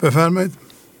 بله بفرمایید.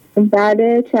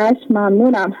 بله چشم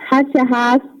ممنونم. هرچه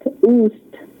هست اوست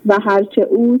و هرچه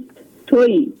اوست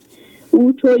تویی،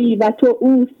 او تویی و تو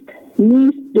اوست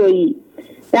نیست دویی.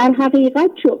 در حقیقت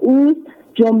چو اوست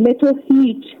جمله تو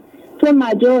هیچ، تو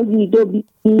مجازی دو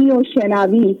بینی و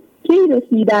شنوی. کی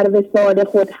رسی در وصال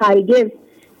خود هرگز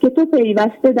که تو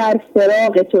پیوسته در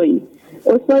فراق تویی.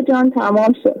 استاد جان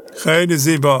تمام شد. خیلی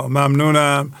زیبا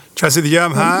ممنونم. کسی دیگه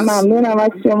هم هست؟ ممنونم از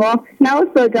شما. نه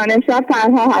استاد جان امشب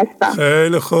تنها هستم.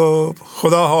 خیلی خوب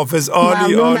خدا حافظ.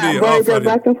 عالی عالی. با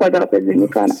اجازت خداحافظی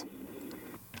میکنم.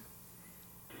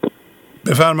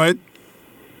 بفرمایید.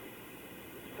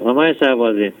 آقای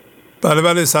شهبازی.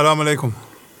 بله سلام علیکم.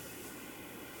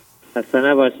 خسته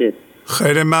نباشید.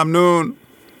 خیلی ممنون.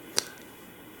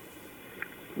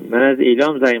 من از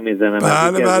ایلام زنگ میزنم.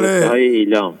 بله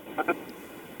ایلام.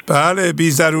 بله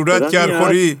بی ضرورت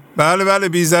گرخوری. بله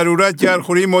بی ضرورت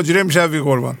گرخوری مجرم شوی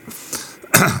قربان.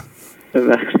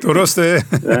 درسته؟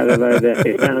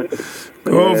 بله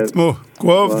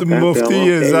گفت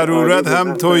مفتی ضرورت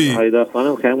هم تویی. هایدا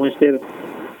خانم خیمونشتیر.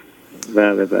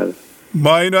 بله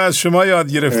ما اینو از شما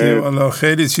یاد گرفتیم. والله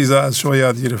خیلی چیزا از شما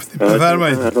یاد گرفتیم.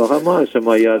 بفرمایید. ما از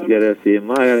شما یاد گرفتیم.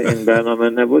 ما اگر این برنامه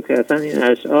نبود که اصلا این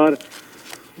اشعار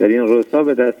در این روزها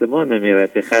به دست ما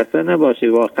نمیرسید. خسته نباشید.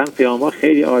 واقعا پیام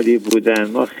خیلی عالی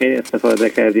بودن. ما خیلی استفاده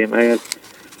کردیم. اگر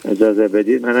اجازه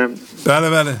بدید منم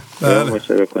بله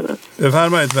مشارکت کنم.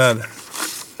 بفرمایید. بله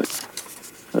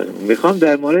میخوام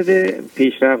در مورد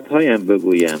پیشرفت هایم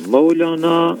بگویم.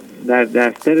 مولانا در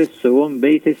دفتر سوم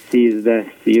بیت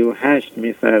 1338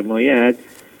 میفرماید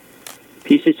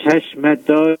پیش چشمت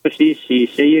داشتی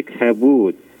شیشه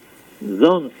کبود،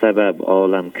 زان سبب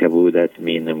عالم کبودت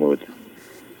می نمود.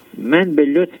 من به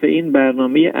لطف این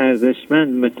برنامه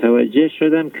ارزشمند متوجه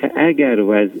شدم که اگر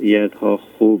وضعیت ها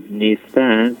خوب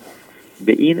نیستند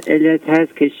به این علت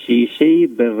هست که شیشه‌ای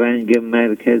به رنگ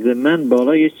مرکز من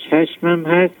بالای چشمم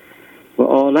هست و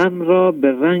عالم را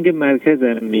به رنگ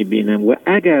مرکزم میبینم و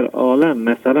اگر عالم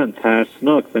مثلا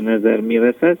ترسناک به نظر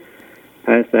میرسد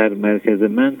پس در مرکز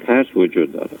من ترس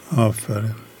وجود دارد. آفرین.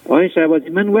 آقای شهبازی،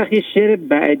 من وقتی شعر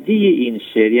بعدی این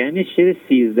شعر یعنی شعر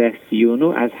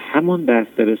 1339 از همون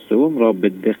دفتر سوم را به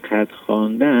دقت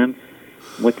خواندم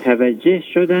متوجه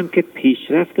شدم که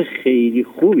پیشرفت خیلی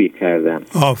خوبی کردم.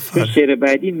 آفرین. شعر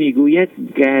بعدی میگوید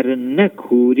گر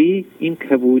نکوری این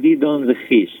کبودی دان ز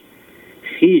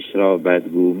خویش را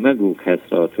بدگو مگو کس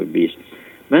را تو بیش.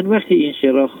 من وقتی این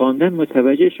شعر را خواندم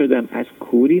متوجه شدم از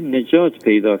کوری نجات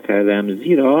پیدا کردم،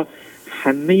 زیرا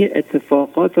همه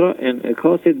اتفاقات را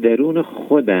انعکاس درون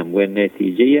خودم و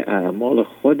نتیجه اعمال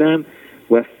خودم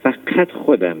و فقط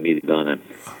خودم می‌دانم.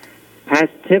 پس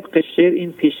طبق شعر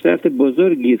این پیشرفت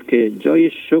بزرگی است که جای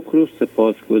شکر و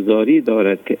سپاسگزاری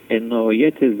دارد که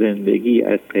عنایت زندگی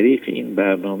از طریق این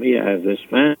برنامه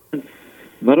ارزشمند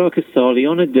مرا که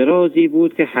سالیان درازی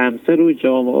بود که همسر و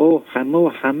جامعه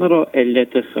و همه را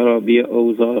علت خرابی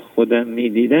اوضاع خودم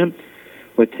می‌دیدم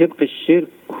و طبق شعر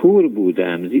کور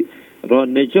بودم را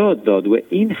نجات داد و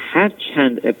این هر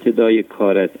چند ابتدای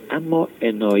کار است اما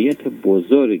عنایت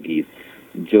بزرگی است.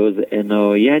 جز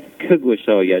عنایت که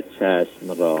گشاید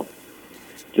چشم را،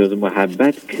 جز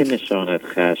محبت که نشاند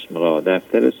خشم را.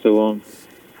 دفتر سوم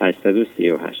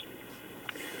 838.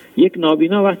 یک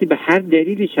نابینا وقتی به هر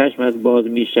دلیلی چشم از باز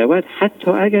می شود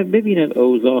حتی اگر ببیند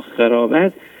اوضاع خراب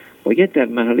است باید در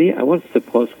مرحله اول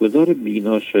سپاسگزار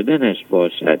بینا شدنش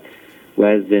باشد و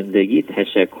از زندگی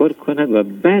تشکر کند و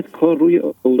بعد کار روی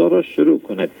اوضاع را شروع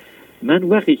کند. من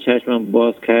وقتی چشمم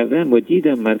باز کردم و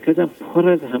دیدم مرکزم پر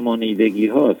از همانیدگی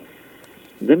هاست،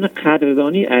 ضمن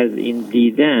قدردانی از این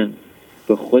دیدن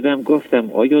به خودم گفتم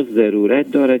آیا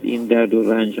ضرورت دارد این درد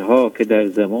و رنج ها که در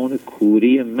زمان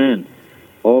کوری من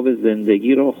آب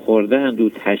زندگی را خوردند و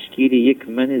تشکیل یک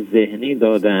من ذهنی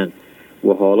دادند و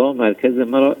حالا مرکز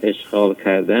مرا اشغال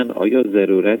کردند، آیا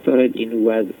ضرورت دارد این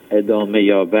وضع ادامه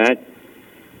یابد؟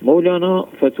 مولانا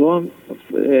فتوا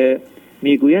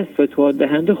میگوید فتوا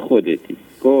دهنده خودتی.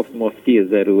 گفت مفتی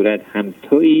ضرورت هم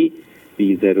تویی،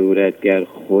 بی ضرورت گر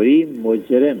خوری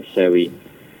مجرم شوی.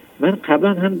 من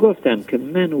قبلا هم گفتم که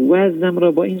من وزنم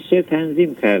را با این شعر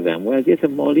تنظیم کردم، وضعیت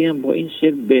مالیم با این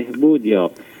شعر بهبود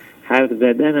یافت، حرف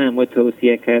زدنم و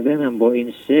توصیه کردنم با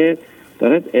این شعر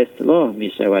دارد اصلاح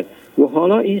می شود و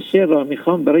حالا این شعر را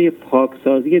میخوام برای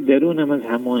پاکسازی درونم از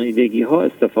همانیدگی ها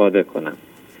استفاده کنم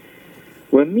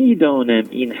و میدانم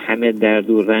این همه درد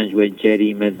و رنج و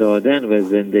جریمه دادن و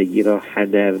زندگی را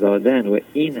هدر دادن و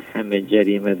این همه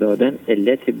جریمه دادن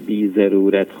علت بی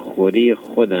ضرورت خوری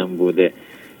خودم بوده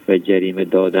و جریمه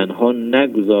دادن ها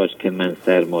نگذاشت که من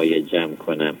سرمایه جمع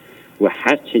کنم و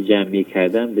هر چه جمع می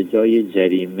کردم به جای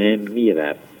جریمه می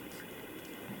رفت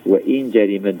و این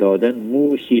جریمه دادن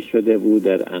موشی شده بود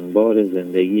در انبار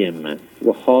زندگی من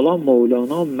و حالا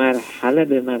مولانا مرحله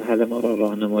به مرحله ما را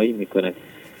راهنمایی می کند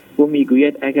و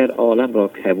میگوید اگر عالم را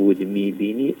کبود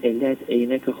میبینی علت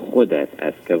عینک خودت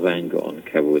است که رنگ آن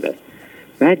کبود است.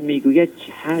 بعد میگوید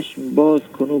چشم باز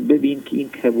کن و ببین که این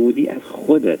کبودی از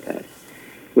خودت است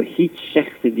و هیچ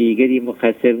شخص دیگری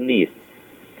مقصر نیست.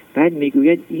 بعد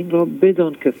میگوید این را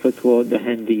بدان که فتوا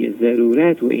دهنده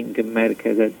ضرورت و این که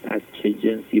مرکزت از چه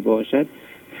جنسی باشد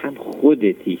هم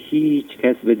خودتی، هیچ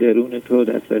کس به درون تو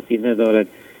دسترسی ندارد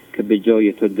که به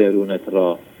جای تو درونت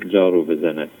را جارو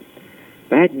بزند.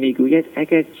 بعد میگوید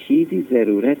اگر چیزی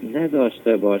ضرورت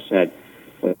نداشته باشد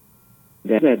و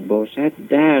درد باشد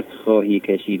درد خواهی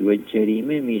کشید و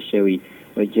جریمه میشوی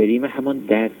و جریمه همان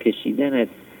درد کشیدنت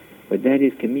و دردی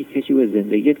است که میکشی و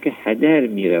زندگیت که هدر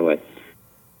میرود.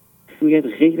 میگوید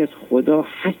غیر از خدا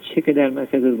هر چه که در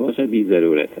مرکزت باشد بی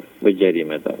ضرورت است و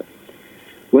جریمه دارد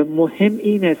و مهم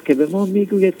این است که به ما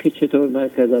میگوید که چطور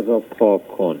مرکزت را پاک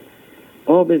کن،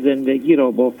 آب زندگی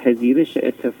را با پذیرش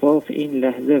اتفاق این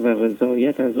لحظه و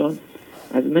رضایت از آن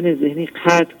از من ذهنی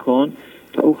قطع کن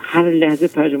تا او هر لحظه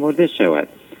پژمرده شود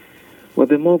و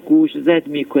به ما گوش زد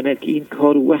می کند که این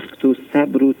کار وقت و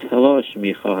صبر و تلاش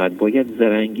می خواهد. باید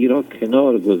زرنگی را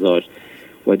کنار گذاشت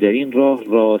و در این راه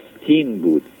راستین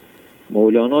بود.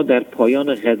 مولانا در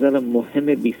پایان غزل مهم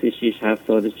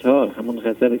 2674 همون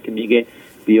غزل که میگه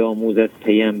بیاموزد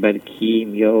پیمبر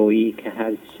کیمیایی که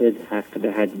هر چه حق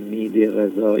دهد مید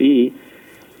رضایی،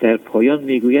 در پایان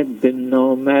میگوید به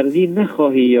نامردی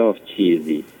نخواهی یافت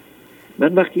چیزی.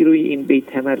 من وقتی روی این بیت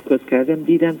تمرکز کردم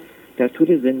دیدم در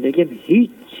طول زندگیم هیچ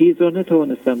چیز رو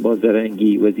نتوانستم با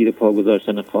زرنگی و زیر پا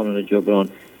گذاشتن قانون جبران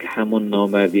که همون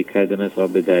نامردی کردن را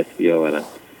به دست بیاورم.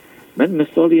 من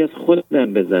مثالی از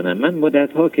خودم بزنم. من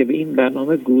مدتها که به این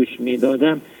برنامه گوش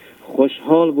میدادم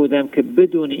خوشحال بودم که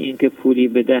بدون اینکه پولی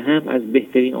بدهم از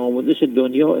بهترین آموزش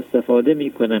دنیا استفاده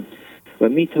میکنم و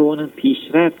میتوانم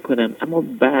پیشرفت کنم، اما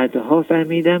بعدها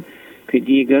فهمیدم که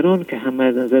دیگران که هم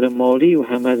از نظر مالی و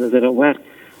هم از نظر وقت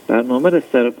برنامه را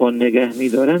سر پا نگه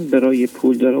می‌دارند برای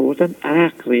پول درآوردن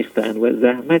عرق ریختن و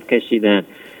زحمت کشیدن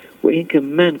و اینکه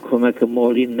من کمک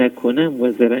مالی نکنم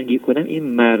و زرنگی کنم این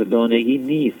مردانگی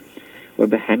نیست. و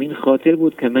به همین خاطر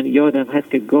بود که من یادم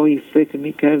هست که گاهی فکر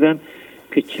می‌کردم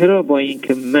که چرا با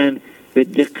اینکه من به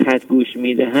دقت گوش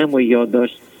می‌دهم و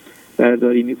یادداشت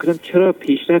برداری می‌کنم چرا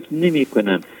پیشرفت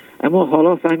نمی‌کنم. اما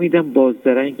حالا فهمیدم با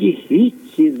زرنگی هیچ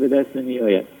چیز به دست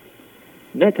نمی‌آید.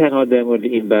 نه تنها در مورد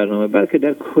این برنامه بلکه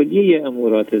در کلیه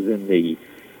امورات زندگی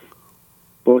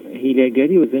با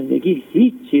حیله‌گری و زندگی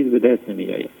هیچ چیز به دست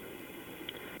نمی‌آید.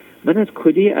 من از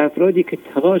کلیه افرادی که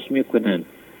تلاش می‌کنند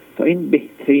تا این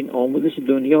بهترین آموزش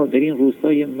دنیا در این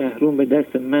روستای محروم به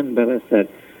دست من برسد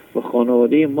و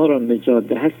خانواده ما را نجات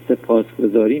دهد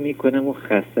سپاسگزاری می‌کنم و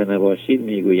خسته نباشید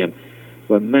می‌گویم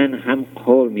و من هم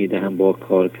قول می‌دهم با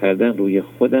کار کردن روی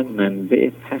خودم منبع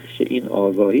پخش این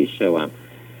آگاهی شوم.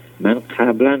 من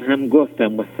قبلا هم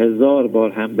گفتم و 1000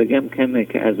 بار هم بگم کمه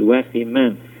که از وقتی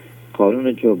من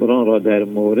قانون جبران را در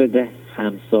مورد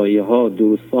همسایه ها،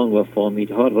 دوستان و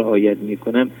فامیل ها رعایت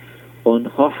میکنم،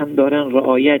 آنها هم دارن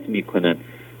رعایت میکنن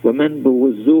و من به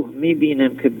وضوح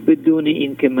میبینم که بدون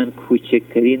این که من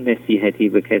کوچکترین نصیحتی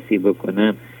به کسی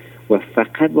بکنم و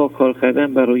فقط با کار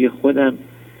کردن برای خودم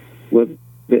و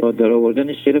به در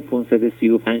آوردن شعر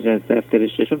 535 از دفتر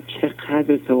ششم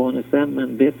چقدر توانستم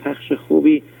من به پخش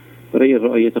خوبی برای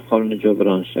رعایت قانون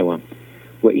جبران شوم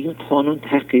و این قانون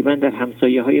تقریبا در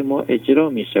همسایه های ما اجرا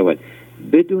می شود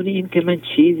بدون این که من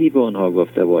چیزی به آنها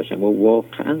گفته باشم و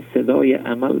واقعا صدای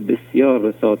عمل بسیار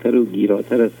رساتر و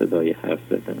گیراتر از صدای حرف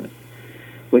زدن است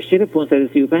و شعر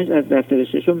 535 از دفتر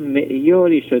ششم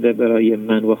معیاری شده برای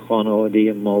من و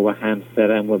خانواده ما و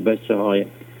همسرم و بچه های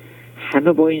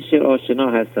همه با این شعر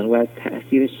آشنا هستند و از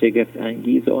تأثیر شگفت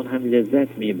انگیز آن هم لذت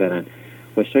میبرند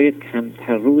و شاید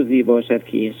کمتر روزی باشد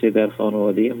که این شعر در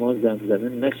خانواده ما زمزمه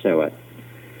نشود.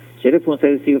 شعر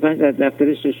 535 از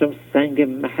دفتر ششم سنگ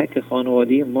محک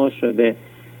خانواده ما شده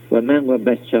و من و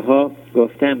بچه ها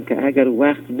گفتم که اگر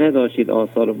وقت نداشتید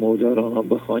آثار مولانا را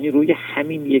بخوانی روی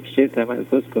همین یک شعر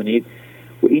تمرکز کنید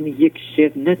و این یک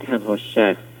شعر نه تنها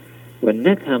شخص و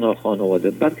نه تنها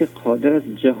خانواده بلکه قادر است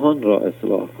جهان را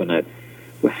اصلاح کند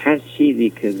و هر چیزی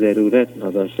که ضرورت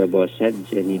نداشته باشد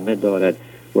جریمه دارد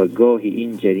و گاهی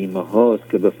این جریمه هاست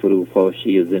که به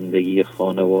فروپاشی زندگی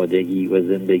خانوادگی و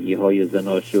زندگی های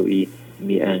زناشویی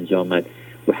می انجامد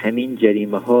و همین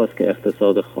جریمه هاست که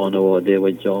اقتصاد خانواده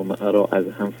و جامعه را از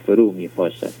هم فرو می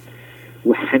پاشد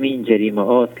و همین جریمه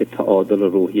هاست که تعادل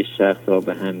روحی شخص را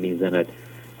به هم می زند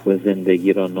و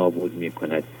زندگی را نابود می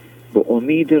کند. با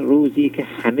امید روزی که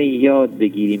همه یاد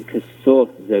بگیریم که صلح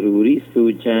ضروری است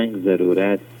و جنگ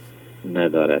ضرورت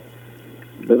ندارد.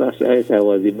 ببخشید آقای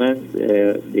شهبازی من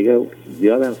دیگه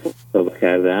زیادم صحبت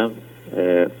کردم،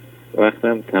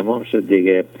 وقتم تمام شد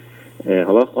دیگه.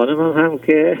 حالا خانمم هم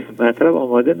که مطلب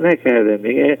آماده نکرده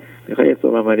میگه میخوای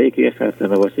سلام علیکم خسته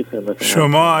نباشید خدمت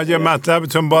شما اگه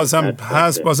مطلبتون بازم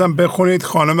هست بازم بخونید،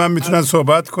 خانمم میتونن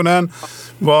صحبت کنن.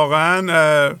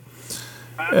 واقعا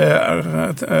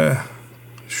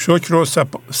شکر و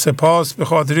سپاس به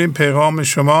خاطر این پیغام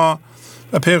شما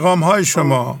و پیغام های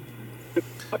شما،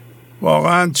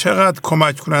 واقعا چقدر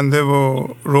کمک کننده و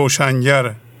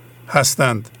روشنگر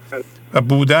هستند و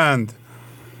بودند.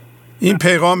 این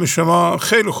پیغام شما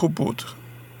خیلی خوب بود،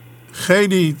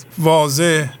 خیلی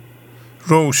واضح،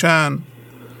 روشن،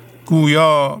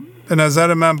 گویا. به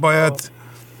نظر من باید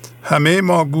همه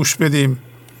ما گوش بدیم،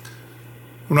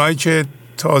 اونایی که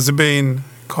تازه به این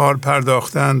کار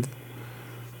پرداختند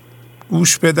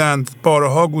گوش بدند،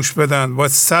 بارها گوش بدند و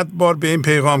 100 بار به این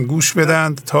پیغام گوش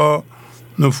بدند تا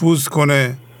نفوذ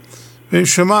کنه. و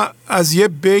شما از یه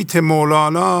بیت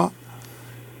مولانا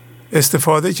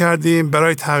استفاده کردیم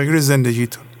برای تغییر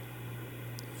زندگیتون.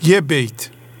 یه بیت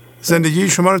زندگی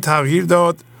شما رو تغییر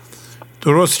داد،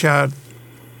 درست کرد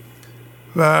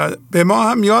و به ما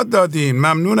هم یاد دادین.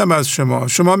 ممنونم از شما.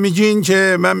 شما میگین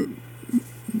که من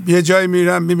یه جایی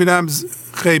میرم میبینم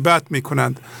غیبت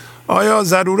میکنند. آیا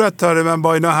ضرورت داره من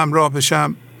با اینا همراه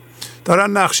بشم؟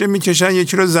 دارن نقشه میکشن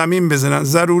یکی رو زمین بزنن.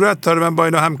 ضرورت داره من با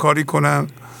اینا همکاری کنم؟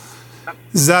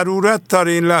 ضرورت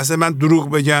داره این لحظه من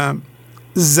دروغ بگم؟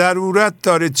 ضرورت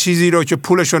داره چیزی رو که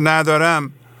پولشو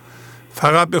ندارم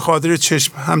فقط به خاطر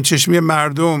همچشمی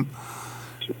مردم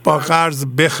با قرض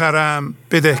بخرم،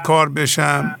 بدهکار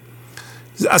بشم؟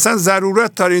 اصلا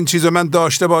ضرورت داره این چیز رو من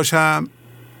داشته باشم؟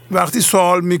 وقتی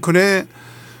سوال میکنه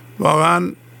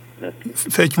واقعا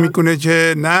فکر میکنه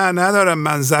که نه ندارم،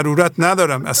 من ضرورت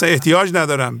ندارم، اصلا احتیاج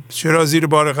ندارم، چرا زیر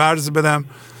بار قرض بدم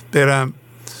برم؟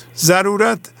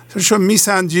 ضرورت شو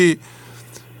میسنجی،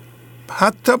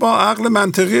 حتی با عقل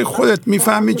منطقی خودت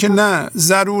میفهمی که نه،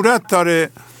 ضرورت داره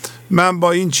من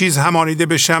با این چیز همانیده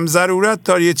بشم، ضرورت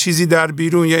داره یه چیزی در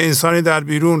بیرون، یه انسانی در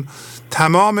بیرون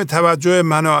تمام توجه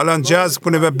منو الان جذب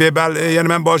کنه و ببلعه، یعنی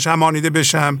من باش همانیده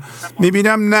بشم.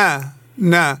 میبینم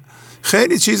نه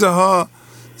خیلی چیزها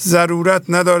ضرورت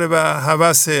نداره و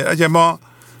هوسه. اگه ما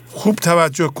خوب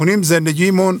توجه کنیم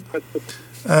زندگیمون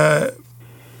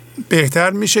بهتر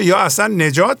میشه یا اصلا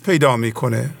نجات پیدا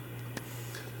میکنه.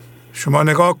 شما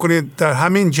نگاه کنید در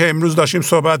همین که امروز داشتیم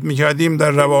صحبت میکردیم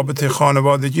در روابط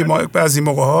خانوادگی، ما بعضی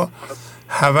موقع ها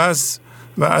هوس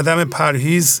و عدم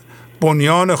پرهیز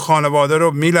بنیان خانواده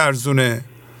رو میلرزونه.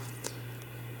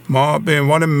 ما به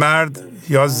عنوان مرد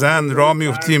یا زن راه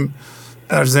میفتیم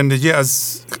در زندگی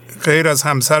از غیر از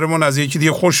همسرمون از یکی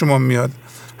دیگه خوشمون میاد.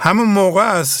 همون موقع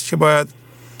است که باید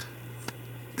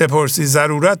بپرسی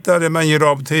ضرورت داره من یه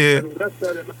رابطه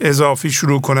اضافی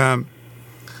شروع کنم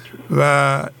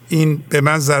و این به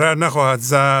من ضرر نخواهد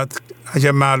زد؟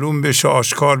 اگه معلوم بشه،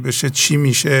 آشکار بشه چی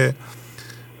میشه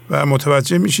و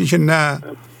متوجه میشی که نه،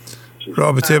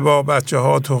 رابطه با بچه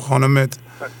ها تو خانمت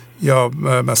یا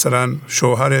مثلا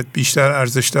شوهرت بیشتر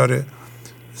ارزش داره،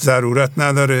 ضرورت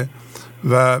نداره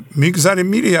و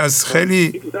میری از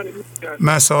خیلی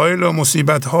مسائل و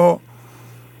مصیبت ها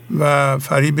و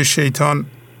فریب شیطان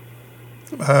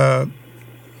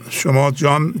شما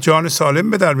جان سالم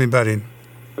به در میبرین.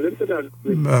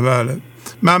 بله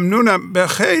ممنونم، به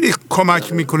خیلی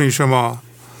کمک میکنین، شما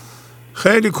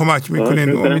خیلی کمک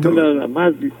میکنین. ما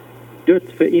از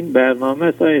لطف این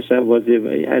برنامه سای شهبازی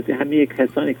از همه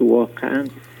کسانی که واقعا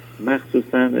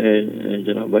مخصوصا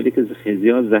جناب عالی که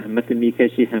زیاد زحمت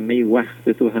میکشی، همه وقت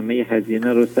تو همه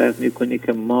هزینه رو صرف میکنی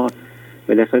که ما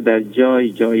بالاخره در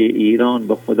جای ایران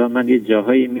با خدا من یه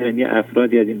جاهایی میرم یه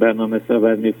افرادی از این برنامه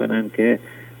صحبت میکنن که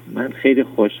من خیلی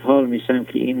خوشحال میشم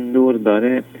که این نور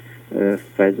داره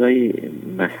فضای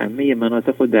همه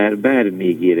مناطق رو در بر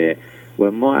میگیره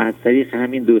و ما از طریق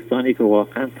همین دوستانی که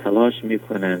واقعا تلاش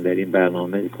میکنن در این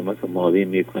برنامه کمک مالی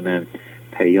میکنن،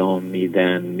 پیام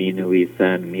میدن،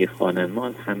 مینویسن، میخوانن،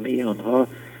 ما همه آنها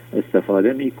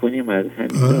استفاده میکنیم، از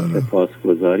همین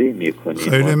سپاسگزاری میکنیم.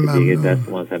 خیلی ممنون. دست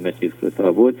ما همه چیز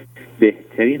کتا بود،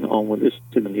 بهترین آموزش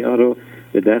دنیا رو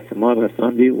به دست ما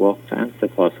رساندی، واقعا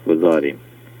سپاسگزاریم.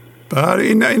 بله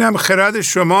این هم خرد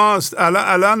شماست.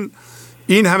 الان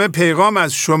این همه پیغام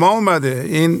از شما اومده،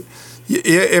 این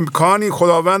یه امکانی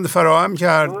خداوند فراهم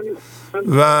کرد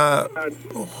و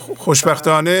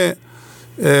خوشبختانه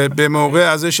به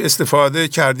موقع ازش استفاده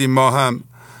کردیم. ما هم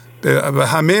و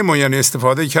همه ما یعنی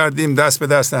استفاده کردیم، دست به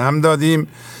دست هم دادیم.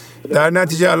 در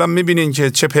نتیجه الان میبینین که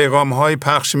چه پیغام های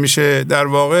پخش میشه. در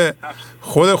واقع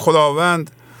خود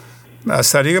خداوند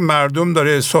از طریق مردم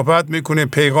داره صحبت میکنه،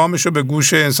 پیغامش رو به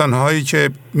گوش انسان هایی که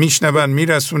میشنون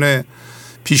میرسونه،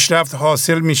 پیشرفت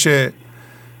حاصل میشه.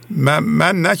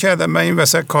 من نکردم، من این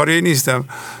وسط کاری نیستم،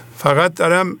 فقط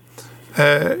دارم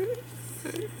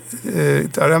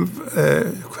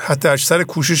حتی اکثر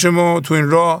کوششمو تو این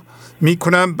راه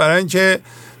میکنم برای اینکه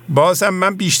بازم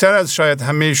من بیشتر از شاید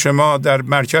همه شما در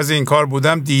مرکز این کار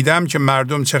بودم، دیدم که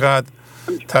مردم چقدر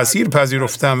تأثیر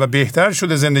پذیرفتن و بهتر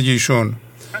شده زندگیشون.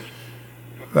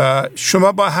 و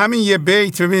شما با همین یه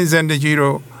بیت ببین زندگی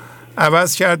رو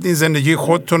عوض کردین، زندگی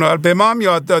خودتون رو به ما هم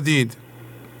یاد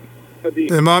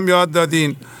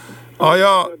دادین.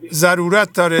 آیا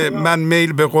ضرورت داره من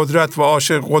میل به قدرت و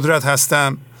عاشق قدرت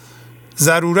هستم؟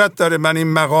 ضرورت داره من این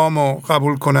مقام رو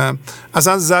قبول کنم؟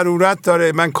 اصلا ضرورت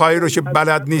داره من کاری رو که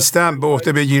بلد نیستم به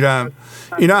عهده بگیرم؟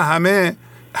 اینا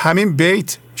همین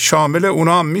بیت شامل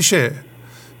اونا هم میشه.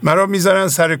 مرا میذارن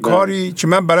سر کاری که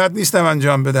من بلد نیستم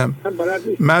انجام بدم.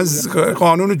 من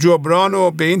قانون جبران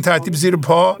رو به این ترتیب زیر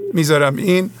پا میذارم،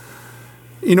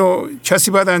 اینو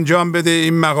کسی باید انجام بده،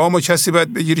 این مقام رو کسی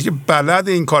باید بگیری که بلد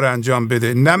این کار انجام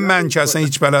بده، نه من که اصلا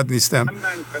هیچ بلد نیستم.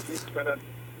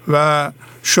 و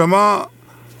شما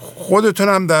خودتون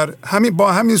هم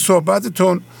با همین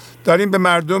صحبتتون دارین به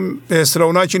مردم، به اصطلاح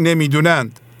اونایی که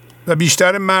نمیدونند و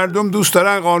بیشتر مردم دوست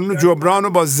دارن قانون جبران رو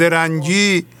با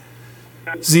زرنگی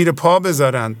زیر پا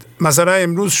بذارند. مثلا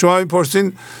امروز شما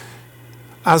میپرسین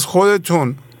از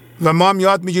خودتون و ما هم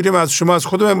یاد میگیریم از شما از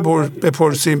خودمون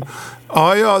بپرسیم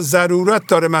آیا ضرورت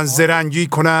داره من زرنگی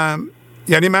کنم؟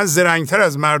 یعنی من زرنگتر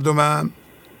از مردمم؟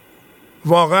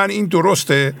 واقعا این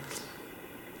درسته؟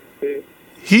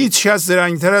 هیچ کس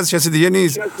زرنگتر از کسی دیگه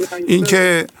نیست. این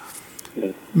که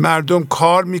مردم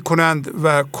کار میکنند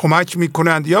و کمک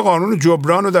میکنند یا قانون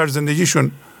جبران رو در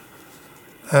زندگیشون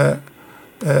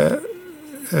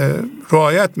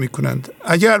رعایت میکنند.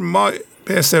 اگر ما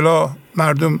به اصطلاح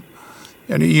مردم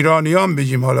یعنی ایرانیان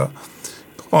بگیم حالا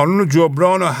قانون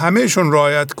جبران رو همهشون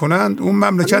رعایت کنند، اون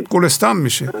مملکت گلستان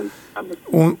میشه.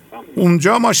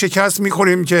 اونجا ما شکست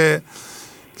میخوریم که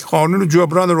قانون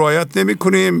جبران رو رعایت نمی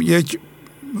کنیم، یک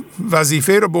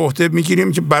وظیفه رو به عهده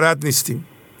میگیریم که بلد نیستیم،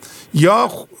 یا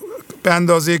به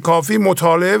اندازه کافی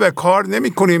مطالعه و کار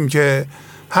نمی کنیم که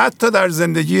حتی در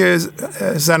زندگی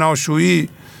زناشویی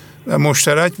و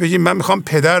مشترک بگیم من میخوام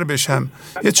پدر بشم،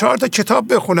 یه 4 تا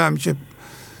کتاب بخونم که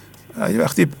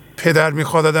وقتی پدر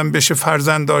میخواد آدم بشه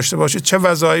فرزند داشته باشه چه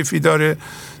وظایفی داره،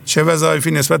 چه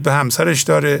وظایفی نسبت به همسرش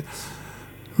داره،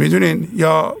 میدونین،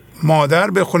 یا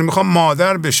مادر بخونیم میخوام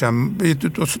مادر بشم،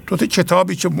 دو تا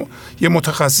کتابی که یه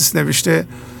متخصص نوشته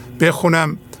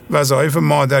بخونم وظایف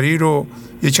مادری رو،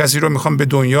 یه کسی رو میخوام به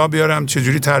دنیا بیارم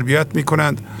چجوری تربیت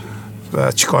میکنند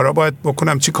و چی کارا باید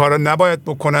بکنم چی کارا نباید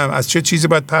بکنم، از چه چیزی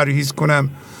باید پرهیز کنم،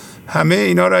 همه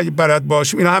اینا رو اگه بلد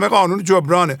باشیم، اینا همه قانون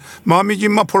جبرانه. ما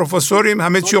میگیم ما پروفسوریم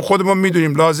همه چی خودمون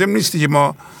میدونیم، لازم نیست که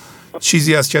ما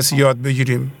چیزی از کسی یاد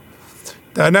بگیریم.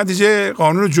 در نتیجه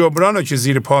قانون جبران رو که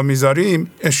زیر پا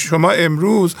میذاریم، شما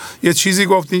امروز یه چیزی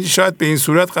گفتین شاید به این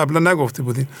صورت قبلا نگفته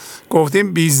بودین،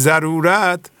 گفتیم بی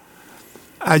ضرورت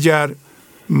اگر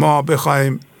ما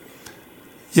بخوایم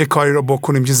یه کاری رو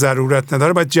بکنیم که ضرورت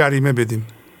نداره باید جریمه بدیم.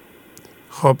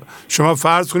 خب شما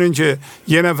فرض کنین که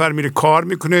یه نفر میره کار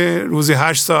میکنه روزی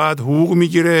 8 ساعت حقوق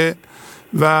میگیره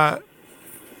و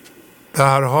در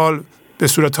هر حال به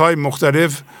صورتهای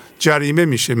مختلف جریمه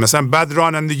میشه، مثلا بد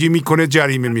رانندگی میکنه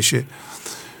جریمه میشه،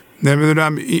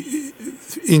 نمیدونم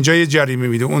اینجا یه جریمه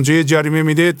میده اونجا یه جریمه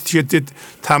میده،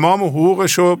 تمام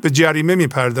حقوقش رو به جریمه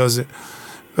میپردازه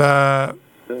و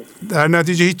در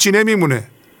نتیجه هیچی نمیمونه.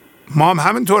 ما هم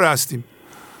همینطور هستیم.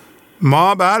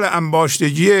 ما بله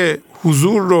انباشتگی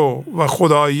حضور رو و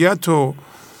خداییت رو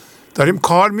داریم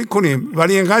کار میکنیم،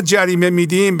 ولی اینقدر جریمه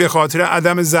میدیم به خاطر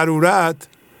عدم ضرورت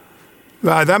و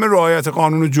عدم رعایت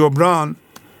قانون جبران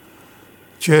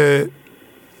که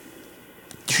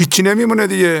هیچی نمیمونه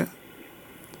دیگه.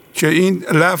 که این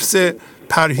لفظ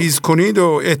پرهیز کنید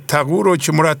و اتقوا رو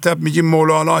که مرتب میگیم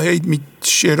مولانا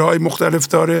شعرهای مختلف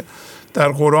داره در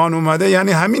قرآن اومده،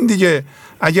 یعنی همین دیگه.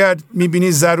 اگر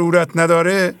میبینی ضرورت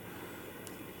نداره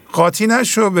قاطی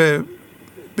نشو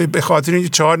به خاطر اینکه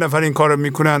 4 نفر این کارو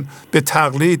میکنن به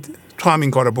تقلید تو هم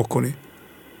این کارو بکنی.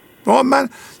 من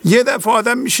یه دفعه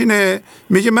آدم میشینه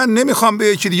میگه من نمیخوام به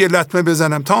یکی دیگه لطمه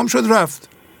بزنم، تمام شد رفت،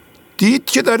 دید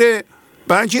که داره،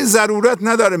 برای اینکه ضرورت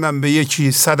نداره من به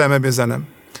یکی صدمه بزنم،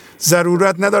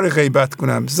 ضرورت نداره غیبت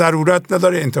کنم، ضرورت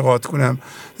نداره انتقاد کنم،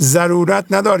 ضرورت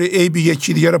نداره عیب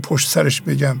یکی دیگه رو پشت سرش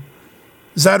بگم،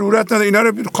 ضرورت نداره. اینا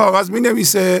رو کاغذ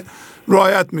مینویسه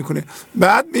رعایت میکنه،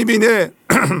 بعد میبینه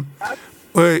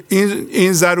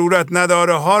این ضرورت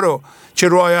نداره ها رو که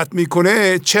رعایت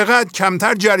میکنه چقدر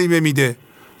کمتر جریمه میده.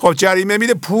 خب جریمه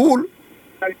میده، پول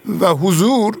و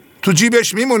حضور تو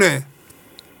جیبش میمونه،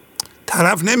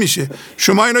 طرف نمیشه.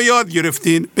 شما اینو یاد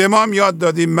گرفتین، به ما هم یاد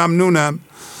دادیم، ممنونم.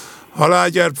 حالا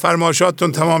اگر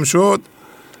فرمایشاتتون تمام شد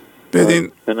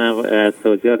بدین. از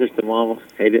توضیحات شما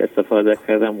خیلی استفاده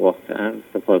کردم، واقعا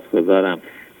سپاسگزارم.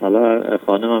 حالا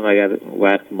خانمم اگر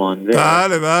وقت مانده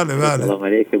بله سلام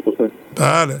علیکم بکن.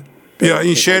 بله بیا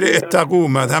این شعر اتقوا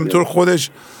اومد، همطور خودش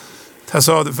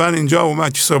تصادفاً اینجا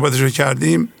اومد که صحبتشو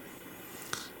کردیم،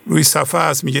 روی صفحه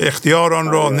است، میگه اختیار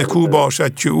آن را نکو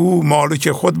باشد که او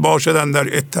مالک خود باشد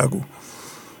در اتقوا.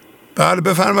 بله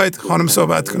بفرمایید خانم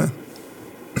صحبت کنن.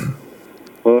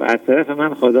 خب از طرف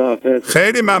من خداحافظ.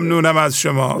 خیلی ممنونم از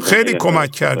شما، خیلی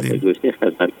کمک کردیم.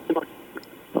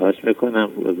 خواهش میکنم.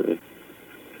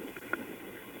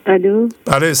 الو.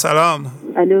 بله سلام.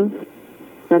 الو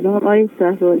سلام آقای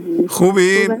شهبازی،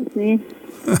 خوبی؟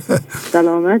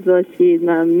 سلامت باشید،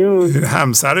 ممنون.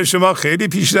 همسر شما خیلی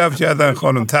پیشرفت کردن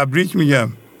خانم، تبریک میگم.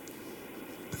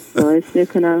 خواهش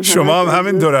میکنم. شما هم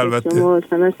همینطور البته.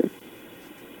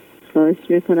 خواهش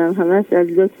میکنم، همش از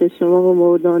لطف شما و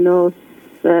مولانا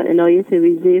و عنایت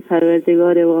ویژه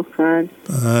پروردگار واقعا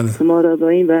ما را با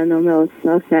این برنامه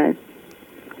آشنا کرد.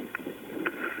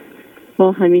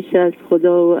 ما همیشه از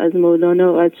خدا و از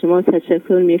مولانا و از شما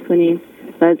تشکر میکنیم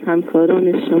و از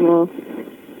همکاران شما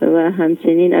و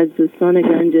همچنین از دوستان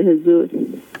گنج حضور.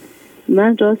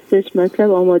 من راستش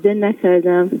مطلب آماده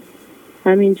نکردم،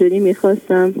 همینجوری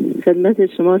میخواستم خدمت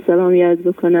شما سلامی عرض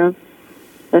بکنم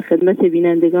و خدمت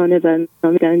بینندگان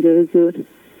برنامه گنج حضور.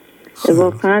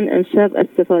 واقعا امشب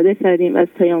استفاده کردیم از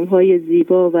پیام‌های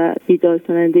زیبا و بیدار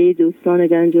کننده دوستان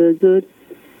گنج حضور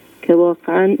که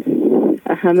واقعا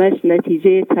همش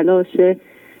نتیجه تلاش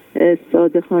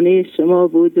صادقانه شما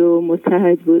بود و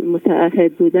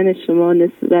متعهد بودن شما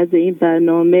نسبت به این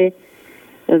برنامه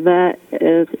و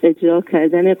اجرا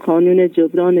کردن قانون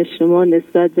جبران شما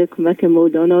نسبت به کمک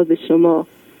مولانا به شما.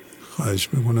 خواهش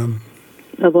میکنم.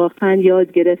 و واقعا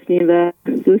یاد گرفتیم و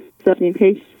دوست داشتیم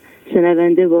پیش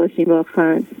شنونده باشیم.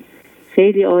 واقعا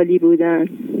خیلی عالی بودن.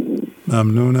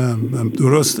 ممنونم.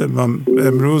 درسته.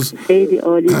 امروز خیلی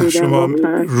عالی بودن. شما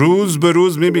روز به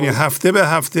روز میبینی، هفته به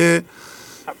هفته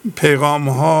پیغام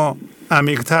ها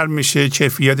عمیق‌تر میشه،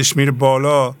 کیفیتش میره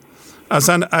بالا.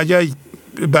 اصلا اگر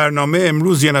برنامه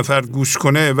امروز یه نفر گوش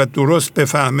کنه و درست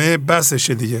بفهمه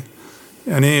بسشه دیگه.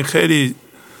 یعنی خیلی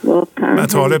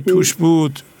مطالب توش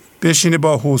بود، بشینه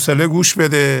با حوصله گوش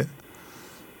بده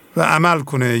و عمل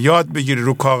کنه، یاد بگیره،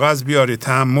 رو کاغذ بیاره،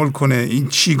 تحمل کنه این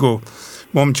چی گفت.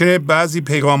 ممکنه بعضی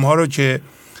پیغام ها رو که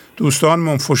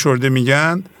دوستانمون فشرده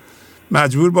میگن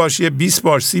مجبور باشه 20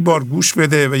 بار 30 بار گوش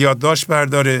بده و یادداشت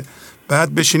برداره،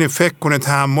 بعد بشینه فکر کنه،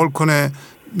 تحمل کنه.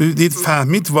 دید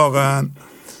فهمید، واقعا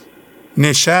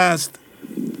نشست،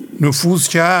 نفوذ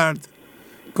کرد.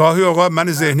 گاهی اوقات من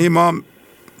ذهنی ما،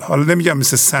 حالا نمیگم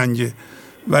مثل سنگه،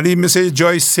 ولی مثل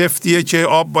جای سفتیه که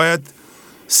آب باید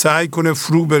سعی کنه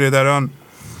فرو بره در آن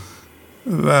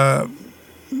و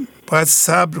باید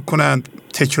صبر کنند،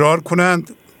 تکرار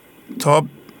کنند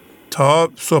تا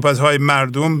صحبت‌های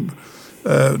مردم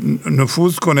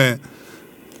نفوذ کنه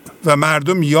و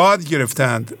مردم یاد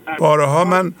گرفتند. بارها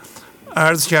من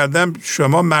عرض کردم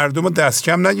شما مردم رو دست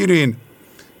کم نگیرین،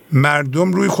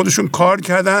 مردم روی خودشون کار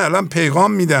کردن، الان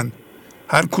پیغام میدن،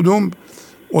 هر کدوم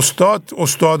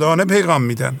استادانه پیغام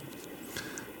میدن.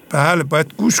 بله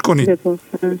باید گوش کنید.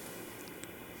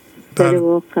 بله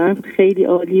واقعا خیلی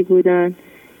عالی بودن.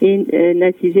 این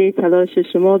نتیجه تلاش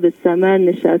شما به ثمر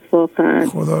نشست. واقعا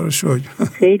خدا رو شکر.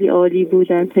 خیلی عالی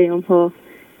بودن پیام ها.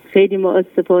 خیلی ما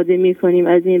استفاده میکنیم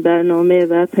از این برنامه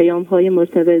و پیام های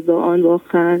مرتبط با آن.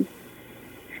 واقعا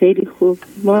خیلی خوب.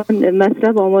 ما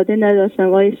مطلب آماده نداشتم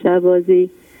آقای شهبازی،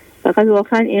 فقط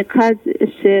واقعا اینقدر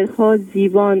شعرها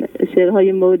زیبان،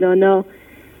 شعرهای مولانا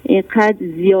اینقدر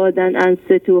زیادن،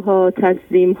 انستوها،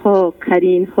 تسلیمها،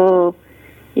 قرینها،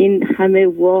 این همه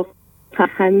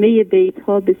همه بیت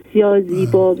ها بسیار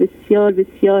زیبا، بسیار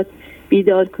بسیار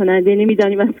بیدار کننده.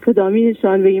 نمیدانیم از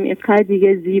کدامینشان بگیم، اینقدر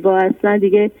دیگه زیبا اصلا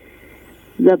دیگه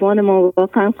زبان ما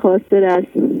واقعا قاصر است.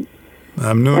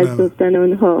 ممنونم از گفتن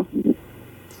اونها.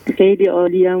 خیلی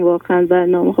عالی هم واقعا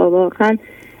برنامه ها. واقعا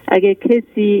اگه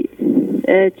کسی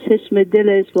چشم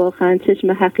دلش، واقعا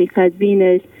چشم حقیقت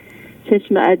بینش،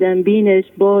 چشم عدم بینش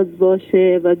باز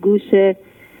باشه و گوش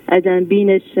عدم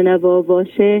بینش شنوا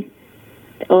باشه،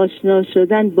 آشنا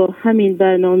شدن با همین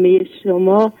برنامه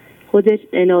شما خودش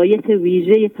عنایت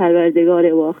ویژه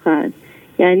پروردگار. واقعا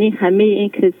یعنی همه این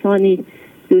کسانی،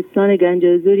 دوستان گنج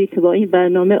حضوری که با این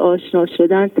برنامه آشنا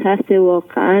شدن، تحت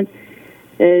واقعا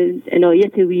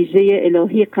عنایت ویژه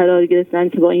الهی قرار گرفتن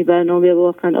که با این برنامه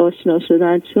واقعا آشنا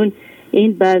شدن. چون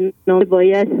این برنامه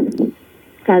باید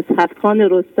از هفتخان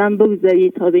رستم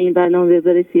بگذارید تا به این برنامه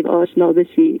برسید، آشنا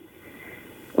بشید.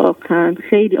 واقعا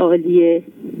خیلی عالیه.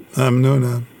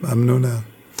 ممنونم.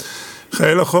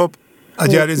 خیلی خوب.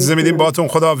 اگر اجازه میدیم باهاتون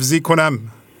خداحافظی کنم.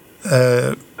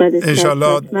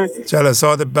 انشالله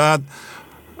جلسات بعد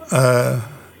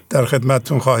در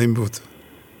خدمتتون خواهیم بود.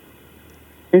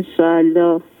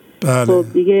 انشالله. بله. خب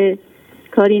دیگه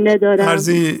کاری ندارم.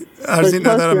 عرضی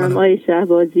ندارم. آقای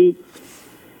شهبازی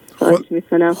خواهش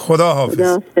میکنم. خدا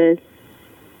حافظ.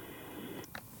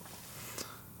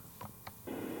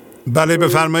 بله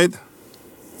بفرمایید.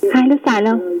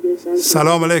 سلام.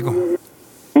 سلام علیکم.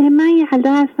 من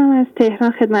یلدا هستم، از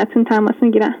تهران خدمتتون تماس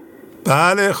میگیرم.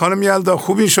 بله خانم یلدا،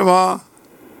 خوبی شما؟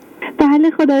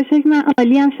 بله خدا رو شکر من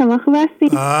عالیم. شما خوب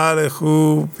هستید؟ بله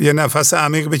خوب. یه نفس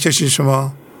عمیق بکشید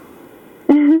شما.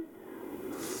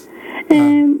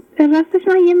 راستش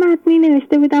من یه متنی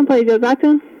نوشته بودم با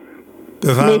اجازهتون به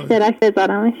اشتراک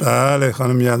بذارمش. بله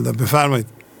خانم یلدا بفرمایید.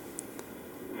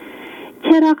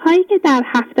 چراغ‌هایی که در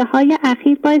هفته‌های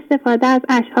اخیر با استفاده از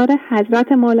اشعار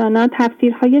حضرت مولانا،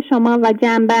 تفسیرهای شما و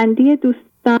جمع‌بندی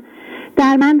دوستان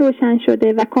در من روشن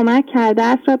شده و کمک کرده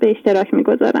است را به اشتراک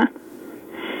می‌گذارم.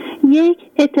 یک،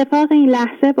 اتفاق این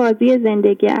لحظه بازی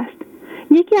زندگی است.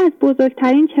 یکی از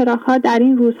بزرگترین چراغ‌ها در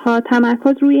این روزها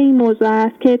تمرکز روی این موضوع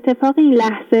است که اتفاق این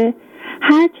لحظه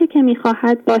هر چه که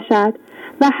می‌خواهد باشد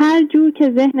و هر جور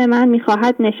که ذهن من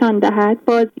می‌خواهد نشان دهد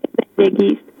بازی زندگی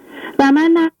است و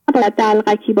من نباید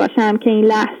دلقکی باشم که این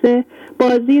لحظه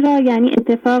بازی را یعنی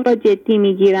اتفاق را جدی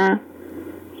می‌گیرم.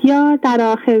 یا در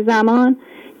آخر زمان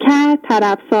کرد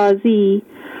طرب سازی،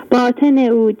 باطن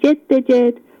او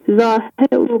جد ظاهر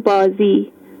او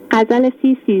بازی. غزل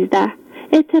 30:13.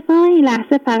 اتفاق این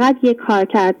لحظه فقط یک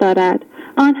کارکرد دارد،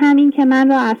 آن همین که من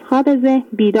را از خواب ذهن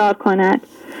بیدار کند.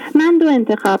 من دو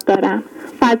انتخاب دارم: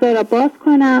 فضا را باز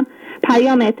کنم،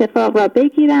 پیام اتفاق را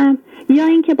بگیرم، یا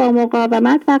اینکه با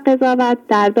مقاومت و قضاوت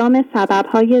در دام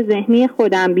سبب‌های ذهنی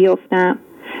خودم بیفتم.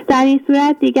 در این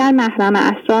صورت دیگر محرم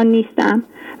اسرار نیستم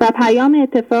و پیام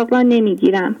اتفاق را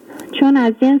نمیگیرم، چون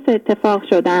از جنس اتفاق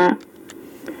شدم.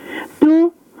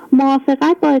 2.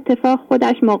 موافقت با اتفاق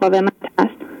خودش مقاومت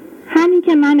است. همین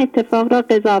که من اتفاق را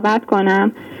قضاوت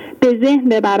کنم، به ذهن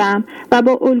ببرم و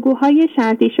با الگوهای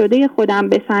شرطی شده خودم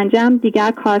بسنجم،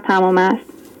 دیگر کار تمام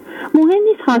است. مهم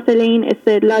نیست حاصل این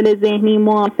استدلال ذهنی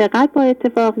موافقت با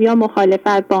اتفاق یا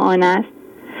مخالفت با آن است.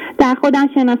 در خودم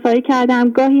شناسایی کردم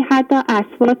گاهی حتی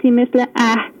اصواتی مثل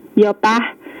یا به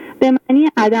به معنی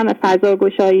عدم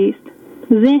فضاگشایی است.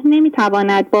 ذهن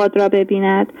نمیتواند باد را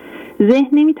ببیند، ذهن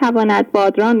نمیتواند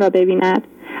بادران را ببیند.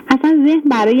 اصلا ذهن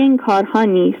برای این کارها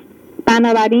نیست.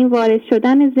 بنابراین وارد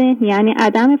شدن ذهن یعنی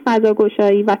عدم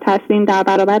فضاگشایی و تسلیم در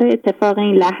برابر اتفاق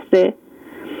این لحظه.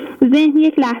 ذهن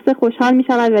یک لحظه خوشحال می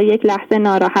شود و یک لحظه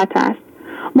ناراحت است.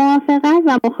 موافقت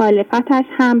و مخالفتش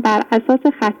هم بر اساس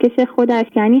خطکش خودش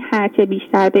یعنی هرچه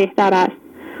بیشتر بهتر است.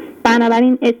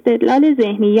 بنابراین استدلال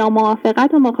ذهنی یا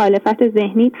موافقت و مخالفت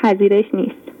ذهنی پذیرش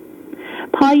نیست.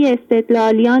 پای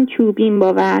استدلالیان چوبین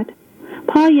بود،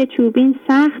 پای چوبین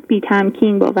سخت بی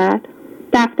تمکین بود.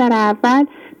 دفتر اول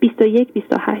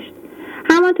 21-28.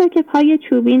 همانطور که پای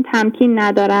چوبین تمکین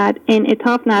ندارد،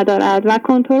 انعطاف ندارد و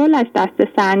کنترلش دست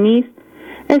سر نیست،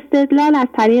 استدلال از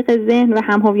طریق ذهن و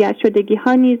هم‌هویت شدگی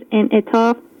ها نیز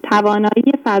انعطاف،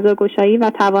 توانایی فضاگشایی و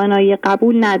توانایی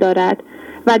قبول ندارد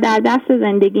و در دست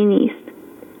زندگی نیست.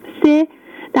 3.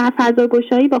 در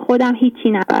فضاگشایی با خودم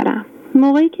هیچی نبرم.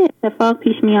 موقعی که اتفاق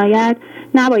پیش می آید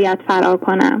نباید فرار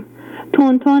کنم.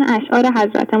 تون اشعار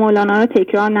حضرت مولانا را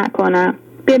تکرار نکنم.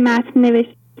 به متن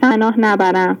نوشتن پناه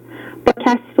نبرم. با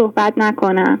کسی صحبت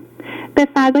نکنم. به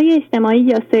فضای اجتماعی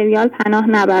یا سریال پناه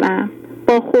نبرم.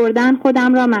 با خوردن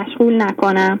خودم را مشغول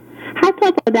نکنم. حتی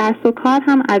با درس و کار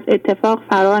هم از اتفاق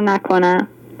فرار نکنم.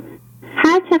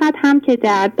 هر چقدر هم که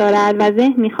درد دارد و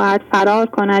ذهن می‌خواهد فرار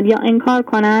کند یا انکار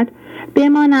کند،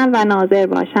 بمانم و ناظر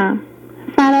باشم.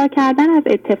 فرار کردن از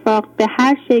اتفاق به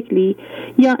هر شکلی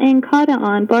یا انکار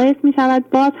آن باعث می‌شود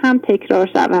باز هم تکرار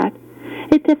شود.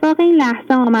 اتفاق این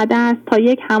لحظه آمده است تا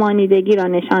یک همانیدگی را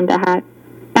نشان دهد.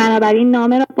 بنابراین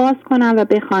نامه را باز کنم و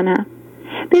بخوانم.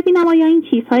 ببینم آیا این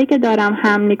چیزهایی که دارم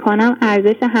حمل می‌کنم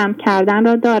ارزش حمل کردن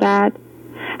را دارد؟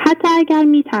 حتی اگر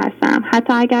می‌ترسم،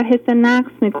 حتی اگر حس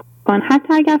نقص می‌کنم،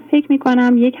 حتی اگر فکر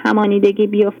می‌کنم یک همانیدگی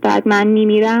بیفتد من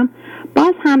می‌میرم،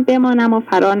 باز هم بمانم و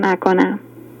فرار نکنم.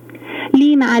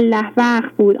 لی مع الله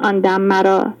وقت بود آن دم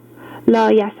مرا،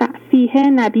 لا یسع فیه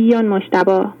نبی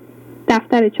مجتبی.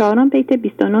 دفتر 4 بیت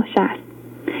 29-60.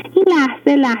 این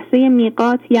لحظه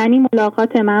میقات یعنی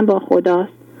ملاقات من با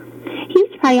خداست.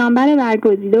 هیچ پیامبر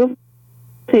برگزیده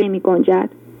می گنجد،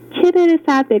 چه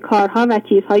برسد به کارها و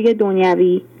چیزهای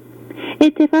دنیوی.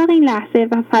 اتفاق این لحظه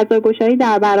و فضاگشایی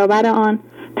در برابر آن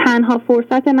تنها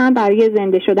فرصت من برای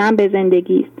زنده شدن به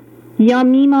زندگی است. یا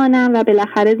میمانم و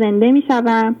بالاخره زنده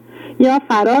میشوم، یا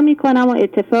فرار میکنم و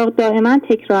اتفاق دائما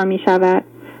تکرار میشود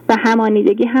و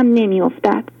همانیدگی هم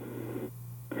نمیافتد.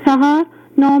 4.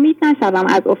 ناامید نشوم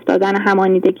از افتادن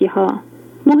همانیدگی ها.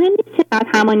 مهم نیست چقدر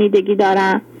همانیدگی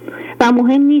دارم و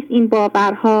مهم نیست این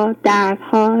باورها،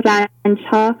 دردها،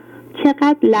 رنجها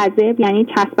چقدر لذب یعنی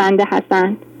چسبنده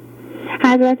هستند.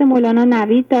 حضرت مولانا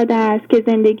نوید داده است که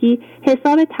زندگی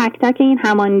حساب تک تک این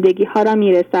همانیدگی ها را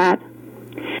میرسد.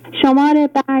 شمار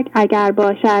برگ اگر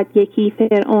باشد یکی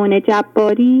فرعون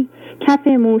جباری، کف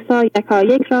موسی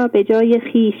یکایک را به جای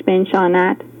خیش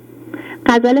بنشاند.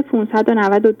 غزل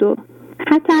 592.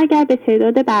 حتی اگر به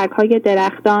تعداد برگ‌های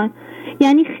درختان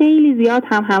یعنی خیلی زیاد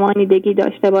هم همانیدگی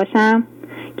داشته باشم،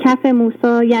 کف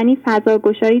موسی یعنی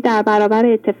فضاگشایی در برابر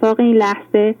اتفاق این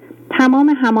لحظه تمام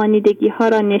همانیدگی ها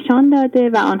را نشان داده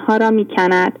و آنها را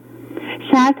می‌کند.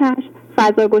 شرطش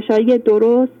فضاگشایی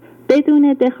درست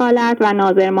بدون دخالت و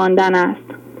ناظر ماندن است.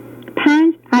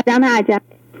 5. عدم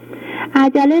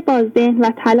عجله با ذهن و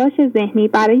تلاش ذهنی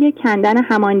برای کندن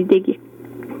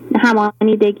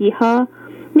همانیدگی ها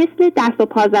مثل دست و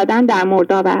پا زدن در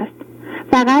مرداب است.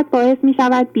 فقط باعث می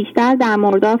شود بیشتر در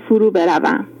مرداب فرو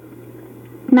بروم.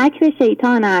 مکر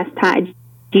شیطان است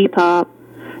تعجیل تاب،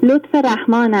 لطف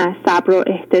رحمان است صبر و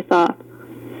احتساب.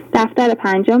 دفتر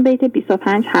 5 بیت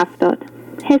 25-70.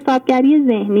 حسابگری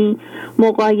ذهنی،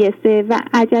 مقایسه و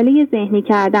عجله ذهنی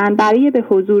کردن برای به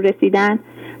حضور رسیدن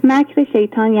مکر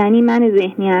شیطان یعنی من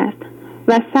ذهنی است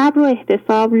و صبر و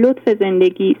احتساب لطف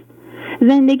زندگی است.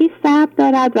 زندگی صبر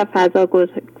دارد و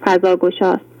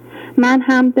فضاگشاست. من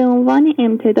هم به عنوان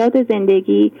امتداد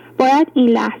زندگی باید این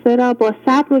لحظه را با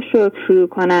صبر و شکر شروع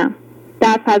کنم.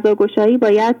 در فضاگشایی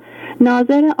باید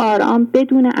ناظر آرام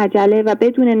بدون عجله و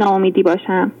بدون ناامیدی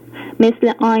باشم.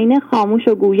 مثل آینه خاموش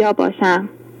و گویا باشم.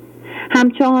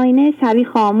 همچو آینه شوی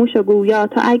خاموش و گویا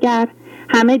تا اگر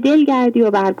همه دل گردی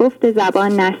و بر گفت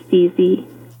زبان نستیزی.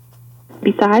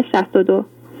 28-62.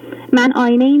 من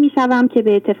آینه ای می شوم که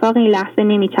به اتفاق این لحظه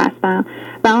نمی چسبم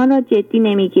و آن را جدی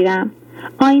نمی گیرم.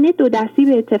 آینه دو دستی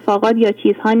به اتفاقات یا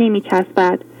چیزها نمی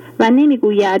چسبد و نمی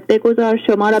گوید بگذار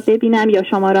شما را ببینم یا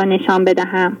شما را نشان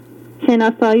بدهم.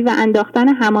 شناسایی و انداختن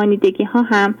همانیدگی ها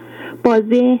هم با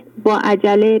ذهن، با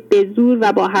عجله، به زور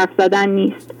و با حرف زدن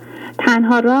نیست.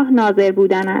 تنها راه ناظر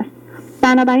بودن است.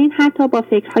 بنابراین حتی با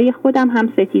فکرهای خودم هم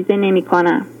ستیزه نمی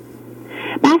کنم.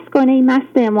 بس کن ای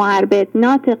مست معربد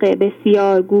ناطق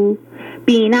بسیارگو،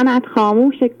 بینمت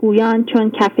خاموش گویان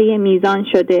چون کفه میزان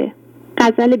شده.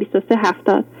 غزل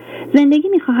 23-70. زندگی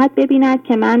میخواهد ببیند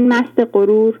که من مست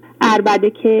غرور، عربده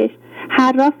کش،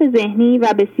 حراف ذهنی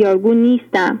و بسیارگو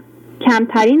نیستم.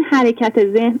 کمترین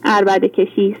حرکت ذهن عربده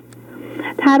کشی است.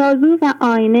 ترازو و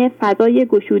آینه فضای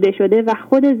گشوده شده و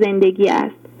خود زندگی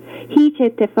است. هیچ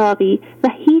اتفاقی و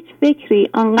هیچ فکری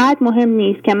آنقدر مهم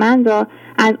نیست که من را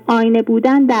از آینه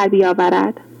بودن در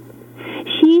بیاورد.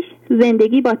 6.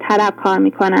 زندگی با طلب کار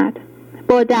می کند.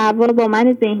 با دعوا با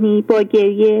من ذهنی، با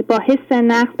گریه، با حس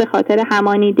نقص به خاطر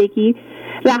همانیدگی،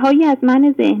 رهایی از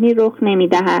من ذهنی رخ نمی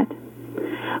دهد.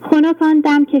 خنک آن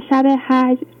دم که شب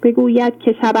هجر بگوید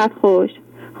که شبت خوش،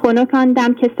 خنک آن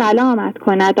دم که سلامت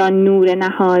کند آن نور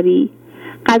نهاری.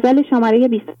 غزل شماره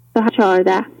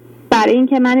 28-14. برای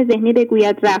اینکه من ذهنی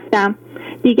بگوید رفتم،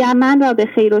 دیگر من را به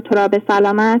خیر و تو را به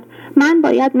سلامت، من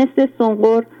باید مثل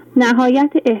سنقر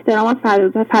نهایت احترام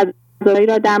و فضایی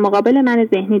را در مقابل من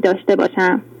ذهنی داشته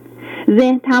باشم.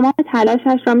 ذهن تمام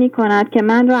تلاشش را می کند که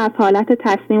من را از حالت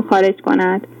تسلیم خارج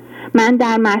کند. من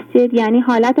در مسجد یعنی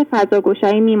حالت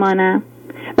فضاگشایی می مانم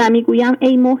و می گویم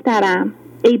ای محترم،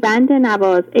 ای بنده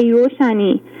نواز، ای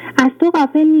روشنی، از تو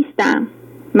غافل نیستم.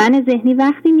 من ذهنی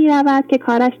وقتی می رود که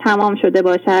کارش تمام شده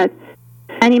باشد،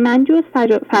 یعنی من جز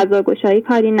فضاگشایی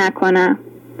کاری نکنم.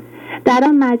 در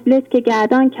آن مجلس که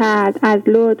گردان کرد از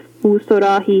لطف او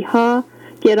صراحی ها،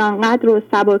 گرانقدر و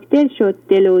سبکدل شد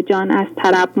دل و جان از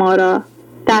طرب ما را.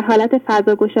 در حالت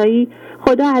فضاگشایی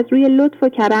خدا از روی لطف و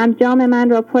کرم جام من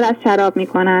را پر از شراب می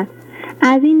کند.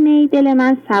 از این می دل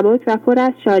من سبک و پر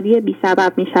از شادی بی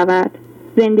سبب می شود.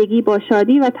 زندگی با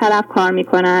شادی و طرب کار می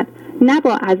کند، نه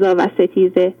با عزا و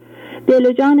ستیزه. دل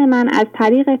و جان من از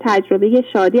طریق تجربه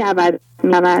شادی عوض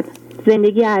می شود.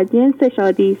 زندگی از جنس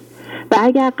شادی است و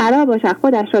اگر قرار باشد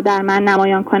خودش را در من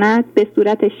نمایان کند، به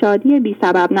صورت شادی بی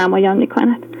سبب نمایان می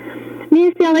کند.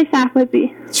 مرسی آقای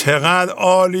شهبازی. چقدر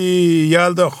عالی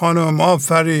یلدا خانم،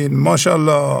 آفرین،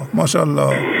 ماشاءالله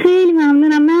ماشاءالله. خیلی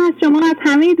ممنونم. من از شما از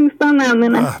همه دوستان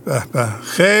ممنونم. به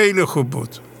خیلی خوب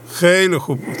بود، خیلی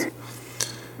خوب بود.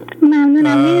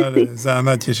 ممنونم. مرسی.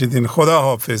 زحمت کشیدین. خدا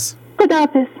حافظ. خدا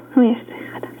حافظ. مرسی.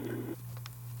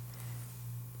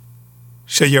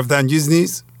 شگفت‌انگیز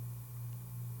نیست؟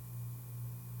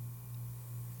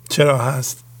 چرا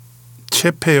هست؟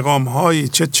 چه پیغام هایی،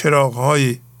 چه چراغ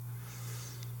هایی.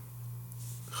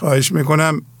 خواهش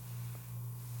میکنم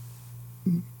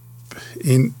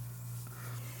این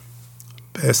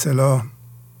به اصطلاح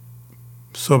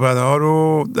صحبت ها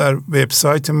رو در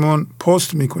وبسایتمون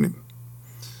پست میکنیم،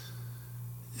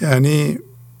 یعنی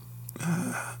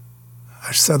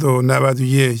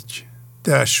 891-1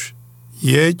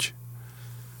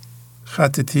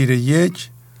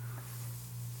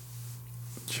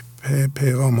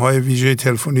 پیغام های ویژه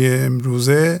تلفنی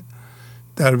امروزه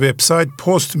در وبسایت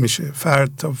پست میشه،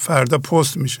 فردا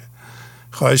پست میشه.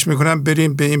 خواهش میکنم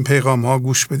بریم به این پیغام ها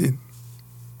گوش بدین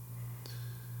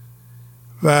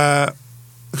و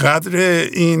قدر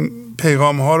این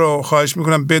پیغام ها رو خواهش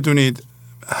میکنم بدونید.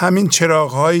 همین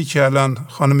چراغ هایی که الان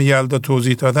خانم یلدا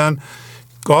توضیح دادن،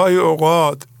 گاهی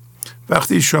اوقات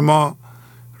وقتی شما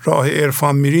راه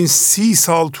عرفان میرین 30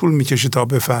 سال طول میکشه تا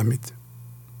بفهمید.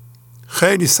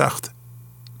 خیلی سخت.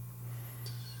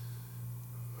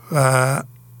 و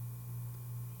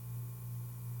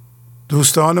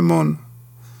دوستانمون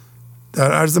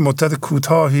در عرض مدت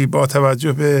کوتاهی با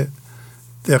توجه به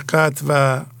دقت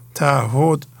و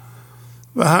تعهد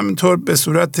و همینطور به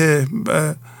صورت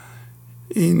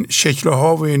این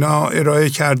شکل‌ها و اینا ارائه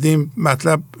کردیم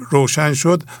مطلب روشن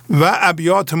شد. و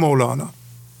ابیات مولانا،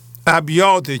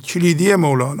 ابیات کلیدی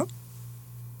مولانا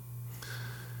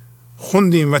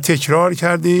خوندیم و تکرار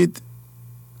کردید،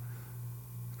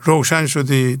 روشن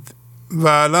شدید و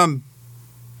الان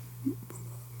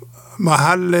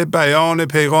محل بیان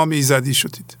پیغام ایزدی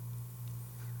شدید.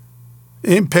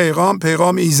 این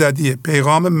پیغام ایزدیه،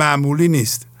 پیغام معمولی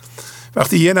نیست.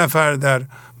 وقتی یه نفر در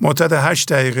مدت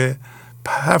 8 دقیقه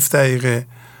 7 دقیقه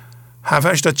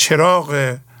 7-8 تا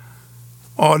چراغ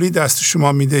عالی دست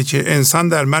شما میده که انسان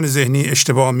در من ذهنی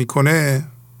اشتباه میکنه،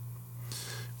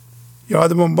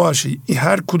 یادمون باشه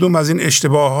هر کدوم از این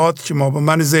اشتباهات که ما با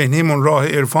من ذهنیمون راه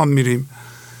عرفان میریم،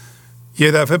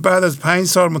 یه دفعه بعد از 5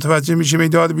 سال متوجه میشیم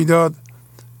ایداد بیداد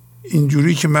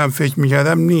اینجوری که من فکر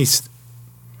میکردم نیست.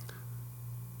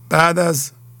 بعد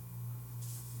از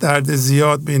درد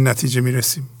زیاد به این نتیجه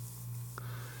میرسیم.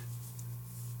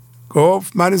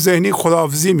 گفت من ذهنی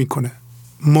خداحافظی میکنه،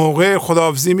 موقع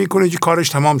خداحافظی میکنه که کارش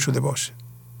تمام شده باشه.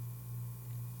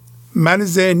 من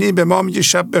ذهنی به ما میگه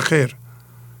شب بخیر.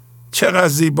 چقدر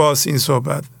زیباست این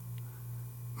صحبت.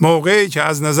 موقعی که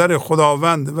از نظر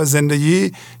خداوند و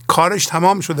زندگی کارش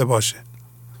تمام شده باشه.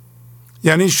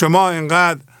 یعنی شما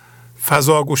اینقدر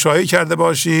فضا گشایی کرده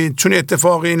باشید چون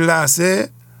اتفاق این لحظه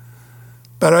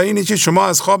برای اینه که شما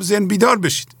از خواب ذهن بیدار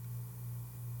بشید،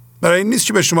 برای این نیست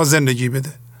که به شما زندگی بده.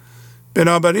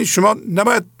 بنابراین شما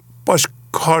نباید باش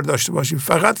کار داشته باشید،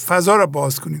 فقط فضا را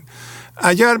باز کنید.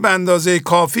 اگر به اندازه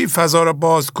کافی فضا را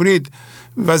باز کنید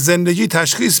و زندگی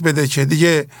تشخیص بده که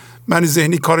دیگه من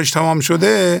ذهنی کارش تمام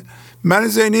شده، من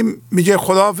ذهنی میگه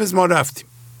خداحافظ ما رفتیم.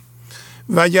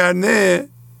 وگرنه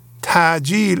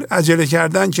تعجیل، عجله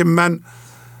کردن که من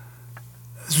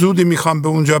زودی میخوام به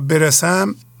اونجا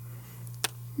برسم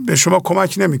به شما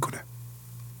کمک نمیکنه.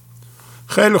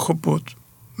 خیلی خوب بود،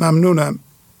 ممنونم.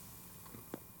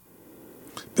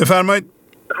 بفرمایید.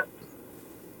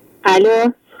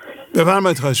 الو،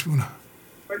 بفرمایید. خواهش می‌کنم.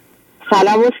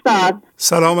 سلام استاد.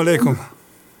 سلام علیکم.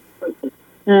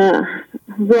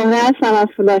 زهره هستم از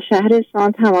فولاد شهر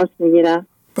اصفهان تماس میگیرم.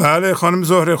 بله خانم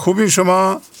زهره، خوبین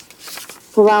شما؟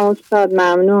 خوبم استاد،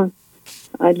 ممنون.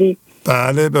 عالی.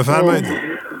 بله بفرمایید.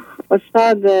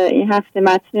 استاد این هفته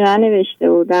متنی ننوشته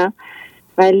بودم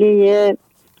ولی یه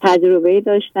تجربه‌ای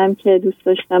داشتم که دوست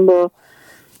داشتم با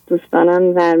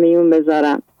دوستانم در میون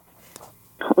بذارم.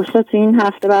 استاد تو این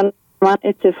هفته من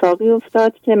اتفاقی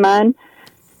افتاد که من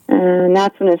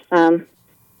نتونستم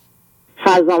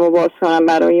فضامو باز کنم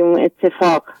برای اون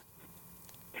اتفاق.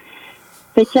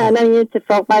 فکر کردم یه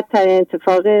اتفاق بدترین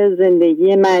اتفاق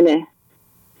زندگی منه.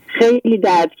 خیلی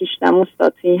درد کشیدم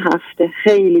استاد تو این هفته،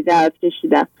 خیلی درد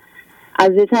کشیدم.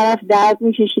 از یه طرف درد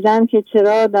میکشیدم که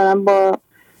چرا دارم با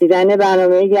دیدن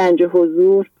برنامه گنج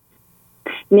حضور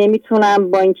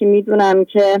نمیتونم، با اینکه میدونم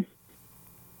که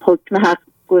حکم حق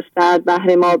گسترد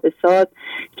بهر ما بساد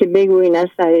که بگوین از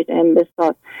طریق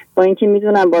انبساط، با اینکه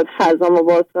میدونم باید فضامو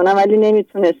باز کنم ولی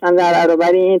نمیتونستم در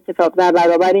برابر این اتفاق، در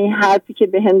برابر این حرفی که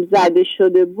به هم زده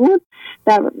شده بود،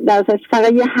 در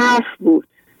فقط یه حرف بود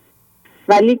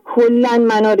ولی کلن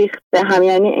منو ریخت به هم.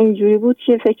 یعنی اینجوری بود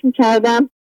که فکر میکردم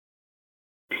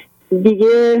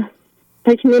دیگه،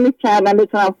 فکر نمی‌کردم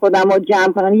بتونم خودم رو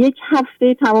جمع کنم. یک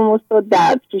هفته تمام استاد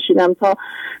درد کشیدم تا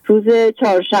روز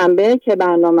چهارشنبه که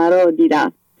برنامه رو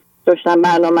دیدم، داشتم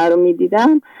برنامه رو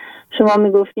میدیدم، شما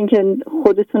میگفتین که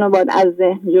خودتون رو باید از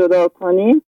ذهن جدا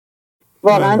کنین.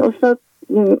 واقعا استاد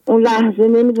اون لحظه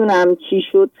نمیدونم چی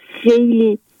شد،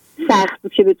 خیلی سخت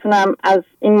بود که بتونم از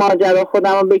این ماجرا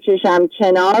خودم رو بکشم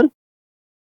کنار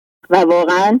و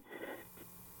واقعا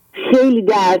خیلی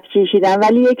درد کشیدم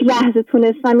ولی یک لحظه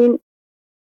تونستم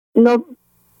اینو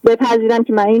بپذیرم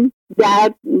که من این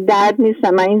درد نیستم،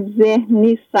 من این ذهن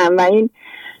نیستم و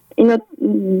اینو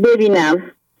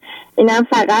ببینم. اینم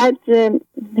فقط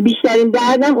بیشترین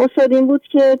دردم استاد این بود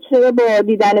که چرا با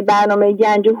دیدن برنامه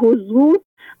گنج حضور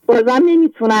بازم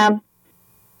نمیتونم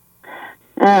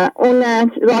اون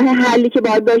راه حلی که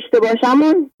باید داشته باشم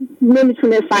اون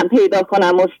نمیتونستم پیدا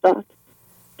کنم استاد.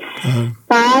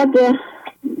 بعد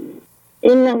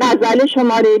این غزل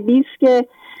شماره 20 که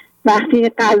وقتی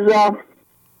قضا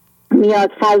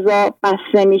میاد فضا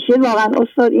بسته میشه، واقعا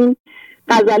استاد این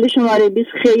غزل شماره 20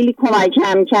 خیلی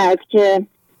کمکم کرد که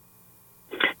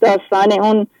داستان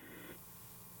اون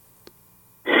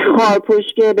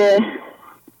خارپشت که به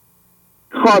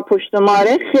خارپشت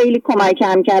ماره خیلی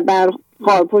کمکم کرد. بر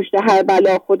خارپشت هر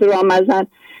بلا خود را مزن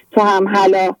تو هم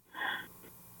حالا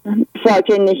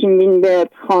ساکن نشین بین به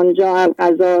خانجا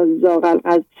القضا زاغ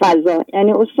فضا.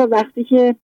 یعنی استاد وقتی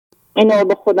که اینو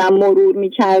به خودم مرور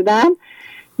میکردم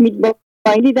با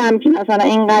این دیدم که مثلا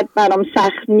اینقدر برام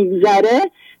سخت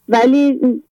میگذره ولی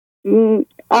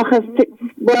آخه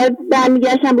باید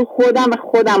برمیگشتم به خودم و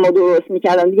خودم رو درست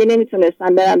میکردم دیگه.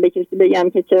 نمیتونستم برم به کسی بگم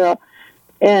که چرا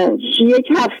یک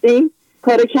هفته این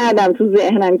کارو کردم تو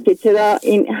ذهنم که چرا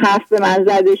این حرف به من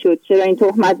زده شد، چرا این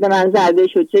تهمت به من زده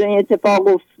شد، چرا این اتفاق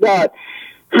افتاد،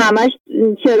 همش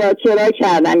چرا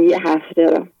کردم یه هفته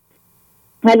رو.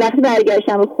 وقتی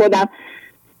برگشتم به خودم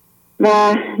و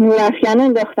نورافکن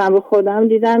انداختم به خودم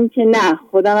دیدم که نه،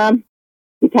 خودمم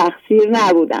تقصیر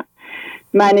نبودم.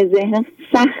 من ذهن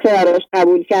سخت براش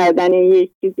قبول کردن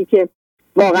یک چیزی که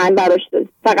واقعا براش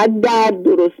فقط درد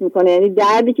درست میکنه. یعنی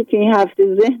دردی که توی این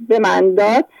هفته ذهن به من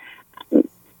داد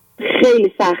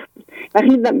خیلی سخت.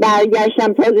 وقتی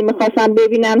برگشتم تازه میخواستم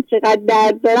ببینم چقدر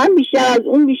درد دارم، بیشتر از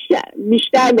اون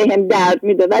بیشتر به هم درد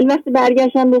میداد. ولی وقتی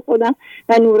برگشتم به خودم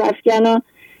و نورافکن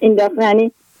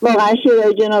انداختنی، واقعا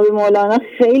شعرهای جناب مولانا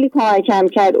خیلی کمکم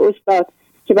کرد استاد،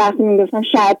 که وقتی میگفتم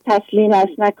شاید تسلیم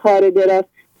است نه کار دراز،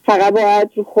 فقط باید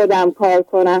رو خودم کار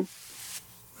کنم.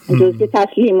 جز که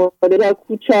تسلیم و خدا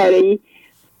کوچاره‌ای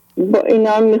با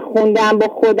اینا میخوندم، با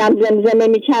خودم زمزمه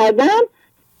میکردم،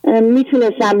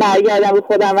 میتونستم برگردم به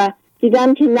خودم و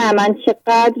دیدم که نه، من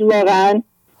چقدر واقعا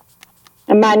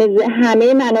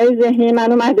همه منهای ذهنی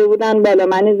من اومده بودن بالا.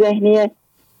 من ذهنی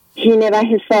کینه و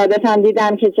حسادت هم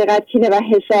دیدم که چقدر کینه و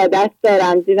حسادت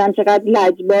دارم، دیدم چقدر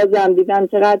لجبازم، دیدم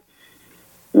چقدر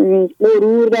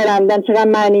غرور دارم، دیدم چقدر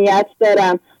منیت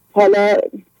دارم. حالا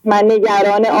من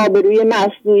نگران آبروی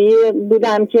مصنوعی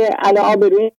بودم که الان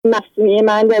آبروی مصنوعی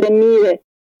من داره میره،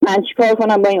 من چیکار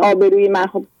کنم با این آبروی من؟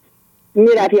 خب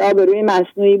میرفت، یه آبروی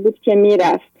مصنوعی بود که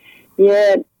میرفت،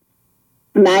 یه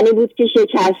معنی بود که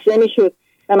شکسته میشد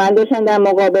و من داشتم در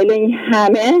مقابل این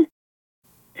همه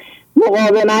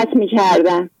مقاومت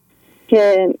میکردم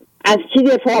که از چی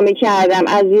دفاع میکردم؟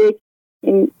 از یک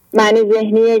من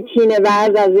ذهنی کینه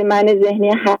ورز، از این من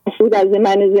ذهنی حسود، از این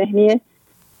من ذهنی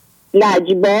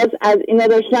لجباز، از اینا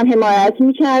داشتم حمایت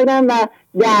میکردم و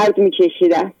درد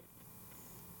میکشیدم.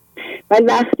 ولی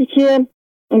وقتی که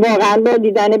واقعا با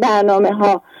دیدن برنامه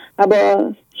ها و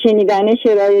با شنیدن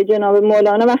شعرهای جناب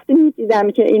مولانا، وقتی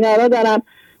میدیدم که اینا را دارم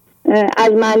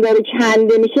از من داره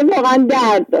کنده میشه، واقعا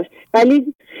درد داشت.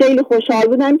 ولی خیلی خوشحال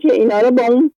بودم که اینا را با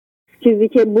اون چیزی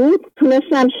که بود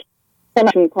تونستم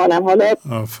شناسایی کنم. حالا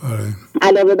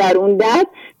علاوه بر اون درد،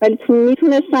 ولی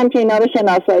میتونستم که اینا رو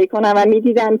شناسایی کنم و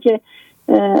میدیدم که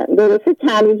درسته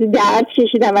چند روزی درد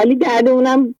کشیدم، ولی درد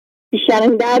اونم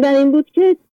بیشترین درد این بود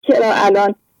که چرا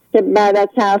الان که بعد از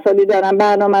چند سالی دارم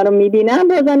برنامه رو میبینم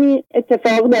بازم این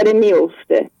اتفاق داره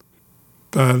میفته.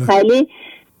 ولی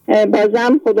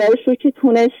بازم خدا رو شکر که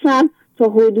تونستم تا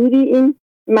حدودی این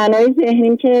منای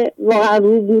ذهنیم که واقعا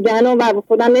رو بودن و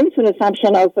خودم نمیتونستم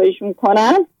شناساییشون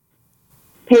کنم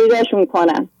پیداشون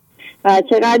کنم. و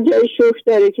چقدر جای شکر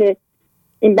داره که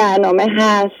این برنامه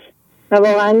هست و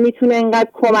واقعا میتونه اینقدر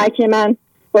کمک من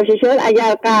باشه. شاید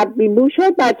اگر قبلی بود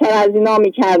شد بدتر از اینا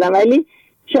میکردم، ولی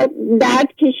شاید درد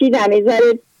کشیدم، یه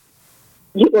ذره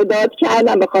جیغ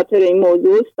کردم به خاطر این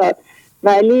موضوع استاد،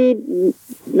 ولی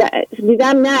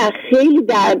دیدم نه خیلی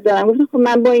درد دارم. گفتم خب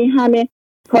من با این همه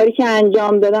کاری که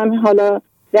انجام دادم، حالا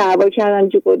دعوا کردم،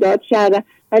 جیغ کردم،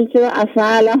 ولی چرا اصلا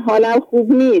الان حالم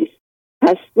خوب نیست؟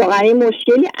 پس واقعا این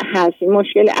مشکلی هست، این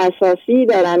مشکل اساسی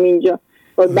دارم اینجا.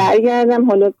 باید برگردم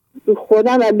حالا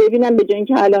خودم و ببینم به جای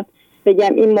اینکه الان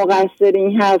بگم این مقصر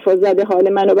این حرفا زده حال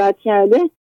منو بد کرده،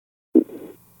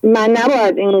 من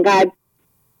نباید اینقدر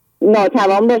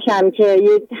ناتوان باشم که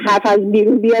یه حرف از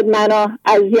بیرون بیاد منو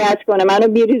اذیت کنه، منو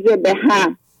بریزه به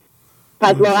هم.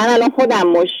 پس واقعا الان خودم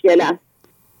مشکلم.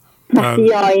 وقتی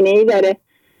یه آینه‌ای داره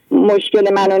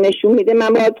مشکل منو نشون میده،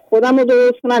 من باید خودم رو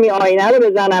درست کنم، یه آینه رو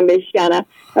بزنم بشکنم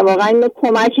و واقعا اینو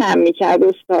کمک هم میکرد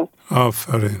استاد.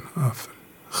 آفرین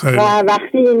خیلی. و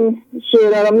وقتی این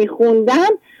شعرها رو میخوندم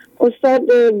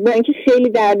استاد، با اینکه خیلی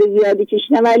درد زیادی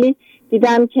کشیدم ولی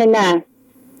دیدم که نه،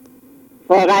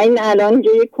 واقعا این الان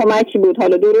اینجا یه کمکی بود.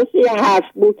 حالا درست یه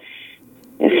حرف بود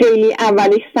خیلی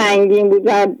اولش سنگین بود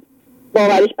و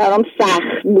باورش برام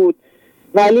سخت بود،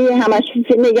 ولی همش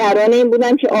نگران این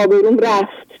بودم که آبروم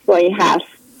رفت با این حرف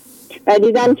و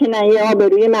دیدم که نه، یه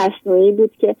آبروی مصنوعی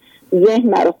بود که ذهن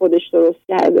برای خودش درست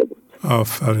کرده بود.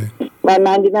 آفرین. و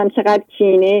من دیدم چقدر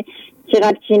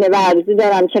کینه ورزی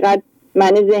دارم، چقدر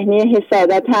من ذهنی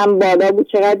حسادت هم بالا بود،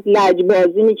 چقدر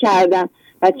لجبازی میکردم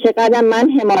و چقدر من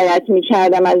حمایت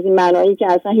میکردم از این منایی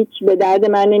که اصلا هیچ به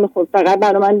درد من نمیخورد، فقط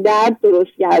برای من درد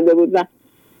درست کرده بود و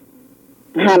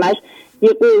همش یه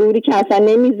غروری که اصلا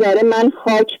نمیذاره من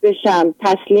خاک بشم،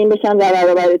 تسلیم بشم در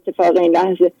برابر اتفاق این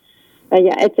لحظه. و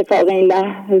یا اتفاق این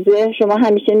لحظه، شما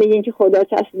همیشه میگین که خدا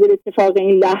تصدیر اتفاق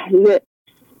این لحظه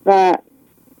و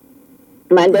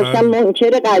من داشتم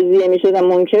منکر قضیه می شدم،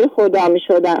 منکر خدا می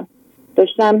شدم،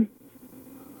 داشتم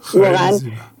واقعا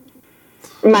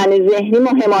من ذهنی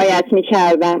ما حمایت می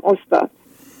کردم استاد.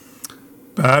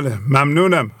 بله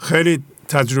ممنونم، خیلی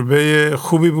تجربه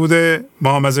خوبی بوده،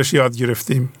 ما هم ازش یاد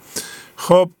گرفتیم.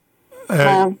 خب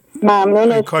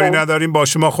ممنون. کاری نداریم، با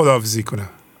شما خداحافظی کنم.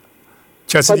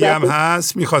 کسی دیگه هم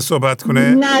هست میخواد صحبت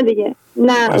کنه؟ نه دیگه،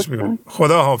 نه.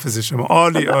 خدا حافظ شما.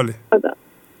 عالی عالی.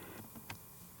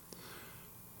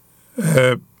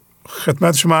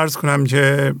 خدمت شما عرض کنم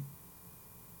که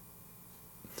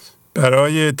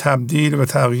برای تبدیل و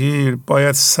تغییر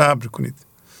باید صبر کنید.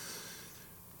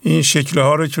 این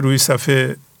شکل‌ها رو که روی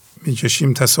صفحه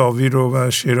میکشیم، تصاویر رو و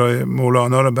شعرهای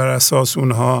مولانا رو بر اساس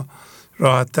اونها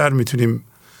راحت‌تر میتونیم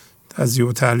تجزیه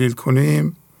و تحلیل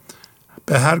کنیم.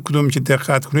 به هر کدوم که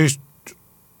دقت کنید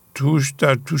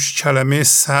توش کلمه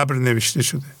صبر نوشته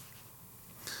شده.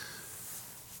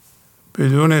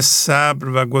 بدون صبر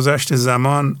و گذشت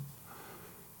زمان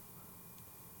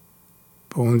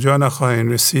به اونجا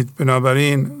نخواهید رسید.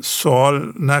 بنابراین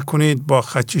سوال نکنید، با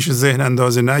خدکش ذهن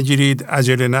اندازه نگیرید،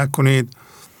 عجله نکنید.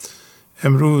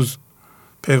 امروز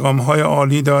پیغام‌های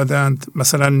عالی دادند.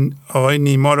 مثلا آقای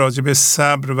نیما راجع به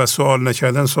صبر و سوال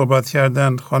نکردن صحبت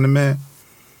کردند. خانم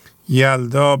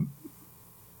یلدا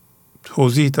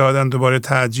توضیح دادن دوباره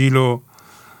تعجیل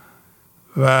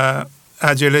و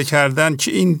عجله کردن،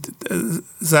 که این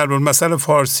ضرب المثل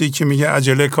فارسی که میگه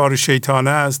عجله کار شیطانه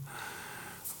است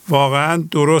واقعا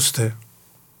درسته.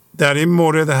 در این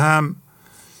مورد هم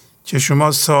که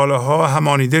شما سالها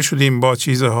همانیده شدیم با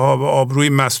چیزها و آبروی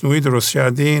مصنوعی درست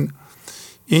کردین،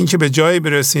 این که به جایی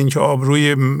برسین که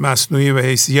آبروی مصنوعی و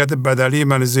حیثیت بدلی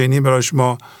من ذهنی برای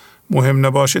شما مهم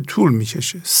نباشه طول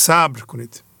میکشه. صبر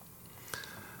کنید.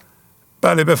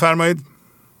 بله بفرمایید.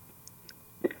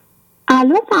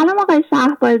 الو سلام آقای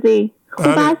شهبازی، خوب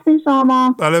هستین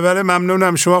شما؟ بله بله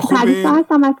ممنونم. شما خوبین؟ پریسا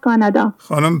هستم از کانادا.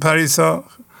 خانم پریسا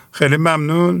خیلی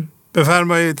ممنون،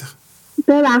 بفرمایید.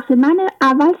 ببخشید من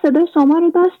اول صدا شما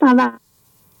رو داشتم و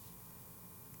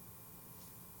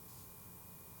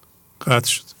قطع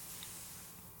شد.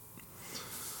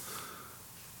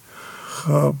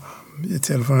 خب یه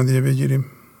تلفن دیگه بگیریم.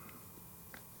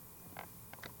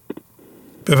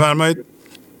 بفرمایید.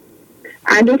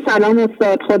 الو سلام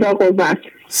استاد، خدا قوت.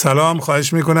 سلام،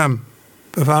 خواهش میکنم،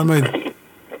 بفرمایید.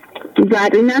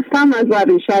 زرین هستم از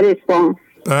زرین شهر اصفهان.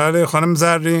 بله خانم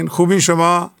زرین، خوبین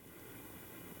شما؟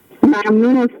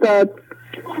 ممنون استاد.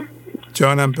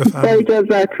 جانم بفرمایید. با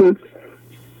اجازتون.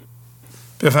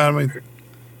 بفرمایید.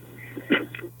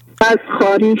 از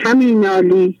خاری همین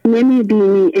نالی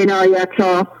نمیبینی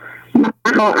عنایتا،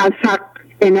 مخوا از حق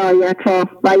عنایتا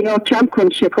و یا کم کن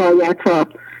شکایتا.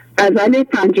 غزل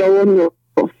 59.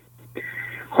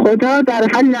 خدا در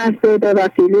هر لحظه به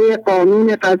وسیله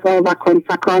قانون قضا و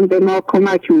کنفکان به ما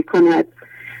کمک می کند،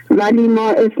 ولی ما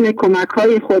اسم کمک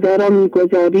های خدا را می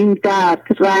گذاریم درد،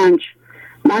 رنج،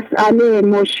 مسئله،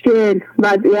 مشکل،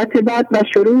 وضعیت بد و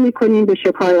شروع می کنیم به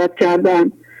شکایت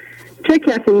کردن. چه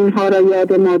کسی اینها را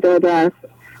یاد ما داده است؟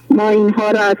 ما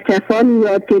اینها را از کسانی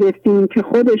یاد گرفتیم که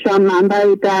خودشان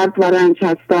منبع درد و رنج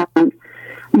هستند.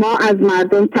 ما از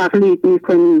مردم تقلید می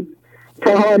کنیم.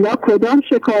 تا حالا کدام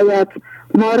شکایت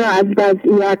ما را از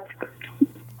وضعیت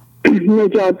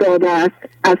نجات داده است؟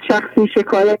 از شخصی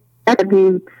شکایت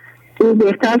کردیم، او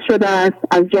بهتر شده است.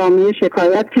 از جامعه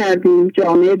شکایت کردیم،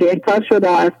 جامعه بهتر شده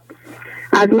است.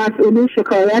 از مسئولین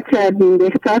شکایت کردیم،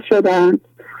 بهتر شدند.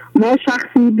 ما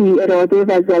شخصی بی اراده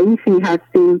و ضعیفی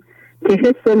هستیم که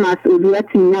حس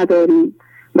مسئولیتی نداریم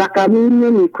و قبول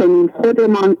نمی کنیم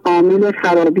خودمان عامل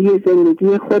خرابی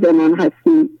زندگی خودمان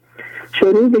هستیم.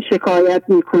 شروع به شکایت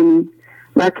می کنیم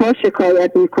و تا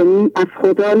شکایت می کنیم از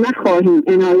خدا نخواهیم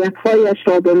عنایت‌هایش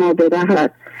را به ما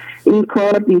بدهد. این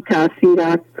کار بی تأثیر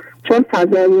است، چون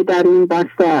فضای درون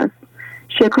بسته است.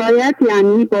 شکایت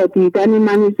یعنی با دیدن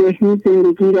من ذهنی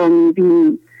زندگی را می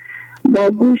بینیم، با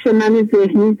گوش من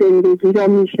ذهنی زندگی را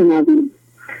می شنویم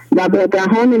و با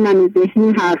دهان من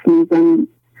ذهنی حرف می زنیم.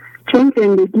 چون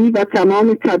زندگی و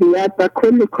تمام طبیعت و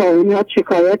کل کائنات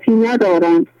شکایتی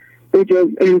ندارند به جز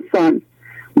انسان.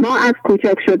 ما از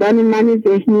کوچک شدن من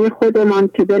ذهنی خودمان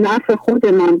که به نفع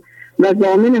خودمان و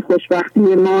ضامن خوشبختی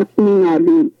ماست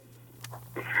می‌نالیم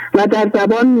و در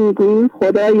زبان میگوییم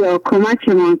خدایا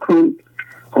کمکمان کن.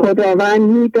 خداوند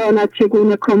می‌داند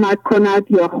چگونه کمک کند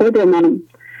یا خودمان؟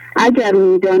 اگر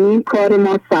می‌دانیم کار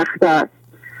ما سخت است.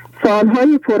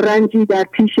 سالهای پررنجی در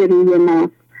پیش روی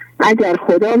ماست. اگر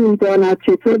خدا می‌داند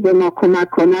چطور به ما کمک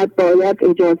کند باید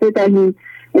اجازه دهیم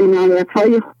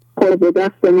عنایت‌های خود به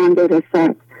دست من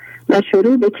برسد و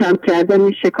شروع به کم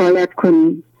کردن شکایت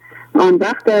کنیم. آن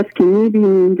وقت است که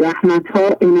می‌بینیم رحمت‌ها،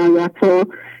 عنایت‌ها،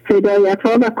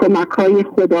 هدایت‌ها و کمک‌های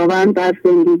خداوند در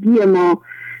زندگی ما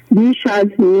بیش از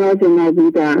نیاز ما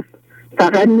بوده است.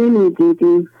 فقط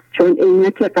نمی‌دیدیم چون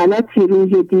عینک غلطی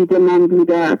روی دید من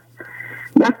بوده است.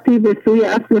 وقتی به سوی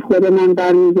اصل خودمان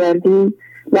برمیگردیم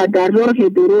و در راه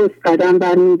درست قدم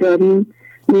برمیداریم،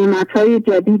 نعمت‌های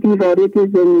جدیدی وارد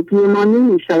زندگی ما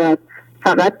نمی‌شود،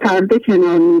 فقط پرده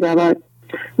کنار می‌رود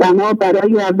و ما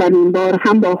برای اولین بار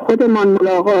هم با خودمان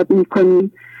ملاقات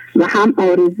می‌کنیم و هم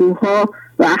آرزوها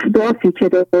و اهدافی که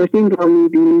داشتیم را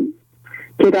می‌بینیم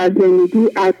که در زندگی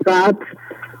از قبل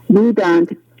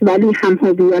بودند ولی هم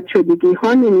هویت شدگی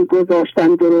ها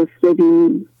نمی‌گذاشتند درست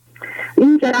ببینیم.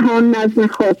 این جهان نظم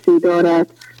خاصی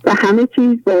دارد و همه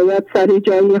چیز باید سر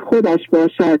جای خودش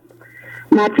باشد.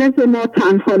 مرکز ما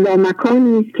تنها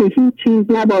لامکانی است که هیچ چیز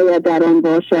نباید در آن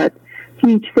باشد،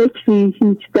 هیچ فکری،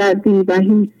 هیچ دردی و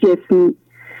هیچ جسمی.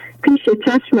 پیش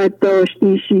چشمت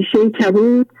داشتی شیشه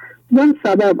کبود، زن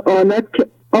سبب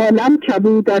عالم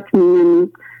کبودت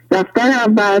می‌نمود. دفتر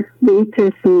اول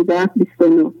بیت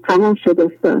 13-29. تمام شد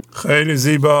استاد. خیلی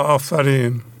زیبا،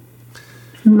 آفرین.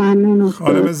 ممنون استاد.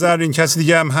 خانم زرین کسی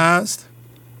دیگه هم هست؟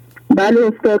 بله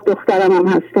استاد، دخترم هم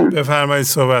هستن. بفرمایید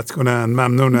صحبت کنن.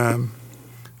 ممنونم.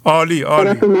 عالی عالی.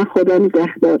 من خدا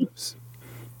نگهدار.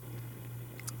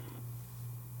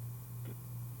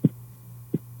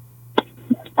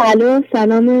 الو،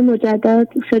 سلام مجدد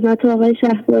خدمت آقای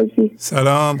شهبازی.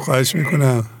 سلام، خواهش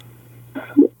میکنم.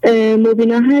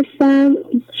 مبینا هستم،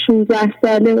 16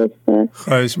 ساله استاد.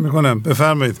 خواهش میکنم،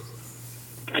 بفرمایید.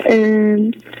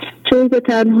 چون به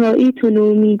تنهایی تو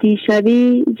نومیدی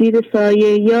شوی، زیر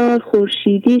سایه یار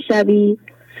خورشیدی شوی.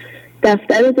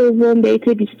 دفتر دوم بیت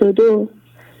 22.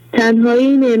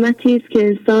 تنهایی نعمتی است که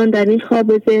انسان در این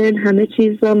خواب ذهن همه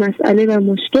چیز را مسئله و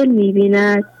مشکل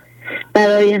می‌بیند.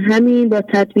 برای همین با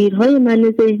تدبیرهای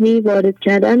من ذهنی وارد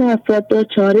کردن افراد را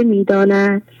چاره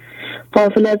می‌داند،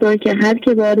 غافل از آن که هر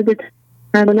که وارد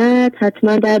تنهایی‌اند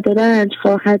حتما درد و رنج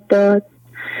خواهد داد.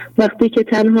 وقتی که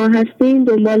تنها هستیم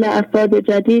دنبال افراد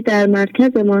جدید در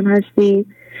مرکزمان هستیم.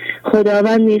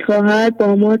 خداوند می‌خواهد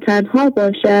با ما تنها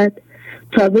باشد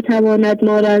تا بتواند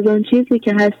ما را از آن چیزی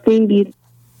که هستیم بیرون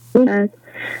کند.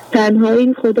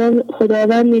 تنهایی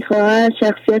خداوند می‌خواهد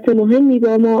شخصیت مهمی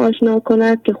با ما آشنا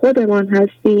کند که خودمان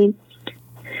هستیم.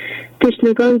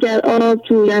 تشنگان گر آب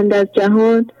جویند از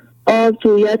جهان، آب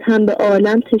جوید هم به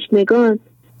عالم تشنگان.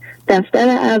 دفتر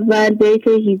اول بیت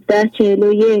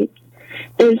 17-41.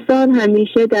 انسان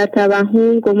همیشه در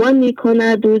توهم گمان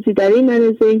می‌کند روزی در این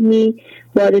من ذهنی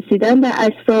با رسیدن به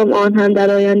اجسام آن هم در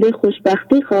آینده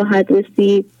خوشبختی خواهد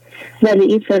رسید، ولی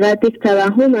این فقط یک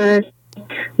توهم است.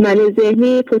 من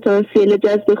ذهنی پتانسیل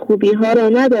جذب خوبی ها را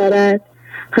ندارد،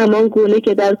 همان گونه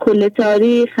که در کل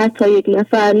تاریخ حتی یک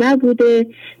نفر نبوده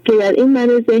که در این من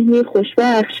ذهنی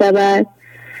خوشبخت شود.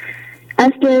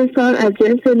 اصل انسان از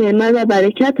جنس نعمت و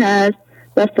برکت است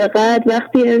و فقط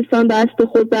وقتی انسان به اصل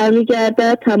خود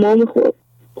برمیگردد تمام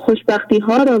خوشبختی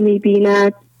ها را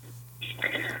می‌بیند.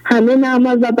 همه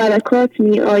نعمت و برکات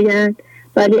می‌آیند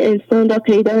ولی انسان را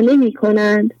پیدا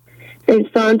نمی‌کنند.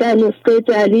 انسان در نسخه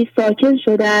جعلی ساکن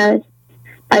شده است.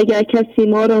 اگر کسی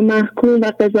ما را محکوم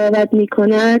و قضاوت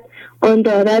می‌کند، آن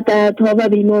دارد دردها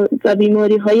و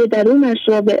بیماری‌های درونش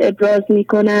را به ابراز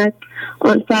می‌کند.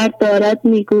 آن فرد دارد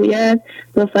می‌گوید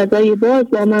با فضای باز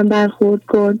با من برخورد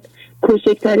کن.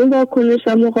 کوچکترین واکنش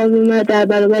و مقاومت در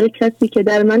برابر کسی که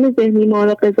در من ذهنی ما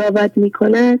را قضاوت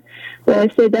می‌کند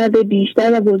باعث درد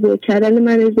بیشتر و بزرگ کردن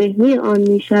من ذهنی آن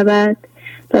می‌شود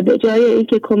و به جای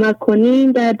اینکه کمک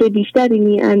کنیم درد بیشتری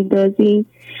می‌اندازیم.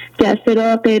 گر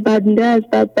فراق بنده از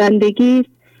بندگی است،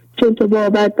 چون تو با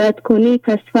بد کنی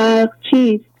پس فرق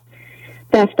چیست؟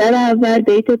 دفتر اول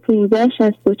بیت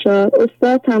 15-64.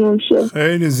 استاد تمام شد.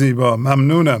 خیلی زیبا،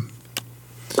 ممنونم.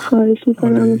 خواهش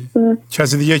میکنم استاد.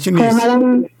 کسی دیگه که نیست؟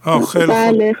 خواهرم. خیلی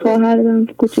بله خواهرم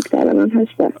کوچکتر من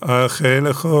هستم.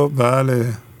 خیلی خوب، بله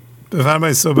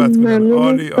بفرمایید صحبت کنم.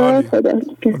 عالی عالی.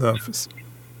 خداحافظ.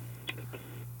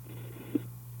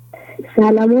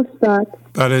 سلام استاد.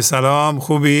 بله سلام،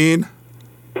 خوبین؟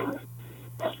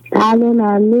 بله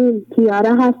ممنون.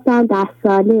 کیارا هستم، 10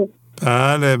 ساله.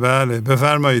 بله بله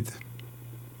بفرمایید.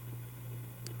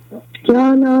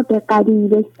 جانا به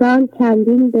قبیلستان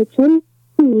کندین به چون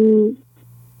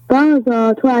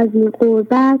بازا تو از این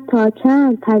قربت تا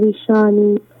چند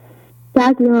پریشانی.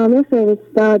 100 نامه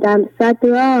فرستادم 100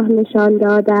 راه نشان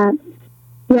دادم،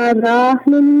 یا راه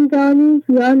نمیدانی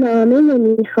یا نامه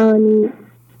نمیخوانی.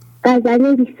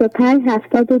 غزل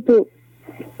 25-72.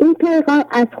 این پیغام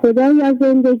از خدا یا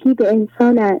زندگی به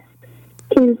انسان است.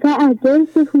 انسان از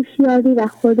جنس هوشیاری و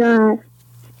خدا است.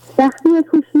 وقتی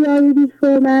هوشیاری بی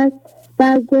فرم است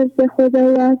برگرد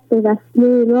خدایت به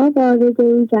وسیله ما وارد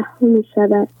این جهان می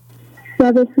شود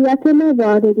و به صورت ما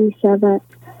وارد می شود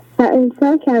و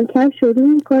انسان کم کم شروع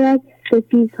می کند به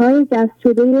چیزهای جذب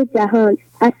شده جهان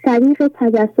از طریق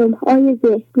تجسم‌های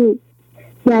ذهنی،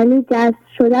 یعنی جذب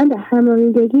شدن به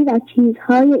همانندگی و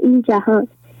چیزهای این جهان.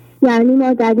 یعنی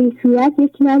ما در این صورت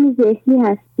یک نام ذهنی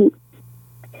هستیم.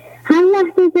 هر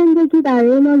لحظه زندگی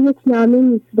برای ما یک نامه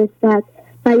می‌فرستد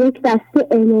و یک دسته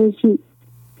انرژی.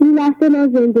 این لحظه ما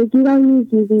زندگی را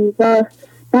می‌گیریم و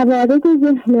وارد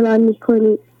ذهنمان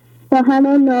می‌کنیم. با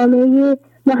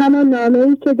همان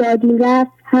نامه‌ای که دادیم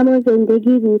رفت، همان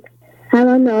زندگی بود،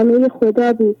 همان نامه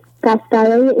خدا بود. پس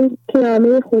برای این که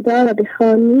نامه خدا را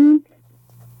بخوانیم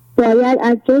باید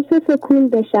از جنس سکون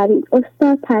بشویم.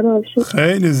 استاد تمام شد.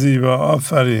 خیلی زیبا،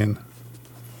 آفرین.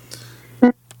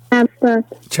 استاد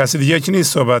کسی دیگه که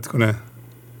نیست صحبت کنه؟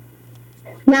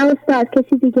 نه استاد،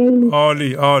 کسی دیگه نیست.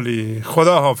 عالی عالی،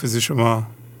 خدا حافظ شما.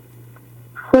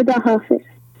 خدا حافظ.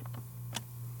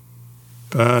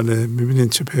 بله، ببینید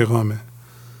چه پیغامه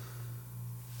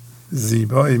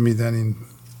زیبایی میدن این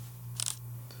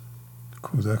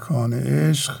کودکان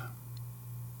عشق.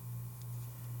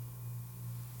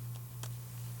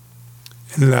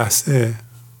 این لحظه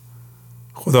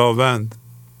خداوند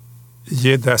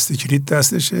یه دست کلید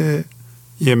دستشه،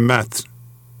 یه متن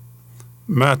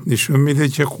نشون میده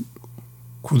که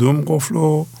کدوم قفل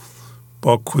رو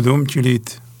با کدوم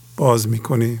کلید باز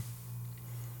میکنی.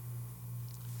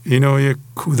 اینو یک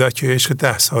کودک عشق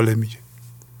 10 ساله میگه.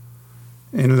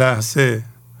 این لحظه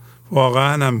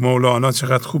واقعا هم مولانا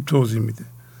چقدر خوب توضیح میده.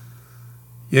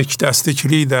 یک دست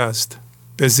کلید است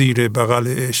به زیر بغل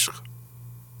عشق.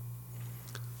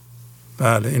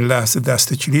 بله، این لحظه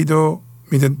دست کلید رو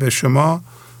میده به شما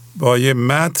با یه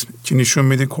متن که نشون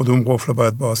میده کدوم قفل رو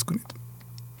باید باز کنید.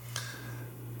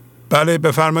 بله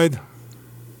بفرمایید.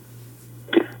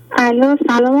 الو،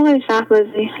 سلام آقای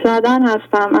شهبازی، لادن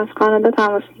هستم، از کانادا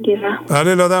تماس میگیرم.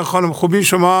 بله لادن خانم، خوبی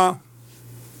شما؟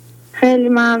 خیلی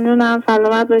ممنونم،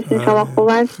 سلامت باشین. شما خوب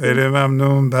هستید؟ خیلی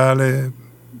ممنون. بله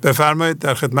بفرمایید،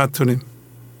 در خدمتتونیم.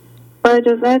 با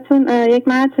اجازهتون یک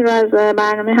متن رو از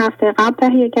برنامه هفته قبل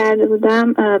تهیه کرده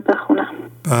بودم بخونم.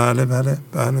 بله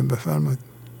بفرمایید.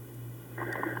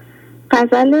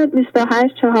 غزل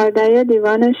 28/14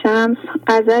 دیوان شمس،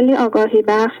 غزلی آگاهی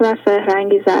بخش و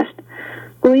سحرانگیز است.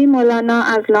 گویی مولانا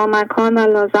از لامکان و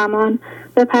لازمان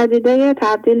به پدیده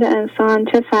تبدیل انسان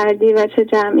چه فردی و چه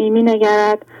جمعی می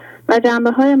نگرد و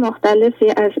جنبه‌های مختلفی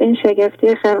از این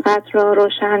شگفتی خلقت را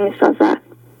روشن می سازد.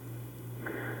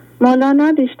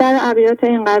 مولانا بیشتر ابیات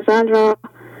این غزل را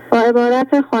با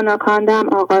عبارت خنکاندم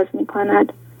آغاز می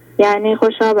کند، یعنی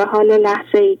خوشا به حال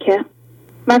لحظه‌ای که،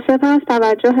 و سپس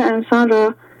توجه انسان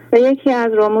را به یکی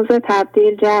از رموز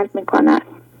تبدیل جلب می کند.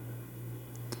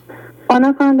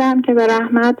 خنکاندم که به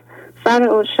رحمت سر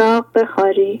عشاق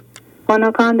بخاری،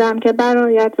 خنکاندم که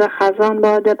برآید ز خزان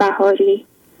باد بهاری،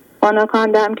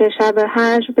 خنکاندم که شب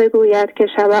هجر بگوید که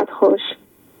شبت خوش،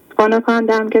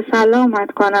 خنکاندم که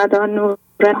سلامت کند آن نور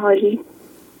نهاری.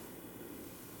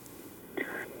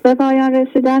 به پایان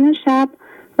رسیدن شب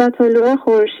و طلوع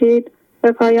خورشید،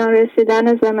 به پایان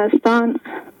رسیدن زمستان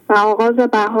و آغاز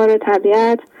بهار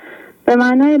طبیعت، به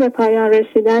معنای به پایان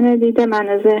رسیدن دید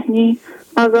من ذهنی،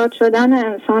 آزاد شدن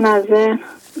انسان از ذهن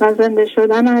و زنده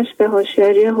شدنش به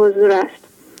هوشیاری حضور است.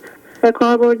 به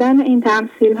کار بردن این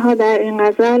تمثیل‌ها در این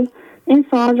غزل این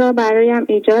سوال را برایم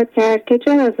ایجاد کرد که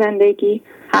چرا زندگی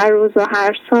هر روز و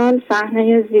هر سال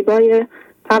صحنه زیبای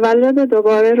تولد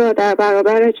دوباره را در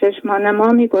برابر چشمان ما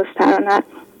می‌گستراند.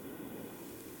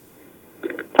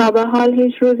 تا به حال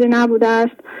هیچ روزی نبوده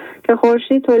است که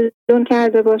خورشید طلوع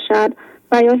کرده باشد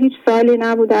و یا هیچ سالی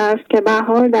نبوده است که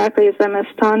بهار در پی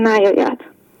زمستان نیاید.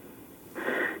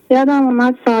 یادم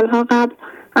اومد سالها قبل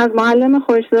از معلم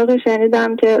خوش‌ذوقی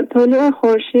شنیدم که طلوع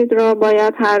خورشید را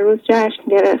باید هر روز جشن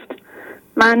گرفت.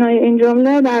 معنای این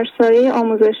جمله در سایه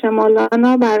آموزش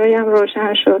مولانا برایم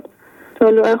روشن شد.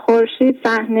 طلوع خورشید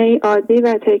صحنه‌ای عادی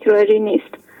و تکراری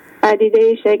نیست،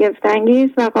 پدیده‌ای شگفت‌انگیز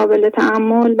و قابل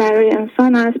تأمل برای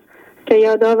انسان است که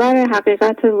یادآور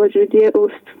حقیقت وجودی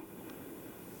اوست.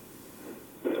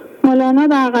 مولانا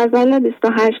در غزل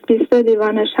 28-20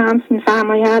 دیوان شمس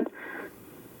می‌فرماید: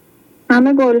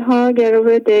 همه گلها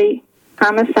گرو دی،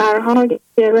 همه سرها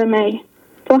گرو می،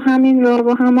 تو همین را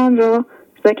و همان را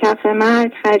ز کف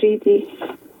مرگ خریدی.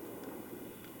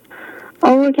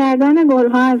 عبور کردن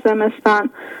گلها از زمستان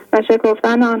و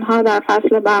شکفتن آنها در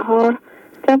فصل بهار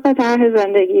طبق طرح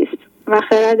زندگی است و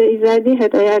خرد ایزدی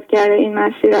هدایتگر این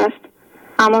مسیر است.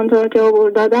 همانطور که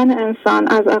عبور دادن انسان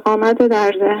از اقامت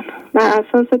در ذهن بر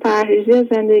اساس پرهیزی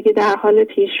زندگی در حال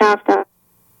پیشرفت است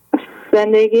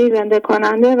زندگی زنده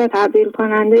کننده و تبدیل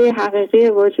کننده حقیقی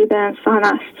وجود انسان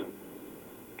است.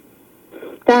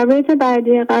 در بیت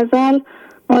بعدی غزل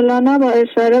مولانا با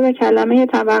اشاره به کلمه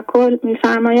توکل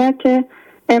می‌فرماید که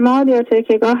عماد یا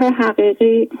تکیه‌گاه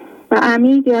حقیقی و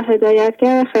امید یا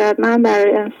هدایتگر خردمند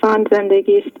برای انسان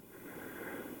زندگی است.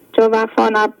 چو وفا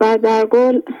نبود در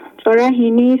گل، چو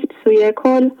رهی نیست سوی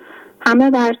کل،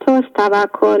 همه بر توست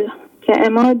توکل که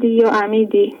عمادی و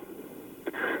امیدی.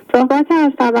 صحبت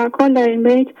از توکل در این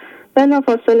بیت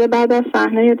بلافاصله بعد از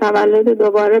صحنه تولد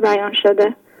دوباره بیان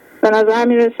شده. به نظر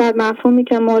می رسد مفهومی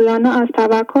که مولانا از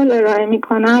توکل ارائه می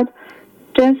کند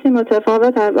جنسی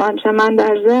متفاوت از آنچه من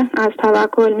در ذهن از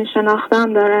توکل می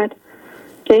شناختم دارد.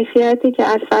 کیفیتی که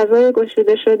از فضای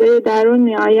گشوده شده درون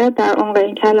می آید در عمق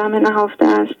این کلمه نهفته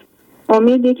است.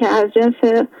 امیدی که از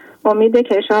جنس امید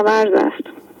کشاورز است.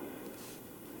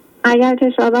 اگر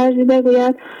کشاورزی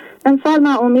بگوید امسال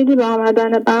من امیدی به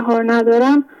آمدن بهار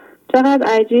ندارم، چقدر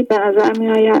عجیب به نظر می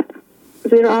آید.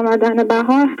 زیرا آمدن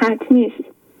بهار حتمی است.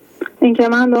 اینکه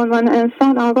من به عنوان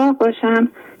انسان آگاه باشم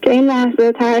که این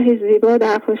لحظه طرحی زیبا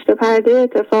در پشت پرده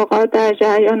اتفاقات در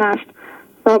جریان است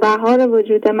تا بهار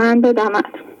وجود من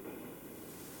بدمد.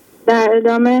 در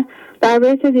ادامه در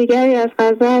بیت دیگری از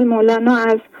غزل مولانا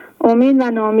از امید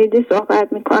و ناامیدی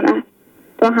صحبت می کند.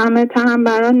 تو همه تهم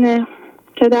بران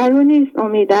که در او نیست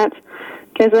امیدت،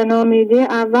 که ز ناامیدی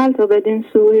اول تو بدین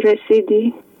سوی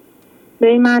رسیدی. به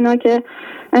این معنا که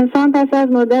انسان پس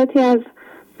از مدتی از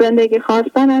زندگی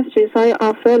خواستن از چیزهای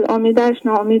آفل امیدش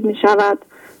ناامید می شود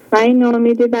و این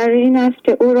ناامیدی برای این است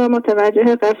که او را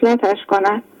متوجه غفلتش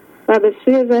کند و به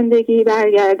سوی زندگی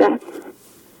برگردد.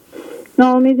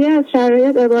 ناامیدی از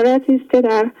شرایط عبارتی است که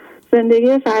در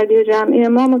زندگی فردی و جمعی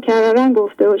ما مکرراً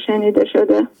گفته و شنیده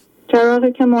شده.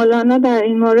 چراغی که مولانا در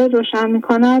این مورد روشن می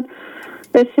کند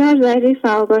بسیار ظریف و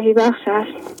آگاهی بخش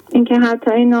است. اینکه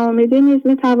حتی این ناامیدی نیز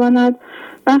می تواند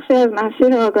بخشی از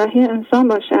مسیر آگاهی انسان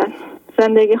باشد.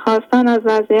 زندگی خواستن از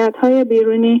وضعیت‌های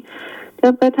بیرونی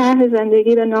طبق طرح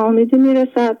زندگی به ناامیدی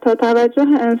میرسد تا توجه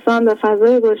انسان به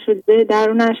فضای گشوده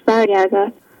درونش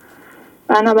برگردد.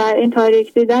 بنابراین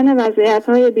تاریک دیدن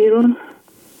وضعیت‌های بیرون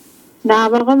در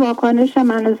واقع واکنش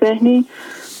من ذهنی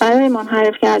برای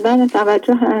منحرف کردن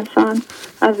توجه انسان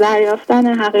از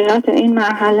دریافتن حقیقت این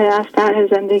مرحله از طرح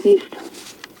زندگی است.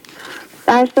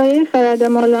 در سایه خرد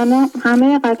مولانا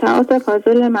همه قطعات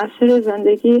پازل مسیر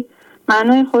زندگی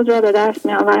معنای خود را به دست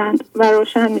می آورند و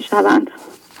روشن می شوند.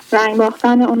 رنگ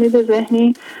باختن امید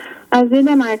ذهنی از دید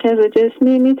مرکز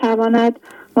جسمی می تواند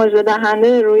مژده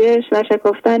دهنده رویش و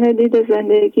شکفتن دید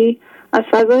زندگی از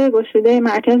فضای گشوده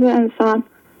مرکز انسان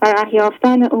و ره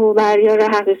یافتن او بر یار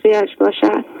حقیقیش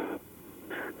باشد.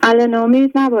 اهل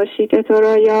ناامید نباشی که تو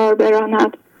را یار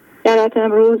براند، گرت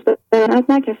امروز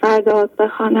براند نه که فردات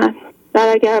بخواند.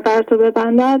 در اگر بر تو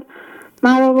ببندد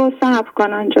مرا و صبر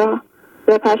کن آنجا،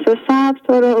 به پس صبر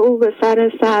تو را او به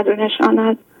سر صدر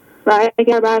نشاند. و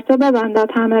اگر بر تو ببندد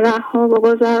همه ره‌ها و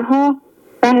گذرها،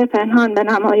 ره پنهان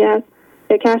بنماید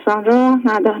که کس آن را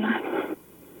نداند.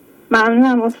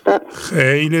 ممنونم استاد.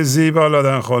 خیلی زیبا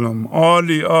لادن خانم،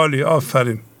 عالی عالی،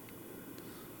 آفرین.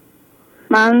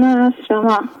 ممنون از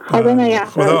شما. خدا نگهدار.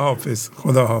 خدا حافظ.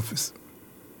 خدا حافظ.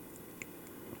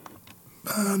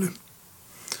 بله،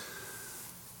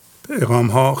 پیغام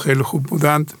ها خیلی خوب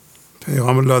بودند.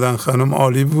 پیغام لادن خانم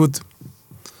عالی بود.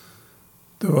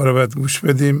 دوباره باید گوش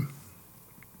بدیم.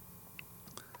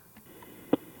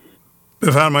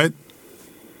 بفرمایید.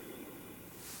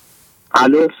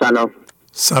 الو، سلام.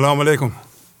 سلام علیکم.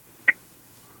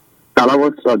 سلام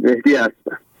استاد، مهدی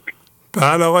هستم.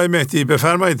 بله آقای مهدی،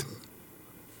 بفرمایید.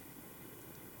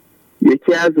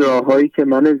 یکی از راههایی که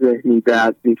من ذهنی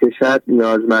درد میکشد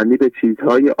نیازمندی به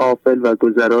چیزهای آفل و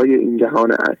گذرای این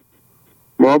جهان است.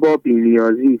 ما با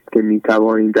بی‌نیازی است که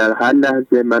میتوانیم در هر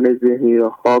لحظه من ذهنی را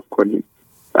خاک کنیم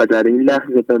و در این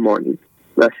لحظه بمانیم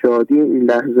و شادی این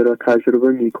لحظه را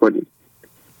تجربه میکنیم.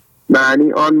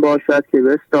 معنی آن باشد که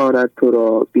بستاند تو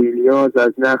را، بی‌نیاز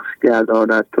از نقش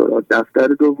گرداند تو را. دفتر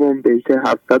دوم بیت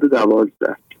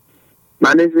 712.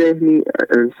 من ذهنی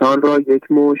انسان را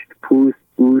یک مشت پوست،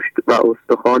 گوشت و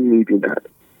استخوان می‌بیند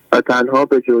و تنها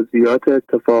به جزئیات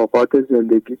اتفاقات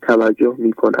زندگی توجه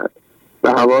می‌کند و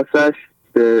حواسش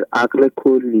به عقل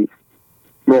کل نیست.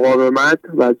 مقاومت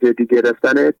و جدی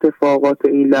گرفتن اتفاقات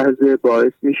این لحظه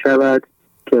باعث می‌شود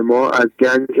که ما از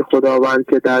گنج خداوند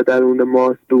که در درون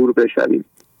ما دور بشویم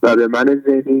و به من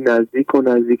ذهنی نزدیک و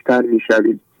نزدیکتر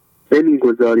می‌شویم.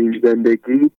 نمی‌گذاریم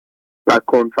زندگی و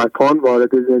کنفکان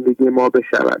وارد زندگی ما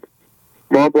بشود.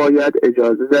 ما باید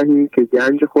اجازه دهیم که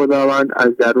گنج خداوند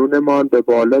از درونمان به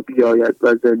بالا بیاید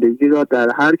و زندگی را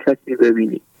در هر کسی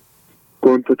ببینیم.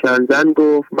 گنتو کنزن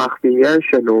گفت مخفیاً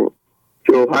شنو،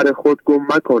 جوهر خود گم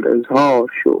مکن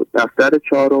اظهار شد. دفتر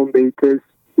 4 بیت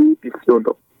 29.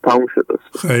 تموم شد.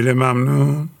 خیلی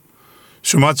ممنون.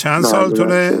 شما چند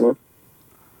سالتونه؟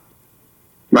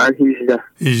 من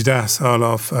 18 سال.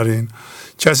 آفرین.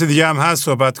 کسی دیگه هم هست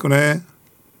صحبت کنه؟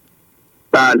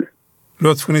 بله.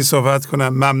 لطف کنی صحبت کنم.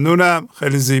 ممنونم.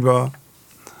 خیلی زیبا.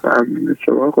 ممنون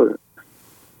شما. خدا.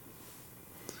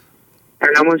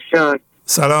 سلام استاد.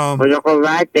 سلام. خدا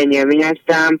قوت. بنیامین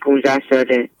هستم. 15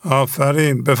 ساله.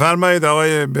 آفرین. بفرمایید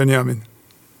آقای بنیامین.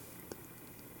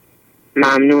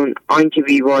 ممنون. آنکه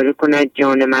بیواره کند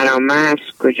جان مرا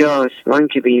مست کجاست؟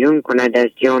 وانکه بیرون کند از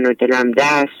جان و دلم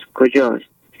دست کجاست؟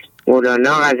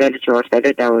 مولانا غزل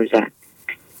 412.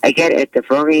 اگر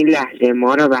اتفاق این لحظه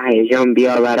ما را به هیجان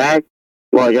بیاورد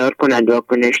وادار کند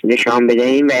واکنش نشان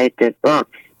بدهیم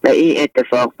و این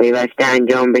اتفاق پیوسته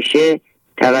انجام بشه،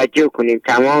 توجه کنیم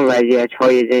تمام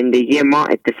وضعیت‌های زندگی ما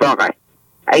اتفاق است.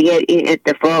 اگر این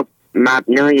اتفاق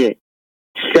مبنای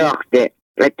ساخت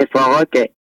اتفاقات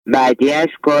بعدی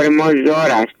است، کار ما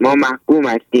زار است. ما محکوم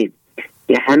هستیم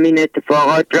که همین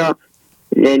اتفاقات را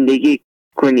زندگی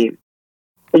کنیم.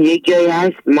 یک جایی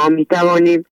هست ما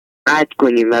میتوانیم قطع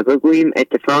کنیم و بگوییم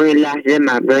اتفاق لحظه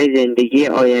مبنای زندگی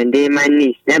آینده من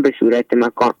نیست، نه به صورت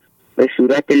مکان، به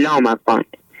صورت لامکان.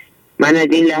 من از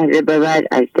این لحظه به بعد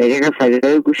از طریق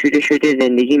فضای گشوده شده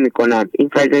زندگی میکنم. این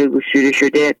فضای گشوده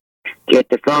شده که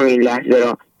اتفاق این لحظه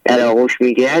را در آغوش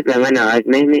میگیرد و من از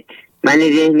من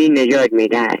ذهنی نجات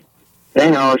میدهد.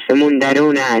 ره آسمون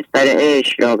درون است، بر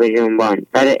عشق را به جنبان،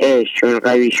 بر عشق چون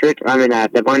قوی شد غم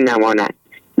نردبان نماند.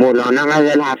 مولانا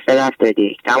غزل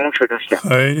 771. تموم شد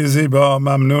استاد. خیلی زیبا.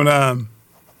 ممنونم.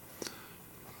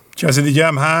 کسی دیگه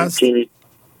هم هست؟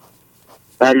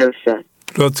 بله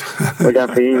استاد.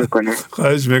 خداحافظی میکنم.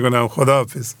 خواهش میکنم.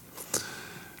 خداحافظ.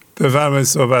 بفرمایید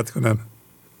صحبت کنم.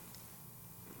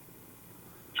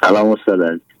 سلام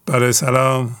استاد. بله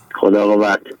سلام. خدا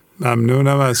قوت.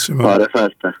 ممنونم از شما. عارف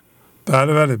هستم.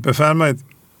 بله بفرمایید.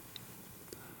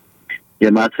 یه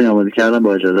متن آماده کردم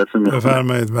با اجازهتون میخونم.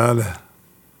 بفرمایید. بله.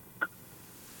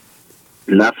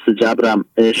 لفظ جبرم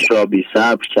عشق را بی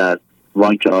صبر کرد،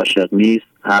 وان که عاشق نیست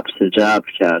حبس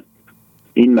جبر کرد.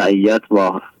 این معیت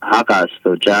با حق است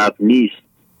و جبر نیست،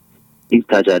 این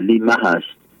تجلی مه است،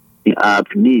 این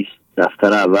ابر نیست.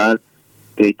 دفتر اول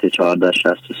بیت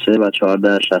 1463 و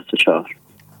 1464.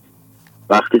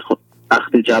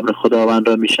 وقتی جبر خداوند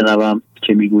را میشنوم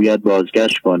که میگوید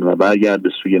بازگشت کن و برگرد به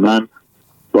سوی من،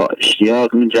 با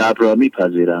اشتیاق این جبر را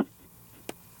میپذیرم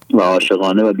و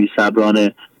عاشقانه و بی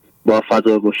صبرانه با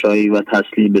فضاگشایی و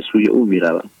تسلیم به سوی او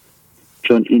میروم.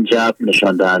 چون این جبر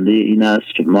نشان دهنده این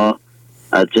است که ما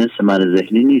از جنس من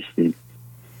ذهنی نیستیم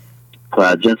و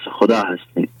از جنس خدا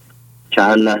هستیم که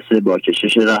هر لحظه با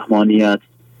کشش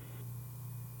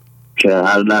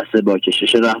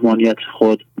رحمانیت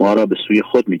خود ما را به سوی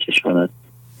خود میکشاند.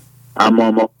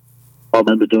 اما ما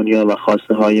به دنیا و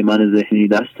خواسته های من ذهنی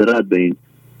دست رد به این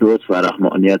لطف و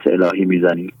رحمانیت الهی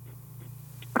میزنیم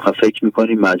و فکر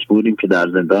میکنیم مجبوریم که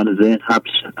در زندان ذهن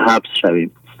حبس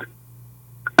شویم،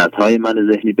 های من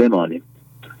ذهنی بمانیم.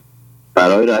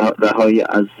 برای رهایی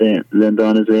از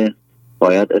زندان ذهن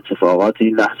باید اتفاقات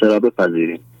این لحظه را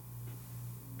بپذیریم،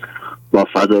 با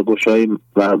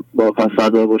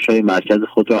فضاگشایی مرکز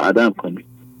خود را عدم کنیم.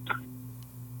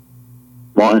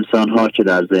 ما انسان ها که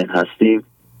در ذهن هستیم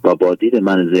و با دید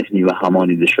من ذهنی و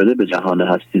همانیده شده به جهان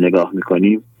هستی نگاه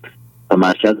میکنیم و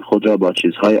مرکز خود را با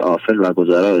چیزهای آفل و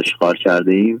گذرا اشغال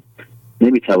کرده ایم،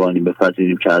 نمیتوانیم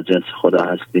بپذیریم که از جنس خدا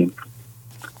هستیم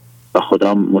و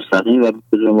خدا مستقیم و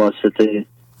بدون واسطه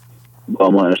با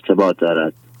ما ارتباط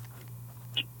دارد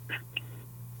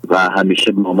و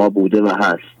همیشه با ما بوده و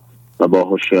هست و با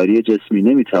هوشیاری جسمی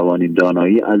نمیتوانیم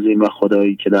دانایی عظیم و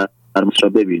خدایی که در ما را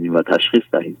ببینیم و تشخیص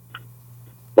دهیم.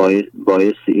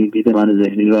 باعث این دید من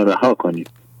ذهنی را رها کنیم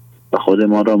و خود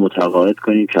ما را متقاعد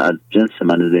کنیم که از جنس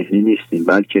من ذهنی نیستیم،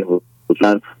 بلکه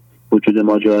وجود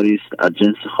ما جاری است از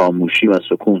جنس خاموشی و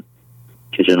سکون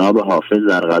که جناب حافظ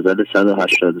در غزل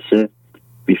 183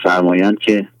 می‌فرمایند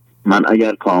که من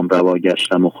اگر کامروا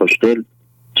گشتم و خوشدل،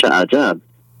 چه عجب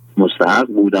مستحق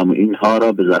بودم و اینها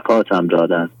را به زکاتم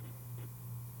دادند.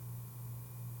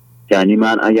 یعنی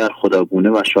من اگر خداگونه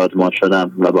و شادمان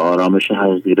شدم و به آرامش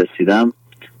حقیقی رسیدم،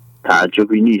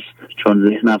 تعجبی نیست، چون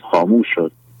ذهنم خاموش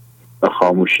شد و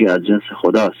خاموشی از جنس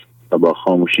خداست و با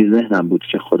خاموشی ذهنم بود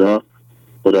که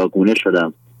خداگونه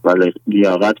شدم و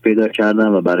لیاقت پیدا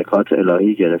کردم و برکات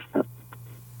الهی گرفتم.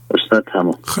 استاد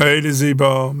تمام. خیلی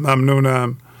زیبا.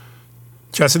 ممنونم.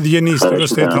 کسی دیگه نیست؟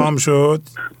 درسته تمام شد؟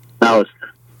 نه استاد.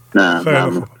 نه.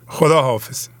 خیلی خوب. خدا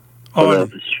حافظ.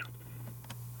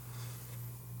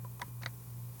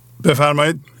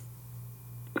 بفرمایید.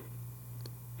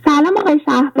 سلام آقای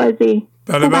شهبازی.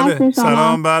 بله بله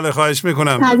سلام. بله خواهش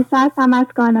میکنم. پریسا هستم از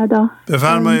کانادا.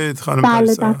 بفرمایید خانم بله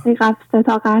پریسا. دسته قبل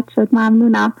تا قطع شد.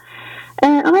 ممنونم.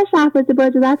 آقای شهبازی با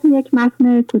اجازهتون یک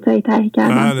متن کوتاهی تهیه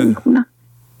کردم که میخونم.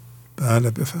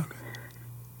 بله بفرمایید.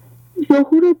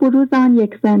 ظهور و بروز آن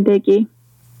یک زندگی.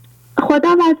 خدا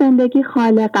و زندگی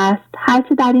خالق است.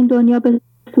 هرچه در این دنیا به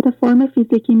صورت فرم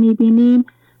فیزیکی میبینیم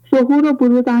ظهور و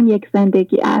بروز آن یک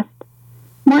زندگی است.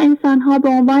 ما انسان‌ها به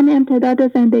عنوان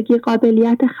امتداد زندگی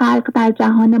قابلیت خلق در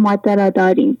جهان ماده را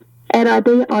داریم.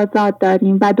 اراده آزاد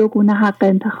داریم و دو گونه حق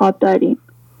انتخاب داریم.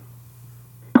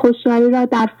 هوشیاری را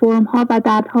در فرم‌ها و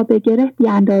دردها به گره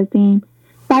بیاندازیم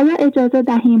و یا اجازه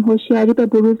دهیم هوشیاری به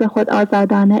بروز خود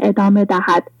آزادانه ادامه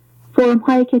دهد.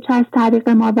 فرم‌هایی که چه از طریق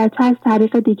ما و چه از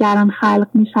طریق دیگران خلق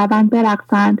می‌شوند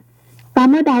برقصند و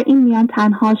ما در این میان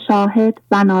تنها شاهد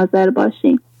و ناظر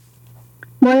باشیم.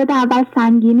 مورد اول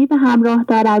سنگینی به همراه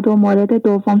دارد و مورد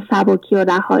دوم سبکی و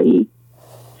رهایی.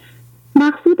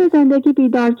 مقصود زندگی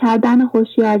بیدار کردن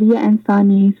هوشیاری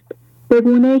انسانی است، به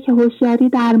گونه‌ای که هوشیاری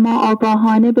در ما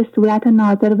آگاهانه به صورت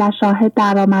ناظر و شاهد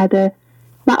درآمده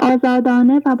و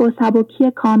آزادانه و با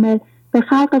سبکی کامل به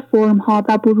خلق فرم‌ها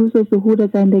و بروز و ظهور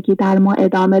زندگی در ما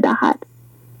ادامه دهد.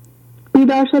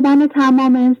 بیدار شدن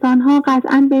تمام انسان‌ها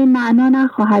قطعاً به این معنا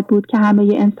نخواهد بود که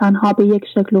همه انسان‌ها به یک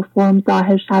شکل و فرم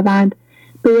ظاهر شوند،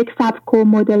 به یک سبک و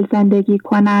مدل زندگی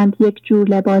کنند، یک جور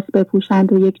لباس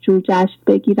بپوشند و یک جور جشن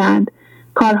بگیرند،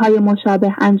 کارهای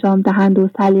مشابه انجام دهند و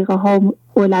سلیقه‌ها و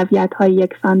اولویت‌های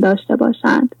یکسان داشته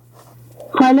باشند.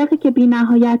 خالقی که بی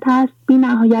نهایت است، بی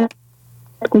نهایت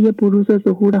بروز و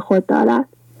ظهور خود دارد.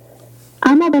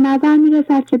 اما به نظر می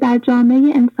رسد که در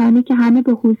جامعه انسانی که همه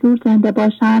به حضور زنده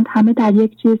باشند، همه در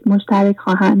یک چیز مشترک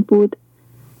خواهند بود.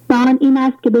 و آن این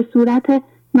است که به صورت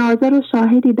ناظر و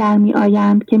شاهدی در می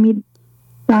آیند که می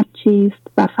دانند چیست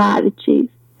و فرد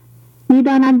چیست. می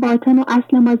دانند باطن و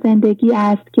اصل ما زندگی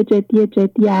است که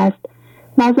جدی است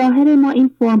و ظاهر ما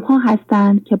این فرم ها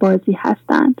هستند که بازی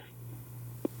هستند.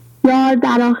 یار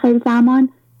در آخر زمان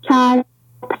کرد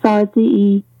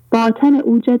سازی، باطن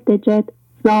او جد،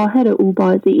 ظاهر او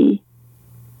بازی.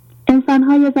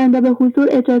 انسان‌های زنده به حضور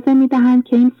اجازه می‌دهند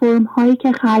که این فرم‌هایی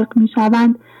که خلق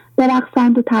می‌شوند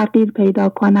برقصند و تغییر پیدا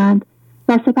کنند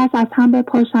و سپس از هم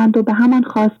بپاشند و به همان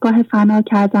خاستگاه فنا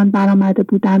که از آن برآمده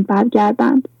بودند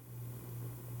برگردند.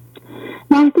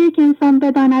 لحظه‌ای که انسان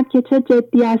بداند که چه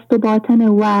جدی است و باطن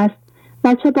او است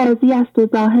و چه بازی است و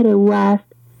ظاهر او است،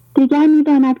 دیگر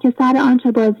می‌داند که سر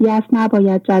آنچه بازی است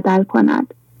نباید جدل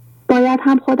کند. باید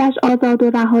هم خودش آزاد و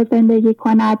رها زندگی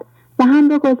کند و هم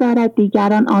بگذارد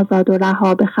دیگران آزاد و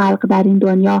رها به خلق در این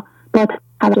دنیا با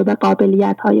توجه به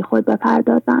قابلیت‌های خود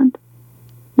بپردازند.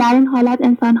 در این حالت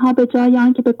انسان‌ها به جای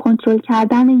آنکه به کنترل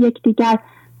کردن یکدیگر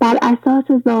بر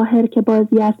اساس ظاهر که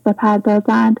بازی است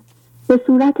بپردازند، به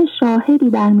صورت شاهدی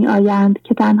در می‌آیند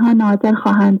که تنها ناظر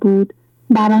خواهند بود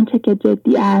بر آنچه که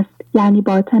جدی است یعنی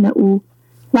باطن او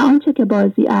و آنچه که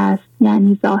بازی است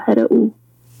یعنی ظاهر او.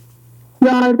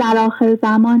 یار در آخر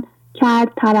زمان کرد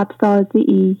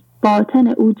طربسازی، باطن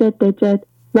او جد،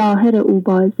 ظاهر او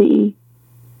بازی.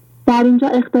 در اینجا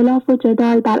اختلاف و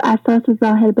جدال بر اساس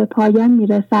ظاهر به پایان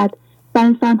میرسد و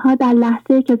انسانها در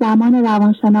لحظه‌ای که زمان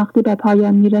روانشناختی به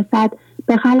پایان میرسد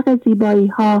به خلق زیبایی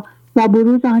ها و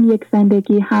بروز آن یک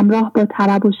زندگی همراه با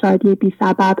طرب و شادی بی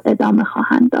سبب ادامه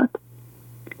خواهند داد.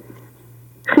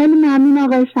 خیلی ممنون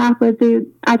آقای شهبازی،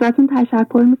 ازتون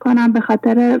تشکر میکنم به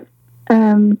خاطر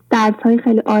درس‌های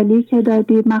خیلی عالی که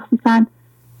دادید. مخصوصا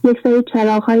یک سری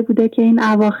چراغ‌هایی بوده که این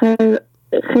اواخر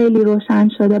خیلی روشن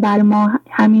شده بر ما،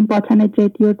 همین باطن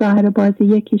جدی و ظاهر بازی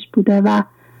یکیش بوده و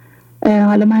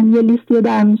حالا من یه لیستی رو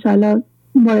دارم، انشالله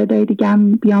موردهای دیگه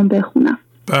هم بیام بخونم.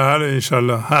 بله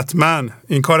انشالله حتما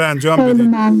این کار انجام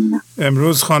بدید.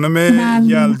 امروز خانم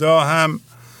یلدا هم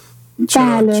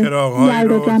چراغ‌هایی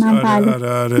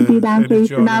رو دیدم که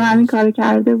ایشون هم همین کار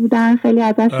کرده بودن، خیلی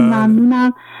ازشون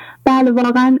ممنونم. بله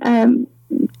واقعا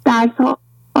درس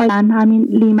همین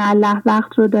لیم الله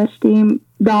وقت رو داشتیم،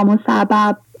 دام و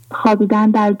سبب،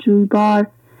 خوابیدن در جویبار،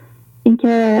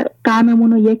 اینکه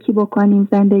غممون رو یکی بکنیم،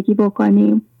 زندگی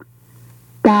بکنیم،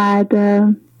 بعد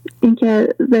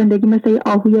اینکه زندگی مثل یه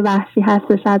آهوی وحشی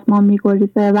هستش از ما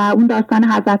میگریزه و اون داستان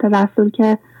حضرت رسول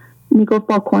که میگفت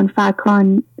با کن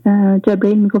فکان،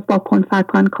 جبرئیل میگفت با کن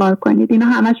فکان کار کنید. اینا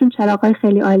همشون چراغای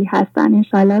خیلی عالی هستن.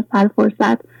 انشالله سر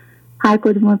فرصت هر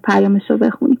کدوم پیامش رو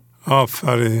بخونیم.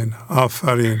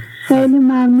 آفرین خیلی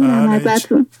ممنونم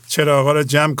ازتون. چراغا رو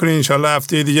جمع کنید انشالله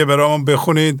هفته دیگه برامون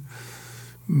بخونید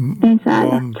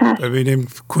انشالله. ببینیم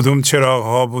کدوم چراغ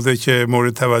ها بوده که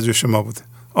مورد توجه شما بوده.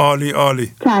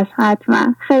 عالی چشم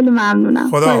حتما. خیلی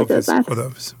ممنونم. خداحافظ.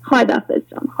 خداحافظ.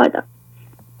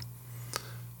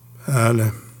 بله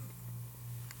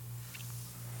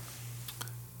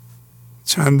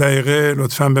چند دقیقه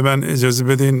لطفاً به من اجازه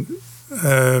بدین.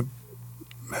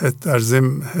 در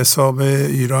ضمن حساب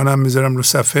ایرانم میذارم رو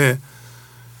صفحه،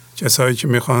 کسایی که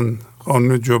میخوان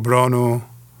قانون جبران رو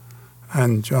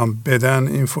انجام بدن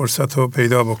این فرصت رو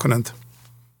پیدا بکنند.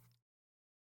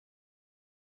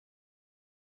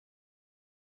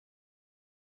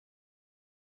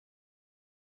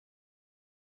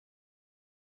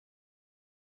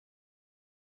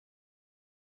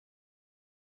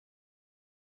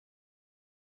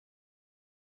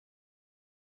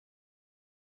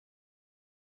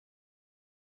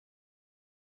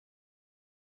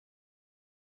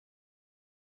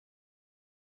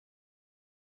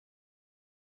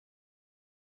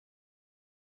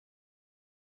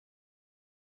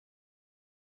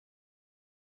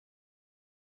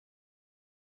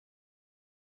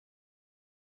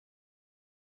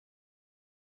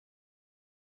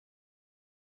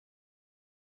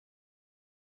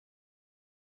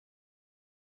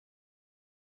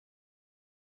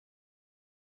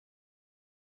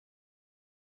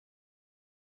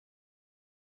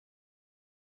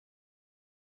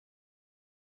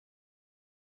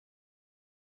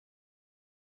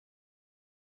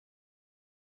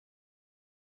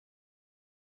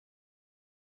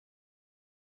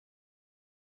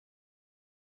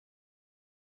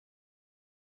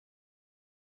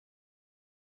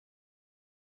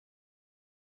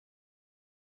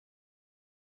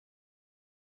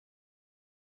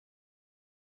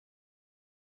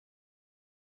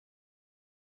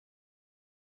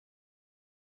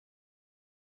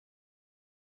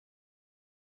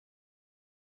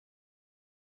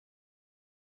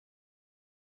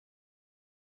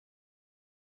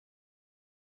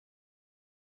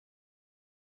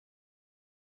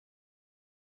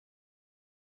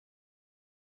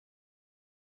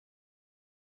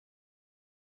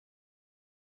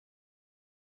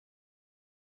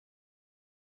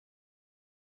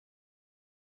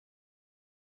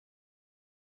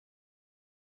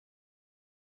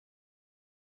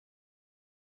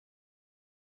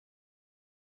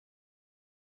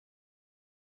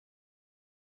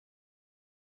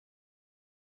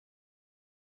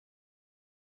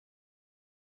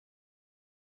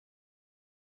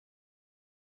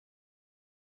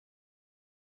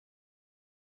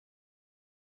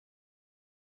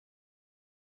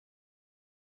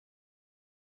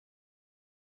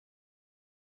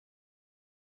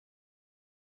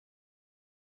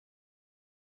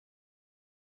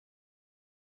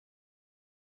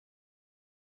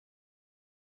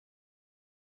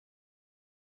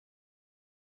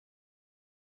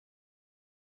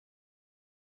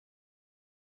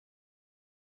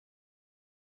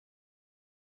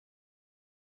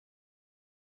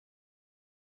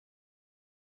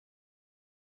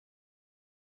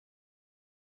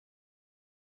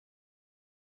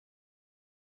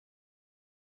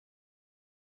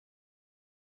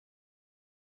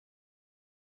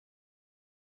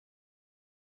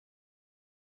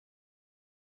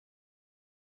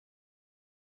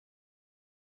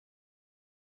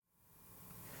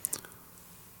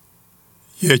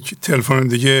 یک تلفن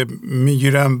دیگه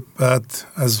میگیرم، بعد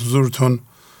از حضورتون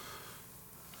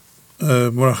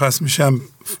مرخص میشم.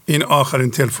 این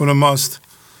آخرین تلفن ماست.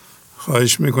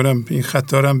 خواهش میکنم این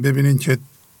خط دارم ببینین که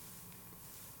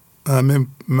همه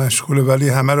مشغوله، ولی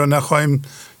همه رو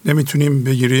نمیتونیم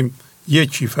بگیریم،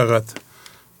 یکی فقط.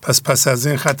 پس از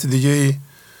این خط دیگه ای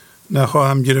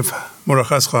نخواهم گرفت،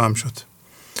 مرخص خواهم شد.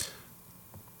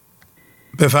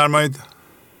 بفرمایید.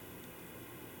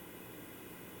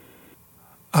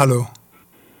 الو.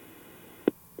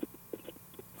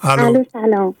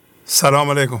 سلام. سلام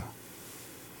علیکم.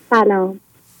 سلام،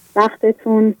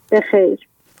 وقتتون بخیر.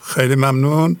 خیلی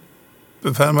ممنون.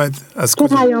 بفرمایید. از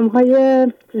کجا؟ پیام‌های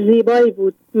زیبایی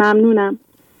بود، ممنونم.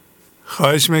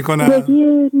 خواهش میکنم.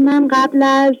 من قبل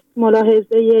از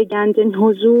ملاحظه گنج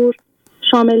حضور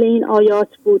شامل این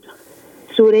آیات بود.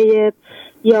 سوره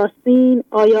یاسین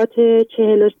آیات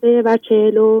 43 و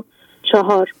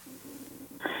 44.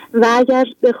 و اگر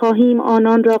بخواهیم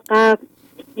آنان را غرق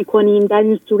می‌کنیم، در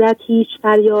این صورت هیچ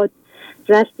فریاد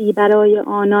رسی برای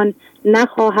آنان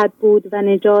نخواهد بود و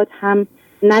نجات هم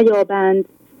نیابند،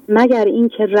 مگر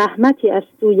اینکه رحمتی از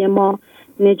سوی ما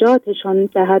نجاتشان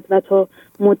دهد و تا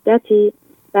مدتی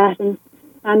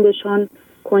بهره‌مندشان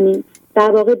کنیم.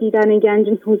 در واقع دیدن گنج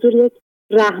حضور یک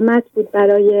رحمت بود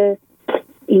برای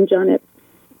این جانب.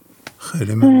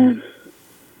 خیلی ممنون.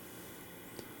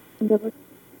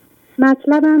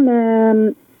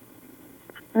 مطلبم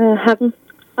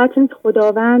حقیقت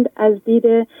خداوند از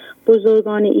دید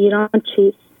بزرگان ایران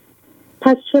چیست؟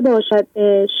 پس چه باشد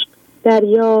عشق؟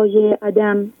 دریای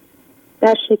عدم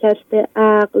در شکست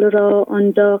عقل را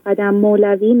آنجا قدم.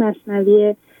 مولوی،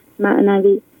 مثنوی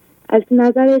معنوی. از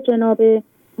نظر جناب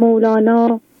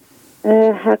مولانا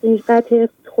حقیقت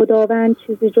خداوند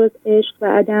چیزی جز عشق و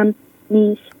عدم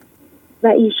نیست و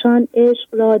ایشان عشق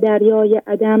را دریای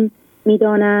عدم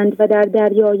می‌دانند و در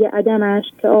دریای عدمش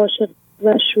که عاشق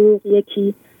و شوق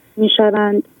یکی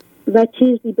می‌شوند و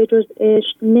چیزی به جز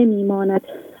عشق نمی‌ماند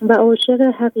و عاشق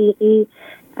حقیقی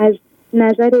از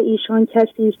نظر ایشان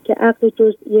کسی است که عقل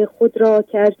جزئی خود را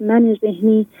که از من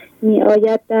ذهنی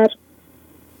می‌آید در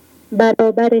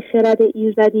برابر خرد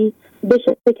ایزدی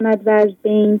بشکند و از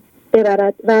بین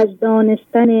ببرد و از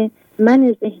دانستن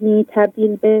من ذهنی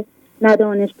تبدیل به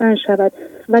ندانستن شود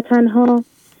و تنها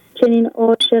چنین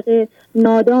عاشق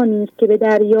نادانی است که به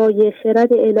دریای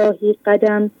خرد الهی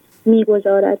قدم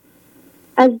می‌گذارد.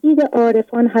 از دید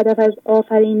عارفان هدف از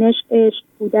آفرینش عشق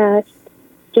بوده است.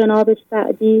 جناب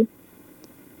سعدی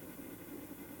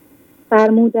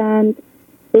فرمودند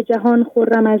به جهان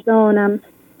خرم از آنم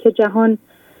که جهان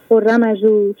خرم از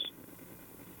اوست،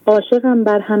 عاشقم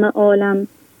بر همه عالم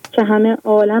که همه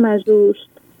عالم از اوست.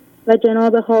 و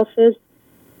جناب حافظ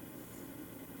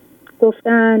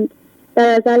گفتند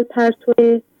در ازل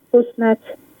پرتو حسنت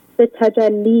به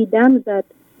تجلی دم زد،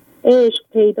 عشق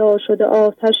پیدا شده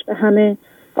آتش به همه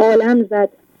عالم زد.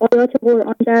 آیات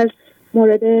قرآن در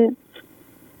مورد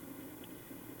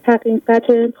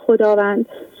حقیقت خداوند.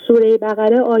 سوره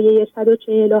بقره آیه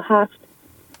 147.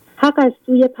 حق از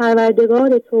سوی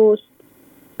پروردگار توست،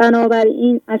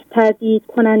 بنابراین از تردید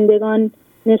کنندگان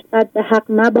نسبت به حق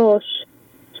مباش.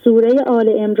 سوره آل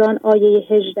عمران آیه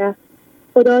 18.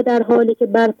 خدا در حالی که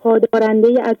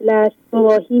برپادارنده عدل است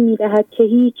گواهی می‌دهد که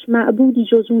هیچ معبودی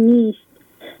جز او نیست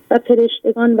و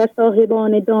فرشتگان و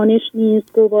صاحبان دانش نیز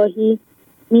گواهی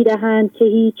می‌دهند که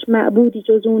هیچ معبودی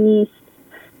جز او نیست،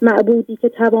 معبودی که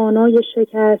توانای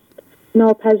شکست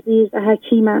ناپذیر و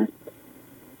حکیم است.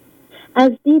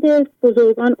 از دید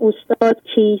بزرگان استاد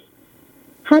کیست؟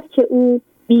 هر که او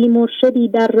بی مرشدی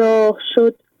در راه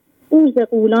شد، او ز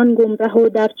غولان گمره و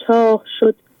در چاه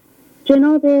شد.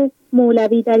 جناب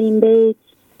مولوی در این بیت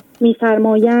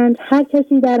می‌فرمایند هر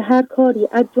کسی در هر کاری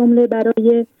از جمله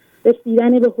برای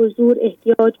رسیدن به حضور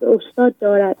احتیاج به استاد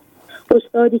دارد،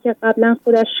 استادی که قبلا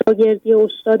خودش شاگردی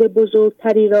استاد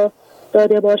بزرگتری را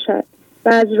داده باشد و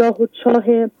از راه و چاه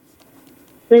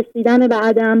رسیدن به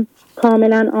عدم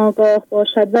کاملا آگاه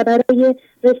باشد. و برای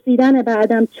رسیدن به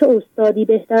عدم چه استادی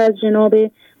بهتر از جناب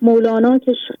مولانا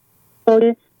که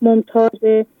شاگرد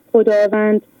ممتاز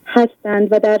خداوند هستند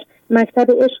و در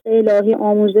مکتب عشق الهی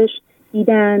آموزش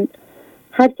دیدند.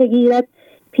 هر که گیرد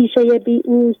پیشه بی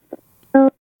اوست،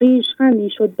 ریشخندی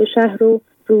شد به شهر و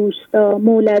روستا.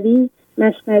 مولوی،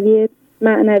 مثنوی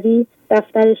معنوی،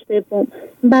 دفتر سوم.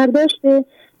 برداشت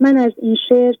من از این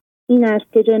شعر این است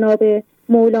که جناب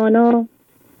مولانا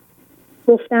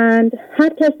گفتند هر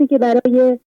کسی که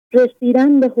برای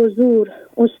رسیدن به حضور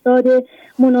استاد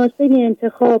مناسبی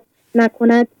انتخاب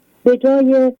نکند، به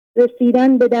جای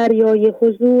رسیدن به دریای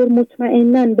حضور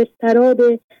مطمئناً به سراب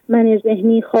من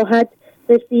ذهنی خواهد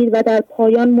رسید و در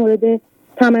پایان مورد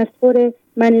تمسخر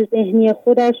من ذهنی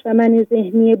خودش و من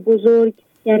ذهنی بزرگ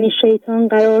یعنی شیطان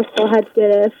قرار خواهد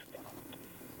گرفت.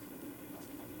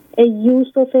 ای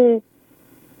یوسف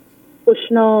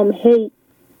خوشنام هی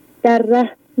در ره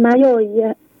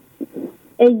میای،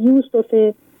 ای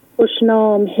یوسف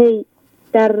خوشنام هی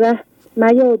در ره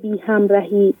میابی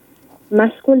همرهی،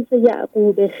 مسکل ز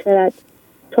یعقوب خرد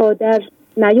تا در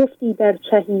نیفتی در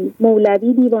چهی.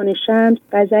 مولوی، دیوان شمس،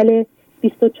 غزل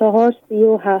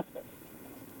 2437.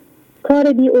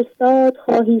 کار بی استاد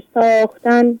خواهی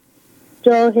ساختن،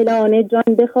 جاهلانه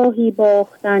جان بخواهی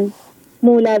باختن.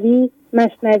 مولوی،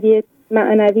 مثنوی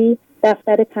معنوی،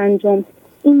 دفتر پنجم.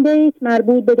 این بیت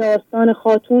مربوط به داستان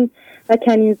خاتون و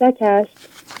کنیزک است.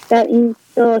 در این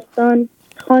داستان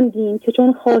خواندیم که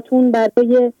چون خاتون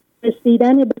برای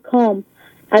رسیدن به کام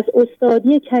از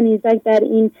استادی کنیزک در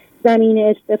این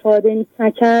زمینه استفاده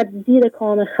نکرد، زیر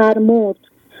کام خر مرد.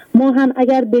 ما هم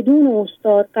اگر بدون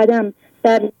استاد قدم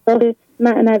در راه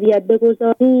معنویت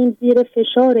بگذاریم، زیر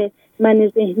فشار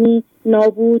من ذهنی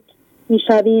نابود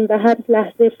میشویم و هر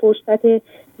لحظه فرصت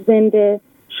زنده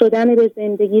شدن به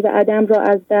زندگی و عدم را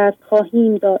از دست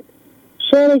خواهیم داد.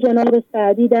 شعر جناب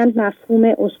سعدی در مفهوم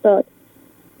استاد.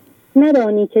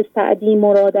 ندانی که سعدی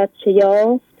مرادت چه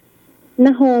یافت،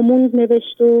 نه هامون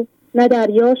نوشت و نه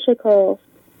دریا شکافت.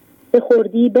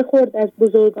 بخوردی بخورد از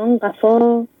بزرگان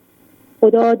قفا،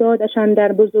 خدا دادشان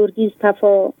در بزرگی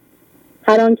صفا.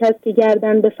 هر آن کس که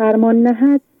گردن به فرمان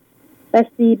نهد،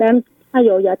 بسی بر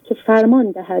نیاید که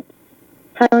فرمان دهد.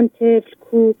 هر آن طفل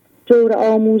کو جور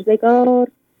آموزگار،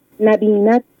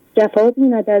 نبیند جفا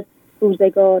بیند از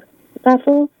روزگار.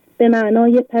 قفا به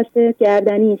معنای پس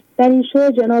گردنی است. در این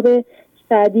شعر جناب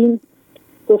سعدی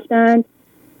گفتند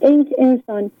ای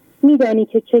انسان میدانی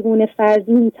که چگونه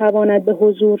فردی میتواند به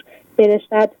حضور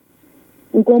برسد؟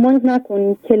 گمان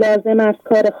نکن که لازم است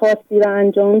کار خاصی را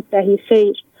انجام دهی.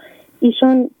 خیر.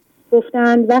 ایشان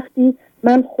گفتند وقتی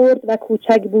من خرد و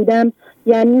کوچک بودم،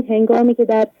 یعنی هنگامی که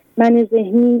در من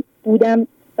ذهنی بودم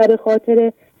و به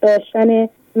خاطر داشتن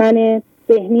من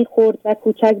ذهنی خرد و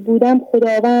کوچک بودم،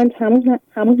 خداوند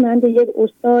همونند یک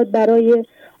استاد برای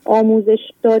آموزش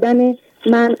دادن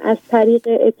من از طریق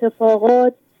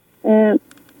اتفاقات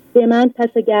به من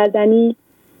پس گردنی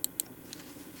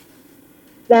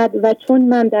زد و چون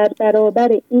من در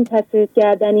برابر این پس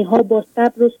گردنی ها با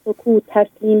صبر و سکوت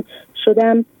تسلیم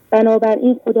شدم،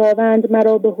 بنابراین خداوند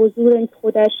مرا به حضور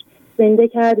خودش زنده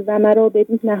کرد و مرا به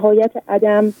نهایت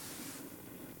عدم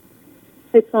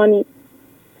رسانید.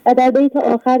 و در بیت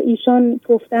آخر ایشان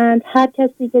گفتند هر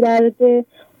کسی که درد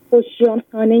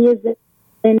خوشیانانه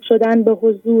زنده شدن به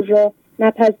حضور را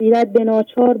نپذیرد، به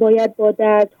ناچار باید با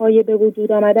دردهای به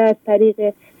وجود آمده از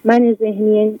طریق من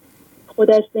ذهنی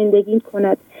خودش زندگی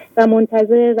کند و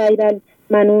منتظر غیر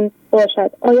المنون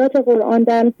باشد. آیات قرآن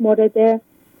در مورد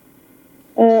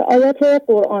آیات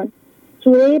قرآن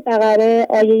سوره بقره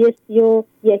آیه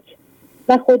 31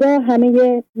 و خدا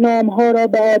همه نامها را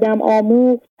به آدم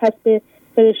آموخت، پس به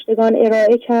فرشتگان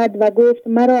ارائه کرد و گفت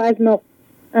مرا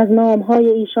از نامهای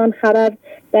ایشان خبر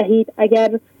دهید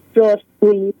اگر راست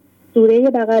گویید. سوره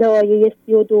بقره آیه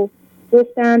 32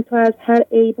 گفتند تو از هر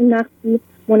عیب و نقصی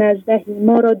منزهی،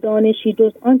 ما را دانشی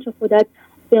جز آنچه خودت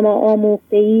به ما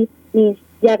آموخته ای نیست،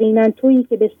 یقینا تویی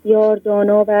که بسیار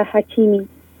دانا و حکیمی.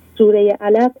 سوره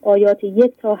علق آیات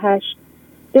 1 تا 8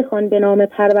 بخوان به نام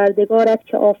پروردگارت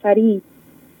که آفرید،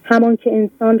 همان که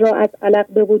انسان را از علق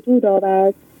به وجود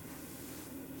آورد.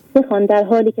 بخوان در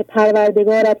حالی که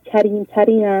پروردگارت کریم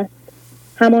ترین است،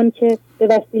 همان که به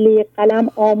وسیله قلم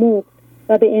آموخت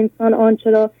و به انسان آنچه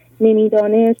را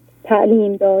نمیدانست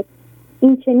تعلیم داد.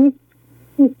 این چه نیست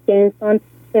که انسان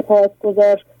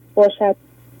سپاسگزار باشد،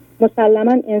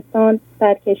 مسلما انسان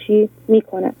سرکشی می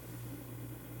کند.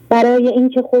 برای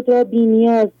اینکه خود را بی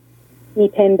نیاز می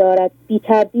پندارد، بی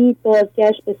تردید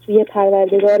بازگشت به سوی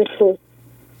پروردگار توست.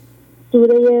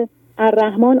 سوره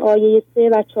الرحمن آیه 3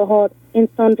 و 4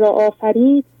 انسان را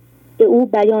آفرید، به او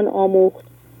بیان آموخت.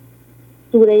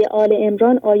 سوره آل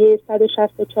عمران آیه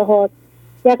 164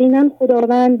 یقینا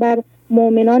خداوند بر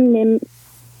مؤمنان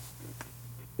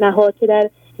نهاد که در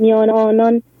میان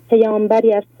آنان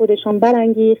پیامبری از خودشان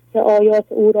برانگیخت که آیات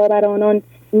او را بر آنان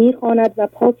میخواند و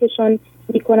پاکشان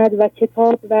میکند و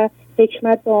کتاب و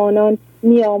حکمت به آنان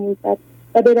میآموزد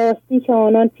و به راستی که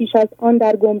آنان پیش از آن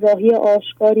در گمراهی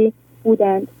آشکاری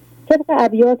بودند. طبق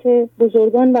ابیات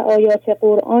بزرگان و آیات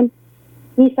قرآن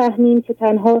میفهمیم که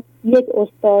تنها یک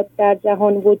استاد در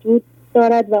جهان وجود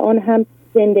دارد و آن هم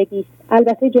زندگی است.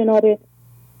 البته جناب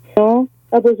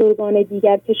و بزرگان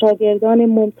دیگر که شاگردان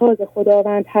ممتاز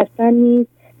خداوند هستند نیز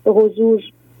به حضور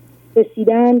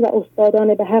رسیدند و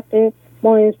استادان به حق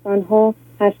ما انسان‌ها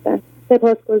هستند.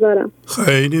 سپاسگزارم.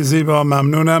 خیلی زیبا،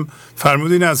 ممنونم.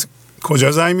 فرمودین از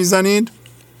کجا زنگ میزنید؟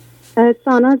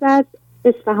 ساناز از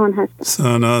اصفهان هستم.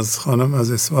 ساناز خانم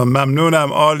از اصفهان،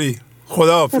 ممنونم. عالی،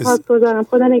 خداحافظ. سپاسگزارم،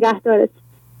 خدا نگهدارت.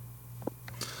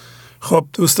 خب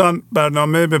دوستان،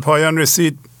 برنامه به پایان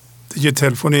رسید دیگه.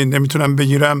 تلفنی نمیتونم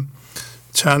بگیرم.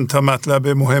 چند تا مطلب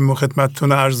مهم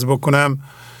خدمتتون عرض بکنم.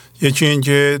 یکی این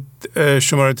که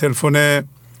شماره تلفن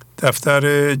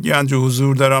دفتر گنج و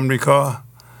حضور در آمریکا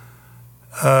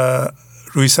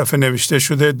روی صفحه نوشته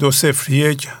شده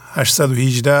 201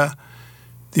 818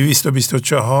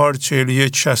 224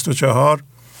 41 64.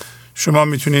 شما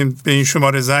میتونید به این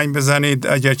شماره زنگ بزنید.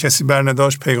 اگر کسی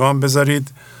برنداشت پیغام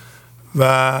بذارید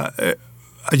و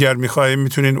اگر میخواهید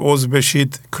میتونین عضو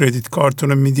بشید. کردیت کارتون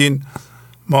رو میدین،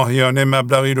 ماهیانه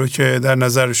مبلغی رو که در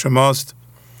نظر شماست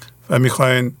و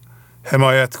میخواین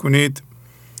حمایت کنید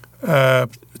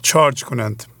چارج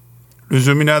کنند.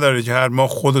 لزومی نداره که هر ماه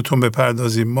خودتون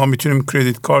بپردازیم. ما میتونیم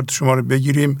کردیت کارت شما رو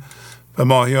بگیریم و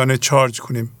ماهیانه چارج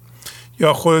کنیم،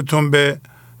 یا خودتون به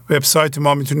وبسایت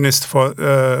ما میتونید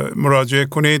مراجعه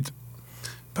کنید،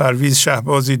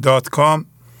 parvizshahbazi.com،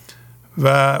 و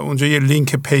اونجا یه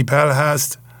لینک پیپل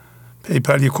هست.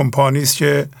 پیپل یه کمپانی است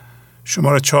که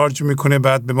شما رو چارج میکنه،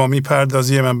 بعد به ما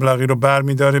میپردازی، یه مبلغی رو بر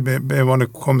میداره به عنوان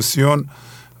کمیسیون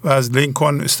و از لینک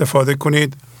استفاده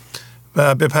کنید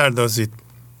و بپردازید.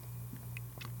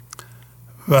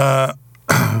 و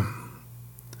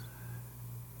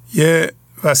یه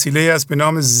وسیله هست به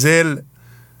نام زل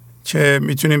که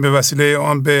میتونید به وسیله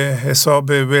آن به حساب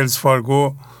ویلز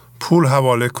فارگو پول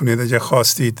حواله کنید اگه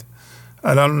خواستید.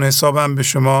 الان اون حسابم به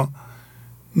شما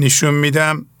نشون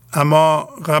میدم. اما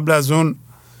قبل از اون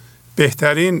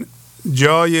بهترین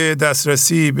جای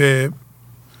دسترسی به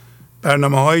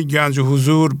برنامه‌های گنج و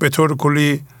حضور به طور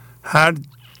کلی هر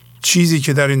چیزی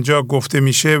که در اینجا گفته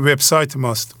میشه وبسایت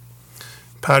ماست،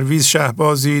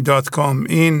 parvizshahbazi.com.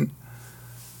 این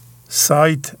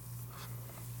سایت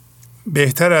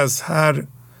بهتر از هر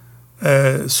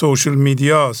سوشل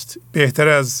میدیاست، بهتر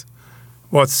از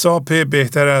واتساپ،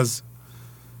 بهتر از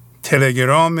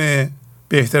تلگرام،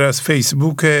 بهتر از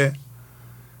فیسبوک،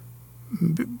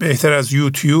 بهتر از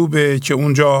یوتیوب که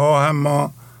اونجاها هم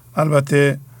ما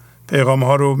البته پیغام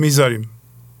ها رو میذاریم.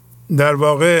 در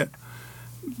واقع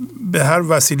به هر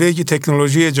وسیله که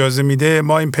تکنولوژی اجازه میده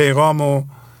ما این پیغام رو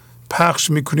پخش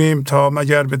میکنیم تا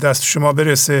مگر به دست شما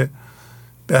برسه،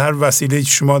 به هر وسیله که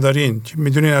شما دارین. که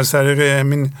میدونین از طریق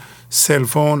همین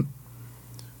سلفون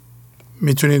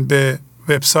میتونید به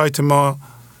وبسایت ما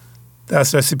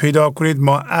دسترسی پیدا کنید.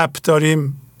 ما اپ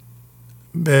داریم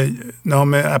به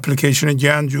نام اپلیکیشن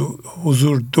گنج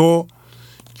حضور 2،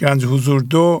 گنج حضور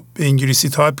 2 به انگلیسی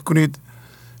تایپ کنید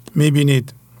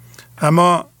میبینید.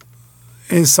 اما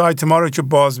این سایت ما رو که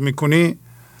باز میکنی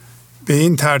به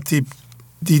این ترتیب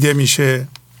دیده میشه.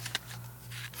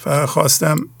 فقط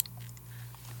خواستم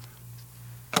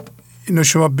اینو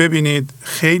شما ببینید.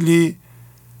 خیلی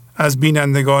از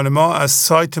بینندگان ما از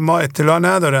سایت ما اطلاع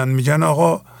ندارن، میگن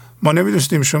آقا ما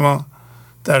نمیدونستیم شما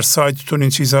در سایتتون این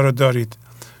چیزها رو دارید.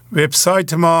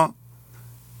 وبسایت ما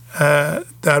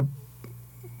در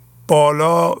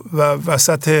بالا و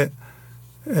وسط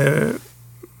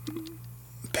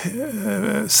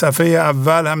صفحه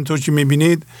اول همونطور که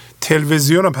میبینید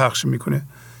تلویزیون رو پخش میکنه.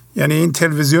 یعنی این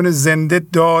تلویزیون زنده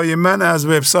دائما از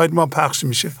وبسایت ما پخش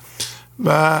میشه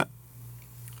و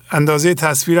اندازه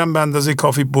تصویرم به اندازه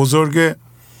کافی بزرگه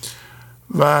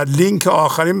و لینک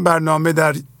آخرین برنامه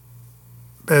در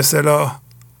به اصطلاح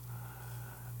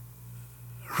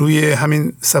روی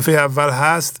همین صفحه اول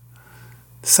هست.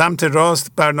 سمت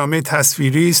راست برنامه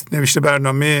تصویری است، نوشته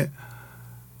برنامه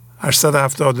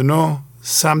 879.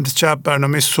 سمت چپ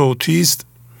برنامه صوتی است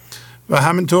و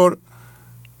همینطور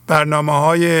برنامه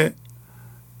های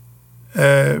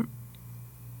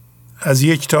از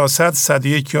 1 تا 100،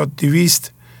 101 یا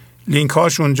 200 لینک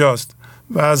هاش اونجاست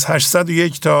و از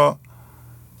 801 تا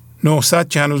 900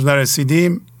 که هنوز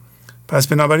نرسیدیم. پس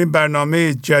بنابراین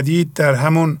برنامه جدید در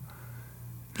همون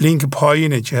لینک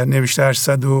پایینه که نوشته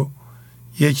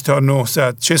 801 تا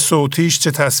 900، چه صوتیش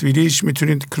چه تصویریش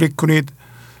میتونید کلیک کنید،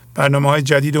 برنامه های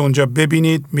جدید اونجا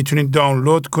ببینید، میتونید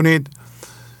دانلود کنید.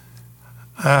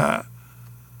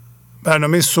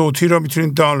 برنامه صوتی رو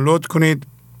میتونید دانلود کنید.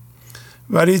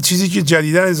 ولی چیزی که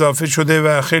جدیداً اضافه شده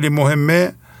و خیلی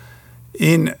مهمه،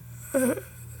 این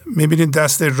میبینید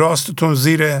دست راستتون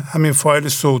زیر همین فایل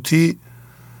صوتی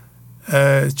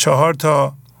 4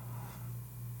 تا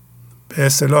به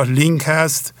اصطلاح لینک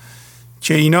هست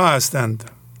که اینا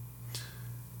هستند: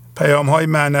 پیام های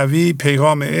معنوی،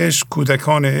 پیغام عشق،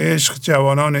 کودکان عشق،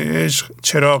 جوانان عشق،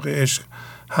 چراغ عشق.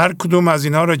 هر کدوم از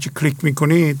اینها را که کلیک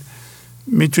میکنید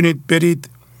میتونید برید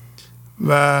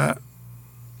و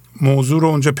موضوع رو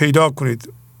اونجا پیدا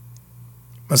کنید.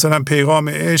 مثلا پیغام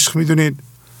عشق میدونید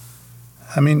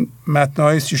همین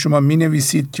متن‌هایی است که شما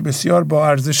مینویسید که بسیار با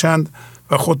ارزشند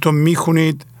و خودتون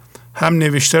میخونید. هم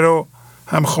نوشته رو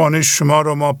هم خوانش شما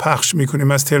رو ما پخش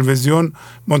میکنیم از تلویزیون،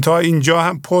 منتها اینجا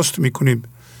هم پست میکنیم.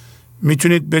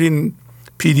 میتونید برین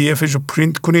PDF رو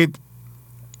پرینت کنید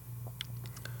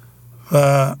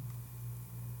و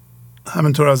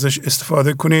همینطور ازش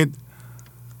استفاده کنید.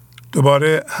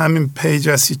 دوباره همین پیج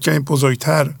هستید که این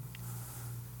بزرگتر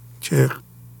که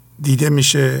دیده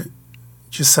میشه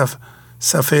که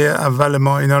صفحه اول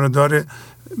ما اینا رو داره.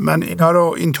 من اینا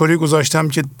رو اینطوری گذاشتم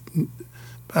که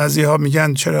بعضی ها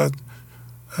میگن چرا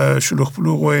شلوغ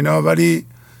پلوغ و اینا، ولی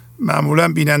معمولا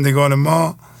بینندگان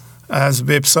ما از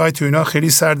وبسایت و اینا خیلی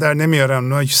سر در نمیارن.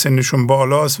 اونایی که سنشون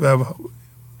بالاست و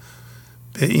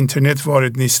به اینترنت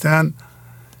وارد نیستن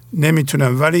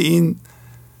نمیتونن. ولی این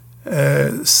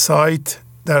سایت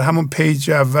در همون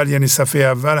پیج اول، یعنی صفحه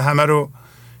اول، همه رو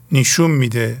نشون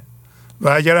میده. و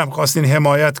اگر هم خواستین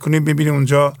حمایت کنید ببینید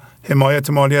اونجا حمایت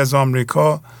مالی از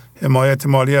آمریکا، حمایت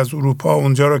مالی از اروپا،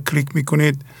 اونجا رو کلیک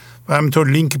میکنید و همینطور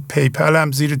لینک پیپل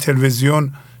هم زیر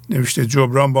تلویزیون نوشته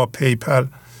جبران با پیپل،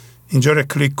 اینجا رو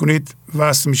کلیک کنید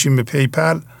وصل میشین به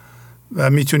پیپل و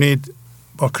میتونید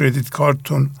با کردیت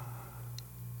کارتون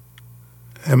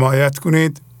حمایت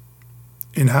کنید.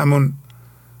 این همون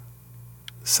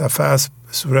صفحه است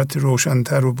به صورت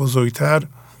روشن‌تر و بزرگتر.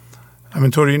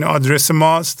 همینطور این آدرس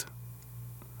ماست.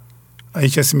 اگه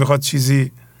کسی میخواد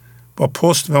چیزی با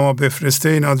پست به ما بفرسته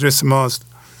این آدرس ماست: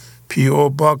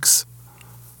 PO Box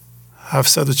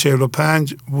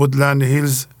 745 وودلند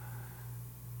هیلز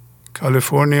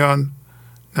کالیفرنیا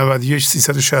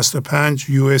 91365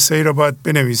 USA را باید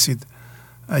بنویسید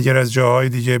اگر از جاهای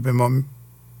دیگه به ما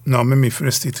نامه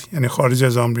میفرستید، یعنی خارج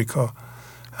از آمریکا.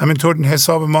 همینطور این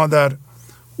حساب ما در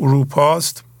اروپا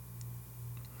است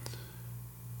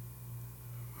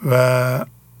و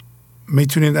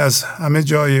میتونید از همه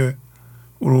جای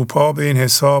اروپا به این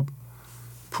حساب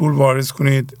پول واریز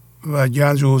کنید و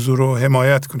گنج و حضور رو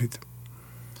حمایت کنید.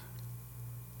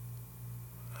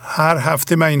 هر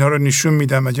هفته من اینها رو نشون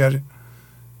میدم. اگر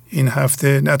این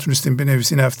هفته نتونستیم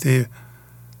بنویسین، هفته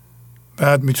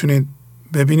بعد میتونید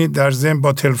ببینید. در ضمن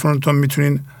با تلفنتون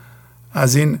میتونید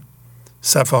از این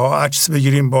صفحه ها عکس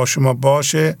بگیریم، با شما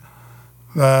باشه.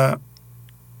 و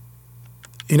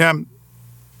اینم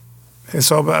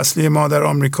حساب اصلی ما در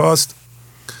آمریکاست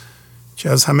که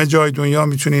از همه جای دنیا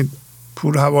میتونید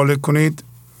پول حواله کنید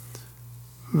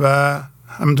و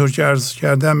همونطور که عرض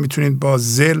کردم میتونید با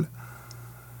زل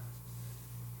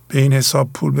به این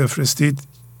حساب پول بفرستید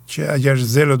که اگر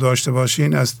زل رو داشته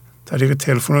باشین از طریق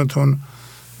تلفنتون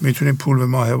میتونید پول به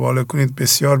ما حواله کنید.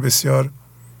 بسیار بسیار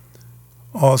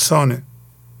آسانه.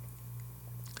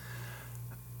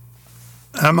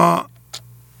 اما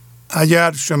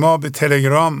اگر شما به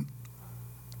تلگرام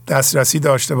دسترسی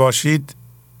داشته باشید،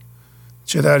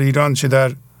 چه در ایران چه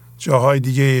در جاهای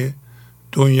دیگه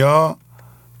دنیا،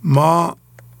 ما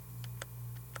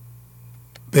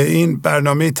به این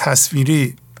برنامه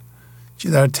تصویری که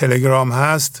در تلگرام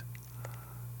هست،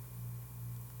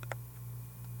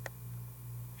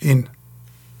 این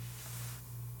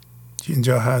که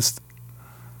اینجا هست،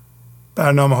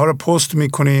 برنامه ها رو پست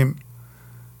میکنیم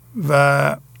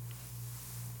و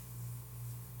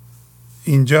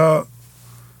اینجا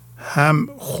هم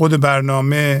خود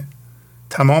برنامه،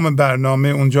 تمام برنامه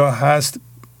اونجا هست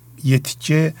یه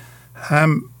تیکه،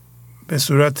 هم به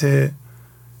صورت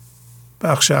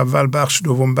بخش اول، بخش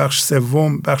دوم، بخش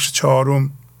سوم، بخش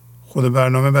چهارم خود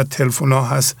برنامه و تلفن ها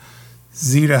هست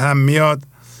زیر هم میاد.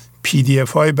 PDF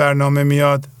های برنامه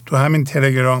میاد تو همین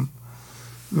تلگرام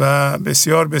و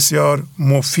بسیار بسیار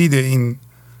مفید این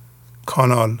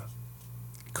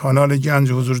کانال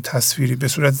گنج حضور تصویری به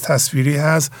صورت تصویری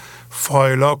هست.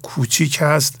 فایل ها کوچیک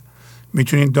هست،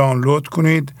 میتونید دانلود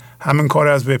کنید. همین کار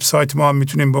از وبسایت ما هم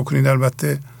میتونید بکنید.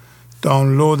 البته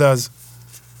دانلود از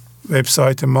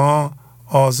وبسایت ما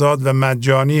آزاد و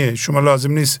مجانیه، شما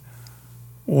لازم نیست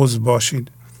عضو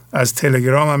باشید. از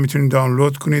تلگرام هم میتونید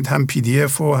دانلود کنید، هم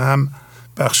PDF و هم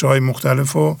بخش‌های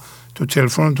مختلف و تو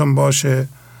تلفنتون باشه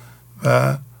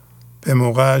و به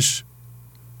موقعش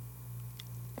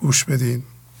گوش بدین.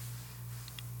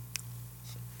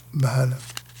 بله،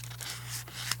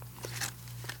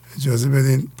 اجازه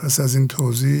بدین پس از این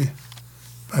توضیح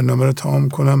برنامه رو تمام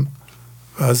کنم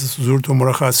و از حضورتون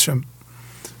مرخص شم.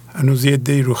 هنوز یه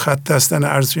دی رو خط هستن،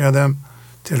 عرض کردم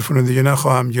تلفن دیگه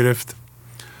نخواهم گرفت.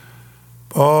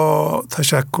 با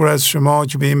تشکر از شما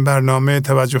که به این برنامه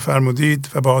توجه فرمودید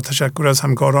و با تشکر از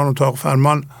همکاران اتاق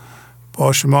فرمان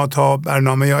با شما تا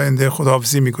برنامه آینده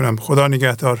خداحافظی میکنم. خدا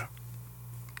نگهدار.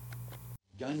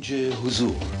 گنج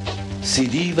حضور،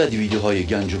 CD و دیویدیوهای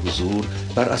گنج حضور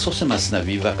بر اساس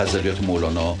مثنوی و غزلیات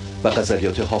مولانا و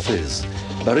غزلیات حافظ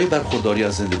برای برخورداری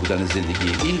از زنده بودن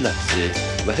زندگی این لحظه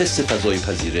و حس فضای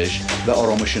پذیرش و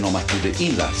آرامش نامحدود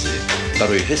این لحظه،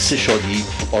 برای حس شادی،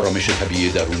 آرامش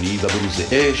طبیعی درونی و بروز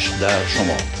عشق در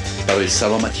شما، برای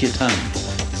سلامتی تن،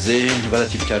 ذهن و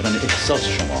لطیف کردن احساس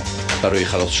شما، برای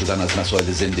خلاص شدن از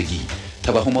مسائل زندگی،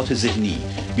 توهمات ذهنی،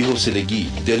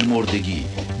 بی‌حوصلگی، دلمردگی،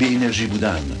 بی انرژی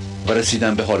بودن و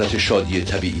رسیدن به حالت شادی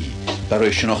طبیعی،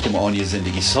 برای شناخت معانی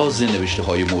زندگی ساز نوشته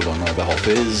های مولانا و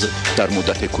حافظ در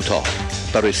مدت کوتاه.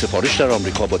 برای سفارش در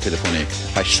آمریکا با تلفن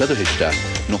 818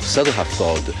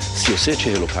 970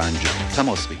 3345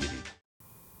 تماس بگیرید.